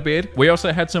cried a bit. We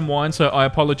also had some wine, so I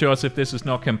apologize if this is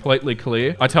not completely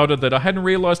clear. I told her that I hadn't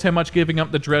realized how much giving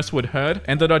up the dress would hurt,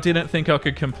 and that I didn't think I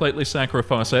could completely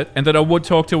sacrifice it, and that I would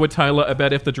talk to a tailor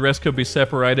about if the dress could be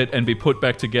separated and be put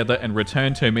back together and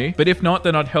returned to me. But if not,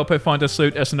 then I'd help her find a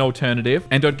suit as an alternative,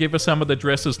 and I'd give her some of the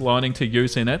dress's lining to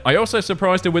use in it. I also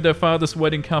surprised her with her father's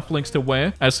wedding cufflinks to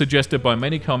wear, as suggested by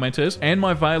many commenters, and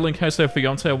my veil in case her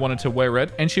fiance wanted to wear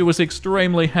it, and she was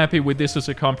extremely happy with this as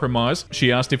a compromise.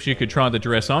 She asked if she could try the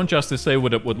dress on just to see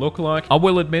what it would look like. I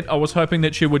will admit I was hoping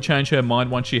that she would change her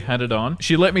mind once she had it on.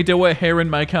 She let me do her hair and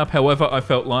makeup however I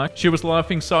felt like. She was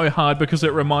laughing so hard because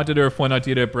it reminded her of when I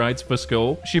did her braids for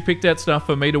school. She picked out stuff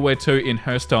for me to wear too in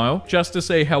her style, just to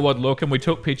see how I'd look, and we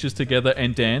took pictures together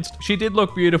and danced. She did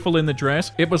look beautiful in the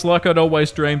dress. It was like I'd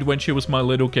always dreamed when she was my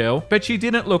little girl, but she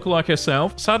didn't look like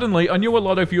herself. Suddenly, I knew a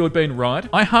lot of you had been right.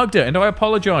 I hugged her and I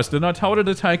apologized, and I told her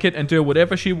to take it and do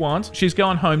whatever she wants. She's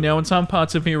gone home now, and some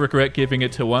parts of me regret giving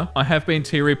it to her. I have been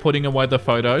teary putting away the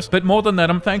photos, but more than that,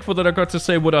 I'm thankful that I got to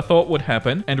see what I thought would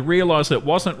happen and realize it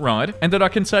wasn't right, and that I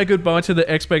can say goodbye to the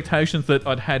expectations that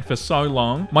I'd had for so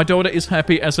long. My daughter is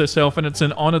happy as herself, and it's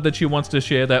an honor that she wants to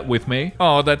share that with me.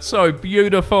 Oh, that's so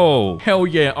beautiful. Hell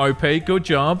yeah, OP, good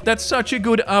job. That's such a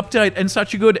good update and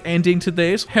such a good ending to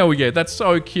this. Hell yeah, that's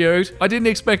so cute. I didn't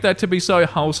expect that to be so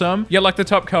wholesome. Yeah, like the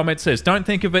top comment says, don't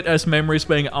think of it as memories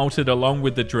being altered along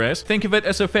with the dress. Think of it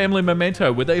as a family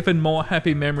memento with even more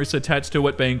happy memories attached to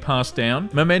it being passed down.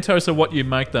 Mementos are what you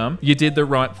make them. You did the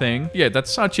right thing. Yeah,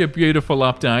 that's such a beautiful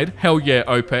update. Hell yeah,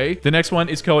 OP. The next one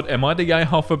is called, am I the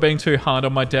a-hole for being too hard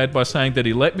on my dad by saying that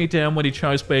he let me down when he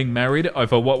chose being married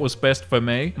over what was best for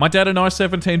me? My dad and I,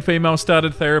 17 females,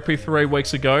 started therapy 3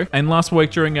 weeks ago, and last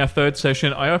week during our 3rd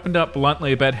session, I opened up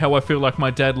bluntly about how I feel like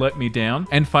my dad let me down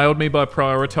and failed me by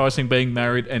prioritizing being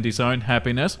married and his own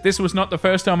happiness. This was not the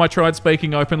first time I tried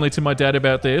speaking openly to my dad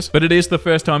about this, but it is the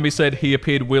first time he said he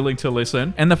appeared willing to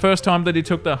listen, and the first time that he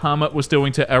took the harm it was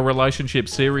doing to our relationship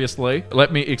seriously.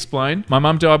 Let me explain. My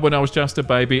mum died when I was just a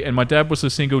baby, and my dad was a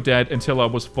single dad until I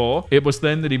was 4. It was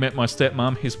then that he met my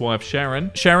stepmom, his wife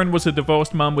Sharon. Sharon was a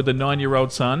divorced mum with a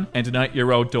 9-year-old son and an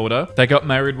 8-year-old daughter. They got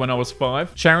married when I was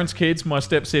 5. Sharon's kids, my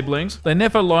step-siblings, they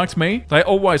never liked me. They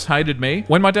always hated me.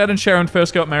 When my dad and Sharon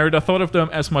first got married, I thought of them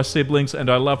as my siblings and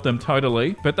I loved them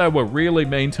totally, but they were really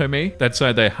mean to me. They'd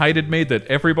say they hated me, that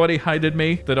everybody hated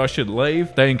me, that I should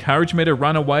leave. They encouraged me to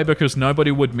run away because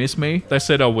nobody would miss me. They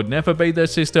said I would never be their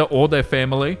sister or their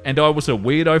family, and I was a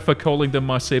weirdo for calling them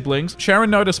my siblings. Sharon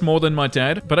noticed more than my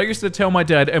dad, but I used to tell my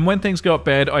dad, and when things got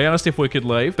bad, I asked if we could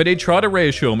leave, but he'd try to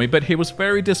reassure me, but he was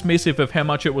very dismissive of how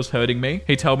much it was hurting me.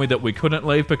 He told me that we couldn't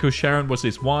leave because Sharon was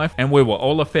his wife and we were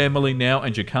all a family now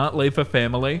and you can't leave a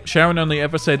family. Sharon only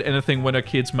ever said anything when her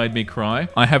kids made me cry.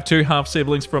 I have 2 half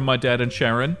siblings from my dad and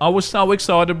Sharon. I was so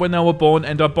excited when they were born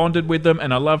and I bonded with them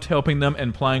and I loved helping them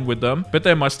and playing with them, but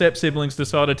then my step siblings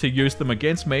decided to use them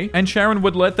against me and Sharon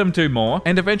would let them do more,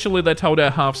 and eventually they told our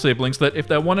half siblings that if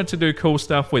they wanted to do cool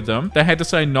stuff with them, they had to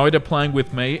say no to playing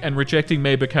with me, and rejecting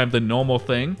me became the normal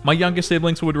thing. My younger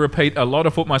siblings would repeat a lot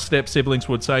of what my step siblings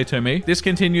would say to me. This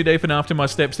continued even after my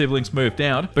step siblings moved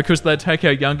out, because they'd take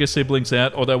our younger siblings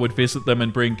out or they would visit them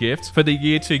and bring gifts. For the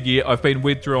year to year, I've been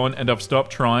withdrawn and I've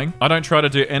stopped trying. I don't try to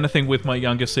do anything with my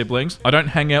younger siblings. I don't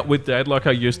hang out with dad like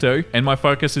I used to, and my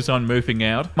focus is on moving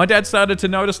out. My dad started to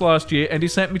notice last year and he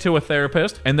sent me to a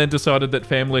therapist and then decided that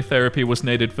family therapy was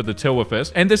needed for the 2 of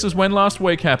us. And this is when last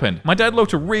week happened. My dad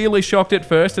looked really shocked at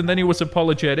first and then he was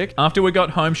apologetic. After we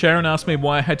got home, Sharon asked me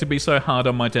why I had to be so hard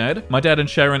on my dad. My dad and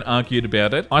Sharon argued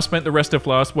about it. I spent the rest of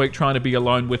last week trying to be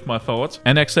alone with my thoughts.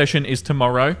 Our next session is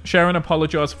tomorrow. Sharon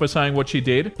apologized for saying what she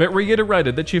did, but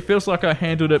reiterated that she feels like I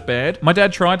handled it bad. My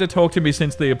dad tried to talk to me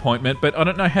since the appointment, but I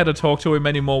don't know how to talk to him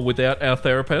anymore without our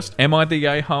therapist. Am I the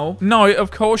a-hole? No,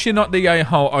 of course you're not the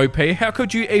a-hole, OP. How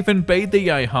could you even be the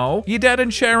a-hole? Your dad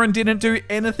and Sharon didn't do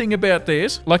anything about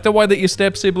this. Like the way that your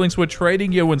step siblings were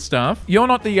treating you and stuff. You're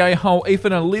not the a-hole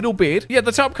even a little bit. Yeah,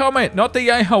 the top comment, not the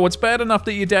a-hole. It's bad enough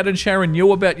that your dad and Sharon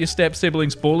knew about your step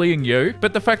siblings bullying you,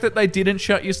 but the fact that they didn't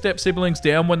shut your step siblings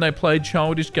down when they played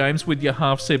childish games with your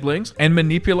half siblings and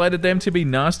manipulated them to be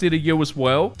nasty to you as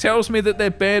well tells me that they're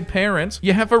bad parents.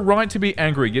 You have a right to be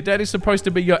angry. Your dad is supposed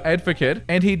to be your advocate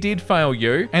and he did fail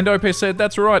you. And OP said,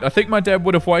 that's right. I think my dad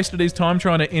would have wasted his time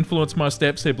trying to influence my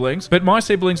step siblings, but my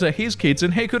siblings are his kids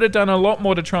and he could have done a lot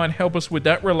more to try and help us with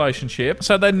that relationship,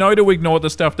 so they know to ignore the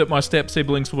stuff that my step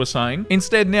siblings were saying.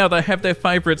 Instead, now they have their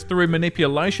favorites through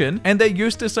manipulation and they're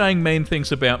used to saying mean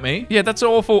things about me. Yeah, that's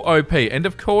awful, OP, and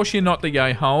of course you're not the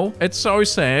a-hole. It's so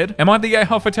sad. Am I the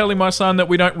a-hole for telling my son that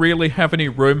we don't really have any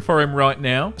room for him right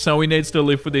now, so he needs to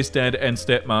live with his dad and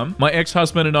stepmom? My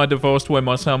ex-husband and I divorced when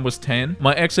my son was 10.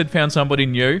 My ex had found somebody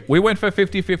new. We went for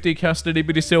 50-50 custody,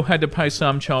 but he still had to pay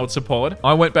some child support.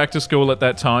 I went back to school at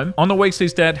that time. On the weeks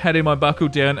his dad had him, I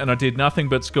buckled down and I did nothing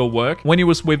but schoolwork. When he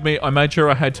was with me, I made sure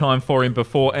I had time for him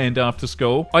before and after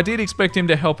school. I did expect him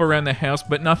to help around the house,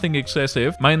 but nothing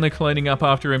excessive, mainly cleaning up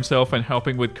after himself and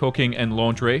helping with cooking and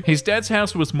laundry. His dad's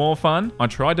house was more fun. I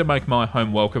tried to make my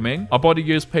home welcoming. I bought a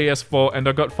used PS4 and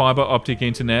I got fiber optic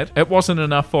internet. It wasn't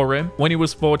enough for him. When he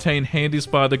was 14, he and his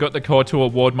father got the court to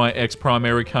award my ex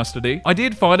primary custody. I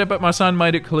did fight it, but my son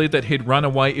made it clear that he'd run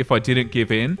away if I didn't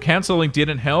give in. Counseling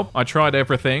didn't help. I tried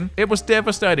everything. It was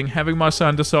devastating having my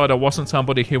son decide I wasn't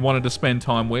somebody he wanted to spend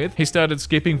time with. He started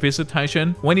skipping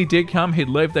visitation. When he did come, he'd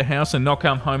leave the house and not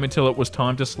come home until it was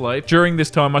time to sleep. During this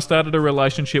time, I started a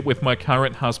relationship with my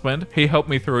current husband. He helped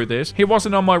me through this. He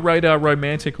wasn't on my radar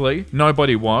romantically.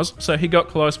 Nobody was. So he got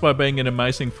close by being an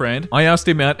amazing friend. I asked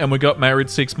him out and we got married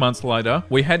 6 months later.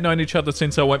 We had known each other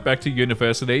since I went back to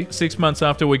university. 6 months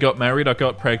after we got married, I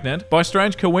got pregnant. By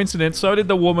strange coincidence, so did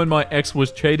the woman my ex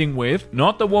was cheating with.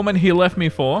 Not the woman he left me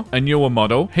for, a newer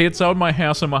model. He had sold my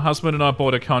house and my husband and I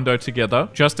bought a condo together.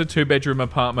 Just a 2-bedroom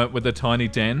apartment with a tiny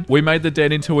den. We made the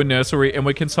den into a nursery and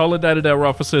we consolidated our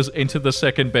offices into the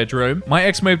 2nd bedroom. My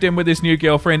ex moved in with his new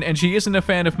girlfriend and she isn't a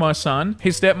fan of my son.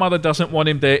 His stepmother doesn't want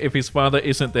him there if his father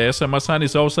isn't there, so my son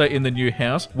is also in the new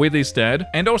house with his dad.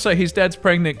 And also his dad's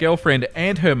pregnant girlfriend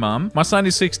and her mum. My son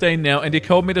is 16 now and he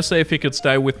called me to see if he could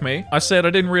stay with me. I said I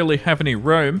didn't really have any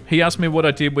room. He asked me what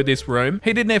I did with this room.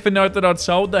 He didn't even know that I'd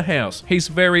sold the house. He's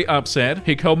very upset.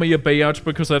 He called me a biatch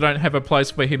because I don't have a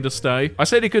place for him to stay. I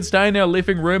said he could stay in our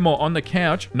living room or on the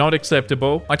couch. Not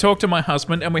acceptable. I talked to my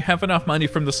husband and we have enough money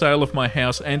from the sale of my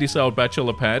house and his old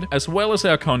bachelor pad, as well as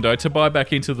our condo, to buy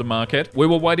back into the market. We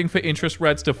were waiting for interest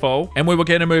rates to fall and we were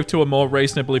going to move to a more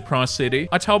reasonably priced city.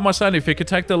 I told my son if he could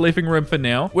take the living room for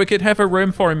now, we could have a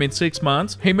room for him in 6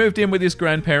 months. He moved in with his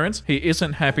grandparents. He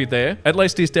isn't happy there. At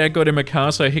least his dad got him a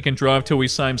car so he can drive to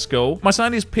his same school. My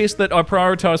son is pissed that I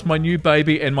prioritized my new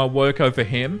baby and my work over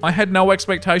him. I had no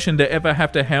expectation to ever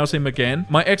have to house him again.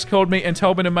 My ex called me and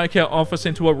told me to make our office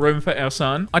into a room for our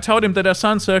son. I told him that our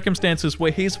son's circumstances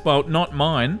were his fault, not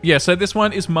mine. Yeah, so this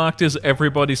one is marked as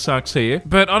everybody sucks here,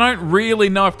 but I don't really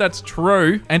know if that's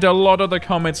true. And a lot of the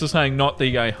comments are saying not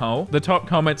the a-hole. The top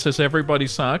comment says everybody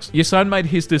sucks. Your son made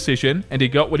his decision and he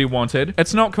got what he wanted.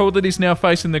 It's not cool that he's now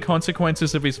facing the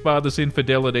consequences of his father's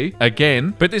infidelity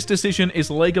again, but this decision is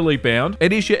legally bound.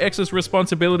 It is your ex's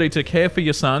responsibility to care for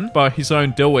your son by his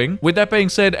own doing. With that being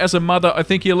said, as a mother, I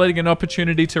think you're letting an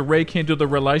opportunity to rekindle the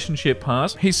relationship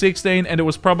pass. He's 16 and it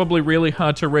was probably really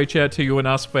hard to reach out to you and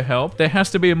ask for help. There has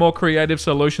to be a more creative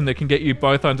solution that can get you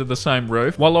both under the same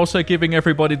roof, while also giving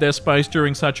everybody their space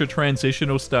during such a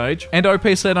transitional stage. And OP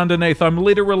said underneath, I'm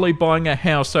literally buying a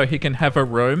house so he can have a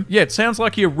room. Yeah, it sounds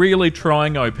like you're really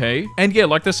trying, OP. And yeah,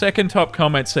 like the second top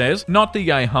comment says, not the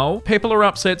a-hole. People are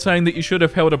upset saying that you should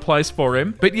have held a place for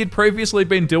him, but you'd previously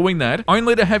been doing that,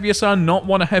 only to have your son not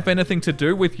want to have anything to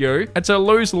do with you. It's a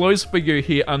lose-lose for you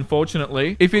here,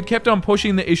 unfortunately. If you'd kept on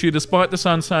pushing the issue despite the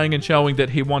son saying and showing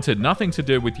that he wanted nothing to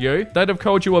do with you, they'd have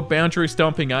called you a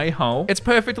boundary-stomping a-hole. It's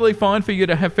perfectly fine for you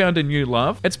to have found a new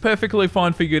love. It's perfectly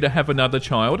fine for you to have another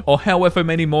child, or however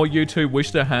many more you two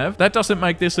wish to have. That doesn't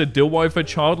make this a do-over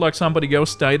child like somebody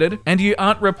else stated, and you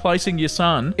aren't replacing your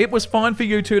son. It was fine for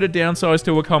you two to downsize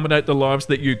to accommodate the lives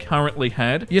that you currently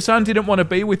had. Your son didn't want to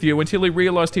be with you until he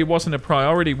realized he wasn't a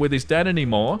priority with his dad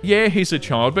anymore. Yeah, he's a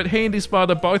child, but he and his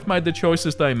father both made the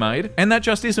choices they made, and that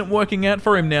just isn't working out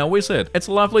for him now, is it? It's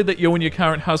lovely that you and your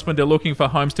current husband are looking for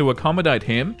homes to accommodate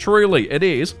him. Truly, it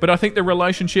is, but I think the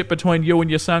relationship between you and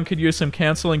your son could use some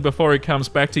counseling before he comes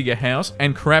back to your house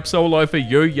and craps all over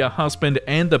you, your husband,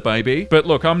 and the baby. But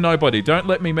look, I'm nobody. Don't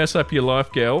let me mess up your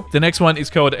life, girl. The next one is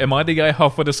called, Am I the a-hole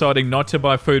for deciding not to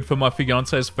buy food for my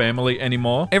fiance's family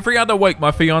anymore? Every other week,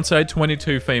 my fiance,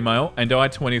 22 female, and I,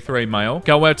 23 male,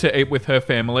 go out to eat with her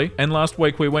family, and last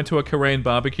week we went to a Korean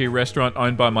barbecue restaurant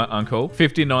owned by my uncle,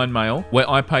 59 male, where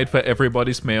I paid for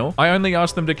everybody's meal. I only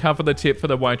asked them to cover the tip for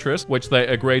the waitress, which they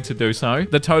agreed to do so.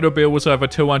 The total bill was over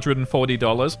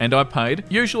 $240, and I paid.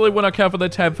 Usually when I cover the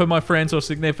tab for my friends or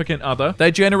significant other,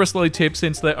 they generously tip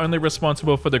since they're only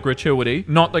responsible for the gratuity,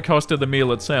 not the cost of the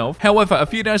meal itself. However, a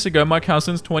few days ago, my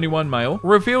cousins, 21 male,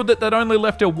 revealed that they'd only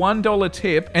left a $1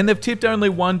 tip, and they've tipped only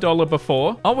 $1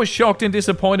 before. I was shocked and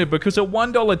disappointed because a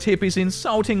 $1 tip is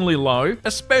insultingly low,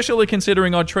 especially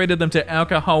considering I treated them to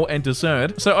alcohol and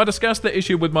dessert. So I discussed the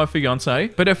issue with my fiance,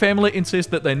 but her family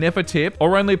insists that they never tip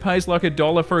or only pays like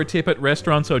 $1 for a tip at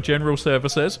restaurants or general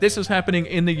services. This is happening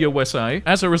in the USA.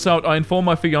 As a result, I informed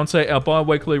my fiance our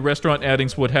bi-weekly restaurant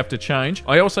outings would have to change.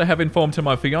 I also have informed to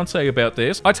my fiance about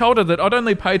this. I told her that I'd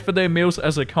only paid for their meals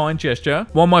as a kind gesture.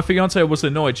 While my fiance was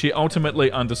annoyed, she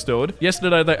ultimately understood.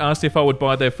 Yesterday, they asked if I would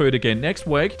buy their food again next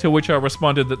week, to which I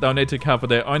responded that they'll need to cover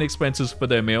their own expenses for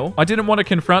their meal. I didn't want to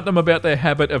confront them about their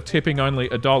habit of tipping only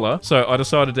 $1, so I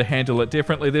decided to handle it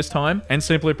differently this time and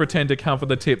simply pretend to cover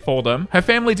the tip for them. Her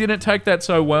family didn't take that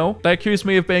so well. They accused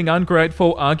me of being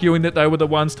ungrateful, arguing that they were the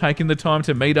ones taking the time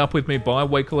to meet up with me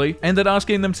bi-weekly, and that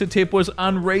asking them to tip was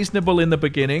unreasonable in the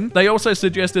beginning. They also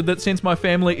suggested that since my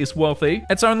family is wealthy,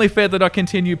 it's only fair that I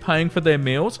continue paying for their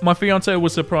meals. My fiance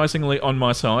was surprisingly on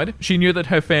my side. She knew that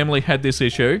her family had this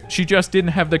issue. She just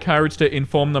didn't have the courage to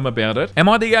inform them about it. Am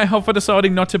I the a-hole for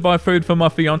deciding not to buy food for my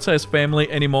fiance's family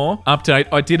anymore? Update,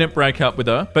 I didn't break up with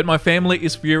her, but my family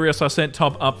is furious I sent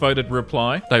top upvoted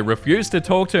reply. They refused to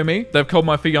talk to me. They've called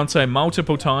my fiance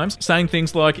multiple times, saying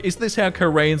things like, is this how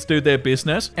Koreans do their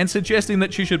business? And suggesting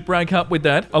that she should break up with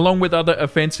that, along with other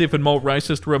offensive and more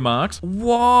racist remarks.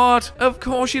 What? Of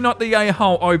course you're not the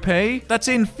a-hole, OP. That's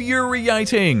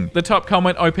infuriating. The top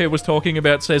comment OP was talking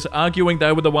about says, arguing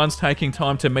they were the ones taking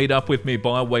time to meet up with me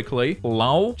bi-weekly.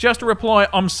 Lol. Just reply,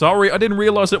 I'm sorry, I didn't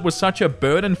realize it was such a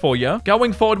burden for you.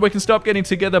 Going forward, we can stop getting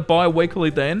together bi-weekly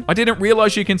then. I didn't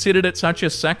realize you considered it such a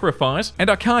sacrifice, and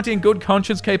I can't in good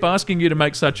conscience keep asking you to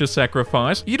make such a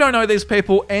sacrifice. You don't owe these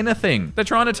people anything. They're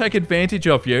trying to take advantage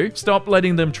of you. Stop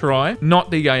letting them try.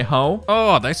 Not the a-hole.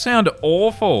 Oh, they sound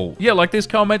awful. Yeah, like this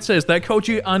comment says, they called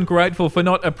you ungrateful for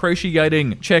not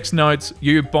appreciating, checks notes,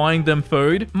 you buying them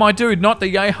food. My dude, not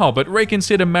the a-hole, but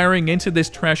reconsider marrying into this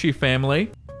trashy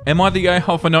family. Am I the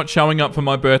a-hole for not showing up for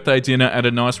my birthday dinner at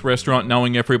a nice restaurant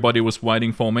knowing everybody was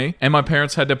waiting for me? And my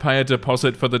parents had to pay a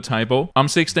deposit for the table? I'm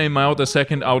 16 male, the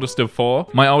second oldest of 4.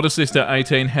 My older sister,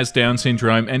 18, has Down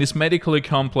syndrome and is medically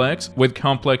complex with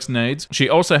complex needs. She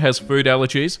also has food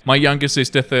allergies. My younger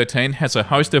sister, 13, has a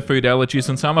host of food allergies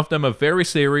and some of them are very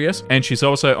serious, and she's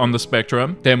also on the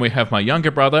spectrum. Then we have my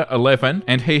younger brother, 11,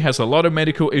 and he has a lot of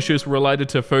medical issues related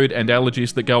to food and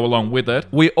allergies that go along with it.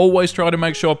 We always try to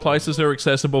make sure places are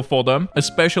accessible for them,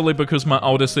 especially because my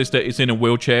older sister is in a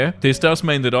wheelchair. This does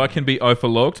mean that I can be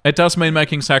overlooked. It does mean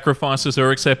making sacrifices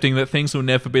or accepting that things will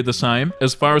never be the same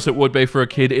as far as it would be for a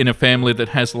kid in a family that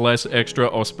has less extra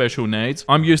or special needs.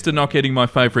 I'm used to not getting my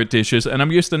favorite dishes, and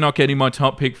I'm used to not getting my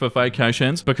top pick for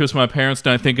vacations because my parents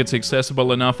don't think it's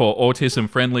accessible enough or autism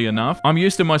friendly enough. I'm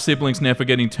used to my siblings never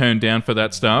getting turned down for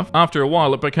that stuff. After a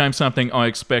while, it became something I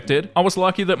expected. I was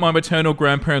lucky that my maternal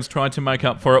grandparents tried to make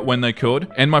up for it when they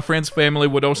could, and my friend's family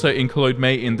would would also include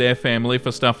me in their family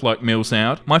for stuff like meals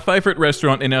out. My favorite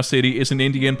restaurant in our city is an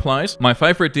Indian place. My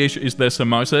favorite dish is their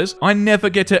samosas. I never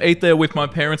get to eat there with my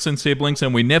parents and siblings,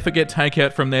 and we never get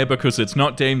takeout from there because it's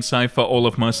not deemed safe for all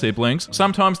of my siblings.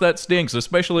 Sometimes that stinks,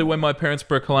 especially when my parents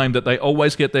proclaim that they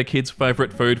always get their kids'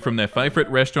 favorite food from their favorite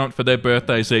restaurant for their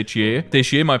birthdays each year.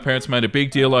 This year, my parents made a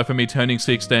big deal over me turning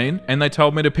 16, and they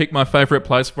told me to pick my favorite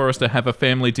place for us to have a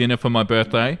family dinner for my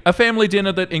birthday. A family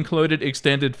dinner that included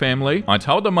extended family. I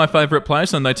told them my favorite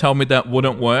place, and they told me that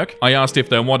wouldn't work. I asked if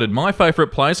they wanted my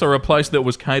favorite place or a place that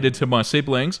was catered to my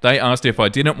siblings. They asked if I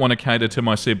didn't want to cater to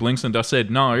my siblings, and I said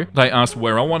no. They asked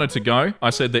where I wanted to go. I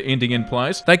said the Indian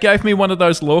place. They gave me one of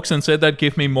those looks and said they'd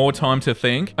give me more time to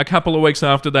think. A couple of weeks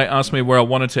after, they asked me where I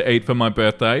wanted to eat for my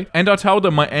birthday, and I told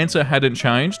them my answer hadn't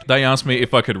changed. They asked me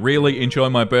if I could really enjoy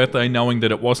my birthday knowing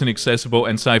that it wasn't accessible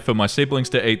and safe for my siblings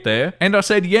to eat there, and I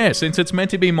said yes, since it's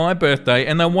meant to be my birthday,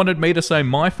 and they wanted me to say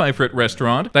my favorite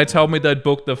restaurant. They told me they'd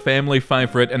booked the family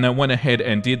favorite, and they went ahead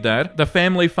and did that. The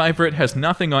family favorite has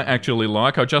nothing I actually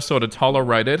like. I just sort of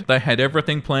tolerate it. They had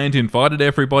everything planned, invited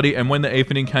everybody, and when the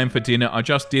evening came for dinner, I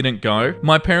just didn't go.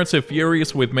 My parents are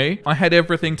furious with me. I had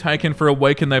everything taken for a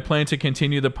week, and they plan to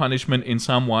continue the punishment in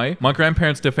some way. My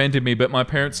grandparents defended me, but my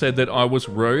parents said that I was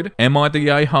rude. Am I the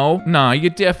a-hole? Nah, you're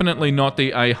definitely not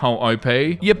the a-hole, OP.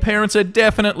 Your parents are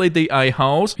definitely the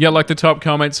a-holes. Yeah, like the top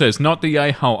comment says, not the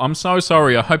a-hole. I'm so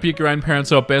sorry. I hope your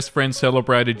grandparents or best friends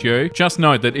celebrated you. Just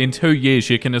note that in 2 years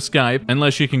you can escape,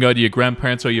 unless you can go to your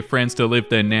grandparents or your friends to live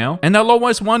there now. And they'll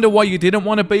always wonder why you didn't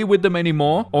want to be with them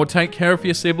anymore, or take care of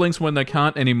your siblings when they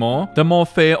can't anymore. The more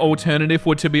fair alternative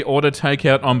would to be order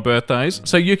takeout on birthdays,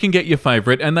 so you can get your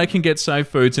favorite and they can get safe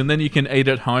foods, and then you can eat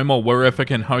at home or wherever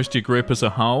can host your group as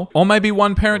a whole. Or maybe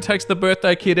one parent takes the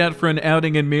birthday kid out for an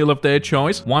outing and meal of their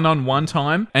choice, one-on-one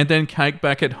time, and then cake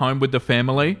back at home with the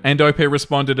family. And OP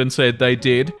responded and said they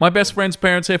did. My best friend's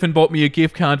parents even bought me a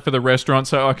gift card for the restaurant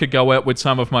so I could go out with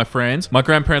some of my friends. My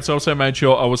grandparents also made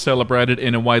sure I was celebrated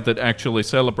in a way that actually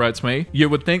celebrates me. You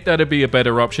would think that'd be a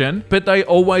better option, but they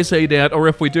always eat out, or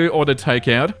if we do order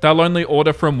takeout, they'll only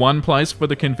order from one place for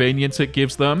the convenience it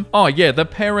gives them. Oh yeah, the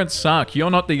parents suck.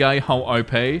 You're not the a-hole,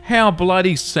 OP. How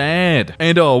bloody sad.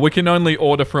 And oh, we can only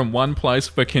order from one place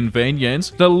for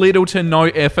convenience. The little to no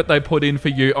effort they put in for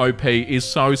you, OP, is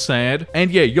so sad.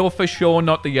 And yeah, you're for sure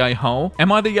not the a-hole.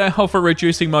 Am I the a-hole for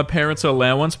reducing my parents'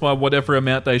 allowance by whatever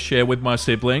amount they share with my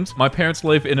siblings? My parents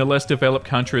live in a less developed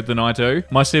country than I do.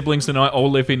 My siblings and I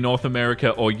all live in North America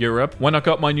or Europe. When I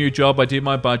got my new job, I did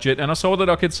my budget and I saw that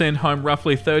I could send home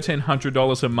roughly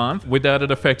 $1,300 a month without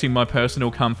it affecting my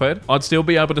personal comfort. I'd still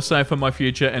be able to save for my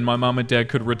future and my mum and dad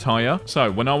could retire.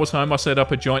 So when I was home, I set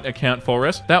up a joint account for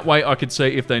us. That way I could see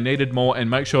if they needed more and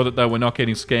make sure that they were not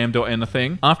getting scammed or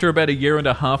anything. After about a year and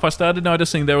a half, I started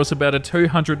noticing there was about a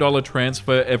 $200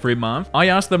 transfer every month. I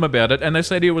asked them about it and they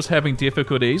said he was having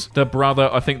difficulties, the brother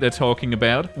I think they're talking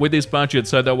about, with his budget,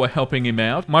 so they were helping him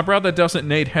out. My brother doesn't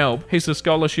need help. He's a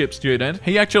scholarship student.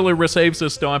 He actually receives a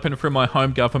stipend from my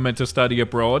home government to study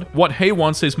abroad. What he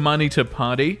wants is money to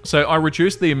party, so I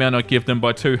reduced the amount I give them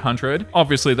by $200.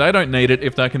 Obviously, they don't need it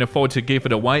if they can afford to give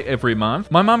it away every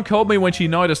month. My mum called me when she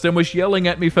noticed and was yelling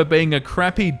at me for being a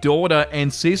crappy daughter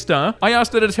and sister. I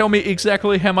asked her to tell me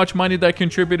exactly how much money they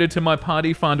contributed to my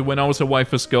party fund when I was away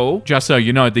for school. Just so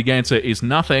you know, the answer is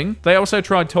nothing. They also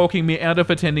tried talking me out of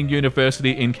attending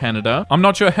university in Canada. I'm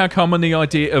not sure how common the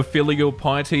idea of filial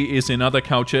piety is in other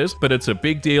cultures, but it's a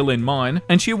big deal in mine,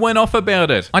 and she went off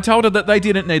about it. I told her that they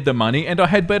didn't need the money and I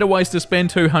had better ways to spend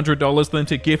 $200 than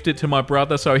to gift it to my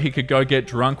brother so he could go get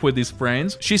drunk with his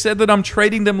friends. She said that I'm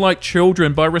treating them like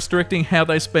children by restricting how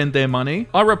they spend their money.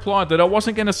 I replied that I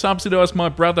wasn't going to subsidize my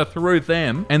brother through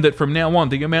them, and that from now on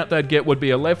the amount they'd get would be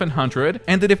 $1,100,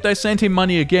 and that if they sent him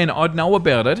money again I'd know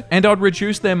about it and I'd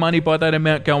reduce their money by that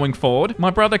amount going forward. My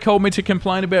brother called me to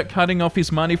complain about cutting off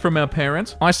his money from our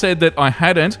parents. I said that I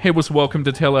hadn't. He was welcome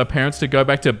to tell our parents to go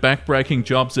back to back-breaking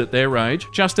jobs at their age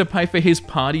just to pay for his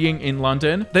partying in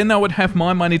London. Then they would have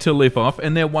my money to live off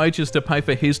and their wages to pay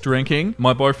for his drinking.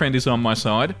 My boyfriend is on my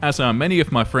side, as are many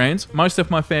of my friends. Most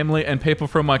of my family and people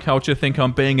from my culture think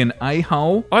I'm being an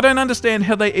a-hole. I don't understand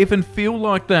how they even feel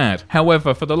like that.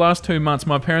 However, for the last 2 months,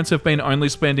 my parents have been only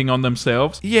spending on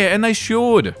themselves. Yeah, and they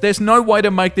should. There's no way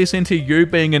to make this into you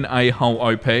being an a-hole,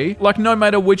 OP. Like, no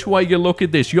matter which way you look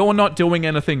at this, you're not doing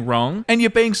anything wrong, and you're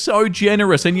being so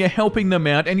generous and you're helping them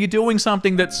out and you're doing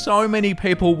something that so many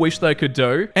people wish they could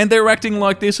do, and they're acting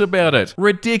like this about it.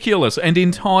 Ridiculous and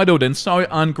entitled and so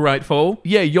ungrateful.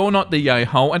 Yeah, you're not the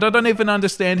a-hole, and I don't even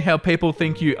understand how people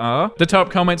think you are. The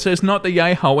top comment says not the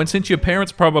a-hole, and since your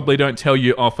parents probably don't tell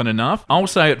you often enough, I'll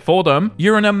say it for them.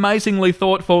 You're an amazingly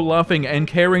thoughtful, loving and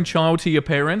caring child to your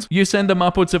parents. You send them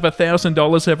upwards of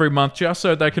 $1,000 every month just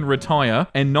so they can retire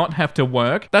and not have to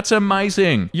work. That's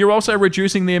amazing. You're also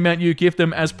reducing the amount you give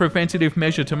them as preventative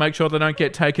measure to make sure they don't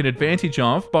get taken advantage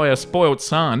of by a spoiled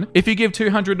son. If you give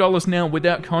 $200 now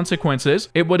without consequences,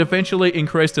 it would eventually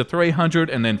increase to $300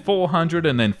 and then $400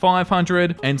 and then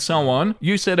 $500 and so on.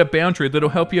 You set a boundary that'll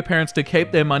help your parents to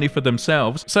keep their money for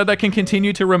themselves so they can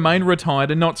continue to remain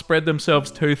retired and not spread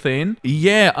themselves too thin.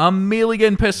 Yeah,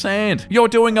 1,000,000%. You're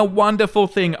doing a wonderful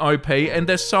thing, OP, and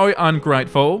they're so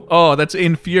ungrateful. Oh, that's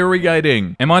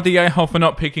infuriating. Am I the a-hole for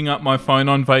not picking up my phone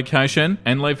on vacation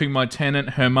and leaving my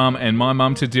tenant, her mum, and my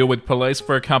mum to deal with police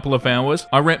for a couple of hours?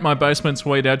 I rent my basement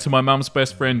suite out to my mum's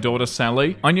best friend daughter,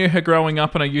 Sally. I knew her growing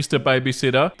up and I used to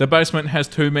babysit her. The basement has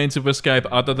two means of escape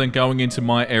other than going into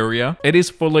my area. It is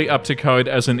fully up to code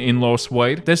as an in-law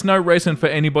suite. There's no reason for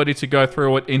anybody to go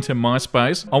through it into my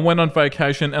space. I went on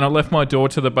vacation and I left my door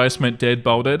to the basement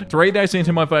dead-bolted. 3 days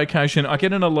into my vacation, I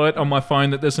get an alert on my phone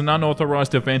that there's an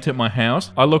unauthorized event at my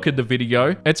house. I look at the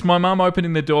video. It's my mum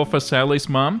opening the door for Sally's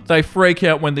mum. They freak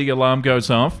out when the alarm goes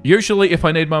off. Usually, if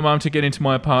I need my mum to get into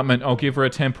my apartment, I'll give her a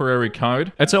temporary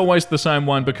code. It's always the same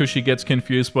one because she gets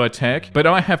confused by tech, but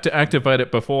I have to activate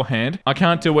it beforehand. I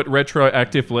can't do it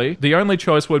retroactively. The only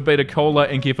choice would be to call her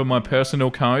and give her my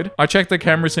personal code. I check the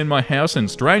cameras in my house and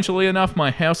strangely enough,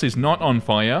 my house is not on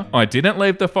fire. I didn't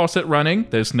leave the faucet running.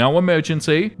 There's no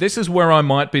emergency. This is where I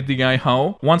might be the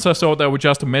a-hole. Once I saw they were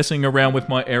just messing around with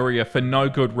my area for no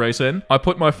good reason, I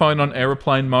put my phone on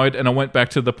airplane mode and I went back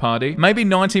to the party. Maybe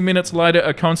 90 minutes later,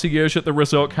 a concierge at the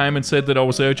resort came and said that I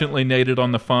was urgently needed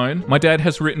on the phone. My dad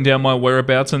has written down my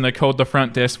whereabouts and they called the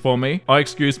front desk for me. I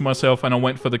excused myself and I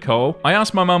went for the call. I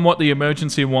asked my mum what the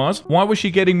emergency was. Why was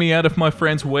she getting me out of my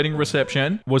friend's wedding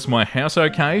reception? Was my house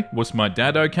okay? Was my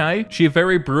dad okay? She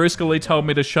very brusquely told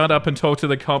me to shut up and talk to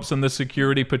the cops and the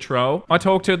security patrol. I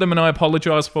talked to them and I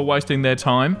apologized for wasting their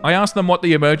time. I asked them what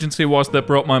the emergency was that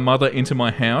brought my mother into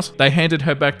my house. They handed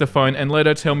her back the phone and let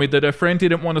her tell me that her friend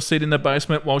didn't want to sit in the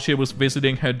basement while she was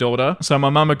visiting her daughter, so my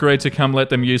mum agreed to come let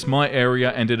them use my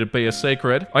area and it'd be a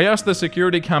secret. I asked the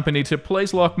security company to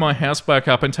please lock my house back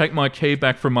up and take my key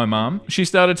back from my mum. She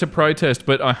started to protest,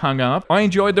 but I hung up. I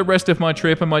enjoyed the rest of my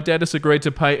trip and my dad has agreed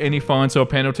to pay any fines or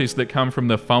penalties that come from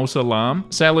the false alarm.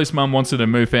 Sally's mum wants her to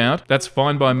move out. That's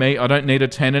fine by me. I don't need a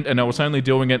tenant and I was only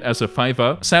doing it as a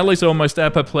favor. Sally's almost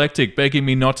apoplectic, begging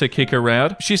me not to kick her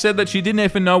out. She said that she didn't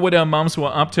even know what our mums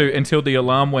were up to until the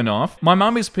alarm went off. My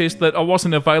mum is pissed that I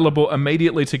wasn't available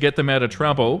immediately to get them out of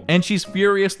trouble, and she's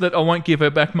furious that I won't give her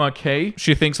back my key.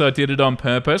 She thinks I did it on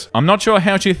purpose. I'm not sure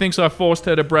how she thinks I forced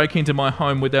her to break into my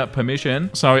home without permission.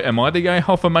 So am I the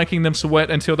a-hole for making them sweat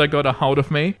until they got a hold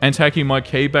of me and taking my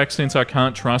key back since I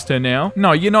can't trust her now?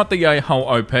 No, you're not the a-hole,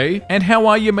 OP. And how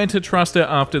are you meant to trust her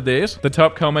after this? The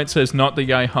top comment says not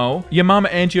the a-hole. Your mum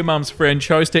and your mum's friend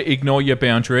chose to ignore your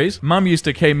boundaries. Mum used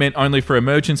a key meant only for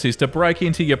emergencies to break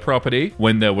into your property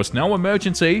when there was no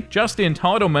emergency, just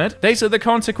entitlement. These are the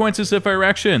consequences of her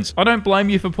actions. I don't blame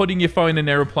you for putting your phone in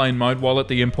airplane mode while at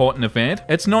the important event.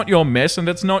 It's not your mess and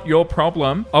it's not your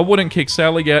problem. I wouldn't kick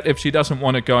Sally out if she doesn't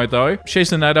want to go though.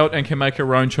 She's an adult and can make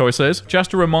her own choices.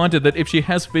 Just a reminder that if she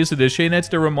has visitors, she needs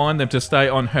to remind them to stay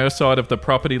on her side of the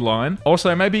property line.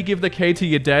 Also, maybe give the key to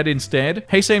your dad instead.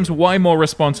 He seems way more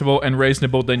responsible and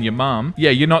reasonable than your mum.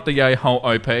 Yeah, you're not the a-hole,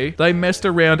 OP. They messed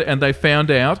around and they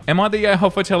found out. Am I the a-hole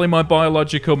for telling my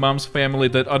biological mum's family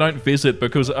that I don't visit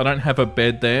because I don't have a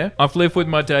bed there? I've lived with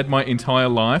my dad my entire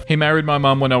life. He married my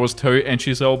mum when I was 2 and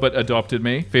she's all but adopted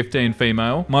me, 15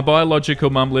 female. My biological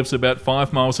mum lives about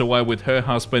 5 miles away with her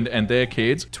husband and their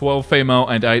kids, 12 female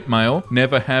and 8 male.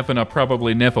 Never have and I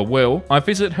probably never will. I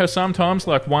visit her sometimes,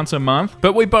 like once a month,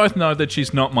 but we both know that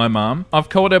she's not my mum. I've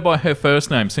called her by her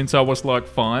first name since I was like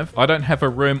 5. I don't have a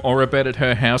room or a bed at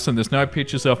her house and there's no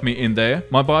pictures of me in there.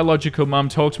 My biological mum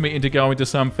talked me into going to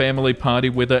some family party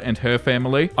with her and her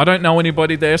family. I don't know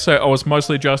anybody there, so I was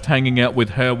mostly just hanging out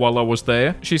with her while I was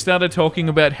there. She started talking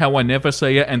about how I never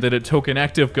see her and that it took an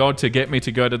act of God to get me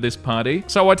to go to this party.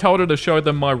 So I told her to show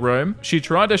them my room. She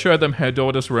tried to show them her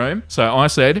daughter's room. So I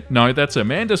said, no, that's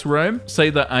Amanda's room. See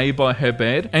the A by her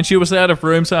bed. And she was out of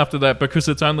rooms after that because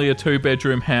it's only a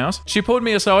 2-bedroom house. She pulled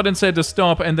me aside and said to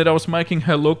stop and that I was making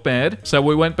her look bad. So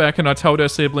we went back and I told her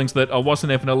siblings that I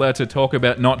wasn't even allowed to talk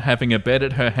about not having a bed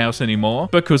at her house anymore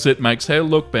because it makes her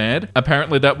look bad.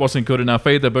 Apparently that wasn't good enough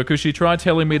either because she tried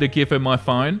telling me to give her my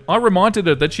phone. I reminded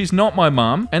her that she's not my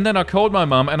mum, and then I called my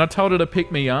mum and I told her to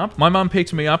pick me up. My mum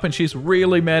picked me up and she's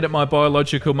really mad at my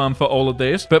biological mum for all of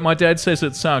this, but my dad says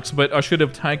it sucks, but I should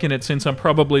have taken it since I'm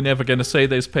probably never going to see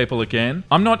these people again.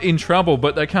 I'm not in trouble,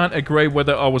 but they can't agree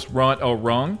whether I was right or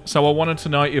wrong, so I wanted to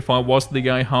know if I was the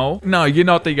a-hole. No, you're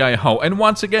not the a-hole, and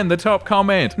once again, the top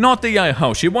comment. Not the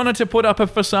a-hole. She wanted to put up a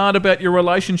facade about your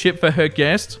relationship for her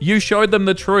guests. You showed them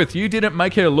the truth. You didn't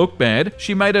make her look bad.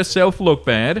 She made herself look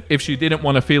bad. If she didn't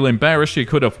want to feel embarrassed, she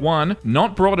could have 1,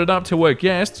 not brought it up to her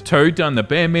guests, 2, done the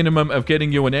bare minimum of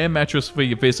getting you an air mattress for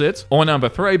your visits, or number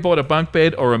 3, bought a bunk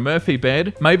bed or a Murphy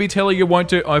bed, maybe tell her you won't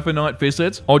do overnight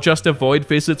visits, or just avoid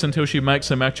visits until she makes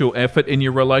some actual effort in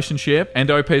your relationship.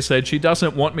 And OP said she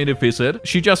doesn't want me to visit.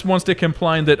 She just wants to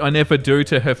complain that I never do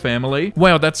to her family.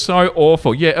 Wow, that's so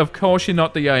awful. Yeah, of course you're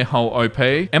not the a-hole, OP.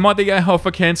 Am I the a-hole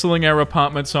for cancelling our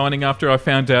apartment signing after I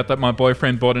found out that my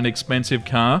boyfriend bought an expensive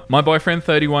car? My boyfriend,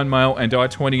 31 male, and I,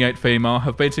 28 female,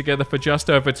 have been together for just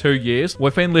over 2 years.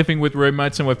 We've been living with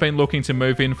roommates and we've been looking to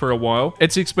move in for a while.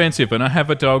 It's expensive and I have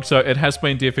a dog, so it has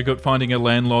been difficult finding a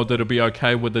landlord that'll be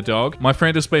okay with the dog. My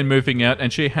friend has been moving out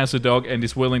and she has a dog and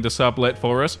is willing to sublet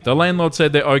for us. The landlord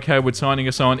said they're okay with signing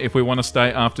us on if we want to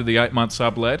stay after the 8-month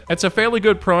sublet. It's a fairly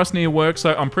good price near work,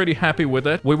 so I'm pretty happy with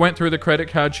it. We went through the credit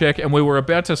card check and we were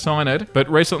about to sign it, but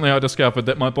recently I discovered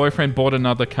that my boyfriend bought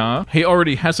another car. He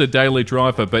already has a daily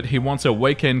driver, but he wants a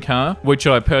weekend car, which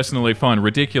I personally find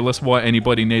ridiculous why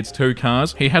anybody needs 2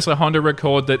 cars. He has a Honda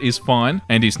Accord that is fine,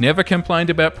 and he's never complained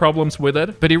about problems with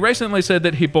it, but he recently said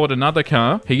that he bought another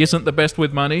car. He isn't the best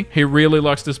with money. He really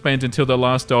likes to spend until the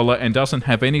last dollar and doesn't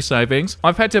have any savings.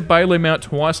 I've had to bail him out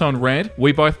twice on rent.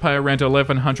 We both pay around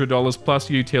 $1,100 plus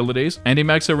utilities, and he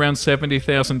makes around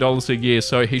 $70,000 a year,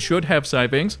 so he should have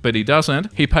savings, but he doesn't.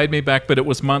 He paid me back, but it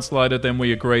was months later than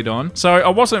we agreed on. So I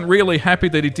wasn't really happy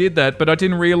that he did that, but I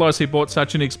didn't realize he bought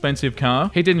such an expensive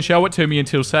car. He didn't show it to me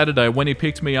until Saturday when he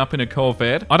picked me up in a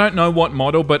Corvette. I don't know what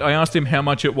model, but I asked him how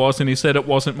much it was and he said it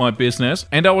wasn't my business.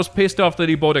 And I was pissed off that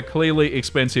he bought a clearly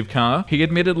expensive car. He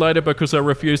admitted later because I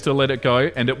refused to let it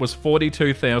go, and it was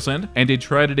 $42,000, and he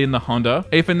traded in the Honda.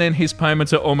 Even then, his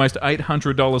payments are almost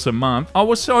 $800 a month. I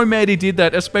was so mad he did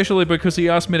that, especially because he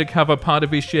asked me to cover part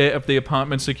of his share of the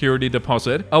apartment security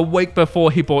deposit a week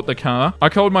before he bought the car. I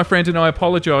called my friend and I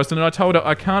apologized, and I told her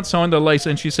I can't sign the lease,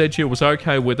 and she said she was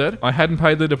okay with it. I hadn't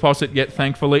paid the deposit yet,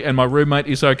 thankfully, and my roommate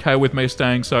is okay with me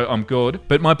staying, so I'm good.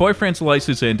 But my boyfriend's lease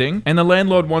is ending, and the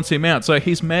landlord wants him out, so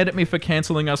he's mad at me for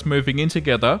cancelling us moving in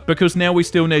together because now we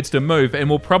still needs to move, and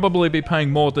we'll probably be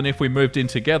paying more than if we moved in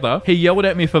together. He yelled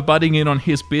at me for butting in on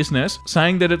his business,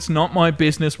 saying that it's not my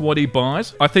business what he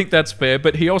buys. I think that's fair,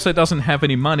 but he also doesn't have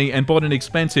any money and bought an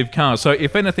expensive car, so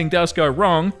if anything does go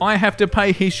wrong, I have to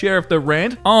pay his share of the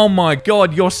rent. Oh my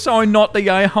god, you're so not the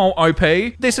a-hole, OP.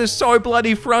 This is so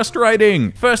bloody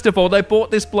frustrating. First of all, they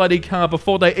bought this bloody car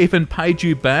before they even paid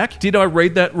you back. Did I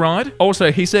read that right?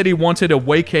 Also, he said he wanted a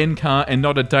weekend car and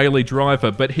not a daily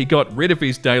driver, but he got rid of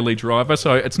his daily driver,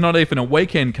 so it's not even a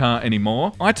weekend car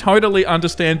anymore. I totally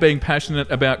understand being passionate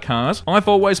about cars. I've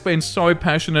always been so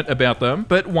passionate about them,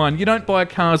 but 1, you don't buy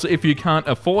cars if you can't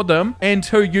afford them, and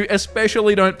 2, you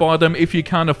especially don't buy them if you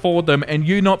can't afford them, and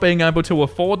you not being able to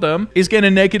afford them is going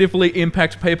to negatively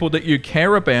impact people that you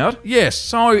care about. Yes,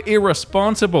 so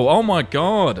irresponsible. Oh my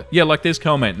god. Yeah, like this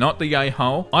comment, not the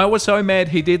a-hole. I was so mad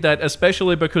he did that,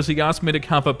 especially because he asked me to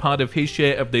cover part of his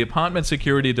share of the apartment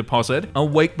security deposit a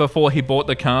week before he bought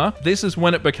the car. This is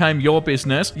when it became your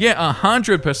business. Yeah,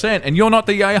 100%, and you're not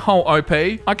the a-hole, OP.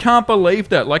 I can't believe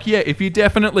that. Like, yeah, if you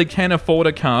definitely can afford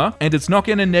a car and it's not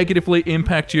going to negatively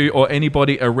impact you or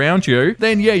anybody around you,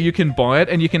 then yeah, you can buy it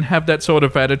and you can have that sort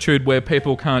of attitude where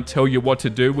people can't tell you what to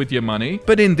do with your money.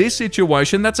 But in this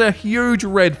situation, that's a huge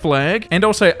red flag. And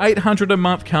also $800 a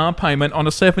month car payment on a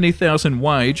 $70,000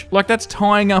 wage. Like, that's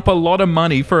tying up a lot of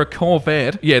money for a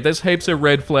Corvette. Yeah, there's heaps of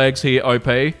red flags here, OP.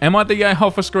 Am I the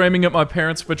a-hole for screaming at my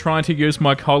parents for trying to use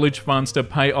my college funds to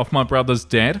pay off my brother's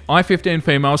debt? I, 15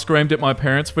 female, screamed at my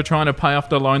parents for trying to pay off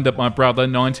the loan that my brother,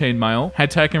 19 male,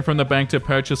 had taken from the bank to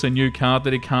purchase a new car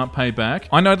that he can't pay back.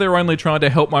 I know they're only trying to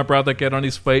help my brother get on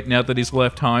his feet now that he's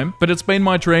left home, but it's been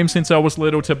my dream since I was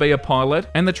little to be a pilot,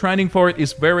 and the training for it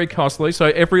is very costly, so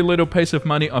every little piece of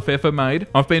money I've ever made,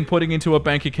 I've been putting into a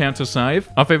bank account to save.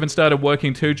 I've even started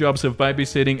working 2 jobs of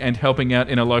babysitting and helping out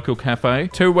in a local cafe.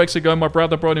 2 weeks ago, my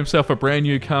brother brought himself a brand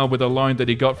new car with a loan that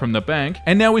he got from the bank,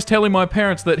 and now he's telling my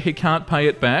parents that he can't pay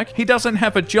it back. He doesn't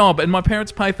have a job, and my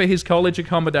parents pay for his college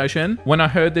accommodation. When I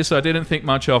heard this, I didn't think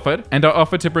much of it, and I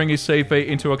offered to bring his CV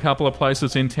into a couple of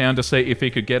places in town to see if he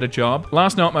could get a job.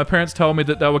 Last night, my parents told me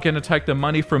that they were going to take the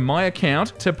money from my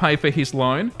account to pay for his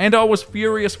loan, and I was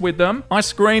furious with them. I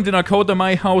screamed and I called them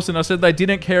a-holes, and I said they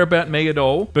didn't care about me at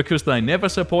all because they never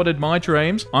supported my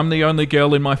dreams. I'm the only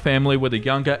girl in my family with a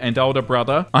younger and older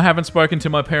brother. I haven't spoken to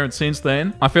my parents since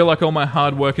then. I feel like all my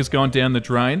hard work has gone down the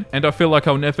drain, and I feel like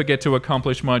I'll never get to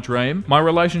accomplish my dream. My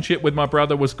relationship with my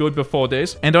brother was good before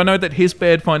this, and I know that his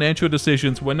bad financial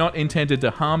decisions were not intended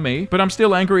to harm me, but but I'm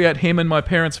still angry at him and my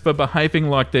parents for behaving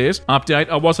like this. Update,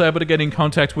 I was able to get in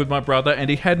contact with my brother and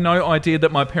he had no idea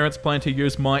that my parents planned to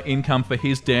use my income for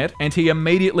his debt, and he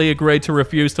immediately agreed to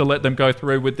refuse to let them go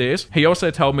through with this. He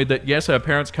also told me that yes, our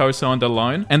parents co-signed a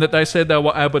loan and that they said they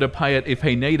were able to pay it if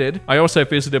he needed. I also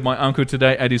visited my uncle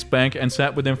today at his bank and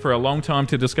sat with him for a long time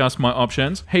to discuss my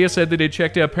options. He has said that he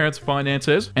checked our parents'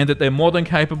 finances and that they're more than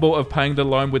capable of paying the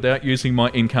loan without using my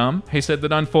income. He said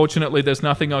that unfortunately there's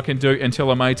nothing I can do until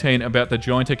I'm 18 about the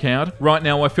joint account. Right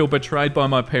now I feel betrayed by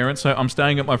my parents, so I'm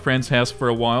staying at my friend's house for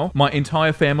a while. My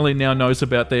entire family now knows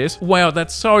about this. Wow,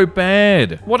 that's so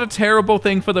bad. What a terrible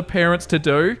thing for the parents to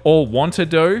do or want to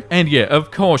do. And yeah,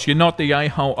 of course, you're not the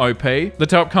a-hole, OP. The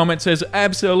top comment says,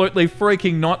 absolutely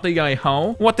freaking not the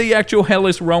a-hole. What the actual hell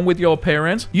is wrong with your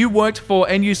parents? You worked for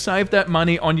and you saved that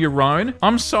money on your own.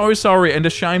 I'm so sorry and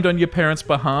ashamed on your parents'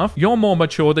 behalf. You're more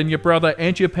mature than your brother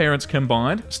and your parents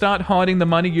combined. Start hiding the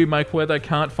money you make where they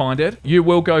can't find it. You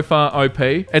will go far, OP.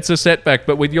 It's a setback,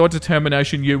 but with your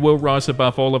determination, you will rise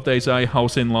above all of these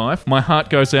a-holes in life. My heart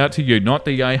goes out to you, not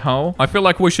the a-hole. I feel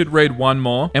like we should read one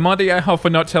more. Am I the a-hole for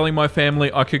not telling my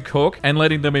family I could cook and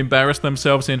letting them embarrass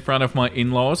themselves in front of my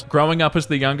in-laws? Growing up as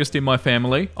the youngest in my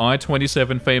family, I,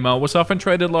 27 female, was often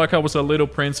treated like I was a little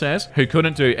princess who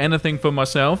couldn't do anything for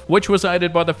myself, which was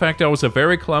aided by the fact I was a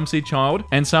very clumsy child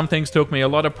and some things took me a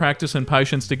lot of practice and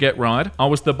patience to get right. I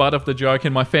was the butt of the joke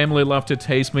and my family loved to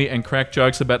tease me and crack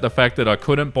jokes about the fact that I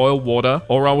couldn't boil water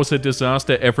or I was a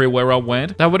disaster everywhere I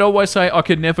went. They would always say I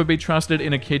could never be trusted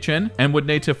in a kitchen and would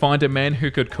need to find a man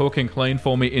who could cook and clean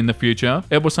for me in the future.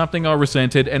 It was something I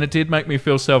resented and it did make me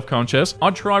feel self-conscious.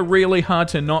 I'd try really hard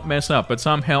to not mess up, but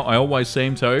somehow I always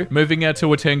seem to. Moving out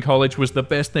to attend college was the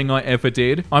best thing I ever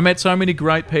did. I met so many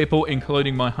great people,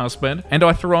 including my husband, and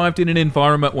I thrived in an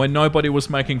environment where nobody was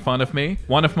making fun of me.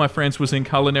 One of my friends was in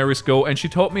culinary school and she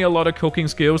taught me a lot of cooking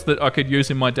skills that I could use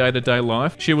in my day-to-day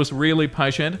life. She was really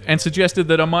patient and suggested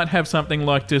that I might have something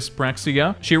like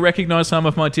dyspraxia. She recognized some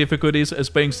of my difficulties as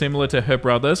being similar to her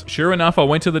brother's. Sure enough, I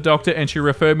went to the doctor and she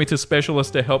referred me to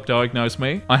specialists to help diagnose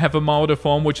me. I have a milder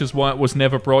form, which is why it was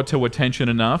never brought to attention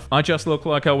enough. I just look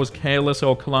like I was careless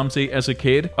or clumsy as a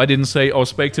kid. I didn't see or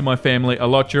speak to my family a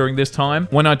lot during this time.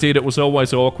 When I did, it was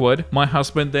always awkward. My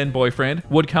husband, then boyfriend,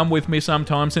 would come with me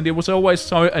sometimes and he was always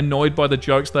so annoyed by the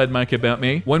jokes they'd make about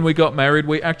me. When we got married,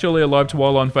 we actually eloped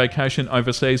while on vacation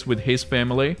overseas with his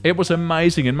family. It was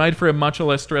amazing and made for a much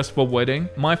less stressful wedding.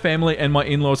 My family and my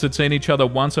in-laws had seen each other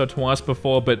once or twice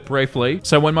before, but briefly.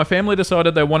 So when my family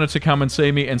decided they wanted to come and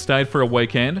see me and stayed for a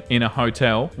weekend in a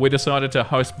hotel, we decided to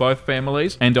host both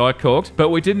families and I cooked, but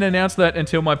we didn't announce that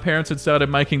until my parents had started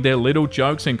making their little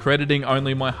jokes and crediting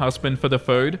only my husband for the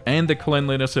food and the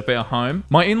cleanliness of our home.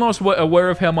 My in-laws were aware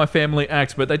of how my family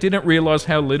acts, but they didn't realize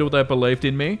how little they believed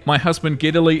in me. My husband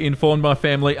giddily informed my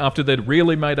family after they'd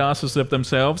really made asses of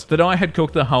themselves that I had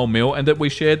cooked the whole meal and that we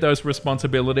shared those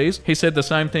responsibilities. He said the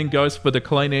same thing goes for the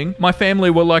cleaning. My family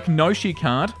were like, no she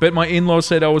can't, but my in-laws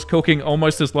said I was cooking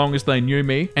almost as long as they knew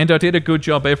me and I did a good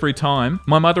job every time.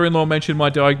 My mother-in-law mentioned my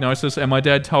diagnosis and my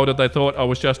dad told her they thought I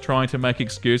was just trying to make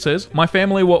excuses. My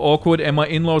family were awkward and my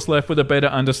in-laws left with a better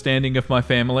understanding of my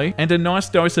family and a nice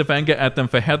dose of anger at them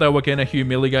for how they were going to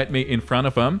humiliate me in front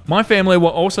of them. My family were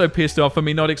also pissed off for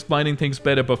me not explaining things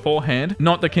better beforehand.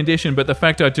 Not the condition, but the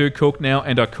fact I do cook now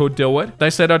and I could do it. They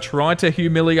said I tried to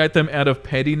humiliate them out of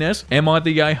pettiness. Am I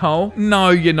the a-hole? No,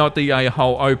 you're not the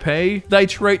a-hole, OP. They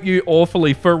treat you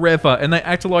awfully forever and they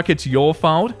act like it's your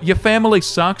fault. Your family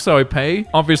sucks, OP.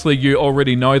 Obviously you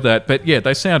already know that, but yeah,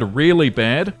 they sound really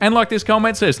bad. And like this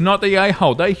comment says, not the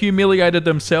a-hole. They humiliated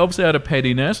themselves out of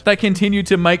pettiness. They continue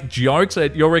to make jokes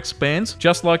at your expense,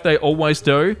 just like they always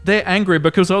do. They're angry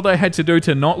because all they had to do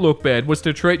to not look bad was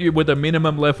to treat you with a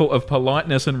minimum level of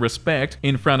politeness and respect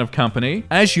in front of company.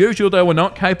 As usual, they were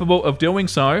not capable of doing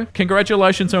so.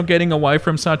 Congratulations on getting away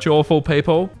from such awful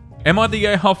people. Am I the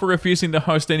a-hole for refusing to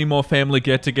host any more family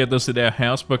get-togethers at our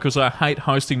house because I hate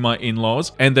hosting my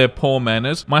in-laws and their poor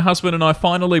manners? My husband and I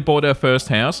finally bought our first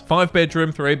house,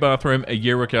 5-bedroom, 3-bathroom, a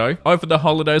year ago. Over the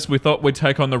holidays, we thought we'd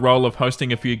take on the role of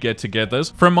hosting a few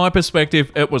get-togethers. From my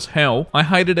perspective, it was hell. I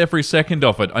hated every second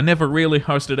of it. I never really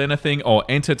hosted anything or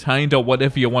entertained or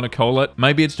whatever you want to call it.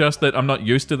 Maybe it's just that I'm not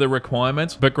used to the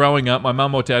requirements, but growing up, my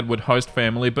mum or dad would host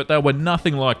family, but they were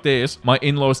nothing like this. My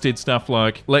in-laws did stuff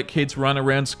like let kids run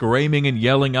around screaming screaming and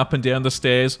yelling up and down the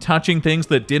stairs, touching things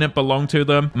that didn't belong to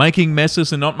them, making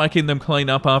messes and not making them clean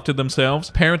up after themselves.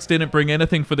 Parents didn't bring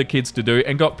anything for the kids to do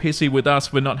and got pissy with us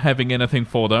for not having anything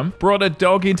for them. Brought a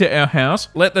dog into our house,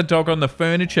 let the dog on the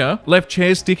furniture, left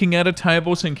chairs sticking out of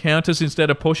tables and counters instead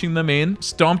of pushing them in,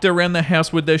 stomped around the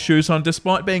house with their shoes on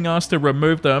despite being asked to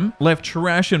remove them, left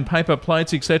trash and paper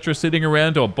plates etc. sitting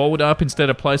around or balled up instead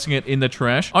of placing it in the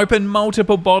trash, opened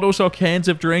multiple bottles or cans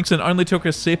of drinks and only took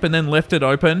a sip and then left it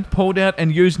open, pulled out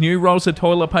and used new rolls of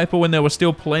toilet paper when there was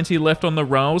still plenty left on the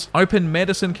rolls, opened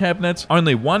medicine cabinets,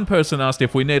 only one person asked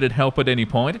if we needed help at any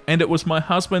point, and it was my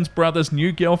husband's brother's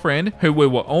new girlfriend, who we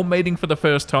were all meeting for the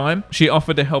first time. She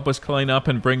offered to help us clean up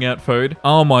and bring out food.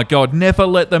 Oh my god, never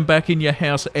let them back in your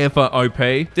house ever, OP.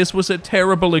 This was a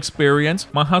terrible experience.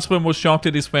 My husband was shocked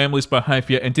at his family's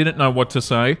behaviour and didn't know what to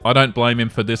say. I don't blame him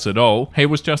for this at all. He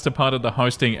was just a part of the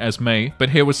hosting as me,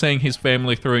 but he was seeing his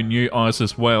family through new eyes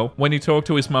as well. When he talked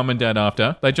to his mum and dad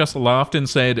after, they just laughed and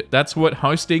said, "That's what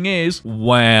hosting is."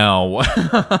 Wow.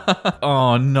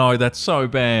 Oh no, that's so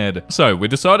bad. So we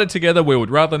decided together we would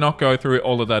rather not go through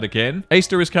all of that again.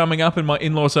 Easter is coming up and my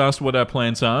in-laws asked what our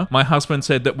plans are. My husband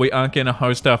said that we aren't going to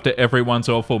host after everyone's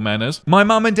awful manners. My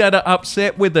mum and dad are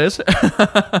upset with us.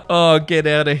 Oh, get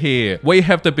out of here. We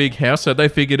have the big house, so they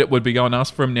figured it would be on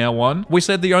us from now on. We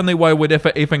said the only way we'd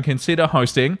ever even consider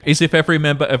hosting is if every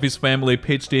member of his family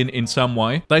pitched in some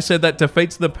way. They said that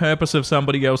defeats the purpose of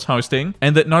somebody else hosting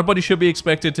and that nobody should be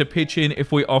expected to pitch in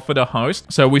if we offer to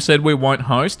host. So we said we won't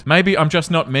host. Maybe I'm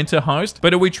just not meant to host,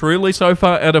 but are we truly so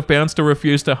far out of bounds to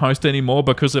refuse to host anymore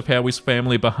because of how his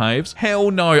family behaves?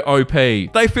 Hell no, OP.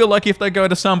 They feel like if they go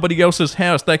to somebody else's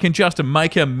house, they can just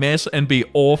make a mess and be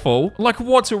awful. Like,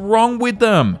 what's wrong with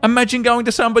them? Imagine going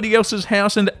to somebody else's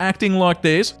house and acting like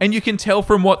this, and you can tell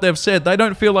from what they've said, they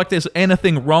don't feel like there's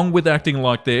anything wrong with acting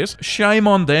like this. Shame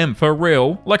on them, for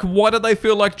real. Like, why do they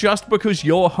feel like just because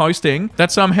you're hosting,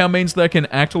 that somehow means they can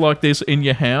act like this in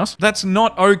your house? That's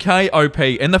not okay, OP,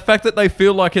 and the fact that they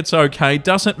feel like it's okay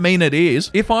doesn't mean it is.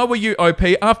 If I were you, OP,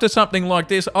 after something like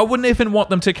this, I wouldn't even want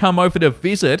them to come over to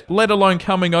visit, let alone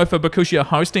coming over because you're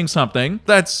hosting something.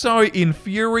 That's so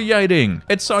infuriating.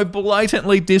 It's so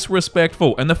blatantly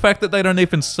disrespectful, and the fact that they don't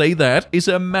even see that is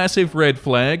a massive red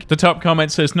flag. The top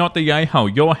comment says, "Not the a-hole,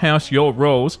 your house, your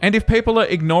rules." And if people are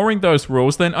ignoring those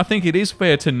rules, then I think it is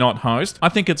fair to not host. I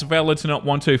think it's valid to not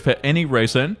want to for any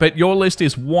reason, but your list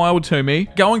is wild to me.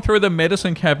 Going through the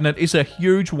medicine cabinet is a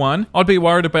huge one. I'd be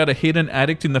worried about a hidden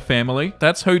addict in the family.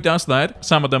 That's who does that.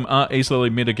 Some of them are easily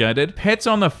mitigated. Pets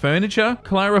on the furniture?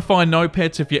 Clarify no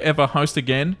pets if you ever host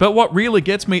again. But what really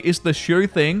gets me is the shoe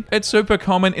thing. It's super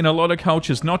common in a lot of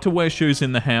cultures not to wear shoes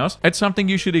in the house. It's something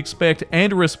you should expect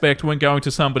and respect when going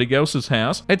to somebody else's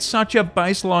house. It's such a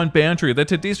baseline boundary that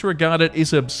to disregard it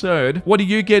is absurd. What are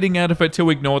you getting out of it to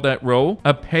ignore that rule?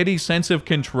 A petty sense of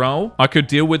control? I could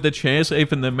deal with the chairs,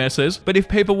 even the messes, but if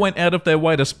people went out of their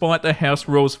way to spite the house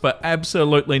rules for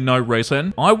absolutely no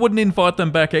reason, I wouldn't invite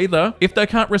them back either. If they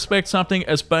can't respect something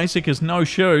as basic as no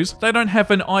shoes, they don't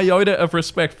have an iota of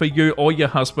respect for you or your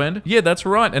husband. Yeah, that's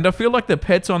right, and I feel like the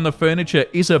pets on the furniture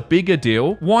is a bigger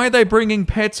deal. Why are they bringing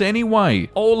pets anyway?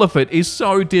 All of it is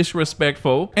so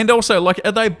disrespectful. And also, like,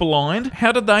 are they blind?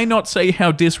 How do they not see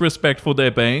how disrespectful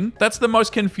they're being? That's the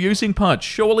most confusing part.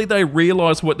 Surely they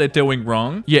realize what they're doing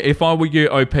wrong. Yeah, if I were you,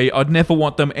 OP, I'd never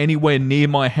want them anywhere near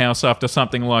my house after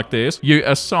something like this. You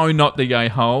are so not the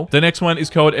a-hole. The next one is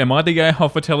called, "Am I the a-hole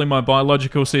for telling my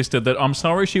biological sister that I'm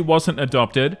sorry she wasn't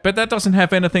adopted, but that doesn't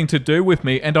have anything to do with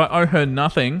me and I owe her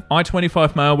nothing? I,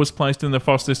 25 male, was placed in the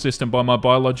foster system by my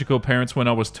biological parents when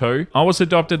I was 2. I was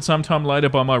adopted sometime later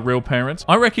by my real parents.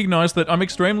 I recognize that I'm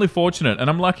extremely fortunate and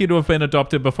I'm lucky to have been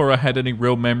adopted before I had any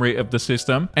real memory of the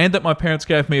system, and that my parents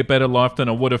gave me a better life than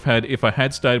I would have had if I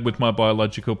had stayed with my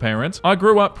biological parents. I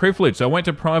grew up privileged. I went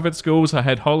to private schools, I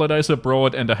had holidays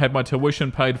abroad, and I had my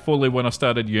tuition paid fully when I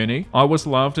started uni. I was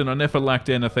loved and I never lacked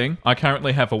anything. I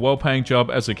currently have a well-paying job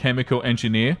as a chemical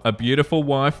engineer, a beautiful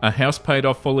wife, a house paid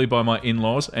off fully by my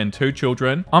in-laws, and 2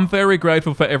 children. I'm very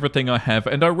grateful for everything I have,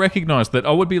 and I recognize that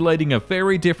I would be leading a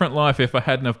very different life if I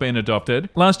hadn't have been adopted.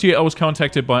 Last year I was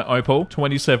contacted by Opal,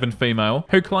 27 female,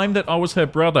 who claimed that I was her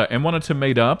brother and wanted to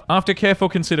meet up. After careful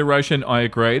consideration, I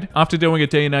agreed. After doing a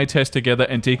DNA test together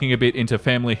and digging a bit into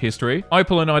family history,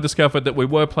 Opal and I discovered that we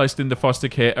were placed into foster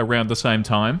care around the same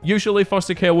time. Usually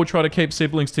foster care will try to keep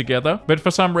siblings together, but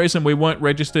for some reason we weren't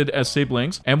registered as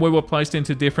siblings and we were placed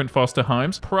into different foster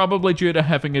homes, probably due to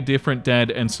having a different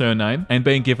dad and surname and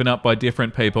being given up by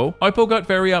different people. Opal got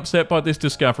very upset by this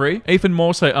discovery, even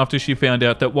more so after she found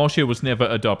out that while she was never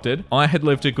adopted, I had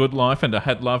lived a good life and I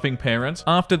had loving parents.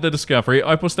 After the discovery,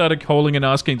 Opal started calling and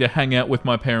asking to hang out with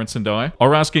my parents and I,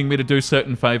 or asking asking me to do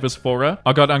certain favors for her.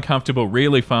 I got uncomfortable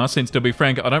really fast since, to be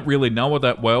frank, I don't really know her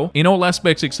that well. In all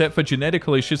aspects except for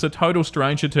genetically, she's a total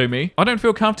stranger to me. I don't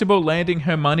feel comfortable landing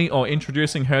her money or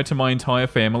introducing her to my entire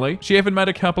family. She even made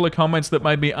a couple of comments that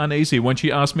made me uneasy when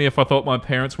she asked me if I thought my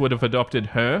parents would have adopted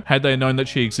her had they known that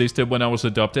she existed when I was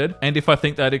adopted, and if I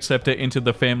think they'd accept her into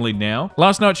the family now.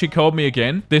 Last night she called me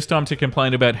again, this time to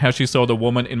complain about how she saw the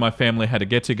woman in my family had a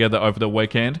get-together over the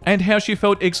weekend, and how she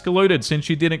felt excluded since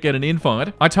she didn't get an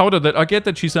invite. I told her that I get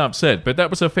that she's upset, but that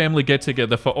was a family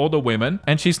get-together for all the women,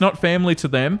 and she's not family to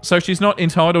them, so she's not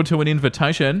entitled to an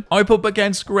invitation. Opal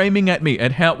began screaming at me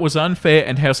at how it was unfair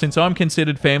and how since I'm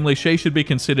considered family, she should be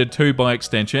considered too by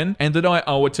extension, and that I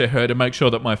owe it to her to make sure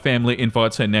that my family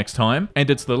invites her next time, and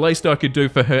it's the least I could do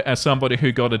for her as somebody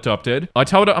who got adopted. I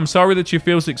told her I'm sorry that she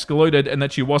feels excluded and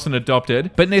that she wasn't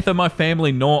adopted, but neither my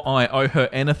family nor I owe her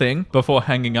anything, before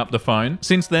hanging up the phone.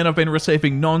 Since then, I've been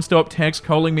receiving non-stop texts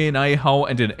calling me an a-hole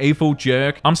and an evil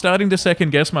jerk. I'm starting to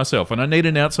second guess myself, and I need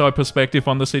an outside perspective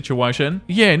on the situation.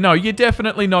 Yeah, no, you're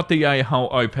definitely not the a-hole,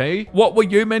 OP. What were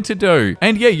you meant to do?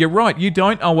 And yeah, you're right, you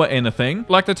don't owe her anything.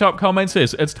 Like the top comment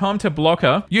says, it's time to block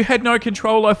her. You had no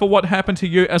control over what happened to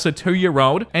you as a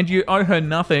 2-year-old, and you owe her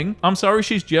nothing. I'm sorry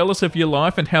she's jealous of your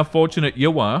life and how fortunate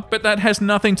you are, but that has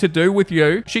nothing to do with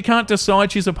you. She can't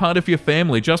decide she's a part of your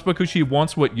family just because she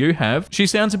wants what you have. She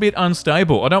sounds a bit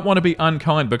unstable. I don't want to be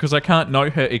unkind because I can't know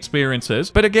her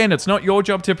experiences, but again, it's not your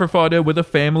job to provide her with a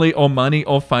family or money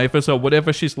or favors or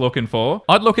whatever she's looking for.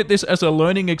 I'd look at this as a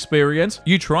learning experience.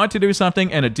 You tried to do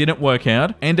something and it didn't work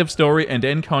out. End of story and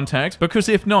end contact, because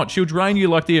if not, she'll drain you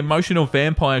like the emotional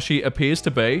vampire she appears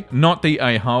to be, not the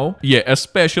a-hole. Yeah,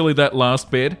 especially that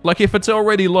last bit. Like, if it's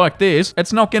already like this,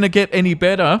 it's not gonna get any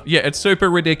better. Yeah, it's super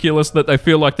ridiculous that they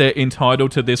feel like they're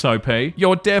entitled to this, OP.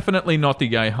 You're definitely not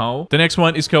the a-hole. The next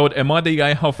one is called, am I the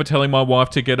a-hole for telling my wife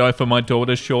to get over my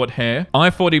daughter's short hair? I,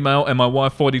 40 male, and my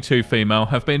wife, 42 female,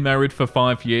 have been married for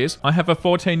 5 years. I have a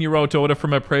 14-year-old daughter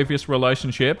from a previous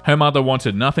relationship. Her mother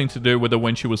wanted nothing to do with her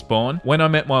when she was born. When I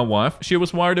met my wife, she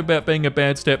was worried about being a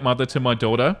bad stepmother to my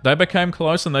daughter. They became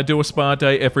close and they do a spa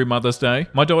day every Mother's Day.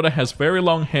 My daughter has very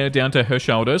long hair down to her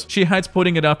shoulders. She hates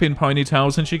putting it up in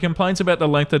ponytails and she complains about the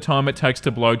length of time it takes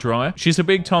to blow dry. She's a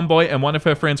big tomboy and one of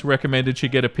her friends recommended she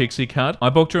get a pixie cut. I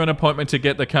booked her an appointment to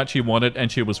get the cut she wanted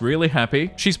and she was really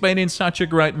happy. She's been in such a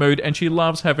great mood and she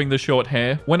loves having the short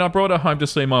hair. When I brought her home to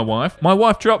see my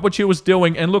wife dropped what she was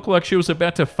doing and looked like she was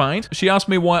about to faint. She asked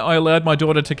me why I allowed my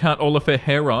daughter to cut all of her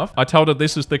hair off. I told her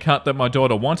this is the cut that my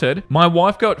daughter wanted. My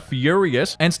wife got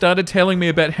furious and started telling me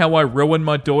about how I ruined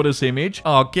my daughter's image.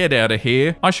 Oh, get out of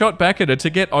here. I shot back at her to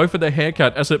get over the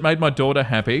haircut as it made my daughter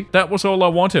happy. That was all I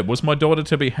wanted, was my daughter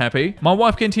to be happy. My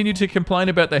wife continued to complain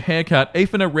about the haircut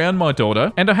even around my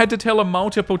daughter, and I had to tell her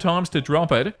multiple times to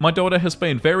drop it. My daughter has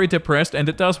been very depressed and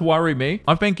it does worry me.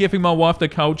 I've been giving my wife the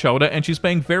cold shoulder and she's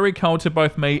being very cold to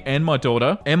both me and my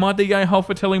daughter. Am I the a-hole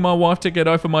for telling my wife to get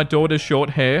over my daughter's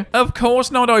short hair? Of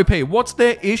course not, OP. What's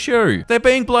their issue? They're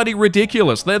being bloody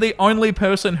ridiculous. They're the only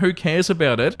person who cares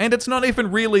about it, and it's not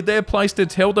even really their place to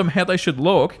tell them how they should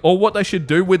look or what they should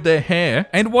do with their hair.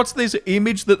 And what's this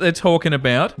image that they're talking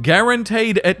about?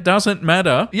 Guaranteed it doesn't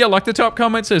matter. Yeah, like the top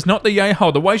comment says, not the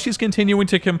a-hole. The way she's continuing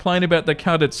to complain about the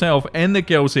cut itself and the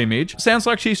girl's image sounds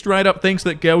like she straight up thinks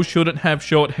that girls shouldn't have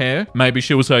short hair. Maybe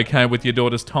she was okay with your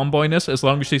daughter's tomboyness as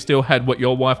long as she still had what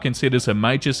your wife considers a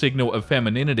major signal of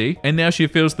femininity, and now she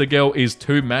feels the girl is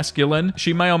too masculine.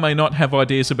 She may or may not have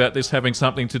ideas about this having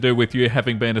something to do with you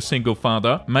having been a single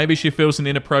father. Maybe she feels an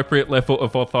inappropriate level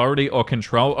of authority or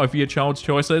control over your child's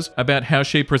choices about how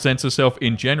she presents herself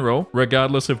in general,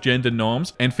 regardless of gender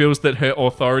norms, and feels that her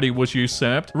authority was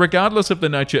usurped. Regardless of the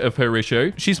nature of her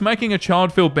issue, she's making a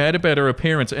child feel bad about her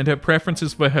appearance and her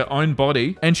preferences for her own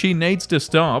body, and she needs to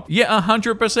stop. Yeah,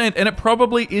 100%, and it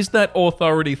probably is that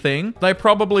authority thing. They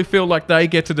probably feel like they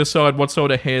get to decide what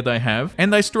sort of hair they have,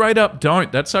 and they straight up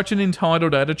don't. That's such an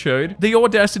entitled attitude. The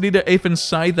audacity to even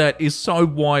say that is so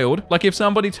wild. Like, if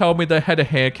somebody told me they had a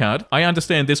haircut, I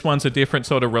understand this one's a different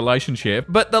sort of relationship,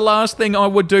 but the last thing I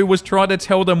would do was try to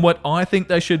tell them what I think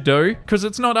they should do, because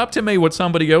it's not up to me what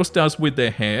somebody else does with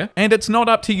their hair, and it's not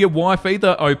up to your wife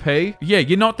either, OP. Yeah,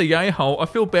 you're not the a-hole. I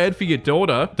feel bad for your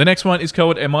daughter. The next one is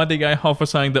called, am I the a-hole for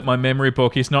saying that my memory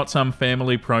book is not some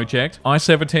family project? I,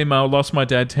 17 male, lost my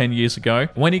dad 10 years ago.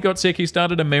 When he got sick, he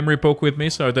started a memory book with me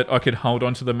so that I could hold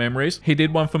on to the memories. He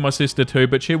did one for my sister too,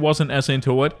 but she wasn't as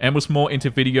into it and was more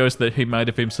into videos that he made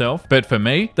of himself. But for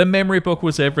me, the memory book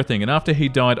was everything, and after he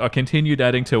died, I continued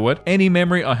adding to it. Any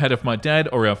memory I had of my dad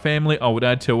or our family, I would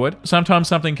add to it. Sometimes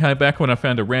something came back when I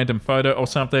found a random photo or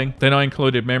something. Then I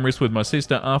included memories with my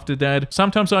sister after dad.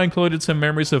 Sometimes I included some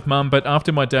memories of mum, but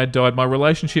after my dad died, my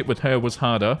relationship relationship with her was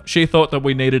harder. She thought that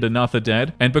we needed another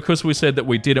dad, and because we said that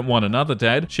we didn't want another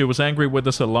dad, she was angry with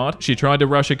us a lot. She tried to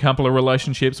rush a couple of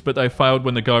relationships, but they failed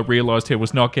when the guy realized he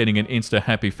was not getting an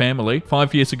insta-happy family.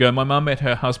 5 years ago, my mum met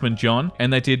her husband John,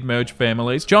 and they did merge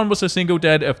families. John was a single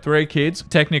dad of 3 kids,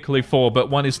 technically 4, but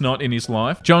 1 is not in his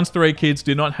life. John's 3 kids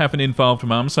do not have an involved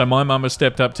mum, so my mum has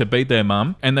stepped up to be their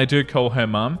mum, and they do call her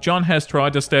mum. John has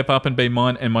tried to step up and be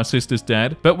mine and my sister's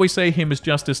dad, but we see him as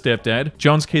just a stepdad.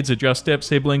 John's kids are just step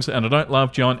siblings, and I don't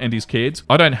love John and his kids.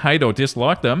 I don't hate or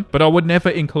dislike them, but I would never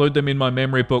include them in my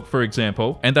memory book, for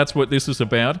example, and that's what this is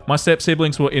about. My step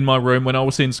siblings were in my room when I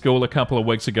was in school a couple of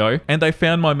weeks ago, and they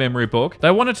found my memory book.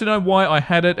 They wanted to know why I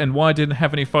had it and why I didn't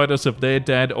have any photos of their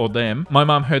dad or them. My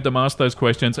mum heard them ask those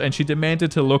questions, and she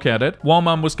demanded to look at it. While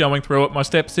mum was going through it, my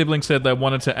step siblings said they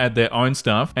wanted to add their own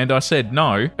stuff, and I said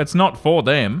no, it's not for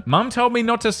them. Mum told me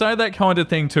not to say that kind of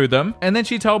thing to them, and then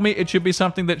she told me it should be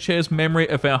something that shares memory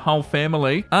of our whole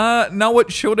family. No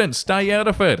it shouldn't, stay out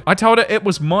of it. I told her it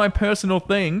was my personal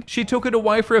thing. She took it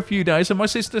away for a few days and my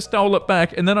sister stole it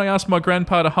back, and then I asked my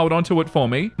grandpa to hold on to it for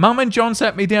me. Mum and John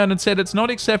sat me down and said it's not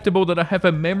acceptable that I have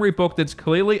a memory book that's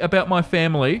clearly about my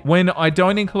family when I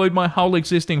don't include my whole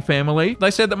existing family.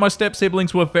 They said that my step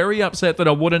siblings were very upset that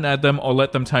I wouldn't add them or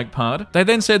let them take part. They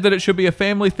then said that it should be a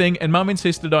family thing, and Mum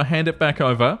insisted I hand it back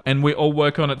over and we all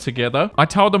work on it together. I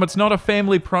told them it's not a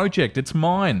family project, it's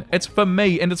mine. It's for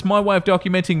me, and it's my way of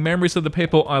documenting memories of the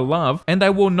people I love, and they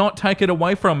will not take it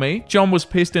away from me. John was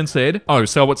pissed and said, "Oh,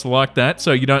 so it's like that,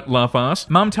 so you don't love us?"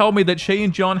 Mum told me that she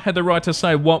and John had the right to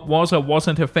say what was or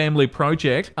wasn't a family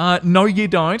project. No you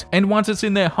don't, and once it's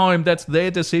in their home, that's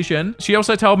their decision. She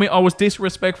also told me I was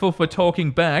disrespectful for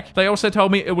talking back. They also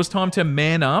told me it was time to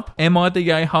man up. Am I the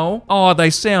a-hole? Oh, they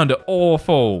sound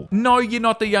awful. No, you're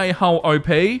not the a-hole,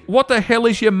 OP. What the hell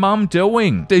is your mum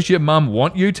doing? Does your mum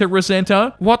want you to resent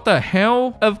her? What the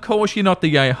hell? Of course you're not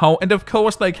the a-hole, and of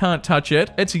course they can't touch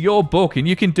it. It's your book, and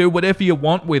you can do whatever you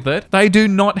want with it. They do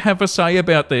not have a say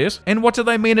about this. And what do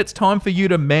they mean it's time for you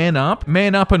to man up?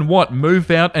 Man up and what?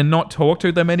 Move out and not talk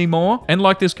to them anymore? And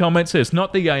like this comment says,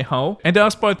 not the a-hole. And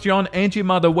ask both John and your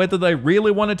mother whether they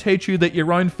really want to teach you that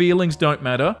your own feelings don't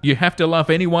matter. You have to love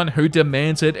anyone who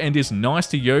demands it and is nice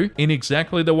to you in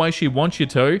exactly the way she wants you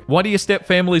to. Why do your step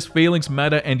family's feelings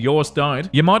matter and yours don't?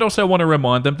 You might also want to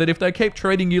remind them that if they keep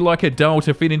treating you like a doll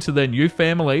to fit into their new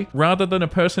family, rather than a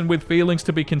person with feelings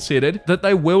to be considered, that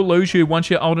they will lose you once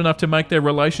you're old enough to make their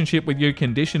relationship with you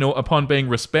conditional upon being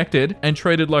respected and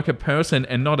treated like a person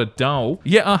and not a doll.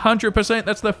 Yeah, 100%,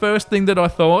 that's the first thing that I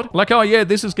thought. Like, oh yeah,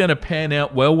 this is going to pan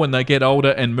out well when they get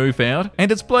older and move out.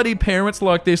 And it's bloody parents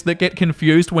like this that get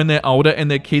confused when they're older and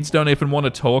their kids don't even want to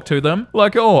talk to them.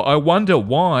 Like, oh, I wonder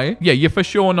why. Yeah, you're for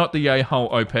sure not the a-hole,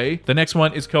 OP. The next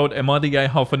one is called, am I the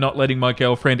a-hole for not letting my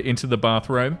girlfriend into the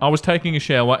bathroom? I was taking a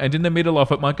shower, and in the middle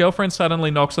of it, my girlfriend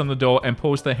suddenly knocks on the door and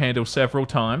pulls the handle several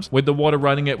times. With the water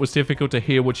running, it was difficult to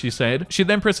hear what she said. She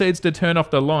then proceeds to turn off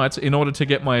the lights in order to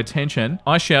get my attention.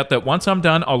 I shout that once I'm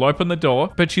done, I'll open the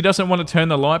door, but she doesn't want to turn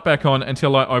the light back on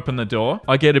until I open the door.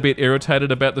 I get a bit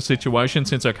irritated about the situation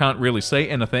since I can't really see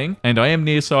anything, and I am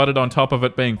nearsighted on top of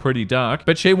it being pretty dark,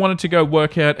 but she wanted to go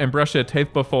work out and brush her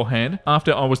teeth beforehand.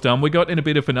 After I was done, we got in a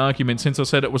bit of an argument since I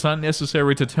said it was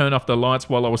unnecessary to turn off the lights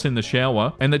while I was in the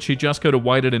shower, and that she just could have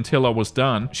waited until I was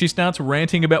done. She starts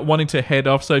ranting about wanting to head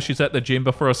off so she's at the gym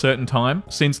before a certain time.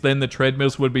 Since then, the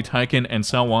treadmills would be taken and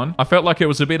so on. I felt like it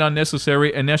was a bit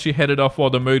unnecessary, and now she headed off while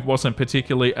the mood wasn't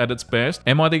particularly at its best.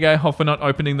 Am I the a-hole for not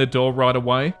opening the door right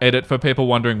away? Edit for people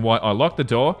wondering why I locked the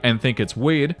door and think it's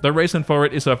weird. The reason for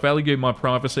it is I value my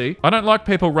privacy. I don't like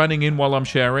people running in while I'm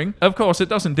showering. Of course, it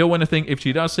doesn't do anything if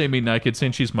she does see me naked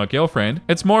since she's my girlfriend.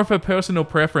 It's more of a personal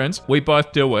preference. We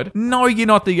both do it. No, you're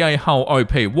not the a-hole,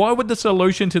 OP. Why would the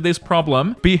solution to this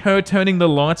problem be her turning the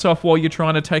lights off while you're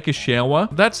trying to take a shower?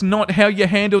 That's not how you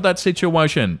handle that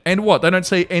situation. And what, they don't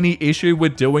see any issue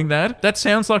with doing that? That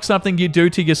sounds like something you do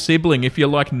to your sibling if you're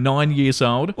like 9 years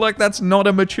old. Like, that's not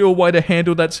a mature way to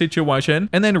handle that situation.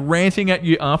 And then ranting at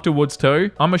you afterwards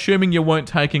too. I'm assuming you weren't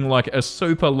taking like a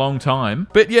super long time.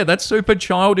 But yeah, that's super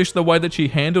childish the way that she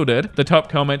handled it. The top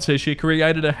comment says she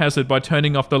created a hazard by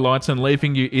turning off the lights and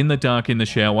leaving you in the dark in the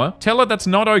shower. Tell her that's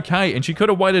not okay, and she could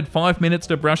have waited 5 minutes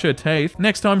to brush her teeth.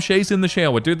 Next time she's in the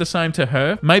shower, do the same to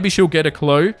her. Maybe she'll get a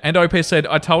clue. And OP said,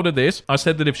 I told her this. I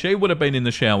said that if she would have been in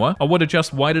the shower, I would have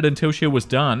just waited until she was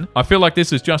done. I feel like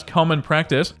this is just common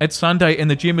practice. It's Sunday and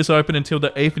the gym is open until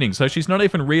the evening, so she's not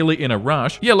even really in a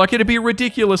rush. Yeah, like it'd be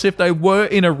ridiculous if they were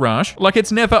in a rush. Like,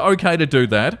 it's never okay to do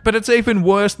that. But it's even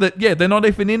worse that, yeah, they're not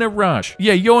even in a rush.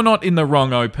 Yeah, you're not in the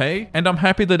wrong, OP. And I'm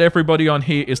happy that everybody on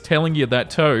here is telling you that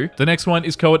too. The next one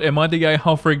is called, am I the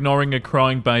a-hole for ignoring a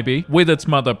crying baby? With its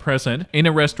mother mother present in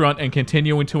a restaurant and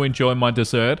continuing to enjoy my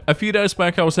dessert. A few days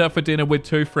back, I was out for dinner with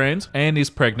 2 friends. Anne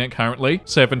is pregnant currently,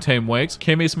 17 weeks.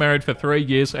 Kim is married for 3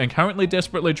 years and currently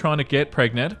desperately trying to get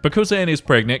pregnant. Because Anne is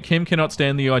pregnant, Kim cannot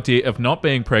stand the idea of not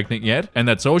being pregnant yet, and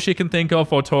that's all she can think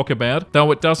of or talk about,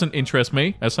 though it doesn't interest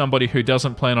me as somebody who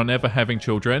doesn't plan on ever having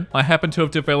children. I happen to have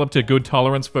developed a good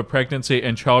tolerance for pregnancy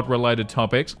and child-related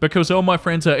topics because all my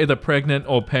friends are either pregnant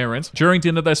or parents. During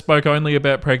dinner, they spoke only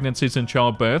about pregnancies and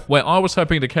childbirth, where I was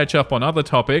hoping to catch up on other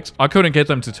topics. I couldn't get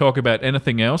them to talk about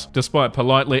anything else, despite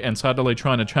politely and subtly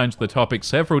trying to change the topic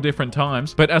several different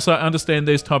times. But as I understand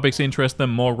these topics interest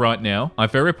them more right now, I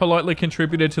very politely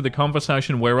contributed to the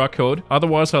conversation where I could.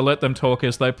 Otherwise, I let them talk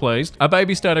as they pleased. A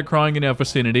baby started crying in our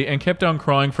vicinity and kept on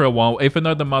crying for a while, even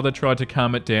though the mother tried to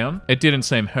calm it down. It didn't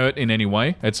seem hurt in any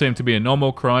way. It seemed to be a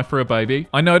normal cry for a baby.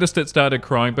 I noticed it started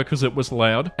crying because it was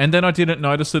loud, and then I didn't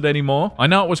notice it anymore. I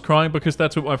know it was crying because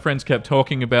that's what my friends kept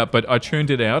talking about, but I tuned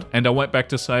it out and I went back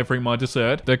to savoring my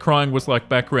dessert. The crying was like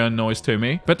background noise to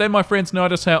me. But then my friends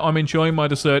noticed how I'm enjoying my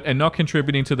dessert and not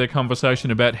contributing to their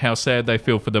conversation about how sad they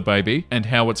feel for the baby and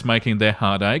how it's making their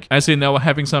heart ache. As in, they were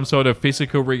having some sort of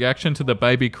physical reaction to the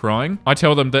baby crying. I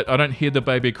tell them that I don't hear the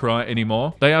baby cry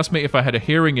anymore. They asked me if I had a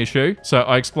hearing issue, so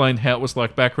I explained how it was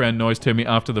like background noise to me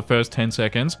after the first 10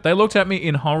 seconds. They looked at me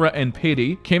in horror and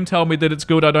pity. Kim told me that it's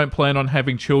good I don't plan on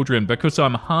having children because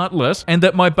I'm heartless and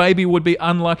that my baby would be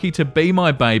unlucky to be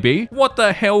my baby. What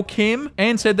the hell, Kim?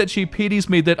 Anne said that she pities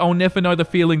me that I'll never know the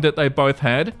feeling that they both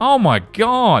had. Oh my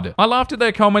god. I laughed at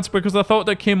their comments because I thought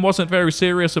that Kim wasn't very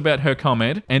serious about her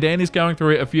comment, and Anne is going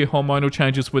through a few hormonal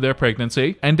changes with her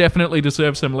pregnancy and definitely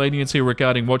deserves some leniency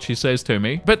regarding what she says to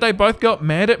me. But they both got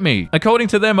mad at me. According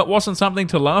to them, it wasn't something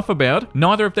to laugh about.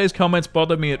 Neither of these comments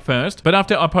bothered me at first, but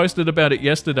after I posted about it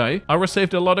yesterday, I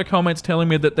received a lot of comments telling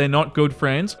me that they're not good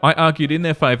friends. I argued in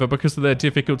their favor because of their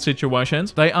difficult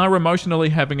situations. They are emotionally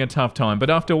having a tough time, but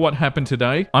after what happened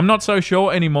today, I'm not so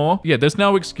sure anymore. Yeah, there's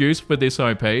no excuse for this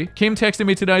OP. Kim texted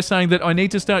me today saying that I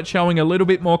need to start showing a little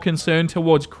bit more concern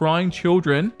towards crying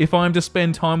children if I am to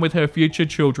spend time with her future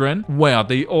children. Wow,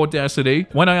 the audacity.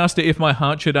 When I asked her if my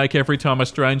heart should ache every time a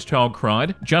strange child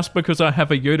cried, just because I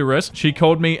have a uterus, she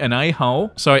called me an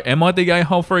a-hole. So am I the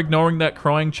a-hole for ignoring that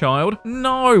crying child?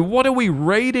 No, what are we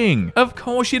reading? Of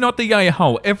course you're not the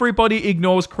a-hole. Everybody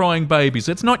ignores crying babies.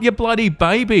 It's not your bloody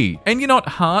baby. And you're not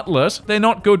heartless. They're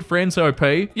not good friends, OP.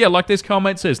 Yeah, like this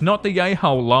comment says, not the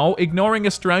a-hole, lol. Ignoring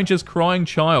a stranger's crying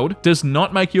child does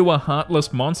not make you a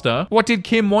heartless monster. What did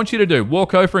Kim want you to do?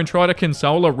 Walk over and try to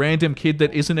console a random kid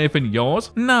that isn't even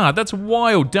yours? Nah, that's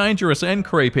wild, dangerous, and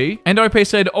creepy. And OP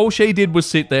said all she did was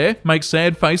sit there, make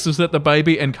sad faces at the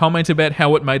baby, and comment about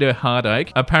how it made her heart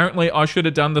ache. Apparently, I should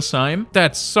have done the same.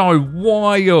 That's so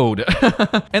wild.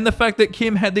 And the fact that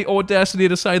Kim had the audacity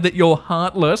to say that you're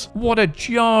heartless, what a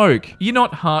joke. You're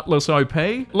not heartless, OP.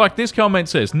 Like this comment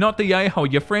says, not the a-hole,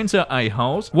 your friends are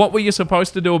a-holes. What were you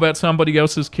supposed to do about somebody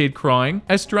else's kid crying?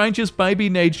 A stranger's baby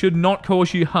need should not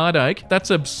cause you heartache. That's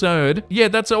absurd. Yeah,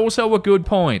 that's also a good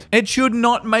point. It should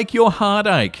not make your heart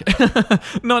ache.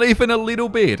 Not even a little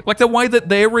bit. Like the way that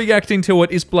they're reacting to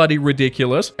it is bloody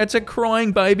ridiculous. It's a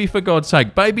crying baby, for God's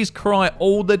sake. Babies cry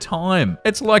all the time.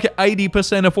 It's like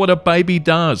 80% of what a baby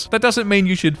does. That doesn't mean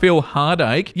you should feel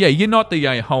heartache. Yeah, you're not the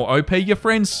a-hole, OP. Your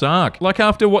friends suck. Like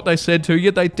after what they said to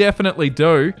you, they definitely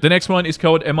do. The next one is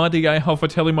called, am I the a-hole for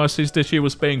telling my sister she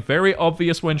was being very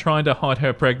obvious when trying to hide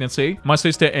her pregnancy? My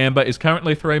sister Amber is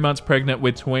currently 3 months pregnant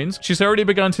with twins. She's already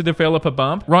begun to develop a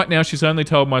bump. Right now, she's only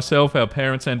told myself, our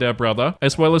parents, and our brother,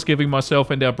 as well as giving myself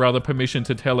and our brother permission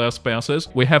to tell our spouses.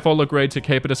 We have all agreed to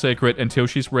keep it a secret until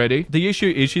she's ready. The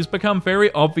issue is she's become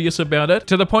very obvious about it,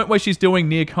 to the point where she's doing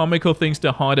near comical things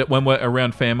to hide it when we're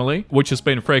around family, which has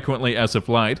been frequently as of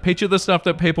late. Picture the stuff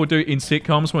that people do in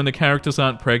sitcoms when the characters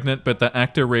aren't pregnant but the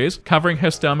actor is, covering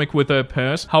her stomach with her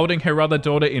purse, holding her other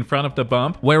daughter in front of the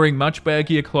bump, wearing much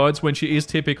baggier clothes when she is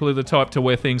typically the type to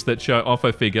wear things that show off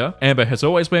her figure. Amber has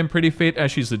always been pretty fit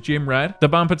as she's a gym rat. The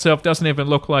bump itself doesn't even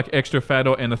look like extra fat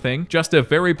or anything, just a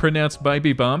very pronounced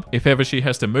baby bump. If ever she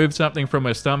has to move something from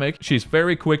her stomach, she's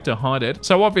very quick to hide it.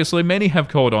 So obviously many have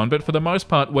caught on, but for the most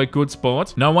part we're good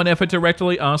sports. No one ever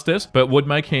directly asked us, but would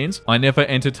make hints. I never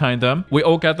entertained them. We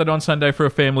all gathered on Sunday for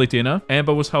a family dinner.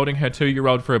 Amber was holding her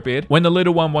 2-year-old for a bit. When the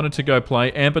little one wanted to go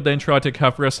play, Amber then tried to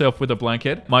cover herself with a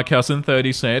blanket. My cousin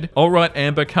 30 said, "Alright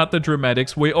Amber, cut the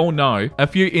dramatics, we all know." A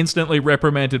few instantly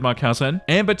reprimanded my cousin.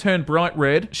 Amber turned bright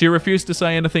red. She refused to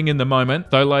say anything in the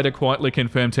moment, though later quietly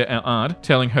confirmed to our aunt,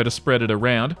 telling her to spread it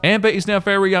around. Amber is now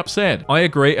very upset. I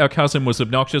agree our cousin was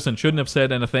obnoxious and shouldn't have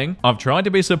said anything. I've tried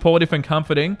to be supportive and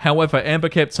comforting. However, Amber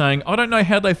kept saying, "I don't know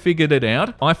how they figured it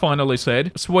out." I finally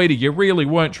said, "Sweetie, you really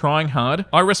weren't trying hard.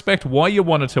 I respect why you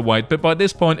wanted to wait, but by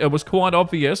this point it was quite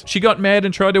obvious. She got mad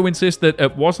and tried to insist that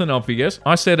it wasn't obvious.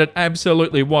 I said it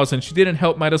absolutely was, and she didn't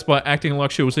help matters by acting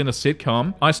like she was in a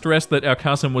sitcom. I stressed that our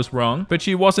cousin was wrong, but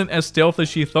she wasn't as stealth as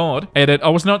she thought. Edit, I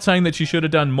was not saying that she should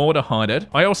have done more to hide it.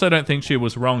 I also don't think she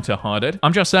was wrong to hide it.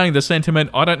 I'm just saying the sentiment,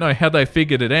 I don't know how they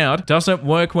figured it out, doesn't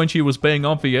work when she was being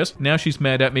obvious. Now she's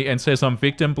mad at me and says I'm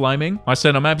victim blaming. I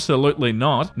said I'm absolutely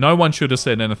not. No one should have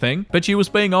said anything, but she was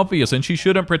being obvious and she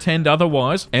shouldn't pretend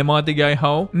otherwise. Am I the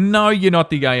a-hole? No, you're not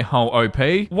the a-hole,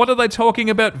 OP. What are they talking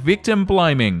about victim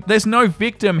blaming? There's no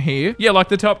victim here. Yeah, like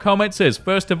the top comment says,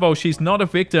 first of all, she's not a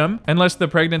victim unless the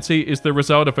pregnancy is the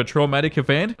result of a traumatic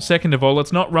event. Second of all,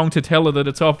 it's not wrong to tell her that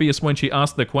it's obvious when she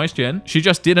asked the question. She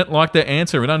just didn't like the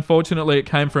answer, and unfortunately it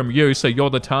came from you, so you're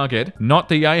the target, not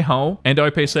the a-hole. And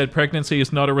OP said pregnancy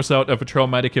is not a result of a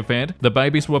traumatic event. The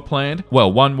babies were planned.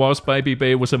 Well, one was. Baby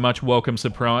B was a much welcome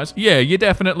surprise. Yeah, you're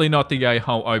definitely not the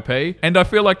a-hole, OP. And I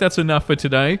feel like that's enough for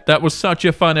today. That was such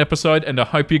a fun episode, and I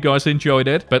hope you guys enjoyed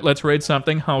it. But let's read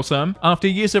something wholesome. After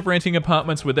years of renting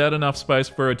apartments without enough space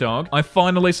for a dog, I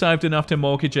finally saved enough to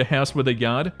mortgage a house with a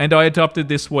yard, and I adopted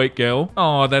this sweet girl.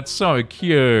 Oh, that's so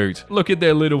cute. Look at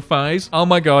their little face. Oh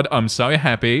my god, I'm so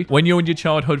happy. When you and your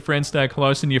childhood friends stay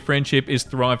close and your friendship is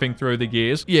thriving through the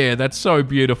years. Yeah, that's so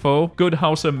beautiful. Good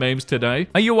wholesome memes today.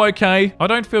 Are you okay? I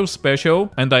don't feel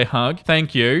special. And they hug.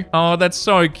 Thank you. Oh, that's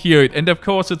so cute. And of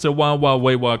course, it's a Wah Wah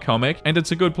Wee Wah comic, and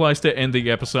it's a good place to end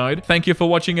the episode. Thank you for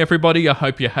watching, everybody. I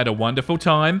hope you had a wonderful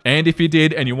time. And if you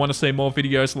did and you want to see more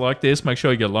videos like this, make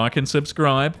sure you like and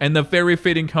subscribe. And the very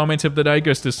fitting comment of the day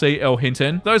goes to C.L.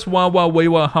 Hinton. Those Wah Wah Wee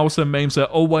Wah wholesome memes are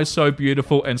always so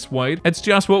beautiful and sweet. It's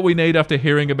just what we need after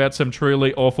hearing about some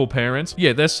truly awful parents.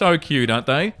 Yeah, they're so cute, aren't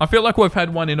they? I feel like we've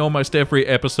had one in almost every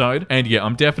episode. And yeah,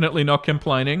 I'm definitely not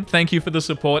complaining. Thank you for the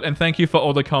support and thank you for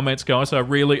all the comments, guys. I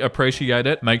really appreciate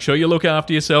it. Make sure you look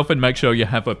after yourself and make sure you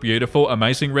have a beautiful,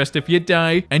 amazing rest of your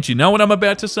day. And you know what I'm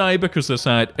about to say because I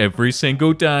say it every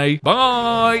single day.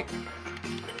 Bye!